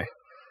 No.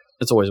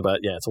 It's always about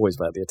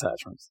the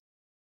attachments.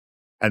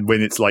 And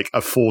when it's like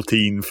a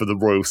 14 for the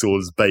Royal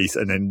Sword's base,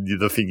 and then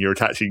the thing you're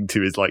attaching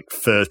to is like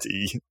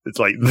 30, it's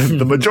like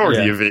the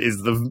majority of it is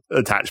the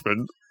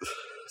attachment.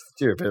 It's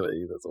the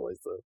durability that's always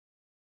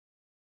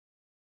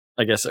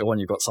I guess when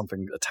you've got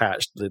something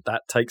attached,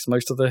 that takes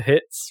most of the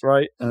hits,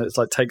 right? And it's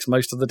like takes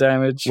most of the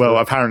damage. Well,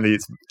 apparently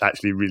it's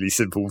actually a really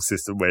simple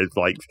system where,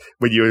 like,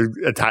 when you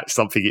attach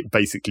something, it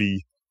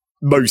basically,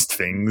 most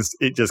things,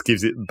 it just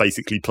gives it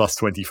basically plus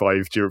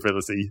 25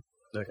 durability.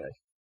 Okay.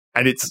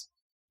 And it's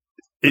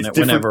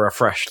whenever a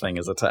fresh thing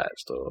is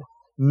attached, or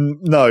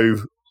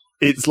no,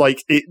 it's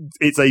like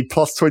it's a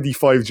plus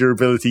 25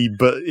 durability,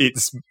 but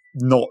it's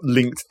not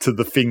linked to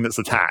the thing that's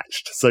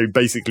attached. So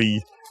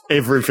basically,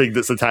 everything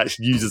that's attached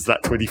uses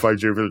that 25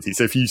 durability.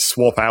 So if you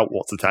swap out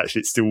what's attached,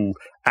 it's still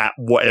at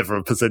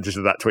whatever percentage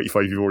of that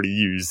 25 you've already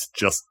used.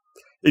 Just,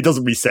 it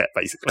doesn't reset,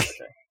 basically.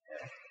 Okay.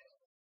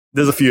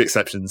 There's a few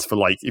exceptions for,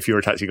 like, if you're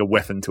attaching a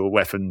weapon to a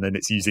weapon, then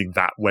it's using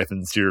that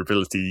weapon's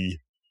durability.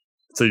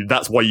 So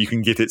that's why you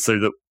can get it so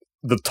that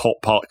the top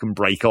part can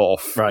break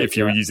off if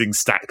you're using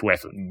stacked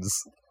weapons.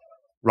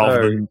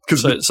 Rather than...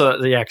 So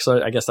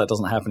I guess that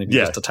doesn't happen if you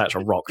just attach a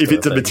rock. If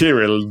it's a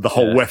material, the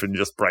whole weapon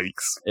just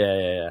breaks.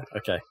 Yeah.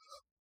 Okay.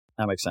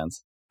 That makes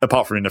sense.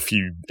 Apart from in a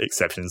few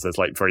exceptions, there's,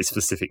 like, very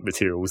specific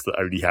materials that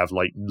only have,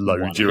 like, low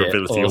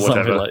durability or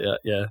whatever. Like that,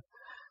 yeah.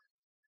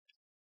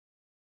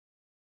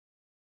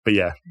 But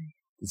yeah,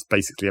 it's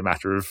basically a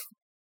matter of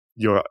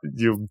the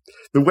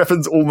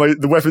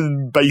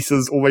weapon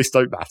bases almost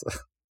don't matter.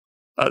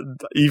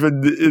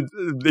 Even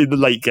in the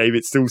late game,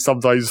 it's still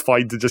sometimes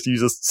fine to just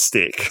use a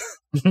stick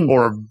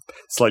or a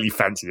slightly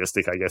fancier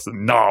stick, I guess, a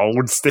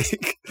gnarled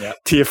stick,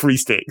 tier 3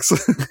 sticks.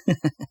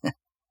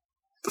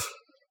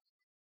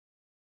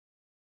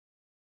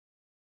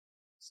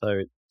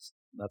 So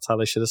that's how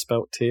they should have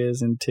spelt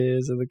tears in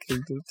Tears of the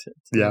Kingdom.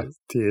 Yeah,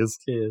 tears.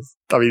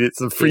 I mean, it's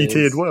a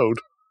 3-tiered world.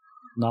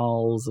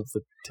 Gnarls of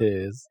the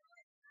Tears.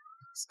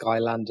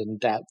 Skyland and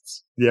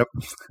Depths. Yep.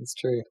 It's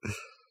true.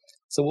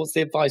 So what's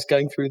the advice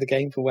going through the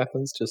game for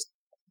weapons? Just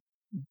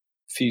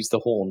fuse the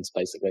horns,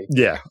 basically.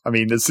 Yeah, I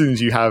mean, as soon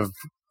as you have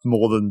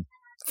more than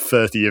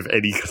 30 of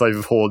any type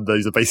of horn,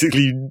 those are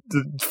basically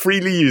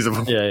freely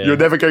usable. Yeah. You're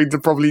never going to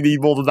probably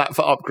need more than that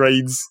for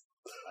upgrades.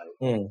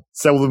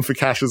 Sell them for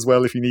cash as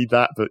well if you need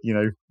that, but, you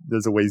know,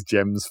 there's always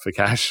gems for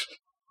cash.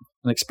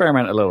 And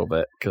experiment a little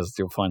bit, because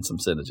you'll find some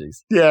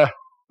synergies. Yeah,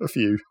 a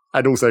few.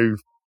 And also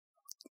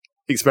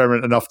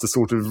experiment enough to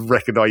sort of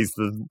recognise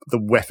the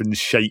weapon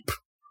shape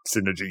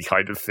synergy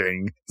kind of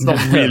thing. It's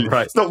not really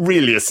It's not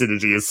really a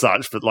synergy as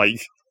such, but,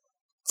 like,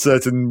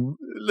 certain...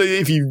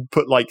 If you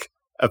put, like,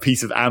 a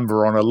piece of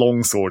amber on a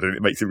longsword and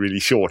it makes it really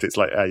short, it's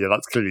like,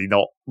 that's clearly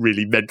not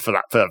really meant for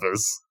that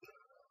purpose.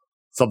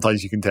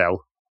 Sometimes you can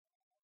tell.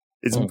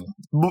 It's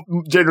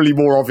generally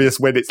more obvious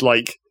when it's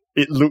like,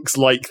 it looks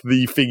like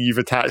the thing you've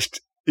attached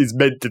is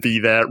meant to be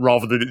there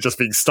rather than it just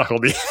being stuck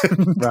on the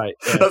end. Right.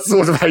 Yeah. That's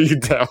sort of how you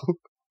can tell.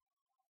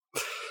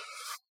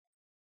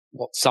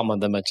 Some of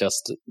them are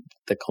just,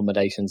 the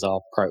combinations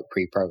are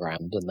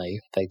pre-programmed and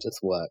they just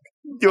work.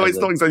 You know, it's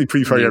not exactly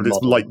pre-programmed, it's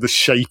like the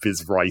shape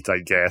is right, I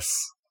guess.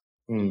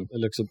 It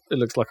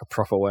looks like a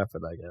proper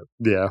weapon, I guess.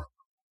 Yeah.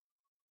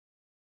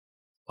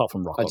 Apart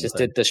from rock. I just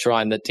did the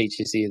shrine that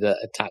teaches you that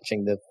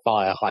attaching the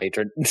fire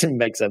hydrant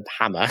makes a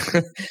hammer.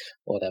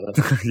 Whatever.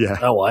 Yeah.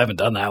 Oh, I haven't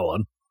done that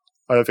one.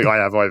 I don't think I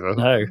have either.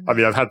 No. I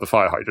mean, I've had the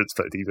fire hydrants,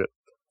 but I need it.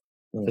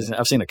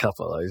 I've seen a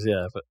couple of those,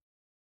 yeah, but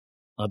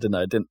I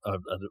don't think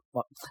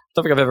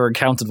I've ever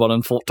encountered one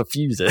and thought to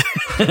fuse it.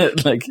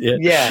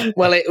 Yeah.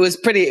 Well, it was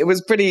pretty.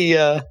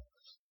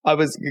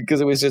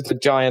 Because it was just a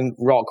giant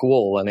rock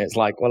wall, and it's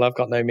like, well, I've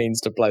got no means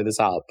to blow this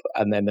up.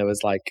 And then there was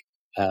like,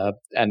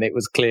 and it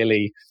was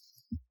clearly.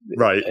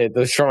 Right.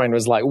 The shrine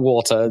was like,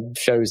 water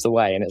shows the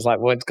way, and it's like,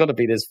 well, it's got to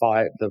be the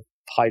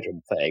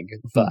hydrant thing,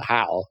 but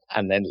how?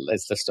 And then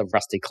it's just a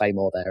rusty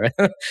claymore there.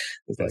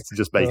 It's like,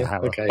 just make a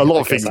hammer. Okay, a lot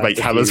of things make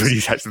hammers when you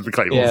attach them to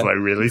claymores, though,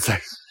 really. So,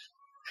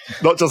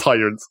 not just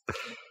hydrants.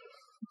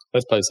 I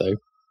suppose so.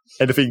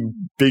 Anything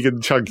big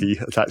and chunky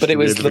attached. But it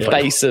was the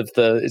base of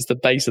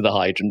the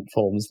hydrant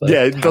forms.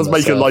 Yeah, it does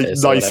make a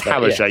nice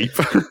hammer shape.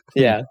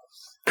 Yeah.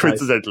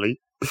 Coincidentally.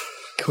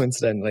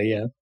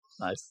 Yeah.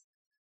 Nice.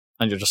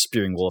 And you're just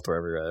spewing water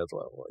everywhere as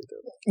well. What are you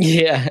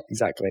doing? Yeah,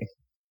 exactly.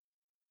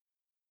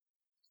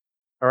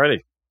 Alrighty.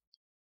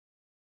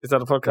 Is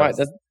that a podcast?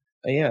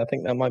 Right. I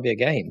think that might be a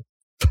game.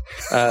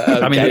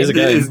 I mean, it is a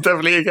game. It's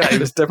definitely a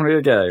game. It's definitely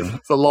a game.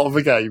 It's a lot of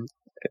a game.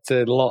 It's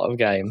a lot of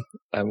game,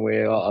 and we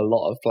are a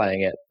lot of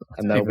playing it,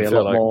 and there'll be a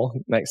lot more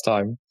next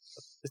time.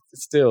 It's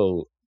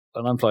still,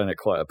 and I'm playing it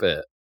quite a bit.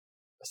 It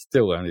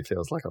still only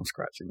feels like I'm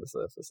scratching the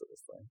surface of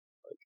this thing.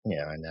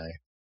 Yeah, I know.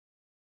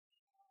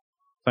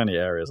 Plenty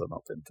of areas I've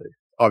not been to.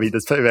 I mean,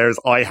 there's plenty of areas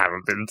I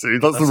haven't been to.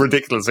 That's the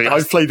ridiculous thing.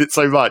 I've played it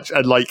so much,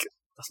 and like...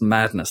 That's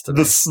madness to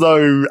me. The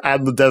snow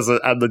and the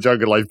desert and the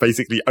jungle I've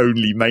basically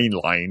only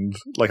mainlined.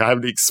 Like, I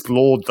haven't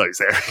explored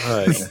those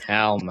areas. Right.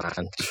 Hell,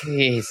 man.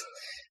 Jeez.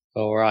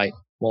 All right.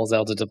 More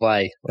Zelda to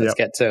play. Let's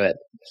get to it.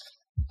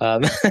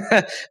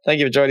 Thank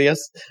you for joining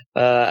us.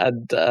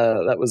 And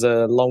that was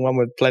a long one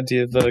with plenty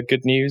of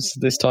good news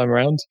this time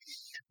around.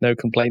 No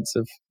complaints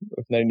of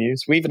no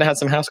news. We even had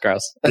some house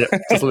grouse. Yeah,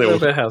 just a little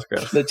bit of house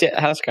grouse. Legit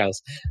house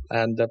grouse.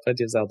 And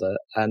plenty of Zelda.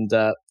 And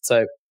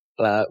so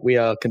we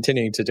are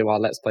continuing to do our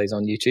Let's Plays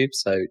on YouTube.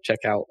 So check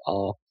out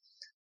our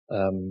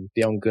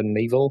Beyond Good and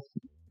Evil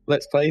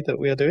Let's Play that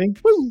we are doing.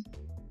 Woo!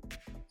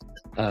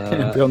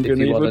 Beyond Good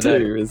and Evil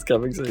 2 is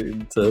coming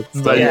soon to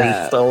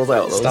Star Wars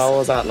Outlaws. Star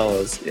Wars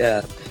Outlaws,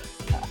 yeah.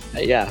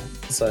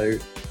 So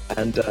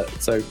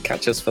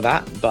catch us for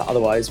that. But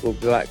otherwise, we'll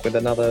be back with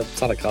another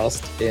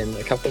Telecast in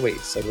a couple of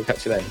weeks. So we'll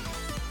catch you then.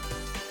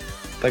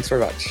 Thanks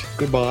very much.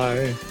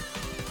 Goodbye.